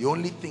 The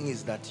only thing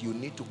is that you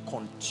need to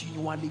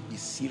continually be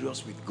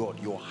serious with God.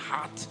 Your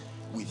heart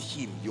with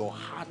him. Your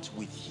heart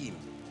with him.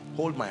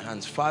 Hold my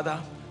hands. Father,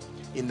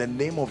 in the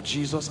name of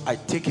Jesus, I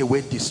take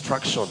away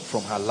distraction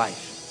from her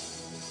life.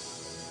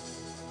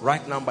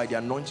 Right now, by the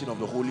anointing of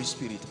the Holy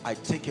Spirit, I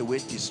take away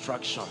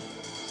distraction.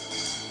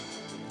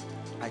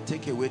 I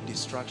take away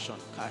distraction.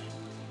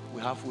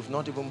 We've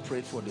not even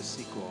prayed for the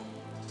sick.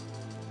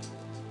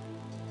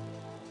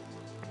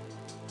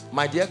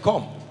 My dear,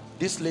 come.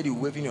 This lady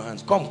waving your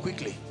hands. Come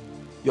quickly.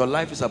 Your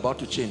life is about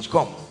to change.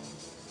 Come.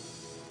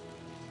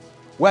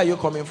 Where are you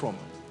coming from?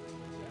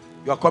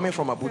 You are coming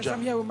from Abuja. Yes,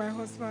 I'm here with my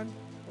husband.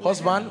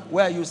 Husband,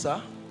 where are you,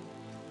 sir?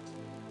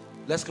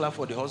 Let's clap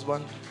for the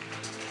husband.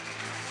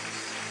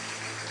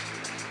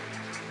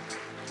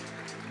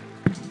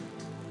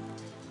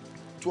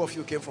 Two of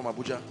you came from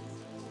Abuja.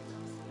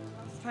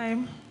 Last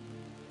time.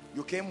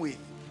 You came with?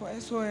 For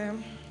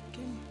SOM.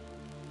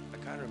 I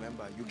can't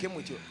remember. You came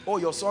with your... Oh,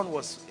 your son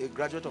was a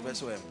graduate of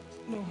SOM?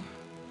 No.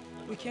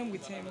 We came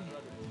with him.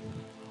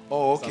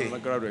 Oh, okay. I'm a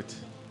graduate.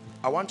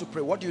 I want to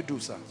pray. What do you do,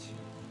 sir?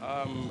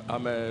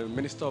 I'm a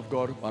minister of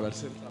God, but at the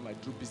same time I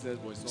do business.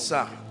 But it's not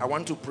sir, working. I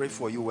want to pray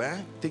for you.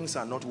 Things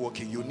are not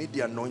working. You need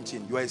the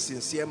anointing. You are a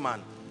sincere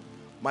man.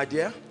 My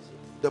dear,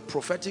 the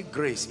prophetic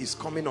grace is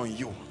coming on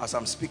you as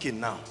I'm speaking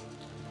now.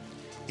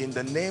 In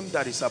the name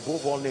that is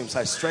above all names,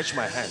 I stretch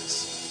my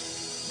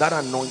hands. That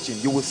anointing,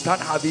 you will start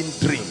having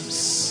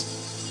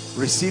dreams.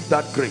 Receive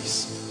that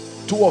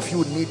grace. Two of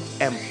you need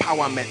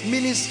empowerment.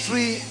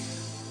 Ministry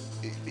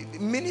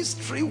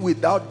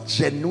without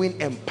genuine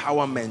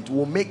empowerment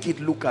will make it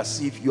look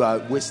as if you are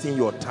wasting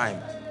your time.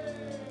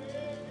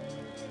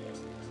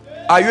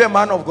 Are you a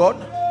man of God?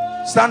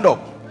 Stand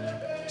up.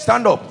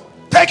 Stand up.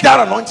 Take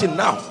that anointing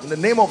now. In the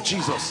name of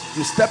Jesus,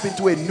 you step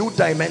into a new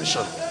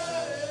dimension.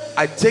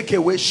 I take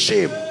away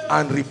shame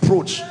and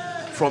reproach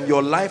from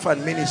your life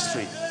and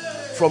ministry.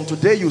 From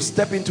today, you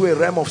step into a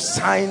realm of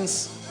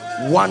signs,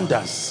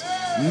 wonders,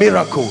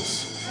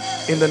 miracles.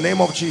 In the name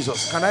of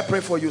Jesus. Can I pray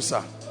for you,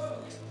 sir?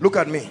 Look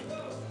at me.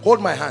 Hold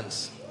my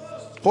hands.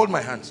 Hold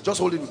my hands. Just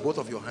hold it with both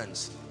of your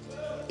hands.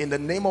 In the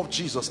name of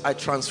Jesus, I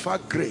transfer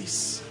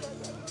grace,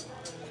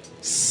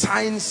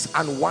 signs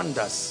and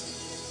wonders,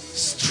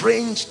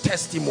 strange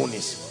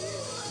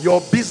testimonies. Your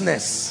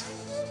business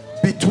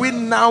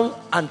between now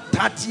and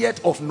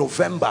 30th of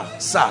November,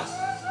 sir,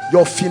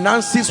 your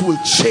finances will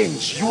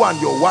change, you and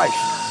your wife,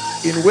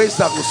 in ways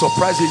that will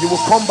surprise you. You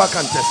will come back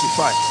and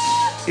testify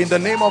in the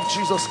name of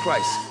Jesus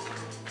Christ.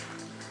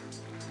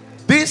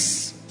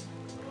 This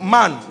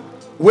man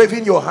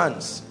waving your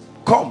hands,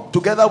 come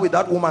together with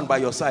that woman by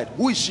your side.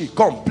 Who is she?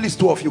 Come, please,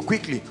 two of you,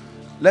 quickly.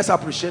 Let's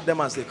appreciate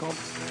them as they come.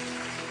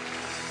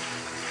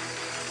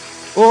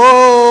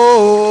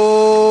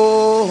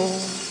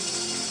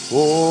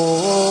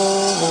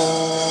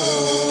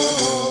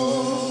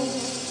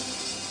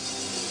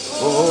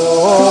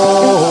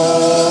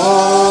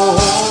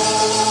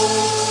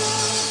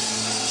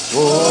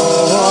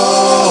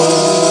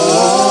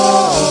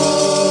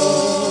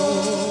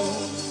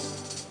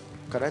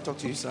 Can I talk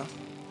to you, sir?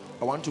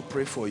 I want to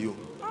pray for you.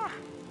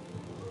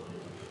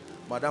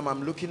 Madam,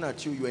 I'm looking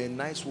at you. You're a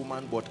nice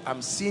woman, but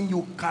I'm seeing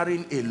you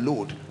carrying a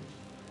load.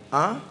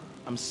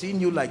 I'm seeing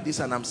you like this,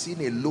 and I'm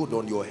seeing a load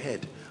on your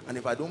head. And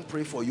if I don't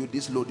pray for you,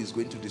 this load is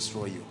going to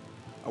destroy you.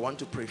 I want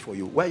to pray for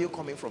you. Where are you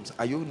coming from?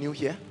 Are you new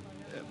here?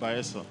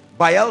 Bayelsa.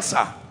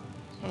 Bayelsa.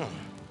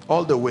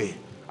 All the way.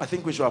 I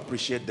think we should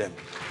appreciate them.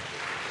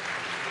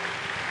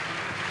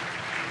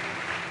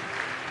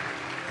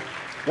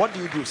 What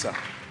do you do, sir?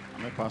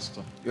 I'm a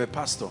pastor. You're a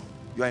pastor.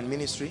 You are in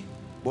ministry,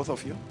 both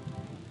of you?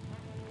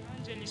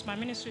 evangelist. My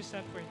ministry is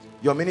separate.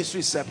 Your ministry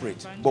is separate,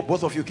 Evangelist. but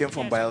both of you came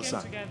from Yes, we came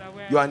Bielsa. together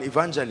where- You are an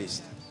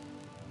evangelist.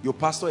 You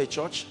pastor a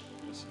church?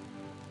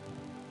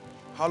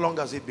 How long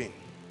has it been?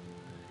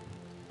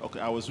 Okay,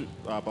 I was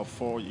about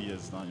 4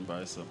 years now in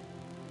Bielsa.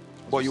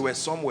 But you were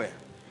somewhere.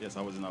 Yes,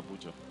 I was in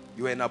Abuja.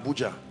 You were in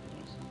Abuja.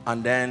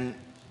 And then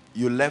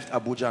you left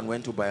Abuja and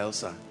went to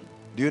Bielsa.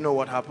 Do you know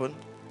what happened?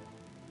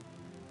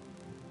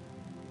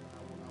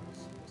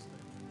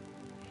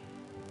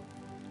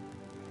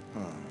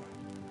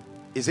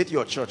 Is it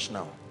your church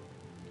now?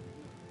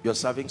 You're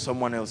serving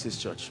someone else's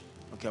church.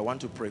 Okay, I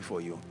want to pray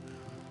for you.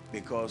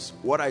 Because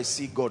what I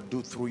see God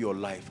do through your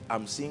life,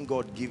 I'm seeing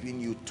God giving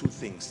you two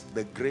things.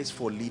 The grace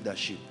for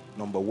leadership,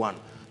 number one.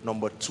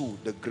 Number two,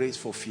 the grace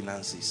for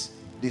finances.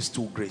 These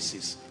two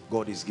graces,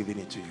 God is giving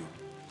it to you.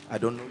 I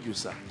don't know you,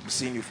 sir. I'm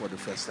seeing you for the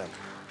first time.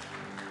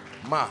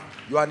 Ma,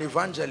 you are an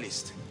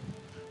evangelist.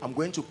 I'm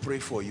going to pray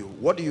for you.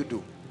 What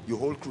do? You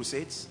hold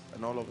crusades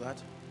and all of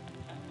that?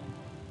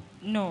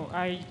 No,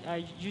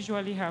 I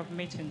usually have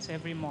meetings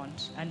every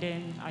month, and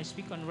then I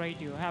speak on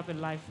radio. I have a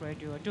live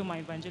radio. I do my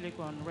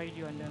evangelical on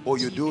radio, and then Oh,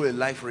 you TV. do a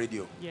live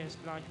radio? Yes,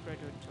 live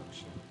radio talk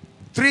show.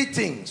 Three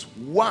things.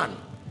 One,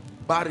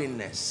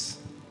 barrenness.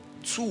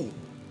 Two,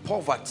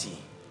 poverty.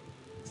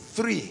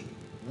 Three,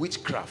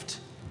 witchcraft.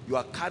 You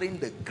are carrying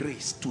the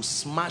grace to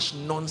smash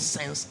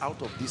nonsense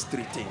out of these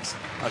three things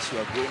as you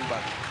are going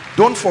back.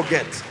 Don't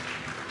forget.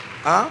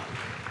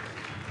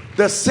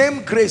 The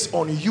same grace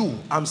on you,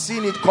 I'm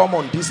seeing it come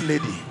on this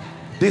lady.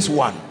 This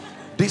one.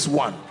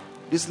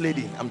 This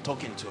lady I'm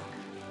talking to.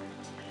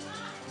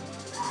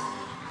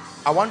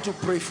 I want to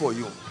pray for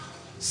you.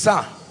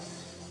 Sir,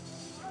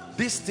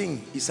 this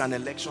thing is an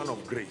election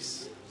of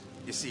grace.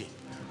 You see,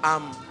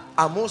 I'm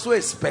also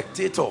a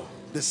spectator.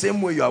 The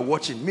same way you are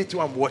watching. Me too,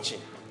 I'm watching.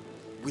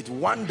 With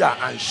wonder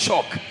and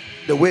shock,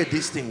 the way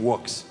this thing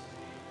works.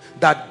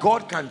 That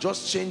God can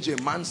just change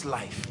a man's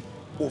life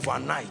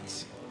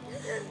overnight.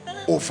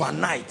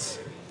 Overnight.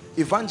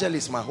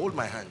 Evangelist, hold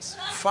my hands.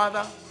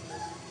 Father,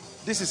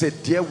 this is a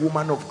dear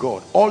woman of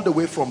God, all the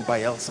way from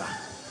Bielsa.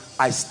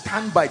 I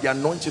stand by the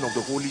anointing of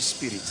the Holy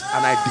Spirit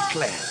and I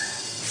declare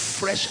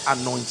fresh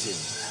anointing,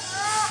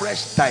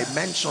 fresh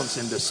dimensions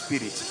in the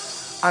Spirit.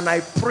 And I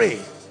pray,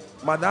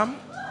 Madam,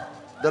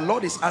 the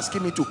Lord is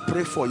asking me to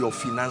pray for your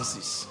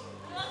finances.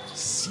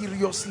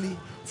 Seriously,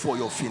 for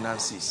your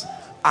finances.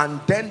 And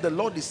then the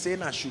Lord is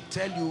saying I should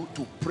tell you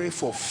to pray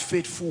for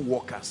faithful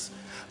workers.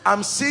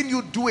 I'm seeing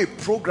you do a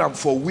program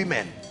for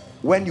women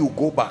when you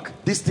go back.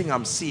 This thing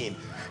I'm seeing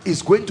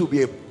is going to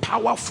be a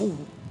powerful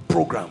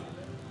program.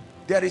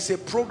 There is a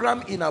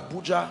program in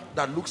Abuja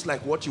that looks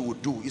like what you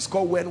would do. It's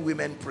called When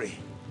Women Pray.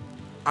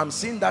 I'm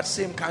seeing that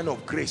same kind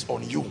of grace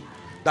on you.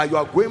 That you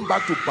are going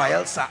back to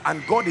Bielsa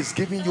and God is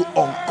giving you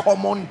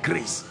uncommon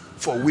grace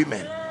for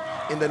women.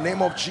 In the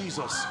name of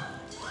Jesus.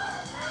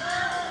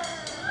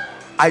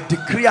 I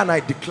decree and I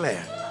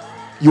declare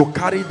you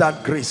carry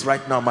that grace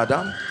right now,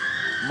 madam.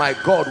 My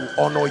God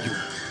will honor you.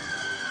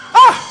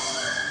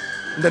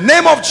 In the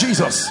name of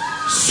Jesus,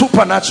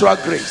 supernatural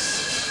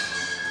grace.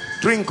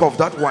 Drink of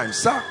that wine.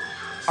 Sir,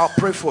 I'll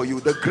pray for you.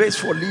 The grace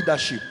for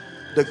leadership,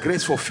 the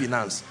grace for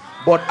finance.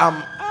 But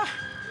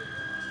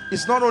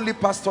it's not only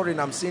pastoring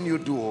I'm seeing you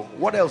do.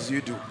 What else do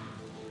you do?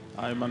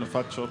 I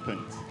manufacture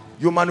paint.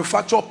 You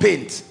manufacture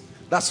paint.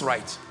 That's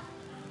right.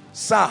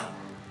 Sir,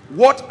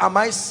 what am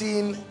I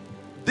seeing?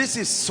 This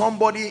is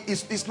somebody,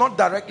 it's not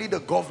directly the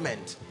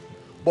government,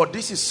 but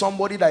this is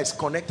somebody that is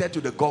connected to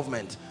the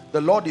government.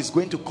 The Lord is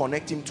going to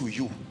connect him to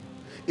you.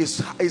 It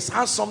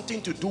has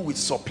something to do with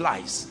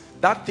supplies.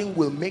 That thing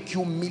will make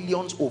you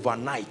millions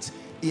overnight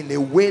in a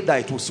way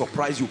that it will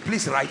surprise you.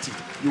 Please write it.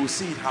 You will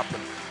see it happen.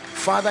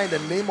 Father, in the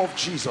name of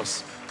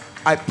Jesus,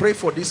 I pray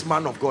for this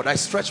man of God. I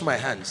stretch my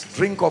hands.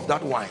 Drink of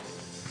that wine.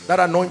 That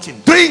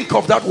anointing. Drink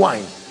of that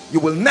wine. You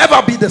will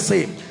never be the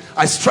same.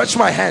 I stretch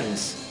my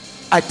hands.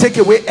 I take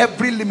away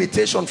every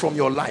limitation from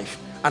your life.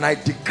 And I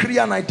decree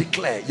and I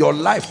declare your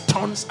life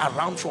turns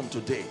around from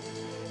today.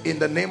 In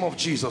the name of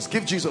Jesus.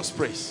 Give Jesus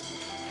praise.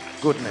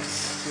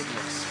 Goodness.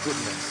 Goodness.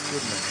 Goodness.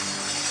 Goodness.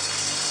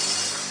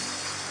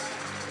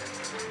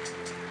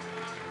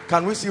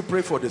 Can we still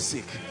pray for the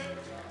sick?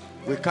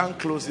 We can't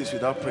close this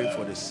without praying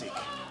for the sick.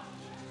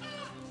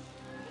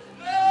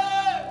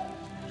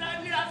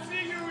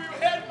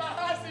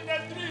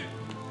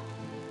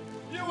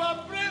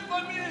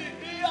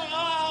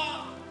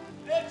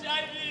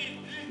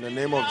 In the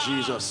name of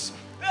Jesus,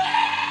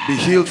 be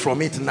healed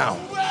from it now.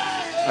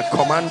 I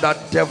command that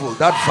devil,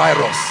 that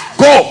virus,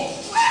 go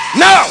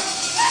now.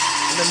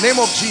 In the name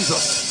of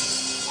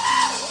Jesus,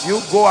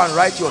 you go and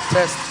write your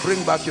test,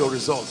 bring back your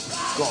results.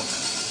 Go.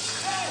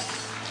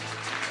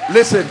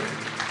 Listen,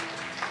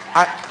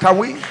 can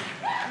we?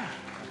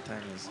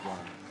 Time is gone.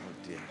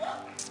 Oh dear.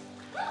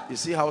 You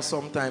see how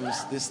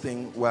sometimes this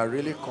thing, we are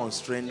really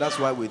constrained. That's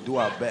why we do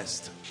our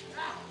best.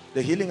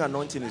 The healing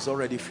anointing is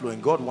already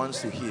flowing. God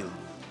wants to heal.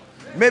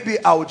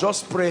 Maybe I'll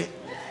just pray.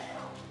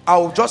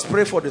 I'll just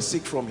pray for the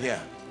sick from here.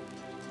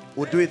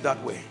 We'll do it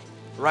that way,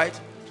 right?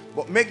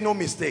 But make no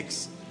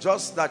mistakes.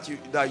 Just that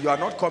you are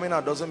not coming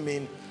out doesn't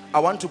mean I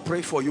want to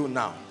pray for you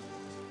now.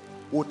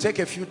 We'll take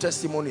a few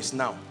testimonies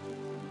now.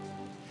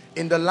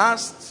 In the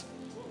last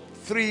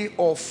 3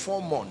 or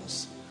 4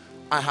 months,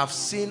 I have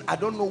seen, I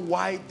don't know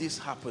why this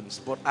happens,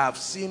 but I have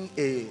seen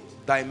a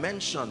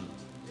dimension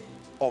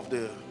of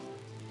the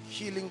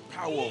healing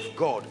power of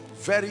God.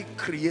 Very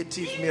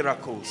creative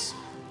miracles.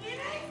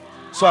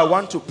 So I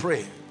want to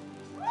pray.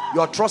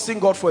 You are trusting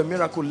God for a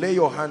miracle. Lay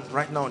your hand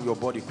right now on your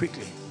body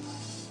quickly.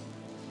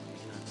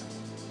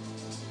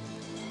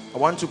 I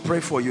want to pray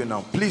for you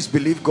now. Please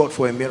believe God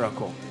for a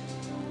miracle.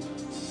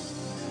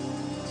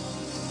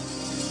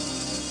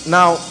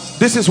 Now,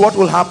 this is what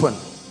will happen.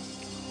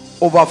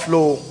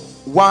 Overflow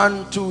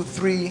 1, 2,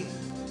 3,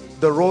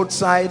 the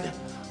roadside,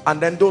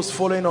 and then those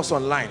following us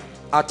online.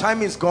 Our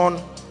time is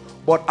gone,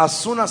 but as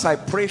soon as I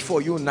pray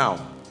for you now,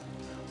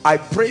 I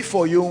pray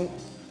for you,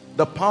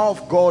 the power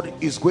of God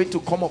is going to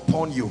come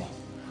upon you.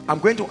 I'm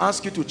going to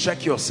ask you to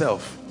check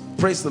yourself.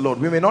 Praise the Lord.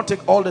 We may not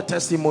take all the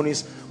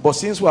testimonies, but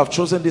since we have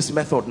chosen this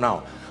method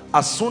now,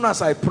 as soon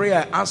as I pray,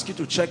 I ask you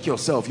to check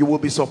yourself. You will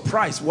be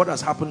surprised what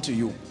has happened to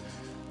you.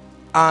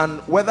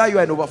 And whether you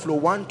are in overflow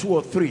 1, 2,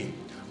 or 3,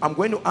 I'm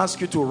going to ask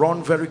you to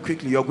run very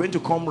quickly. You're going to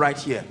come right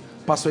here.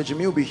 Pastor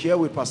Jimmy will be here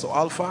with Pastor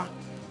Alpha.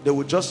 They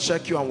will just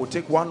check you and we'll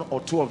take 1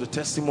 or 2 of the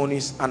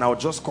testimonies and I'll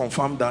just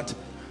confirm that.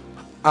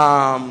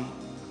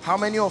 How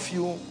many of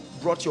you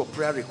brought your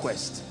prayer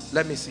request?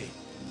 Let me see.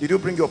 Did you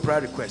bring your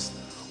prayer request?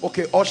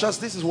 Okay, ushers,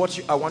 this is what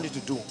I want you to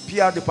do.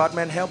 PR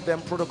department, help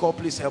them. Protocol,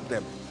 please help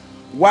them.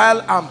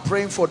 While I'm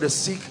praying for the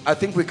sick, I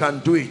think we can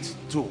do it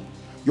too.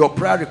 Your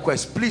prayer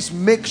request. Please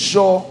make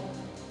sure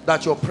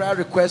that your prayer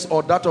request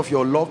or that of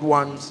your loved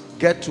ones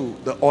get to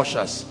the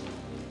ushers.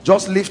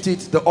 Just lift it.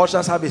 The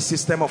ushers have a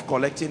system of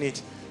collecting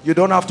it. You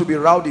don't have to be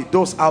rowdy.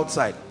 Those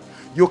outside,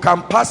 you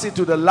can pass it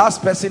to the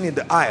last person in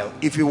the aisle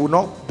if you will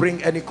not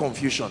bring any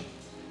confusion.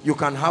 You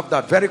can have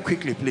that very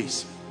quickly,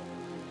 please.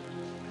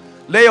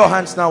 Lay your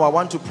hands now. I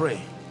want to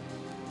pray.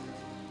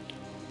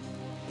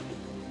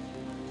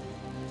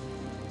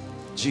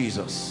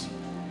 Jesus.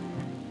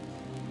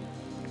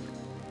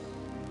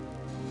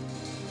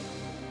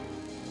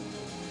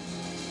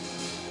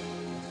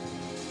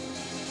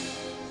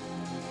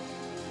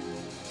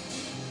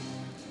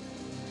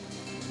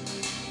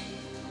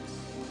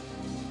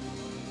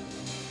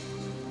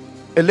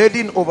 A lady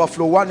in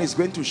overflow 1 is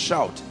going to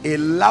shout a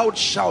loud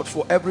shout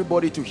for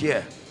everybody to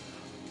hear.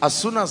 As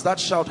soon as that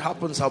shout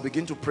happens, I'll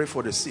begin to pray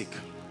for the sick.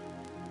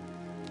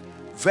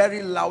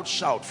 Very loud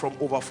shout from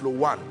overflow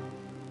 1.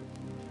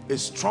 A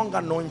strong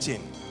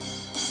anointing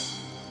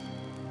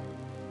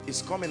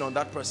is coming on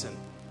that person.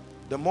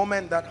 The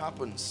moment that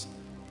happens,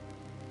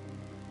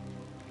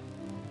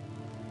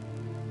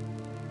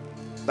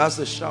 that's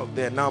the shout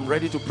there. Now I'm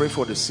ready to pray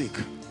for the sick.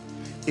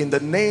 In the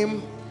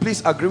name,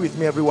 please agree with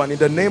me everyone, in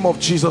the name of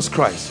Jesus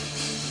Christ,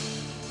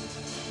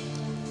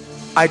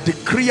 I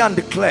decree and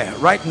declare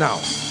right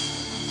now,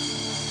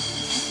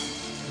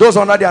 those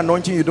under the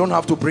anointing, you don't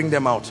have to bring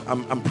them out.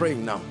 I'm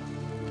praying now.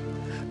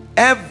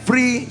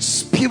 Every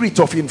spirit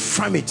of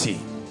infirmity,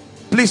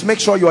 please make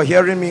sure you are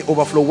hearing me.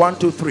 Overflow 1,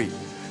 2, 3.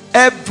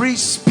 Every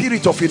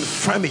spirit of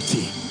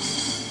infirmity,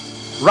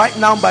 right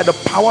now by the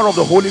power of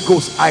the Holy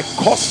Ghost, I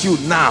curse you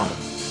now.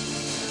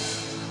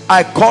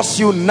 I curse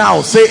you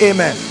now. Say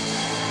amen.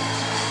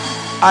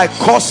 I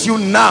curse you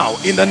now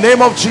in the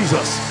name of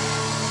Jesus.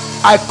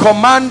 I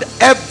command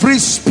every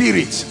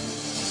spirit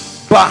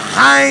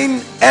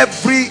behind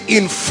every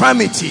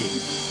infirmity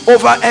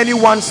over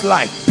anyone's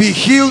life, be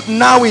healed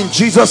now in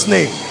Jesus'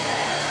 name.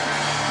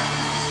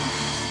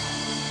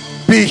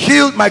 Be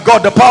healed. My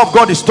God, the power of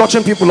God is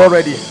touching people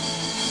already.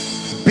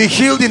 Be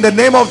healed in the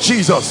name of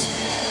Jesus.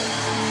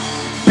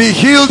 Be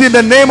healed in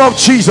the name of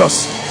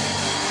Jesus.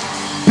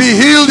 Be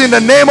healed in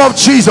the name of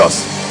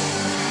Jesus.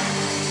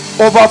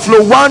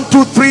 Overflow 1,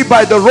 2, 3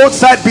 by the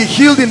roadside, be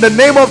healed in the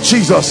name of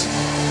Jesus.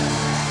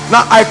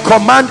 Now I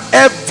command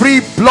every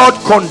blood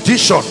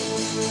condition,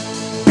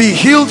 be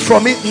healed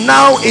from it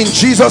now in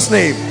Jesus'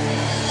 name.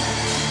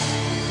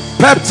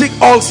 Peptic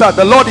ulcer,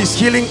 the Lord is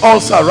healing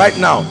ulcer right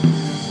now.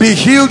 Be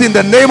healed in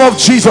the name of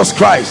Jesus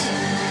Christ.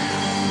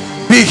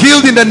 Be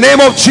healed in the name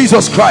of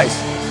Jesus Christ.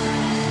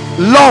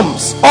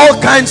 Lumps,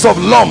 all kinds of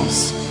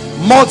lumps,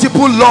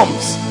 multiple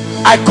lumps,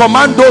 I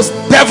command those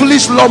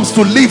devilish lumps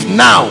to leave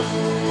now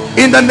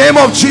in the name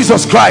of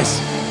Jesus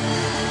Christ.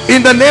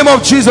 In the name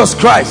of Jesus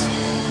Christ.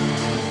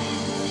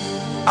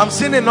 I'm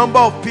seeing a number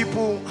of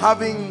people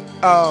having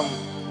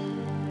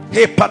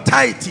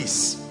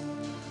hepatitis.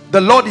 The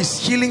Lord is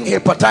healing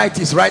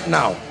hepatitis right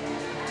now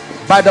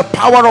by the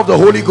power of the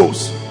Holy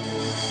Ghost.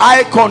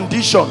 Eye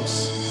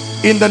conditions,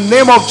 in the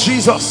name of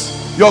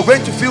Jesus, you're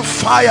going to feel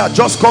fire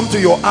just come to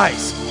your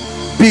eyes.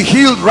 Be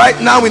healed right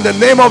now in the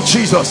name of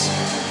Jesus.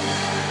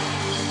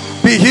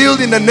 Be healed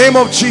in the name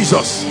of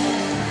Jesus.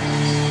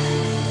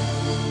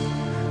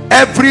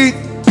 Every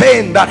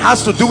pain that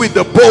has to do with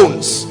the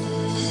bones,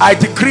 I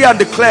decree and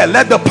declare,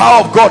 let the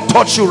power of God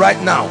touch you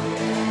right now.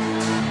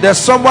 There's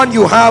someone,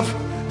 you have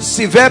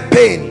severe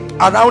pain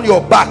around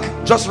your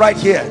back, just right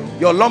here,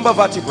 your lumbar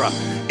vertebra.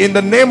 In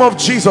the name of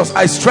Jesus,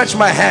 I stretch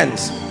my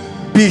hands.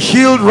 Be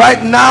healed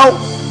right now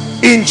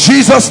in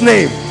Jesus'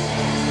 name.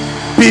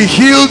 Be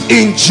healed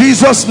in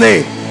Jesus'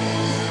 name.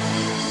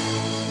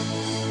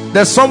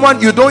 There's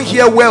someone you don't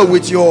hear well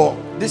with your,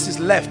 this is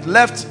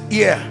left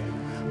ear,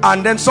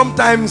 and then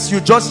sometimes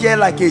you just hear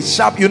like a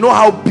sharp, you know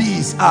how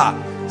bees are,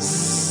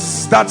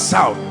 that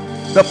sound.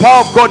 The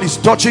power of God is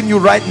touching you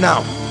right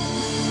now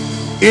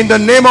in the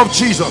name of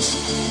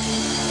Jesus.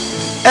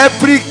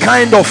 Every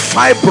kind of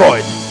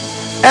fibroid,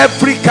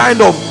 every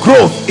kind of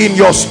growth in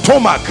your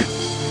stomach,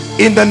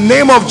 in the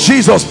name of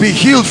Jesus, be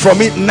healed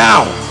from it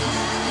now.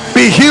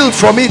 Be healed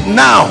from it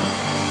now.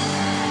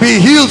 Be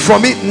healed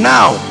from it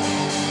now.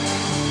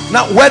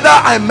 Now, whether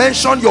I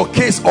mention your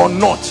case or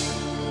not,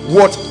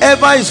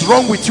 whatever is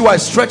wrong with you, I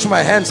stretch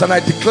my hands and I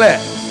declare,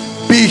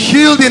 be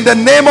healed in the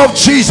name of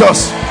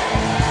Jesus.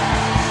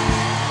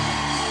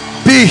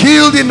 Be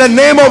healed in the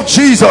name of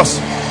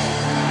Jesus.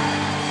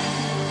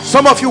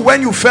 Some of you,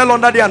 when you fell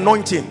under the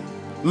anointing,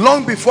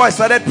 long before I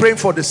started praying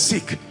for the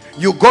sick,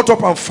 you got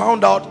up and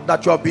found out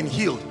that you have been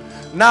healed.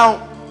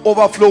 Now,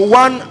 overflow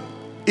 1,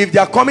 if they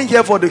are coming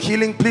here for the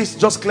healing, please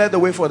just clear the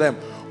way for them.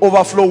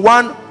 Overflow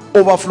 1,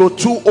 overflow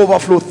 2,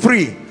 overflow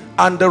 3,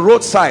 and the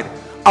roadside.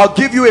 I'll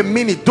give you a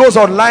minute. Those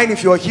online,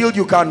 if you're healed,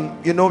 you can,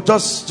 you know,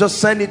 just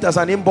send it as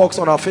an inbox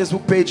on our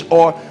Facebook page,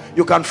 or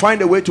you can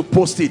find a way to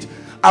post it.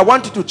 I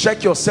want you to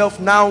check yourself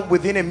now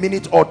within a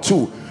minute or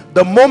two.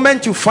 The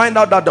moment you find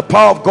out that the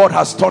power of God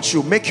has touched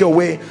you, make your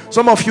way.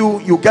 Some of you,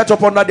 you get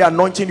up under the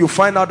anointing, you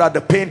find out that the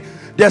pain.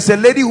 There's a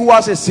lady who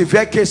has a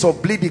severe case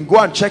of bleeding. Go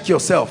and check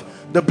yourself.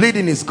 The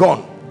bleeding is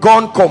gone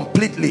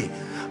completely.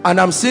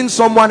 And I'm seeing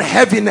someone,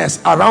 heaviness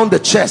around the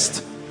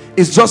chest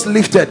is just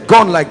lifted,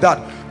 gone like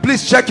that.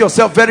 Please check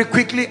yourself very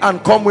quickly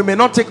and come. We may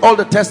not take all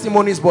the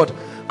testimonies, but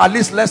at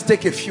least let's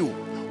take a few.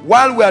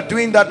 While we are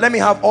doing that, let me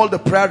have all the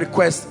prayer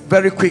requests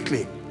very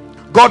quickly.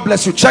 God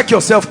bless you. Check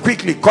yourself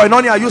quickly.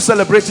 Koinonia, are you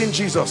celebrating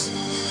Jesus?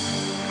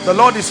 The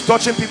Lord is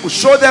touching people.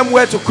 Show them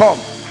where to come.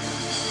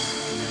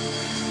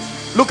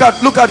 Look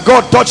at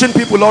God touching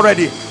people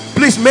already.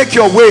 Please make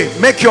your way.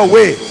 Make your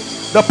way.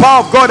 The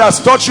power of God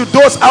has touched you.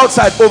 Those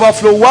outside,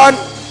 overflow 1,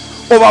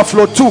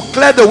 overflow 2,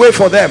 clear the way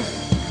for them.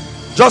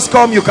 Just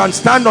come. You can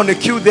stand on the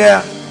queue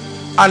there,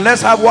 and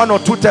let's have 1 or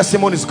 2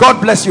 testimonies.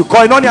 God bless you.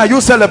 Koinonia, are you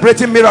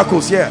celebrating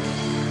miracles here?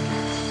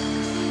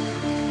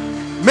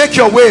 Make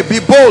your way. Be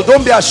bold.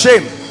 Don't be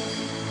ashamed.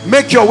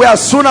 Make your way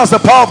as soon as the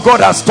power of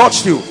God has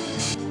touched you.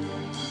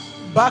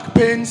 Back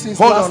pain since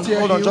last year.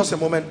 Hold on just a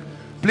moment.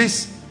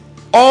 Please,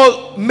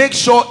 all make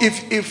sure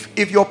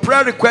if your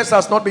prayer request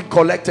has not been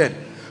collected,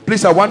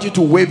 please, I want you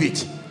to wave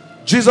it.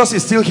 Jesus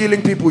is still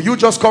healing people. You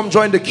just come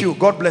join the queue.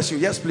 God bless you.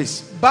 Yes,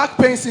 please. Back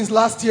pain since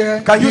last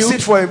year. Can you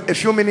sit for a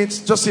few minutes?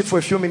 Just sit for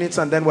a few minutes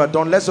and then we're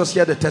done. Let's just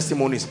hear the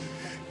testimonies.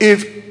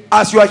 If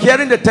as you are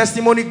hearing the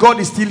testimony, God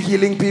is still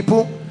healing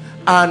people,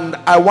 and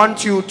I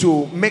want you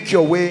to make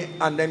your way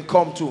and then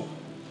come to.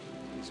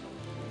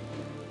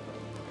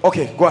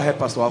 Okay, go ahead,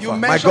 Pastor Alpha.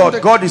 My God,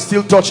 God is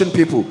still touching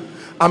people.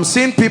 I'm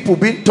seeing people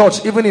being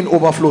touched even in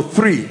overflow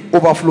 3.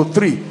 Overflow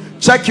 3.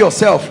 Check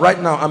yourself right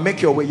now and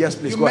make your way. Yes,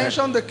 please. You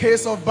mentioned the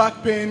case of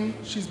back pain.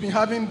 She's been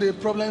having the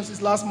problems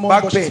since last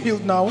month, but she's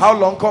healed now. How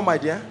long? Come, my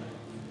dear.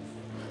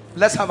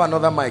 Let's have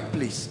another mic,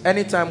 please.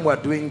 Anytime we're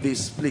doing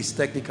this, please,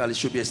 technically, it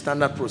should be a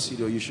standard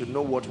procedure. You should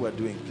know what we're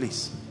doing,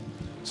 please,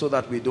 so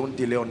that we don't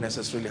delay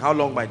unnecessarily. How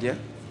long, my dear?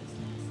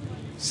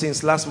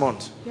 Since last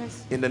month.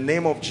 Yes. In the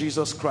name of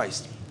Jesus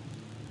Christ,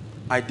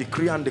 I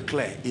decree and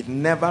declare it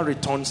never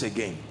returns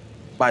again.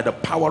 By the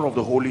power of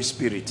the Holy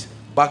Spirit.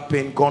 Back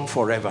pain gone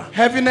forever.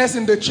 Heaviness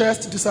in the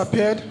chest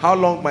disappeared. How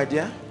long, my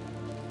dear?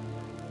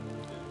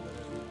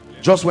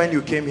 Just when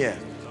you came here.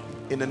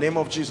 In the name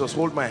of Jesus,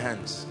 hold my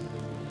hands.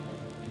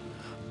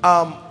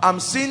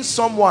 I'm seeing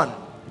someone.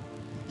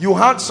 You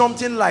had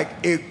something like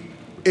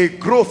a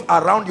growth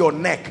around your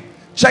neck.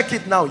 Check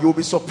it now. You'll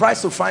be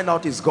surprised to find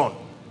out it's gone.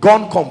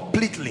 Gone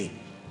completely.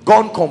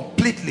 Gone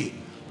completely.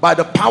 By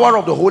the power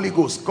of the Holy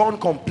Ghost. Gone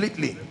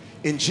completely.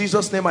 In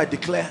Jesus' name, I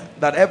declare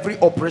that every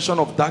operation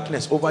of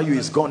darkness over you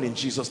is gone in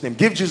Jesus' name.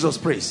 Give Jesus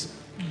praise.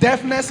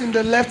 Deafness in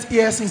the left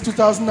ear since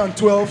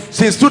 2012.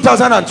 Since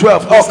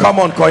 2012. Oh, come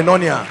on,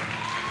 Koinonia.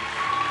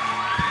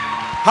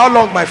 How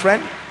long, my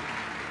friend?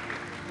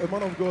 A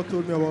man of God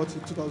told me about it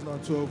in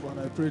 2012, and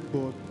I prayed,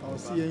 but I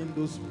was hearing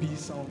those B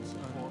sounds,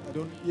 and I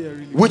don't hear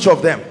really. Which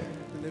of them?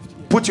 The left ear.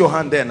 Put your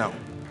hand there now.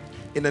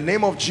 In the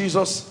name of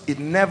Jesus, it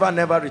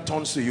never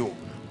returns to you.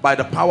 By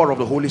the power of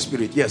the Holy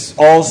Spirit. Yes.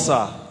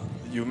 Ulcer.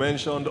 You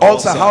mentioned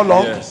ulcer. How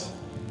long? Yes.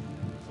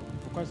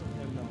 For quite some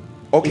time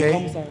now. Okay. It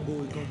comes out.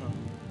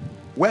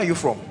 Where are you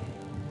from?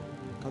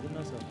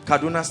 Kaduna, sir.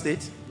 Kaduna State?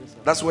 Yes, sir.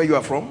 That's where you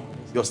are from?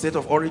 Yes, your state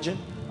of origin?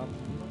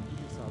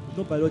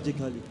 Not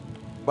biologically.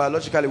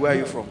 Biologically, where are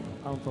you from?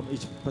 I'm from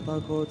Port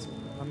Harcourt.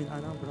 I mean,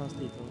 Anambra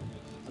State.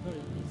 I don't really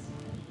know.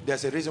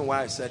 There's a reason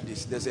why I said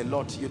this. There's a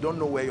lot. You don't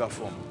know where you are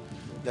from.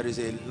 There is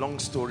a long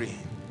story.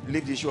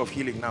 Leave the issue of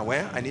healing now.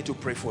 Where? I need to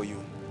pray for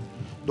you.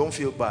 Don't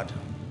feel bad.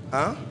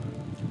 Huh?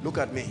 Look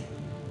at me.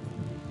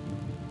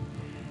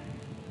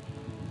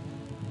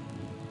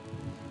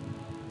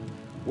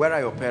 Where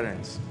are your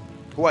parents?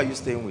 Who are you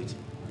staying with?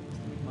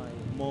 My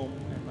mom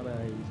and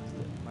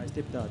my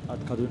stepdad at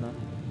Kaduna.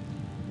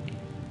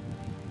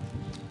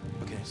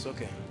 Okay, it's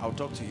okay. I'll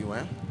talk to you,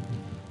 eh?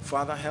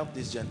 Father, help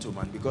this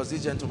gentleman, because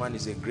this gentleman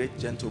is a great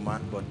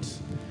gentleman, but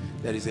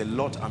there is a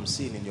lot I'm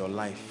seeing in your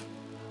life.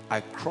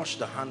 I crush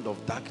the hand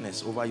of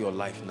darkness over your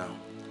life now,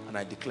 and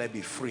I declare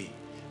be free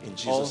in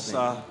Jesus'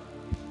 name.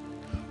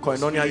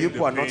 Koinonia, you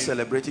people are not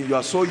celebrating. You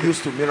are so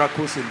used to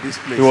miracles in this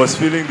place. He was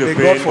feeling the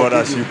pain, but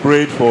as you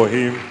prayed for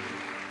him,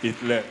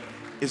 it left.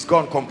 It's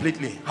gone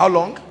completely. How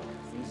long?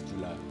 Since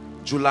July.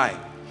 July.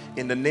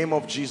 In the name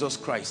of Jesus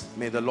Christ,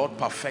 may the Lord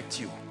perfect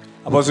you.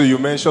 Apostle, you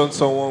mentioned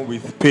someone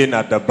with pain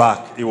at the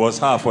back. It was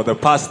her for the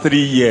past 3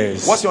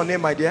 years. What's your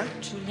name, my dear?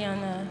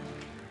 Juliana.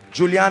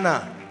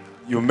 Juliana.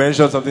 You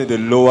mentioned something, the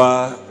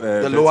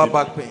lower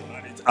back pain.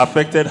 It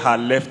affected her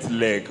left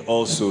leg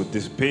also.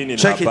 This pain in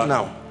her back. Check it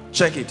now.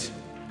 Check it.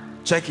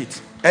 Check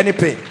it. Any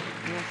pain?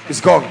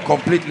 It's gone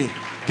completely.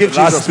 Give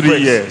Last Jesus 3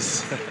 praise.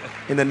 years.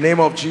 In the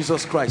name of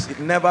Jesus Christ, it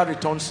never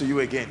returns to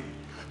you again.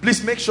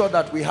 Please make sure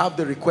that we have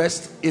the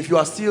request. If you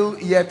are still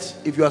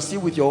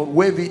with your own,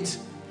 wave it.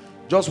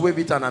 Just wave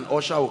it and an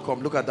usher will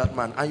come. Look at that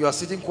man. And you are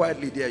sitting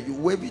quietly there. You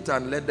wave it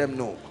and let them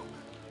know.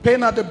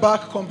 Pain at the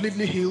back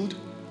completely healed.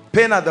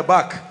 Pain at the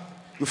back.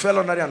 You fell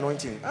under the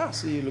anointing.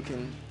 See you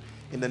looking.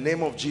 In the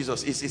name of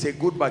Jesus. It's a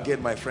good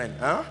bargain, my friend.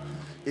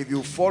 If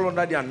you fall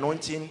under the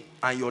anointing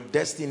and your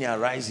destiny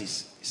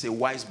arises, it's a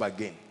wise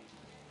bargain.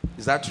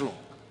 Is that true?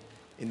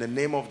 In the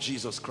name of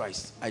Jesus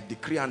Christ, I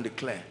decree and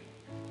declare,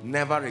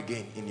 never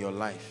again in your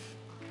life.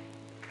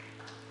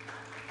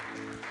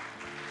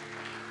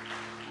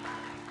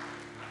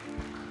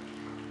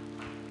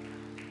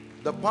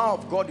 The power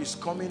of God is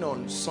coming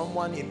on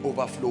someone in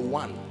overflow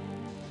 1.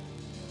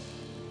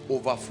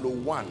 Overflow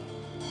 1.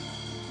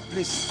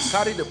 Please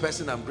carry the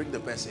person and bring the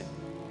person.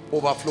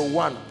 Overflow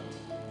 1.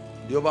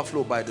 The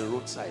overflow by the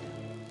roadside.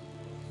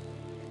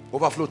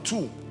 Overflow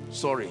 2.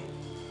 Sorry.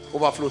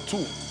 Overflow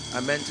 2.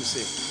 I meant to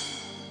say.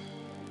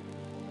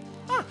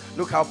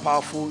 Look how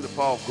powerful the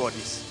power of God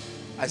is.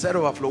 I said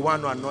overflow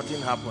 1 and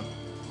nothing happened.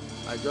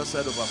 I just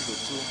said overflow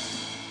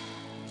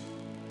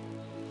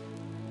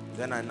 2.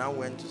 Then I now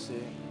went to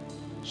say.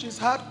 She's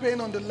had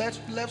pain on the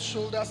left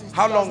shoulder since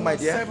How long, my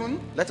dear? 2007.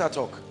 Let her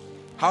talk.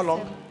 How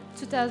long?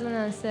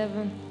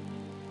 2007.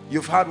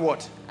 You've had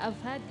what? I've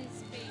had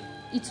this pain.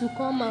 It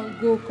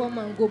will come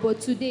and go. But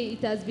today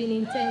it has been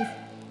intense.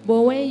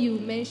 But when you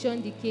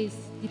mentioned the case,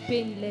 the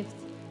pain left.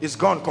 It's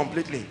gone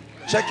completely.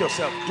 Check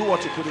yourself. Do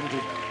what you couldn't do.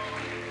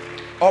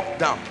 Up,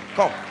 down.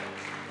 Come.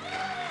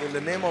 In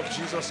the name of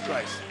Jesus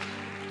Christ.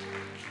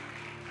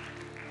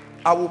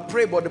 I will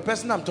pray, but the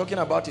person I'm talking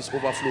about is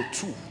overflow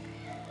 2.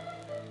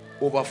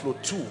 Overflow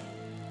 2.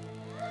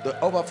 The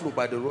overflow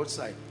by the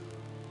roadside.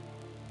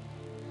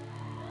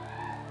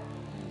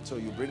 So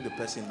you bring the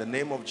person in the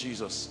name of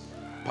Jesus.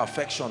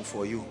 Perfection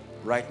for you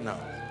right now.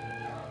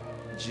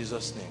 In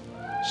Jesus' name.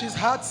 She's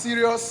had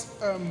serious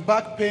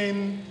back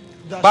pain.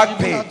 Back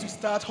she pain. had to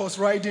start horse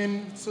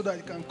riding so that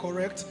it can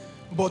correct.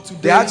 But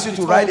today They asked you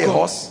to ride a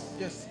horse?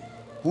 Yes.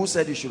 Who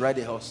said you should ride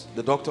a horse?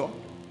 The doctor?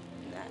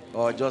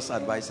 Or just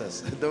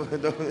advisors?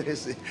 don't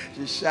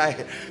she's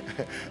shy.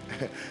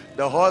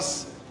 The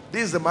horse.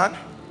 This is the man.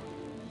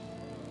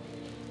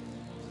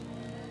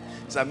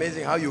 It's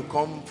amazing how you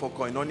come for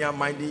koinonia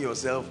minding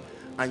yourself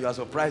and you are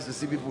surprised to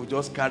see people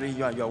just carrying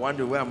you and you are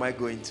wondering, where am I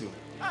going to?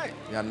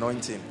 The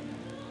anointing.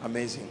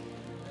 Amazing.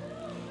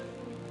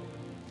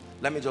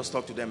 Let me just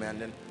talk to them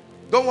and then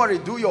don't worry,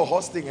 do your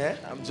horse thing.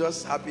 I'm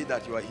just happy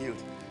that you are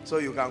healed. So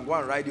you can go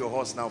and ride your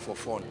horse now for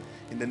fun.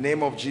 In the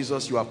name of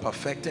Jesus, you are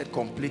perfected,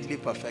 completely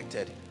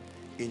perfected.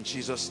 In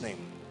Jesus' name.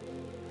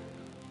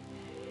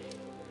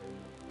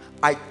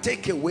 I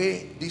take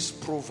away this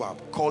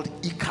proverb called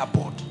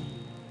Ichabod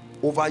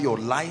over your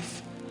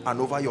life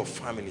and over your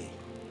family.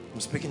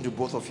 I'm speaking to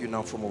both of you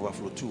now from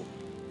overflow 2.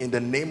 In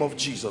the name of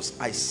Jesus,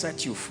 I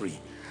set you free.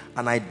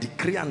 And I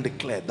decree and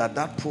declare that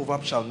that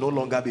proverb shall no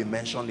longer be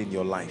mentioned in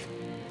your life.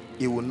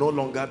 It will no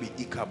longer be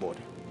Ichabod.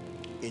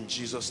 In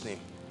Jesus' name.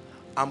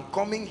 I'm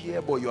coming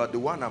here, but you are the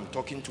one I'm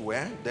talking to.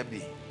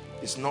 Debbie.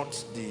 It's not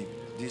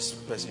this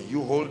person.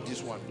 You hold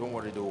this one. Don't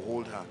worry, they will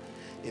hold her.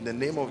 In the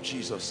name of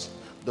Jesus,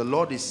 the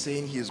Lord is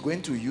saying he is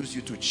going to use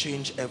you to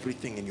change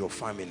everything in your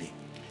family.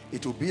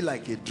 It will be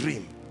like a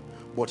dream,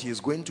 but he is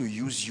going to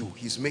use you.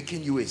 He's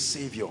making you a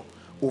savior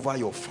over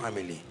your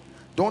family.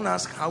 Don't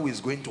ask how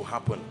it's going to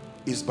happen.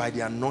 It's by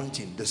the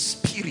anointing. The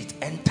Spirit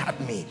entered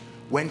me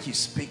when he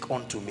spake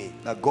unto me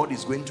that God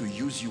is going to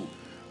use you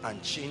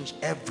and change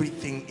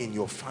everything in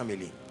your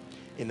family.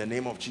 In the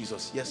name of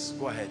Jesus. Yes,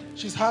 go ahead.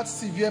 She's had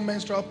severe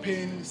menstrual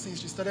pain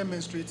since she started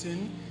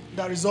menstruating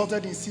that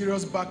resulted in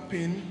serious back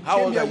pain.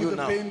 How old are you with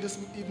now? The pain this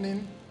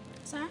evening.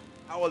 Sir?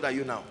 How old are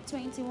you now?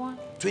 21.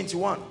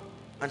 21.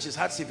 And she's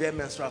had severe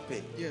menstrual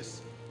pain.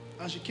 Yes.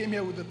 And she came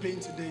here with the pain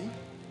today.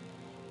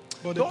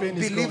 But Don't the pain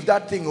is believe gone.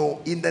 that thing.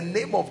 Oh, in the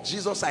name of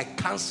Jesus, I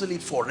cancel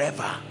it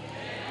forever.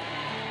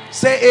 Amen.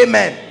 Say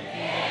amen.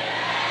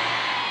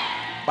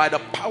 Amen. By the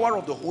power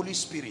of the Holy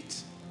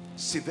Spirit,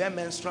 severe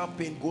menstrual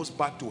pain goes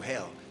back to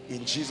hell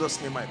In Jesus'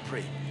 name I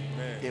pray.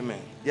 Amen.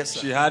 Yes,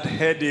 sir. She had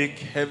headache,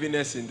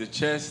 heaviness in the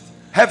chest.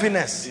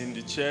 Heaviness in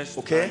the chest.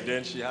 Okay. And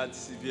then she had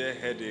severe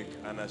headache.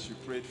 And as you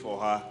prayed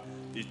for her,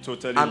 it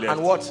totally and, left.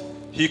 and what?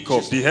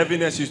 Hiccup. The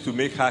heaviness used to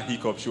make her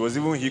hiccup. She was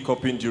even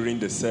hiccuping during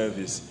the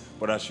service.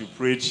 But as you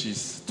prayed,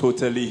 she's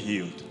totally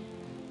healed.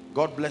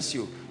 God bless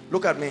you.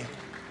 Look at me.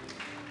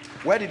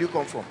 Where did you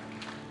come from?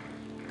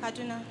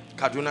 Kaduna.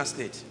 Kaduna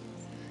State.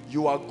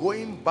 You are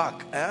going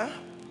back.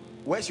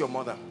 Where's your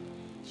mother?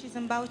 She's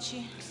in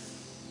Bauchi.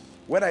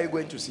 When are you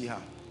going to see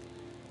her?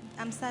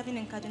 I'm serving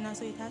in Kaduna,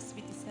 so it has to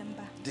be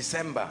December.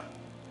 December.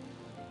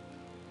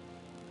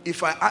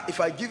 If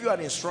I give you an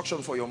instruction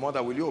for your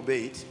mother, will you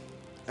obey it?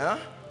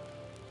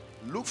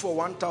 Look for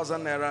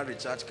 1,000 naira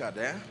recharge card.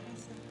 Yes,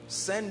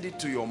 send it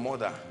to your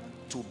mother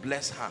to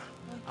bless her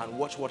and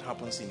watch what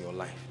happens in your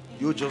life.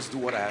 You just do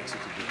what I ask you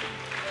to do.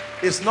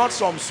 It's not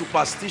some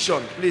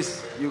superstition.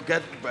 Please, you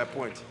get my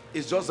point.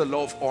 It's just the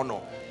law of honor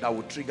that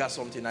will trigger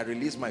something. I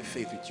release my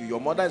faith with you. Your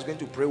mother is going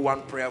to pray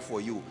one prayer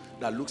for you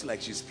that looks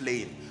like she's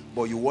playing,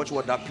 but you watch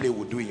what that play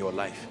will do in your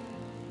life.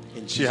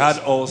 She had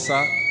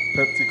ulcer,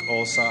 peptic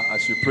ulcer.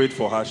 As you prayed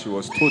for her, she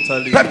was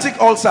totally... Peptic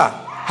ulcer.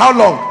 How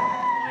long?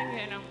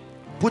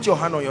 Put your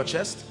hand on your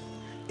chest.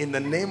 In the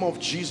name of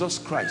Jesus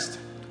Christ,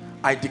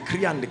 I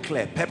decree and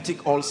declare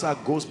peptic ulcer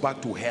goes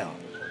back to hell.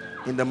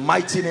 In the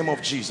mighty name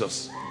of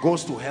Jesus,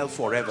 goes to hell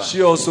forever.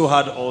 She also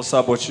had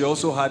ulcer, but she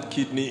also had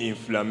kidney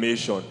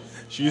inflammation.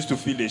 She used to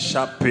feel a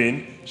sharp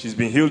pain. She's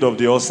been healed of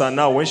the ulcer.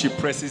 Now when she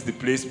presses the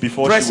place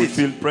before she would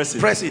feel, press it.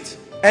 Press it.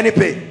 Any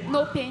pain?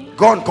 No pain.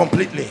 Gone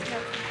completely.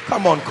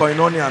 Come on,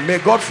 Koinonia. May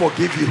God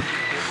forgive you.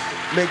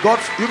 May God,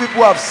 you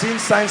people have seen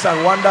signs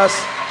and wonders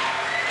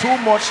too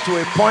much to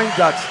a point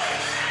that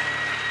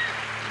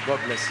God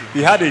bless you.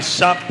 He had a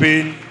sharp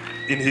pain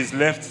in his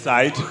left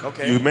side.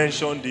 Okay. You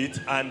mentioned it.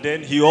 And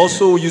then he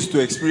also used to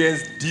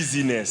experience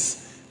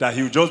dizziness, that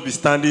he would just be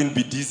standing,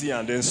 be dizzy,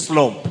 and then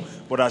slump.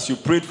 But as you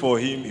prayed for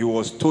him, he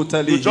was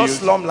totally healed. Just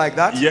slump like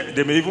that? Yeah,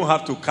 they may even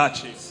have to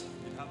catch him.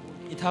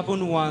 It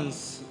happened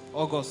once,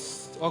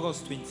 August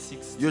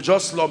 26th. You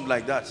just slumped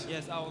like that?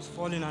 Yes, I was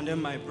falling and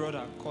then my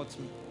brother caught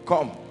me.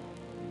 Come.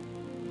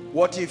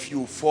 What if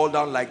you fall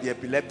down like the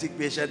epileptic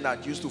patient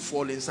that used to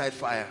fall inside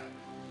fire?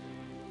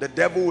 The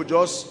devil will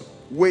just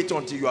wait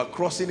until you are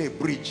crossing a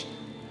bridge.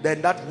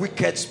 Then that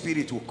wicked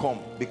spirit will come,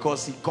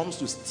 because he comes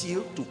to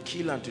steal, to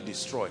kill, and to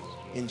destroy.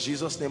 In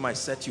Jesus' name I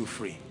set you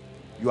free.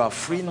 You are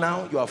free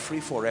now. You are free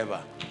forever.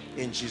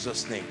 In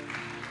Jesus' name.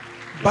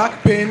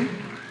 Back pain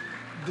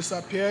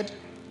disappeared.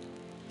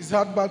 He's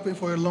had back pain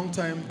for a long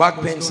time.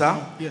 Back pain,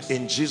 sir? Yes.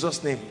 In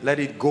Jesus' name, let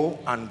it go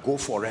and go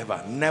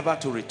forever. Never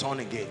to return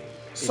again.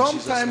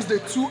 Sometimes the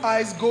two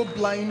eyes go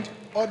blind.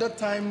 Other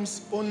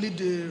times only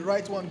the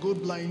right one go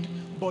blind.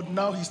 But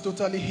now he's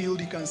totally healed.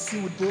 He can see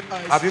with both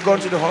eyes. Have you gone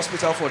to the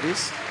hospital for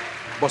this?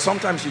 But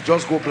sometimes you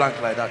just go blank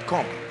like that.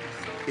 Come.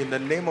 In the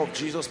name of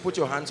Jesus, put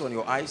your hands on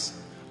your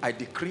eyes. I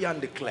decree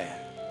and declare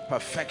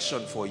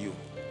perfection for you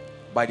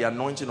by the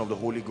anointing of the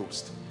Holy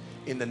Ghost.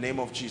 In the name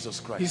of Jesus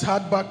Christ. He's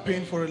had back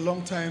pain for a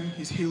long time.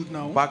 He's healed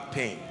now. Back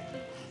pain.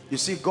 You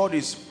see, God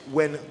is,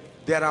 when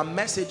there are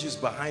messages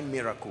behind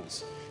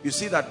miracles, you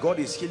see that God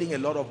is healing a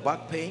lot of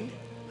back pain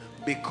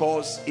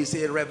because it's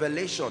a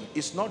revelation.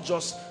 It's not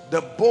just the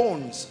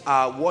bones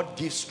are what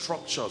gives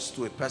structures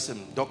to a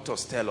person,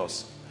 doctors tell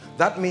us.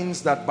 That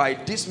means that by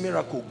this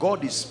miracle,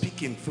 God is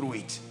speaking through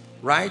it,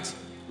 right?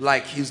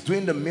 Like he's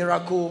doing the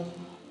miracle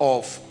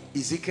of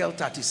Ezekiel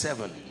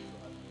 37.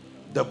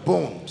 The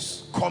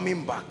bones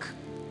coming back.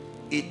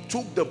 It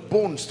took the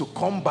bones to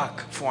come back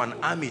for an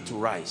army to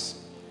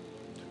rise.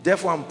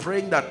 Therefore, I'm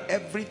praying that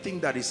everything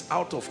that is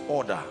out of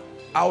order,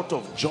 out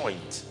of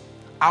joint,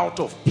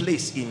 out of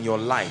place in your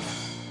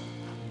life,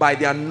 by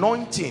the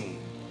anointing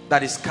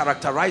that is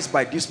characterized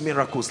by these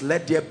miracles,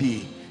 let there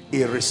be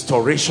a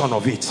restoration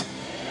of it.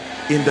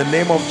 In the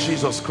name of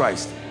Jesus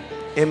Christ.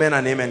 Amen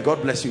and amen.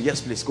 God bless you.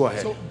 Yes, please, go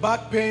ahead. So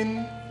back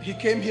pain, he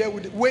came here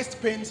with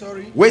waist pain,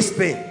 sorry. Waist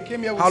pain. He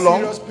came here with How long?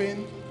 serious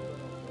pain.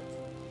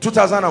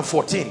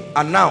 2014.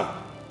 And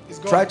now,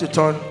 try to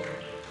turn.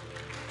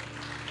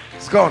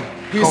 It's gone.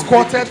 He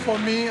squatted for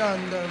me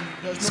and there's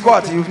no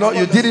squat. You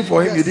did it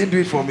for him. Yes. You didn't do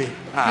it for me.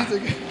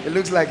 It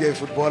looks like a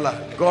footballer.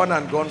 Gone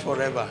and gone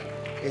forever.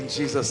 In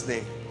Jesus'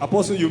 name.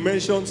 Apostle, you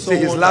mentioned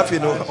someone. See, he's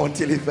laughing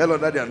until he fell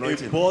under the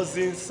anointing. A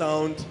buzzing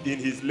sound in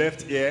his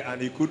left ear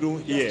and he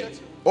couldn't hear.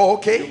 Oh,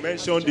 okay. You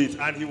mentioned it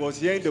and he was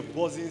hearing the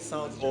buzzing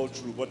sound all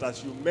through. But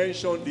as you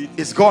mentioned it,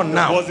 it's gone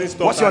now.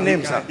 What's your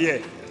name, sir? Yeah.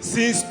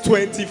 Since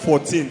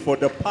 2014, for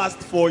the past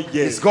 4 years,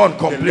 it's gone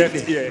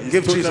completely.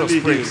 Give totally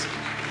Jesus praise.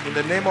 In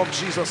the name of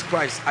Jesus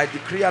Christ, I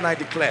decree and I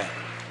declare,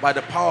 by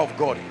the power of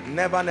God,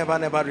 never, never,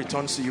 never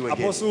returns to you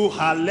again. Apostle,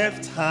 her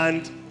left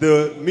hand,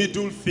 the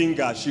middle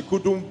finger, she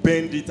couldn't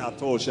bend it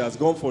at all. She has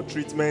gone for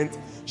treatment.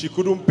 She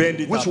couldn't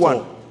bend it Which at one?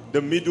 all.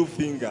 The middle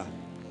finger.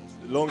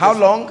 How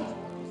long?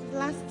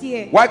 Last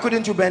year. Why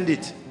couldn't you bend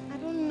it? I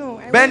don't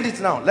know. Bend it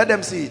now. Let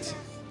them see it.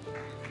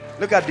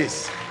 Look at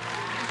this.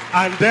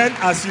 And then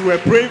as you were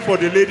praying for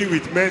the lady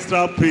with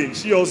menstrual pain,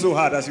 she also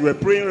had, as you were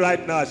praying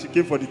right now, as she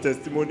came for the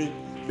testimony,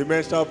 the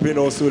menstrual pain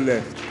also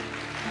left.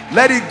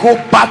 Let it go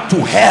back to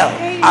hell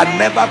and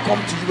never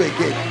come to you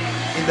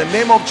again. In the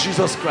name of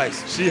Jesus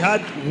Christ. She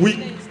had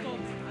weak.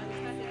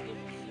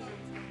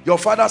 Your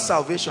father's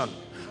salvation.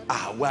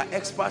 We are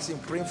experts in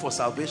praying for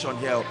salvation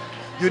here.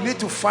 You need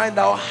to find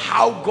out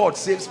how God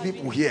saves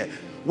people here.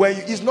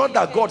 It's not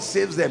that God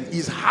saves them,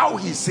 it's how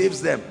he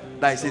saves them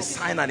that is a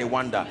sign and a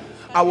wonder.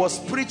 I was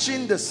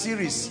preaching the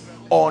series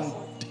on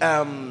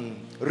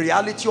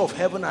reality of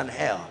heaven and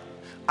hell,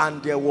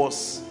 and there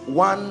was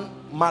one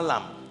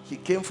malam. He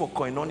came for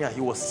koinonia.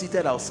 He was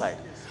seated outside,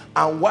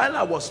 and while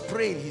I was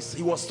praying,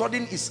 he was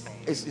studying his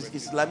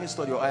Islamic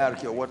study or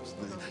hierarchy or what.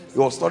 He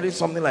was studying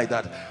something like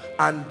that,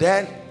 and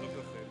then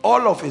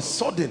all of a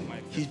sudden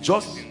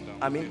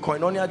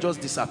koinonia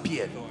just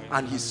disappeared,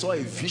 and he saw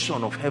a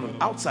vision of heaven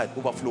outside,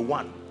 overflow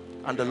 1,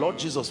 and the Lord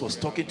Jesus was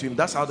talking to him.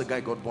 That's how the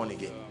guy got born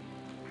again.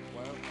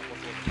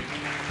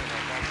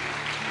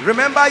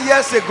 Remember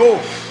years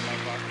ago,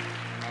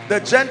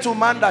 the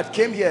gentleman that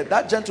came here,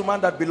 that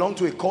gentleman that belonged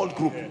to a cult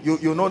group,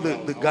 you know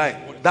the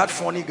guy, that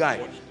funny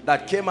guy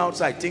that came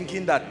outside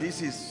thinking that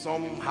this is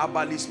some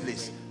herbalist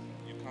place.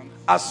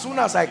 As soon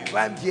as I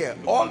climbed here,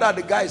 all that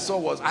the guy saw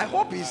was, I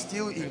hope he's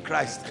still in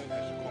Christ.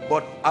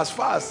 But as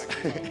far as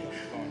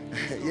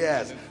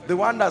yes, the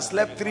one that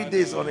slept 3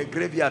 days on a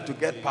graveyard to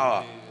get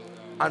power.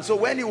 And so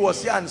when he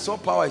was here and saw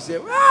power, he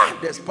said,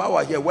 there's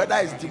power here. Whether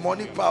it's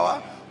demonic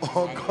power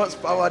or God's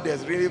power,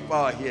 there's really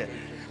power here.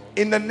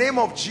 In the name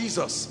of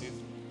Jesus,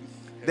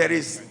 there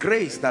is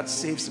grace that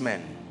saves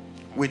men.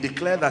 We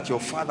declare that your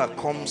father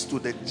comes to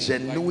the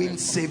genuine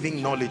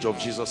saving knowledge of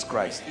Jesus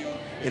Christ.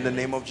 In the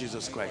name of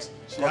Jesus Christ.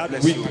 She had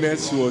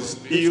weakness, she was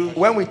ill.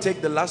 When we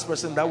take the last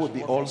person, that would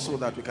be also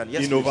that we can.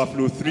 Yes, in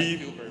overflow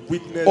 3,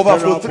 weakness,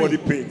 overflow 3. Body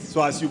pain.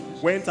 So as you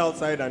went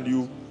outside and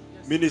you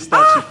ministered,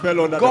 she fell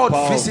under God the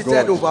power visited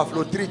of God.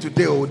 overflow 3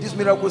 today. Oh, this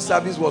miracle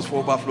service was for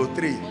overflow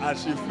 3.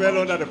 As she fell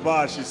under the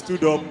power, she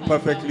stood up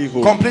perfectly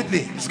whole.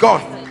 Completely. It's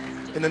gone.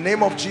 In the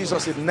name of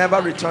Jesus, it never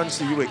returns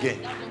to you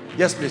again.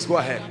 Yes, please, go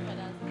ahead.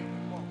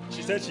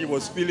 She said she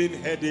was feeling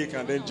headache,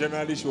 and then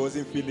generally she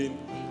wasn't feeling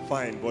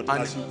fine. But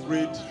as you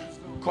prayed,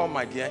 come,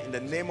 my dear, in the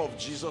name of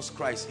Jesus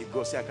Christ, it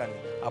goes.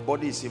 Her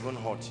body is even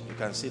hot. You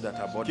can see that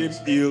her body is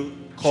ill,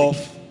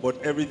 cough,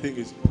 but everything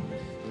is.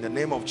 In the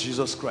name of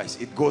Jesus Christ,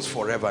 it goes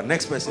forever.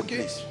 Next person,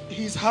 please.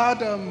 He's had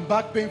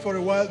back pain for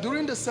a while.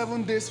 During the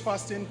 7 days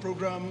fasting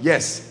program,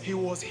 yes, he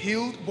was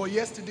healed, but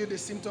yesterday the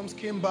symptoms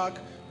came back.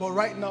 But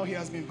right now he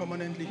has been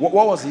permanently healed.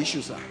 What was the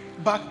issue, sir?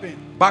 Back pain.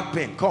 Back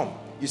pain. Come.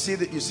 You see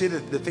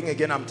the thing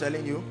again I'm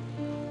telling you?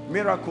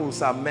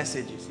 Miracles are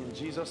messages in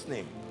Jesus'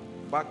 name.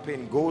 Back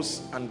pain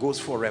goes and goes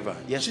forever.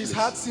 Yes, she's please.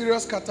 had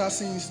serious catarrh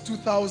since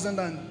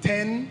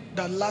 2010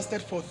 that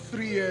lasted for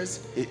 3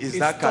 years. Is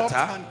that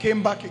catarrh? And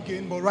came back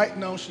again, but right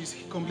now she's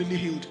completely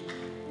healed.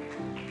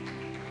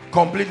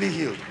 Completely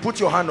healed. Put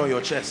your hand on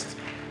your chest.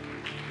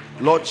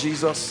 Lord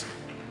Jesus,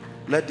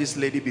 let this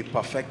lady be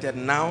perfected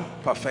now,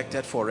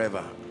 perfected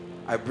forever.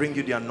 I bring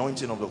you the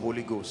anointing of the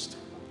Holy Ghost.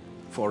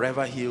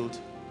 Forever healed,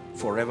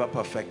 forever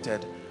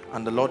perfected.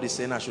 And the Lord is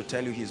saying I should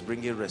tell you he's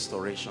bringing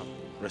restoration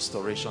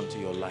to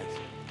your life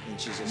in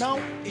Jesus'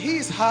 name.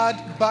 He's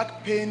had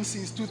back pain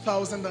since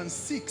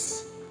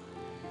 2006,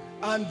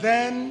 and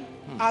then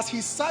as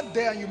he sat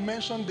there and you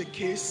mentioned the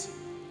case,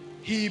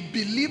 he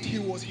believed he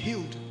was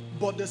healed,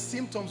 but the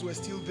symptoms were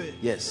still there.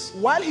 Yes.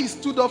 While he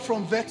stood up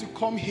from there to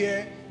come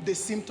here, the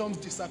symptoms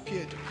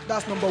disappeared.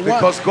 That's number one.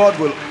 Because God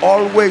will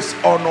always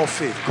honor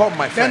faith. Come,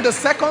 my friend. Then the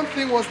second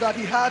thing was that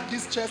he had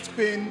this chest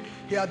pain.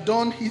 He had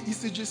done his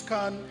ECG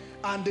scan,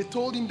 and they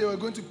told him they were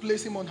going to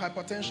place him on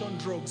hypertension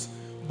drugs.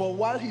 But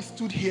while he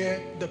stood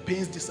here, the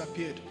pains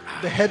disappeared.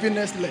 The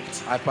heaviness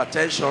left.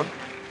 Hypertension,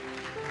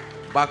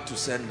 back to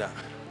sender.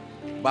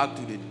 Back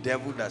to the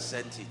devil that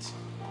sent it.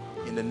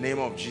 In the name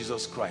of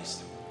Jesus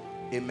Christ.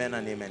 Amen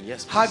and amen.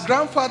 Yes, please. Her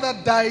grandfather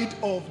died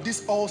of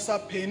this ulcer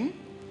pain.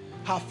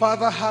 Her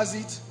father has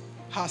it.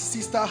 Her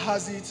sister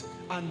has it.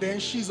 And then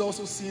she's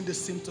also seeing the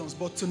symptoms.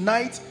 But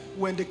tonight,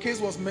 when the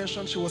case was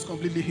mentioned, she was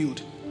completely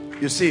healed.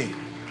 You see,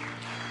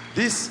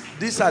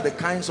 these are the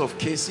kinds of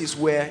cases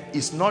where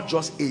it's not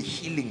just a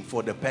healing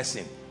for the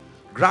person.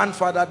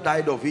 Grandfather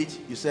died of it.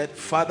 You said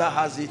father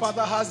has it.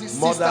 Father has it.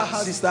 Mother,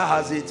 sister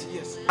has it.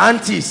 Yes.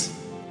 Aunties.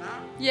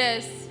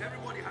 Yes.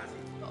 Everybody has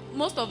it.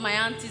 Most of my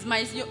aunties,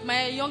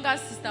 my younger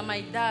sister,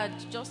 my dad,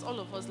 just all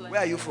of us. Like.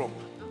 Where are you from?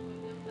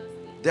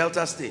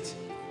 Delta State.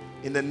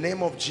 In the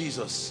name of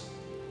Jesus,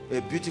 a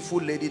beautiful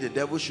lady, the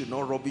devil should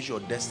not rubbish your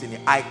destiny.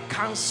 I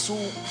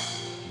cancel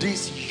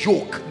this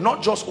yoke,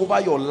 not just over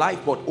your life,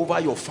 but over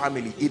your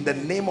family. In the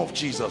name of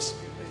Jesus,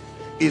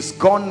 it's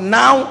gone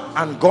now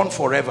and gone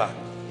forever.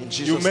 In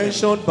Jesus' You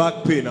mentioned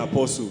back pain,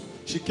 Apostle.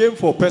 She came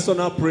for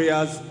personal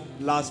prayers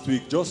last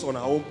week, just on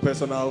her own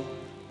personal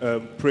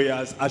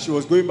prayers. As she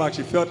was going back,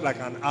 she felt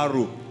like an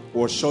arrow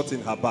was shot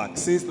in her back.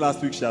 Since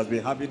last week, she has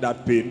been having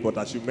that pain, but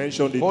as you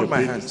mentioned it, hold my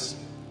hands.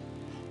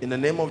 In the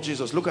name of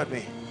Jesus, look at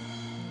me.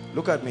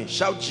 Look at me.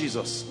 Shout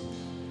Jesus.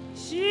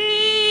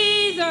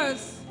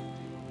 Jesus.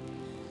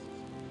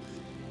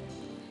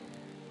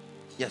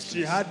 Yes,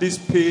 she had this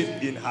pain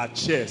in her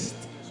chest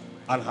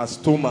and her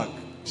stomach.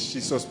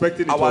 She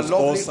suspected it our was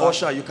lovely ulcer.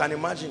 usher, you can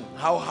imagine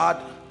how hard,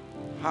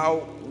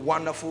 how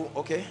wonderful.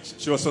 Okay,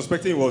 she was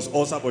suspecting it was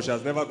ulcer, but she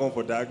has never gone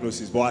for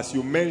diagnosis. But as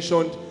you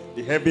mentioned,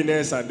 the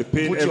heaviness and the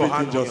pain, put your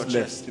hand everything on just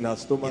your left chest. in her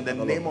stomach. In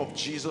the name of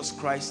Jesus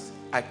Christ,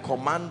 I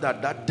command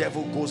that that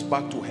devil goes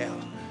back to hell.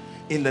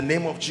 In the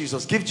name of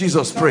Jesus, give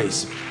Jesus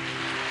praise.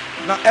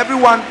 Now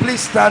everyone please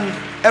stand.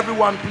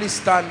 Everyone please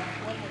stand.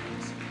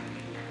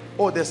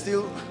 Oh, there's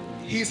still...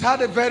 He's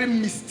had a very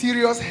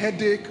mysterious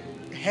headache,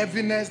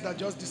 heaviness that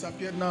just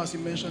disappeared now as you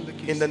mentioned the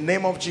case. In the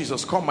name of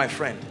Jesus, come my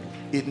friend.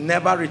 It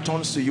never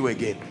returns to you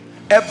again.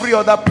 Every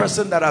other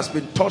person that has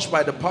been touched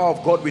by the power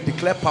of God, we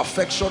declare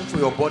perfection for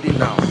your body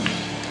now.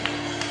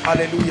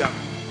 Hallelujah.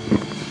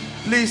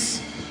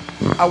 Please,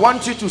 I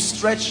want you to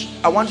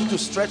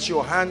stretch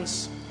your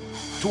hands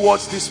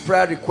towards this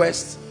prayer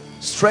request.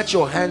 Stretch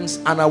your hands,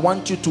 and I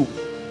want you to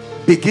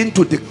begin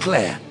to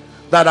declare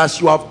that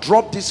as you have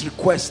dropped this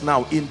request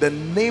now, in the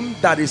name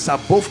that is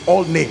above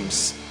all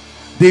names,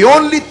 the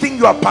only thing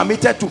you are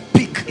permitted to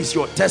pick is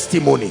your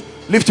testimony.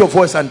 Lift your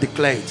voice and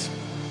declare it.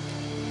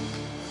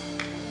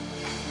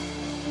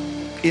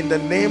 In the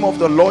name of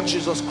the Lord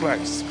Jesus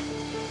Christ,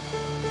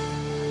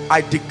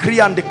 I decree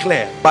and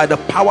declare by the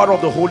power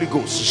of the Holy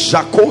Ghost,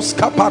 Jakos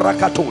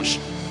kaparakatosh,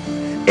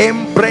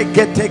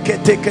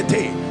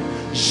 embregetekete,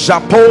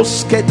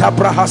 Japos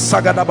ketabraha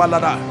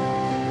sagadabalada,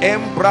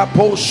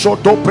 Embrapo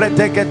shodo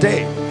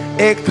predegede,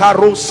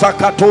 Ekaro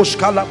sakatosh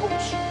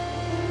kalabos,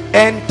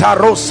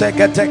 Entaro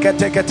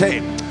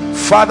segetekete.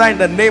 Father, in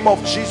the name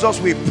of Jesus,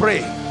 we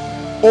pray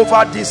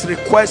over this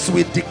request.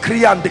 We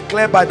decree and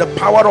declare by the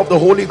power of the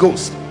Holy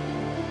Ghost,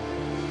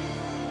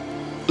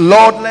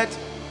 Lord, let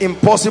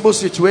impossible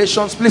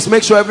situations, please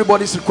make sure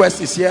everybody's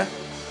request is here.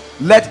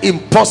 Let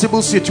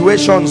impossible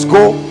situations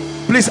go.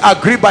 Please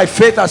agree by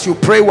faith as you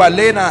pray. We're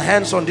laying our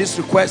hands on this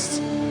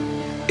request.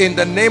 In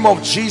the name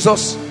of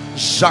Jesus,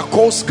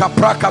 Jakos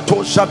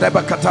kaprakato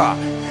shadebakata,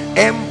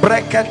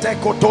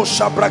 embrekete koto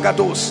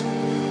shabragados.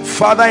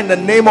 Father, in the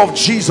name of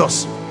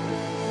Jesus,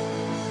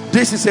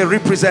 this is a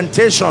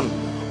representation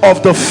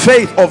of the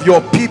faith of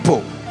your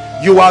people.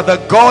 You are the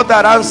God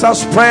that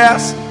answers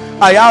prayers.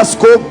 I ask,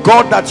 oh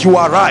God, that you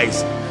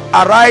arise.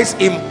 Arise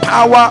in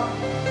power,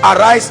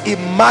 arise in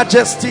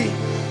majesty,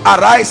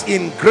 arise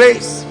in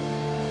grace.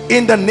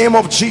 In the name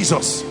of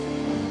Jesus,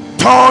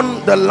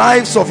 turn the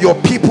lives of your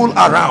people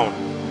around.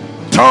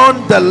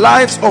 Turn the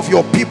lives of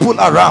your people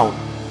around.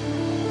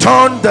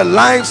 Turn the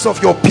lives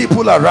of your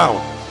people around.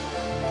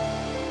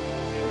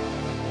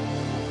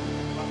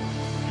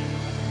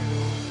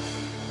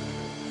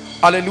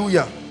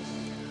 Hallelujah.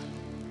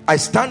 I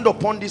stand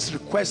upon this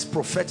request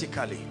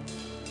prophetically,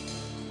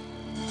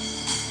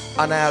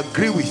 and I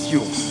agree with you.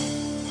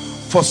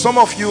 For some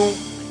of you,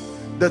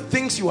 the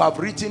things you have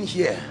written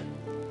here,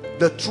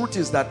 the truth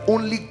is that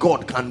only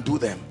God can do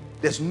them.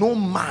 There's no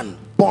man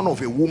born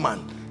of a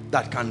woman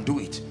that can do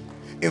it.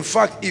 In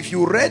fact, if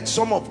you read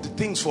some of the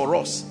things for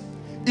us,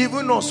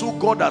 even us who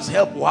God has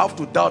helped will have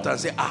to doubt and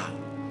say,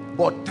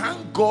 but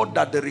thank God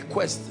that the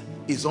request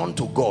is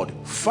unto God.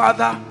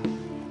 Father,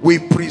 we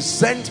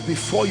present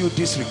before you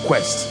this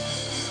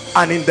request,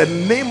 and in the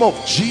name of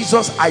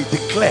Jesus, I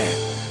declare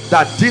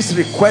that these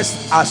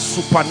requests are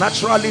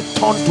supernaturally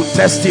turned to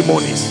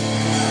testimonies.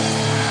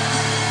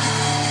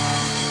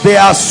 They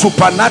are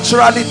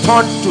supernaturally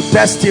turned to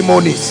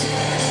testimonies.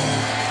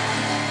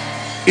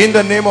 In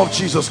the name of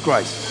Jesus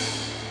Christ.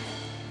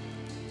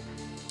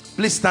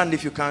 Please stand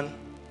if you can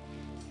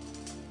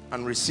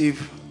and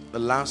receive the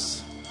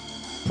last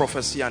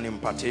prophecy and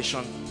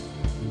impartation.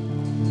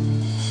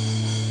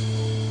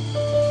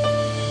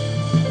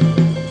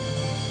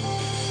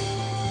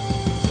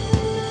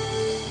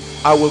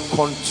 I will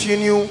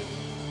continue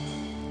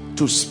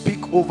to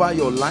speak over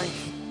your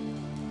life,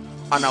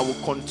 and I will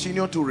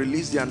continue to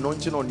release the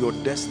anointing on your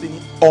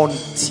destiny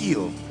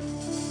until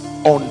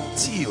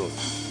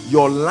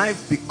your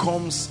life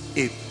becomes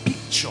a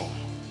picture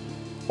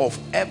of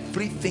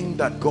everything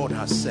that God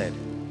has said.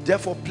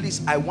 Therefore,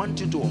 please, I want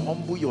you to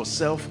humble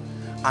yourself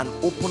and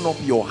open up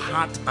your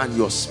heart and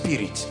your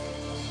spirit.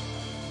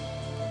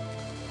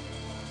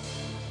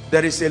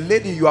 There is a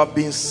lady you have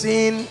been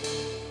seeing.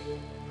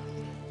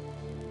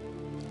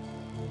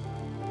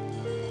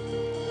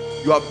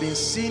 You have been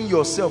seeing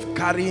yourself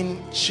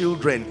carrying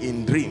children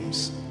in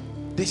dreams.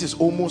 This is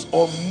almost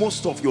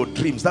of your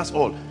dreams. That's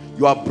all.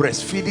 You are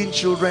breastfeeding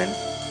children.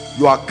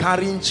 You are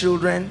carrying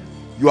children.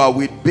 You are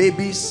with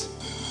babies.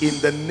 In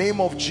the name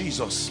of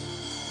Jesus,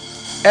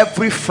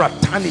 every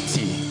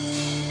fraternity,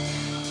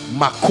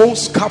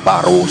 Makos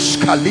Kabarosh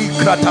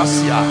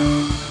Kalikratasia,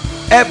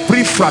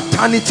 every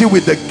fraternity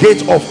with the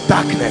gate of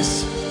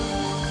darkness,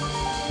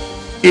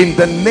 in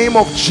the name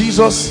of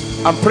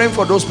Jesus, I'm praying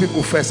for those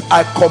people first.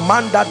 I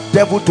command that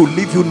devil to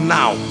leave you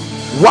now,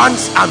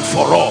 once and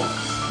for all.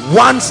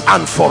 Once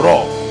and for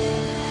all.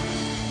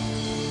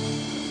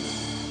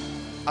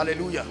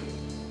 Hallelujah.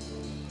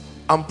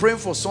 I'm praying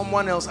for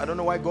someone else. I don't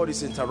know why God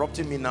is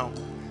interrupting me now.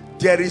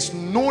 There is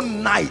no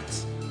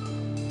night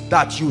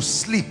that you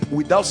sleep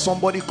without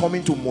somebody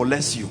coming to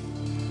molest you.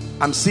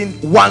 I'm saying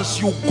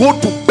once you go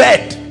to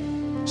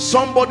bed,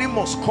 somebody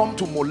must come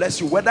to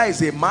molest you, whether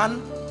it's a man,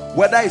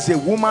 whether it's a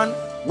woman,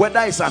 whether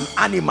it's an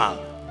animal.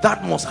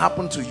 That must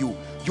happen to you.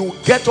 You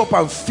get up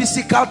and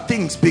physical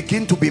things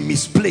begin to be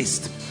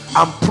misplaced.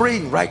 I'm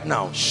praying right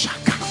now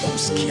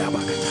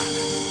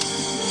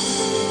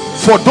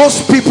for those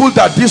people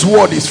that this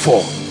word is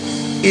for.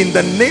 In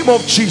the name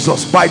of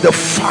Jesus, by the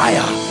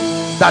fire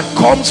that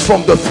comes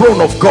from the throne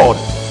of God,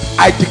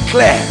 I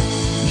declare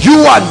you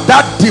and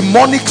that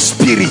demonic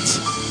spirit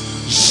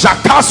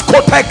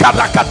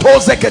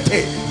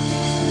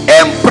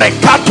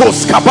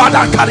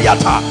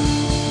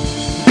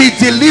be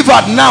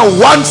delivered now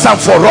once and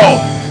for all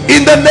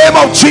in the name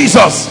of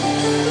Jesus.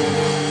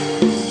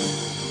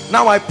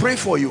 Now I pray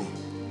for you.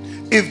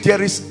 If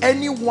there is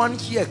anyone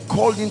here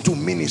called into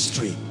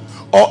ministry,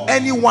 or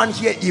anyone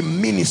here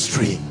in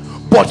ministry,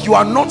 but you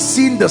are not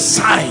seeing the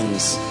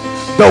signs,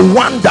 the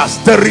wonders,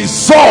 the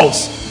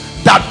results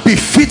that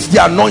befit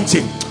the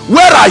anointing,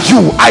 where are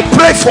you? I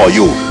pray for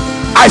you.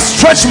 I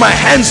stretch my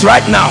hands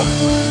right now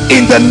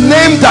in the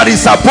name that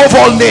is above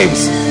all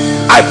names.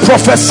 I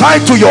prophesy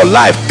to your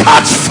life,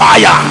 catch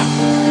fire,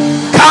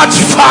 catch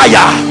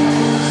fire,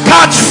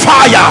 catch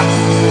fire,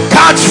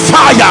 catch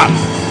fire.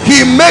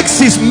 He makes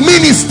his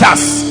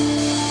ministers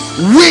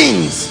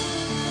wings.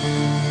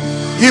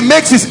 He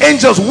makes his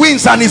angels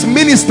wings and his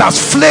ministers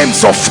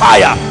flames of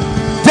fire.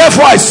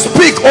 Therefore I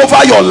speak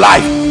over your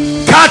life,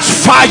 catch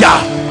fire,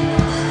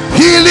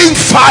 healing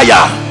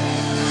fire,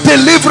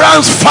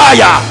 deliverance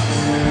fire,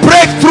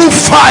 breakthrough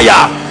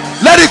fire.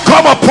 Let it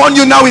come upon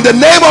you now in the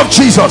name of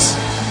Jesus.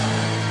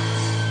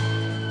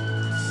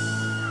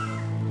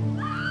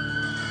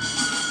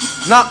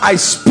 Now I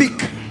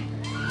speak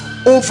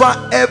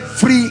over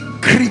every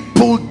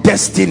crippled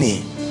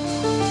destiny.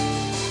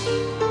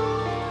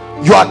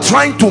 You are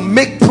trying to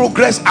make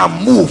progress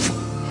and move,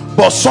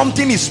 but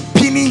something is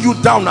pinning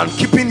you down and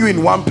keeping you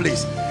in one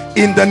place.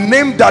 In the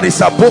name that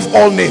is above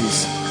all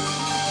names,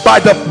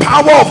 by the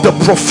power of the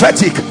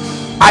prophetic,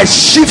 I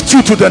shift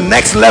you to the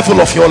next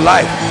level of your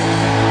life.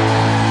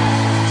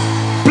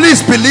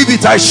 Please believe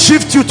it. I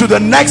shift you to the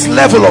next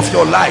level of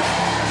your life.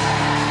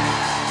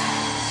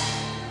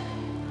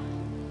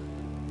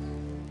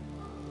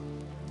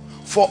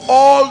 For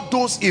all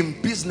those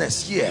in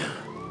business here,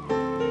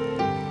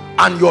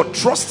 and you're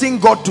trusting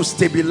God to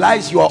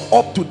stabilize, you are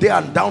up today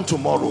and down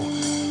tomorrow,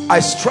 I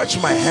stretch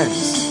my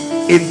hands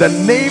in the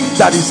name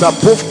that is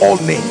above all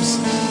names.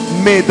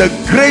 May the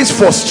grace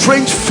for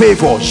strange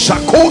favor,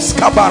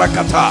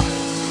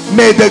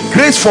 may the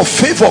grace for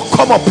favor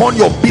come upon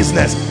your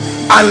business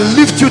and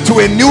lift you to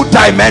a new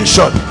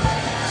dimension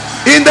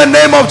in the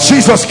name of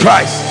Jesus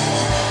Christ.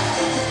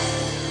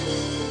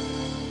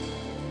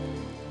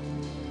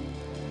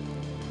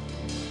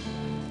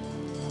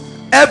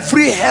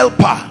 Every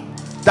helper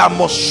that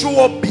must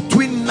show up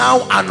between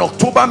now and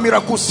October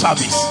miracle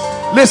service.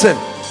 Listen,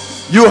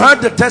 you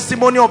heard the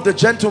testimony of the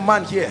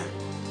gentleman here.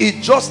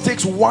 It just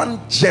takes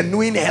one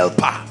genuine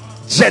helper,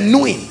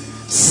 genuine,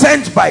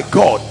 sent by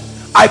God.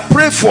 I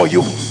pray for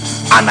you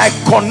and I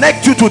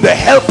connect you to the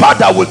helper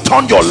that will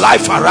turn your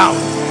life around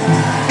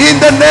in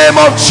the name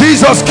of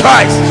Jesus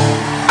Christ.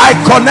 I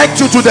connect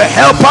you to the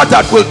helper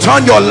that will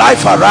turn your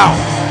life around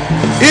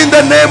in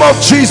the name of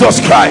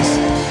Jesus Christ.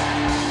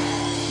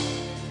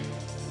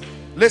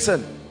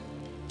 Listen,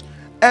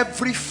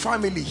 every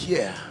family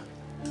here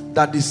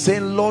that is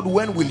saying, Lord,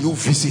 when will you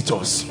visit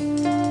us?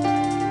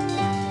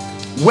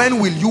 When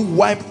will you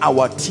wipe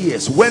our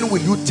tears? When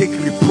will you take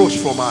reproach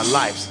from our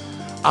lives?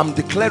 I'm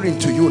declaring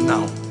to you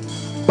now,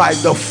 by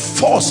the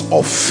force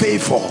of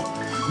favor,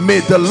 may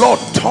the Lord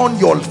turn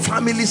your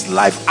family's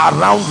life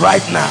around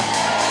right now.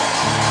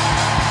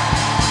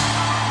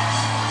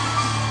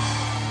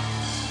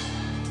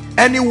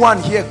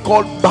 Anyone here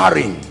called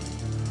barren,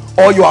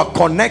 or you are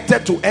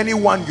connected to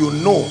anyone you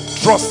know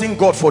trusting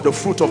God for the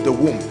fruit of the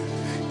womb,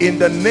 in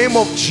the name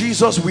of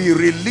Jesus, we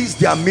release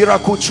their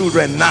miracle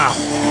children now.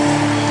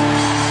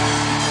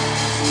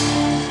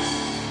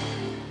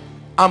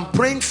 I'm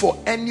praying for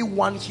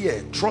anyone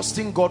here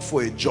trusting God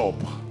for a job.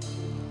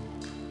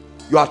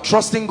 You are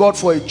trusting God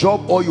for a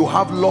job, or you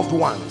have loved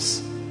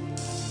ones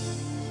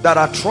that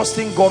are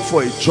trusting God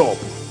for a job.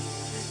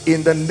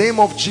 In the name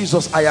of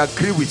Jesus, I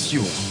agree with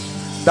you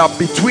that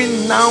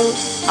between now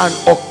and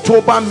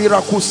October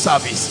miracle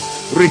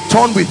service,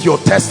 return with your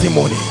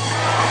testimony.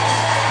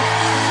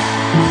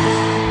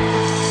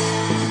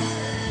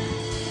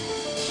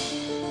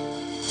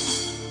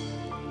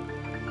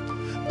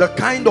 The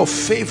kind of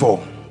favor,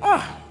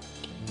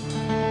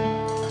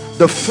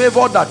 the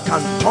favor that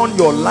can turn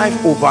your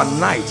life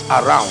overnight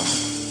around,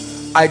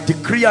 I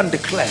decree and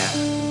declare,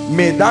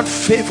 may that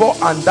favor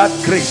and that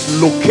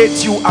grace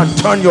locate you and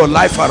turn your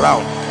life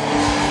around.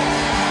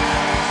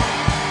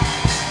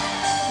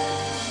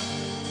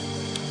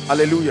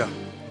 Hallelujah.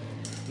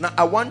 Now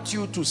I want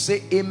you to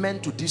say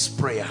amen to this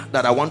prayer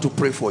that I want to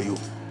pray for you.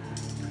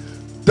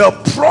 The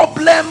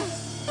problem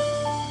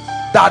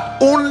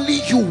that only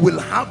you will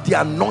have the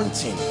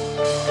anointing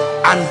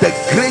and the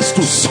grace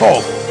to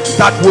solve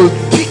that will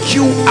pick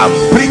you and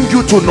bring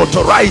you to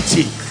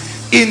notoriety.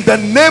 In the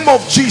name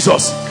of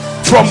Jesus,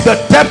 from the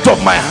depth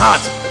of my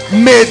heart,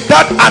 may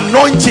that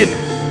anointing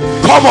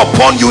come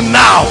upon you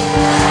now.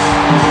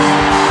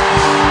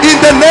 In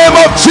the name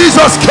of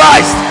Jesus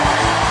Christ.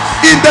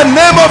 In the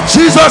name of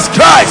Jesus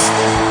Christ.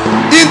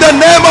 In the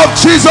name of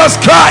Jesus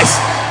Christ.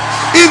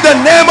 In the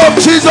name of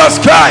Jesus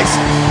Christ.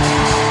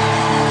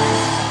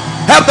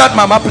 Help that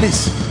mama,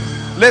 please.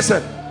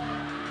 Listen,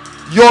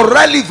 your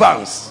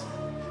relevance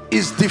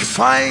is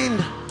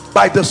defined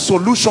by the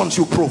solutions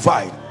you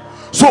provide.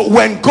 So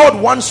when God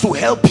wants to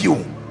help you,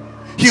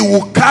 he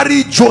will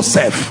carry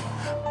Joseph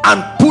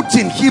and put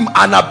in him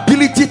an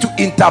ability to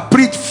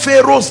interpret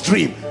Pharaoh's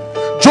dream.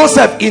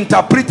 Joseph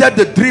interpreted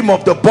the dream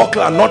of the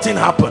buckler and nothing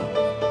happened.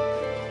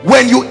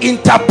 When you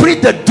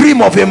interpret the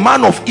dream of a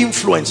man of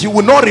influence, you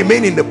will not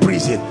remain in the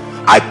prison.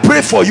 I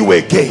pray for you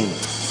again.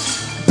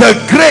 The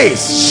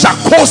grace,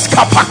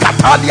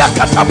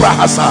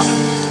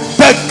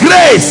 the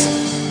grace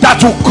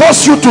that will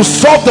cause you to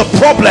solve the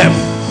problem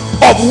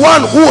of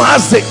one who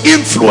has the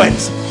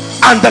influence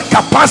and the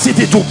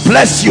capacity to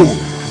bless you.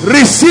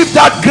 Receive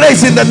that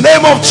grace in the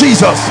name of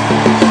Jesus.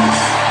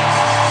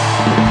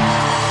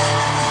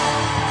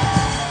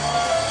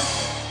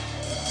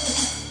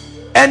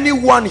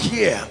 Anyone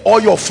here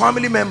or your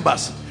family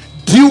members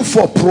due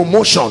for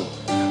promotion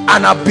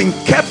and have been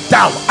kept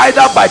down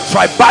either by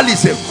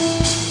tribalism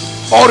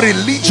or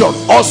religion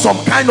or some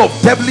kind of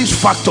devilish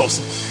factors,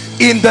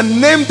 in the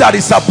name that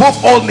is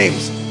above all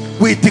names,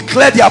 we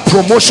declare their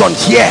promotion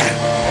here.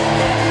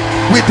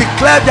 We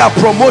declare their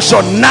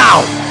promotion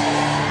now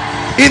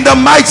in the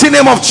mighty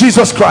name of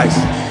Jesus Christ.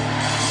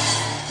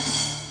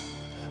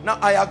 Now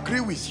I agree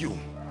with you,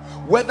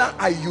 whether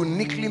I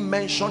uniquely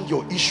mentioned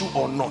your issue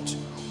or not,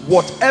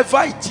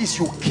 whatever it is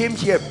you came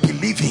here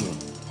believing,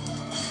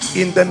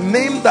 in the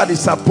name that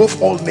is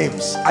above all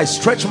names, I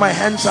stretch my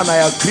hands and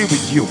I agree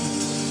with you.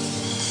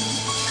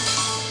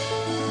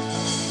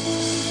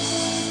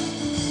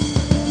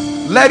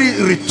 Let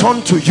it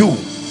return to you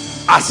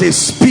as a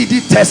speedy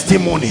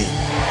testimony.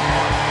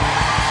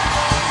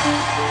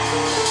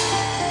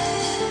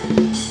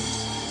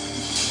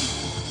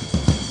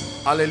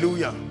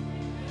 Hallelujah.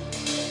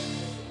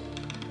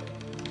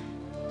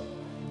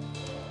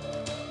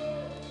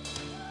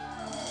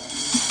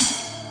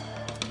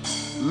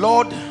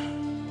 Lord,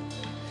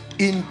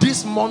 in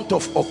this month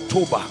of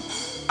October,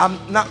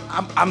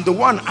 I'm the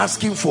one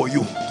asking for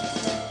you,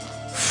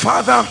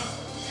 Father,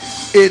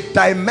 a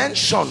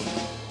dimension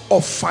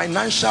of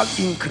financial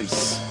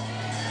increase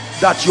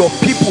that your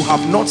people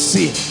have not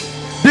seen.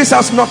 This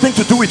has nothing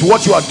to do with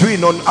what you are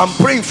doing. I'm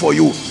praying for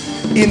you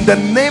in the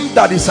name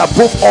that is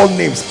above all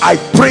names. I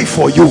pray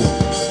for you,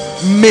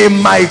 may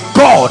my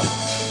God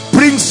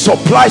bring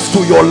supplies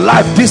to your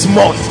life this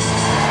month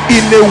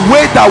in a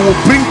way that will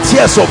bring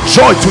tears of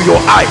joy to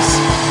your eyes.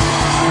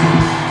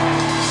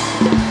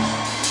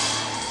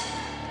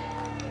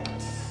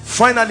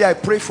 Finally, I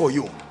pray for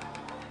you.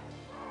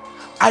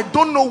 I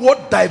don't know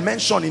what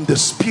dimension in the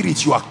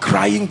spirit you are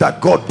crying that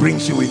God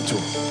brings you into.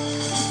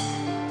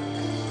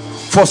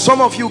 For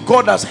some of you,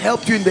 God has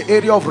helped you in the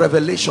area of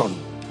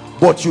revelation,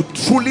 but you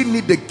truly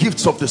need the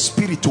gifts of the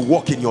spirit to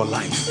work in your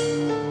life.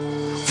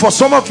 For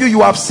some of you,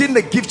 you have seen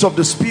the gifts of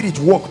the spirit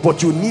work,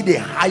 but you need a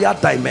higher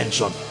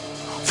dimension.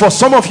 For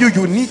some of you,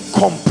 you need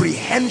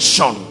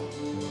comprehension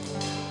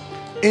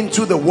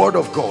into the word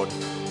of God.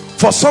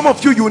 For some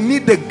of you, you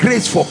need the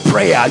grace for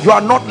prayer. You are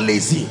not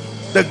lazy.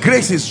 The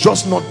grace is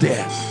just not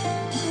there.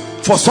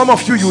 For some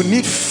of you, you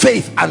need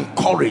faith and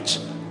courage,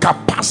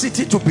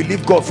 capacity to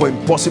believe God for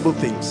impossible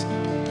things.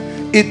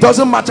 It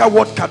doesn't matter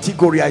what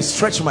category. I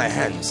stretch my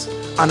hands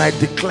and I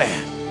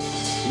declare,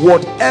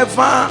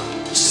 whatever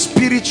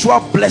spiritual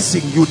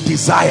blessing you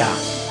desire,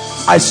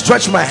 I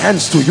stretch my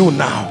hands to you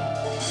now.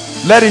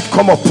 Let it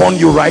come upon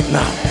you right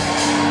now.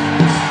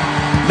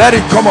 Let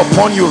it come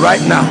upon you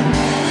right now.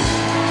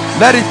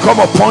 Let it come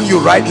upon you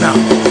right now.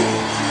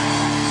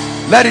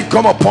 Let it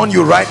come upon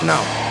you right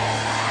now.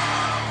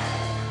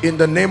 In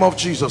the name of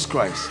Jesus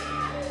Christ.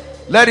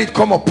 Let it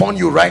come upon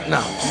you right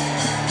now.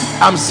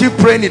 I'm still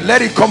praying it.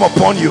 Let it come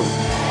upon you.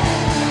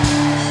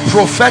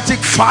 Prophetic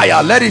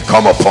fire, let it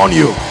come upon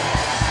you.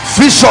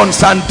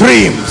 Visions and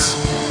dreams.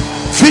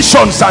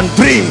 Visions and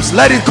dreams,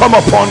 let it come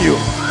upon you.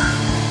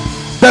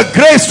 The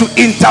grace to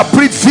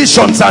interpret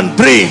visions and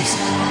dreams,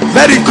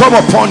 let it come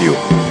upon you.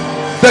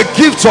 The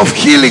gifts of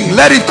healing,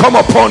 let it come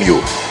upon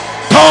you.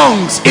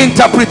 Tongues,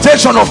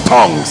 interpretation of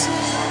tongues,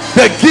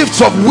 the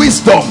gifts of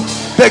wisdom,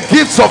 the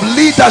gifts of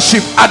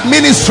leadership,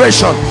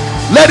 administration,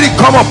 let it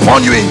come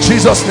upon you in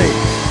Jesus' name.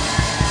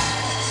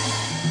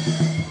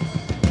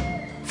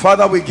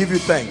 Father, we give you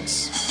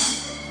thanks.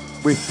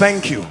 We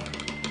thank you.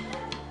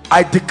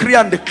 I decree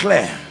and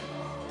declare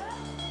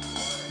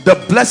the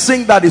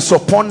blessing that is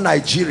upon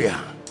Nigeria,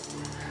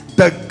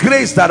 the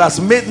grace that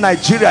has made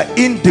Nigeria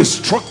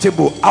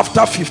indestructible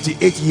after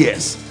 58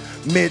 years,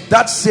 may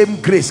that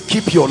same grace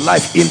keep your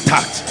life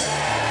intact.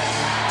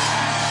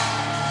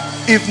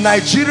 If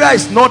Nigeria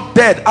is not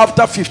dead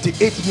after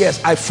 58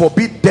 years, I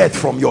forbid death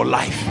from your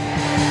life.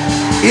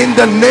 In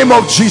the name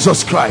of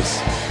Jesus Christ.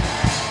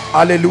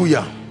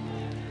 Hallelujah.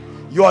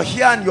 You are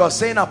here and you are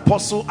saying,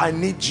 Apostle, I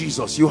need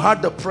Jesus. You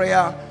heard the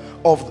prayer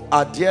of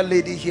our dear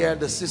lady here,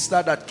 the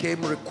sister that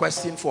came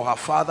requesting for her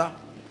father.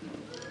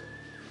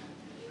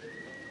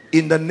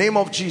 In the name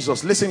of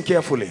Jesus, listen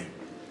carefully.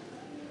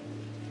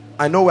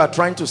 I know we are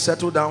trying to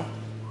settle down.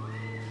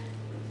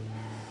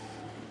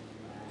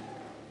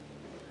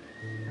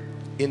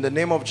 In the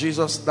name of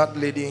Jesus, that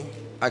lady,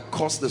 I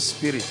curse the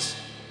spirit.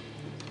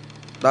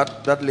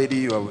 That lady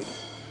you are with,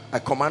 I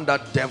command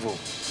that devil,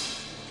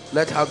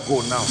 let her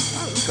go now.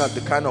 Look at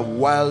the kind of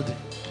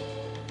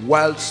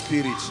wild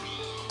spirits.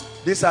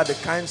 These are the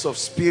kinds of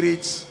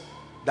spirits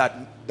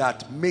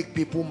that make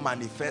people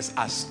manifest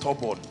as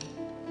stubborn.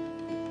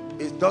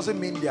 It doesn't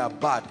mean they are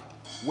bad.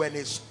 When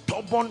a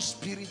stubborn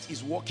spirit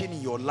is working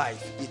in your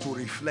life, it will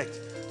reflect.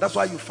 That's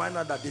why you find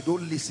out that they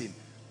don't listen.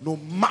 No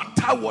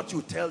matter what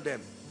you tell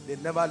them, they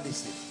never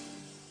listen.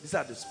 These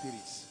are the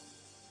spirits.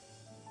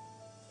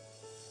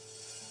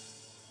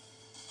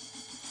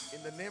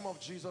 In the name of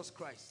Jesus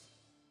Christ,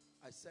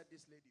 I set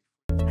this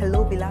lady.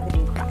 Hello, beloved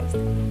in Christ.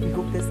 We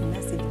hope this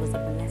message was a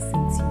blessing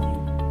to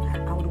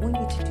you. I would want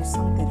you to do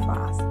something for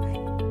us.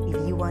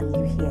 If you are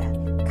new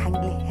here,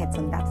 kindly hit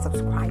on that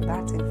subscribe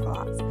button for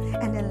us.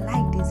 And then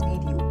like this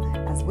video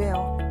as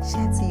well.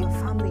 Share to your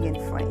family and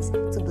friends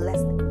to bless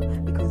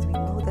them. Because we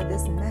know that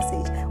this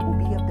message will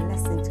be a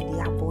blessing to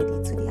their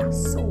body, to their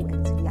soul,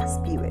 and to their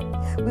spirit.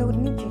 We would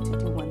need you to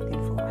do one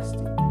thing for us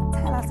too.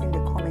 Tell us in the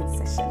comment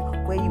section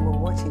where you were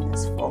watching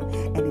us from.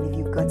 And then if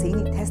you've got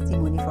any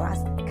testimony for us,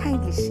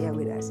 kindly share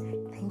with us.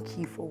 Thank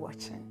you for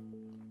watching.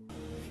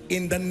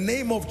 In the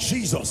name of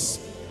Jesus,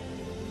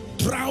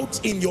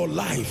 drought in your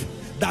life,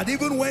 that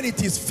even when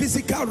it is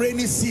physical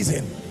rainy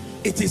season,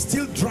 it is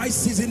still dry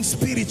season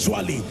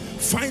spiritually,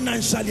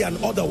 financially, and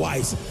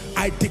otherwise.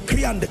 I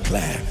decree and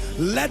declare,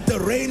 let the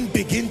rain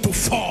begin to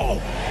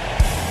fall.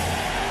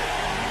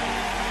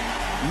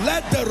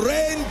 Let the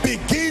rain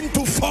begin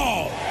to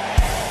fall.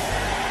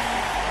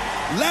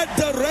 Let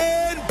the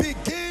rain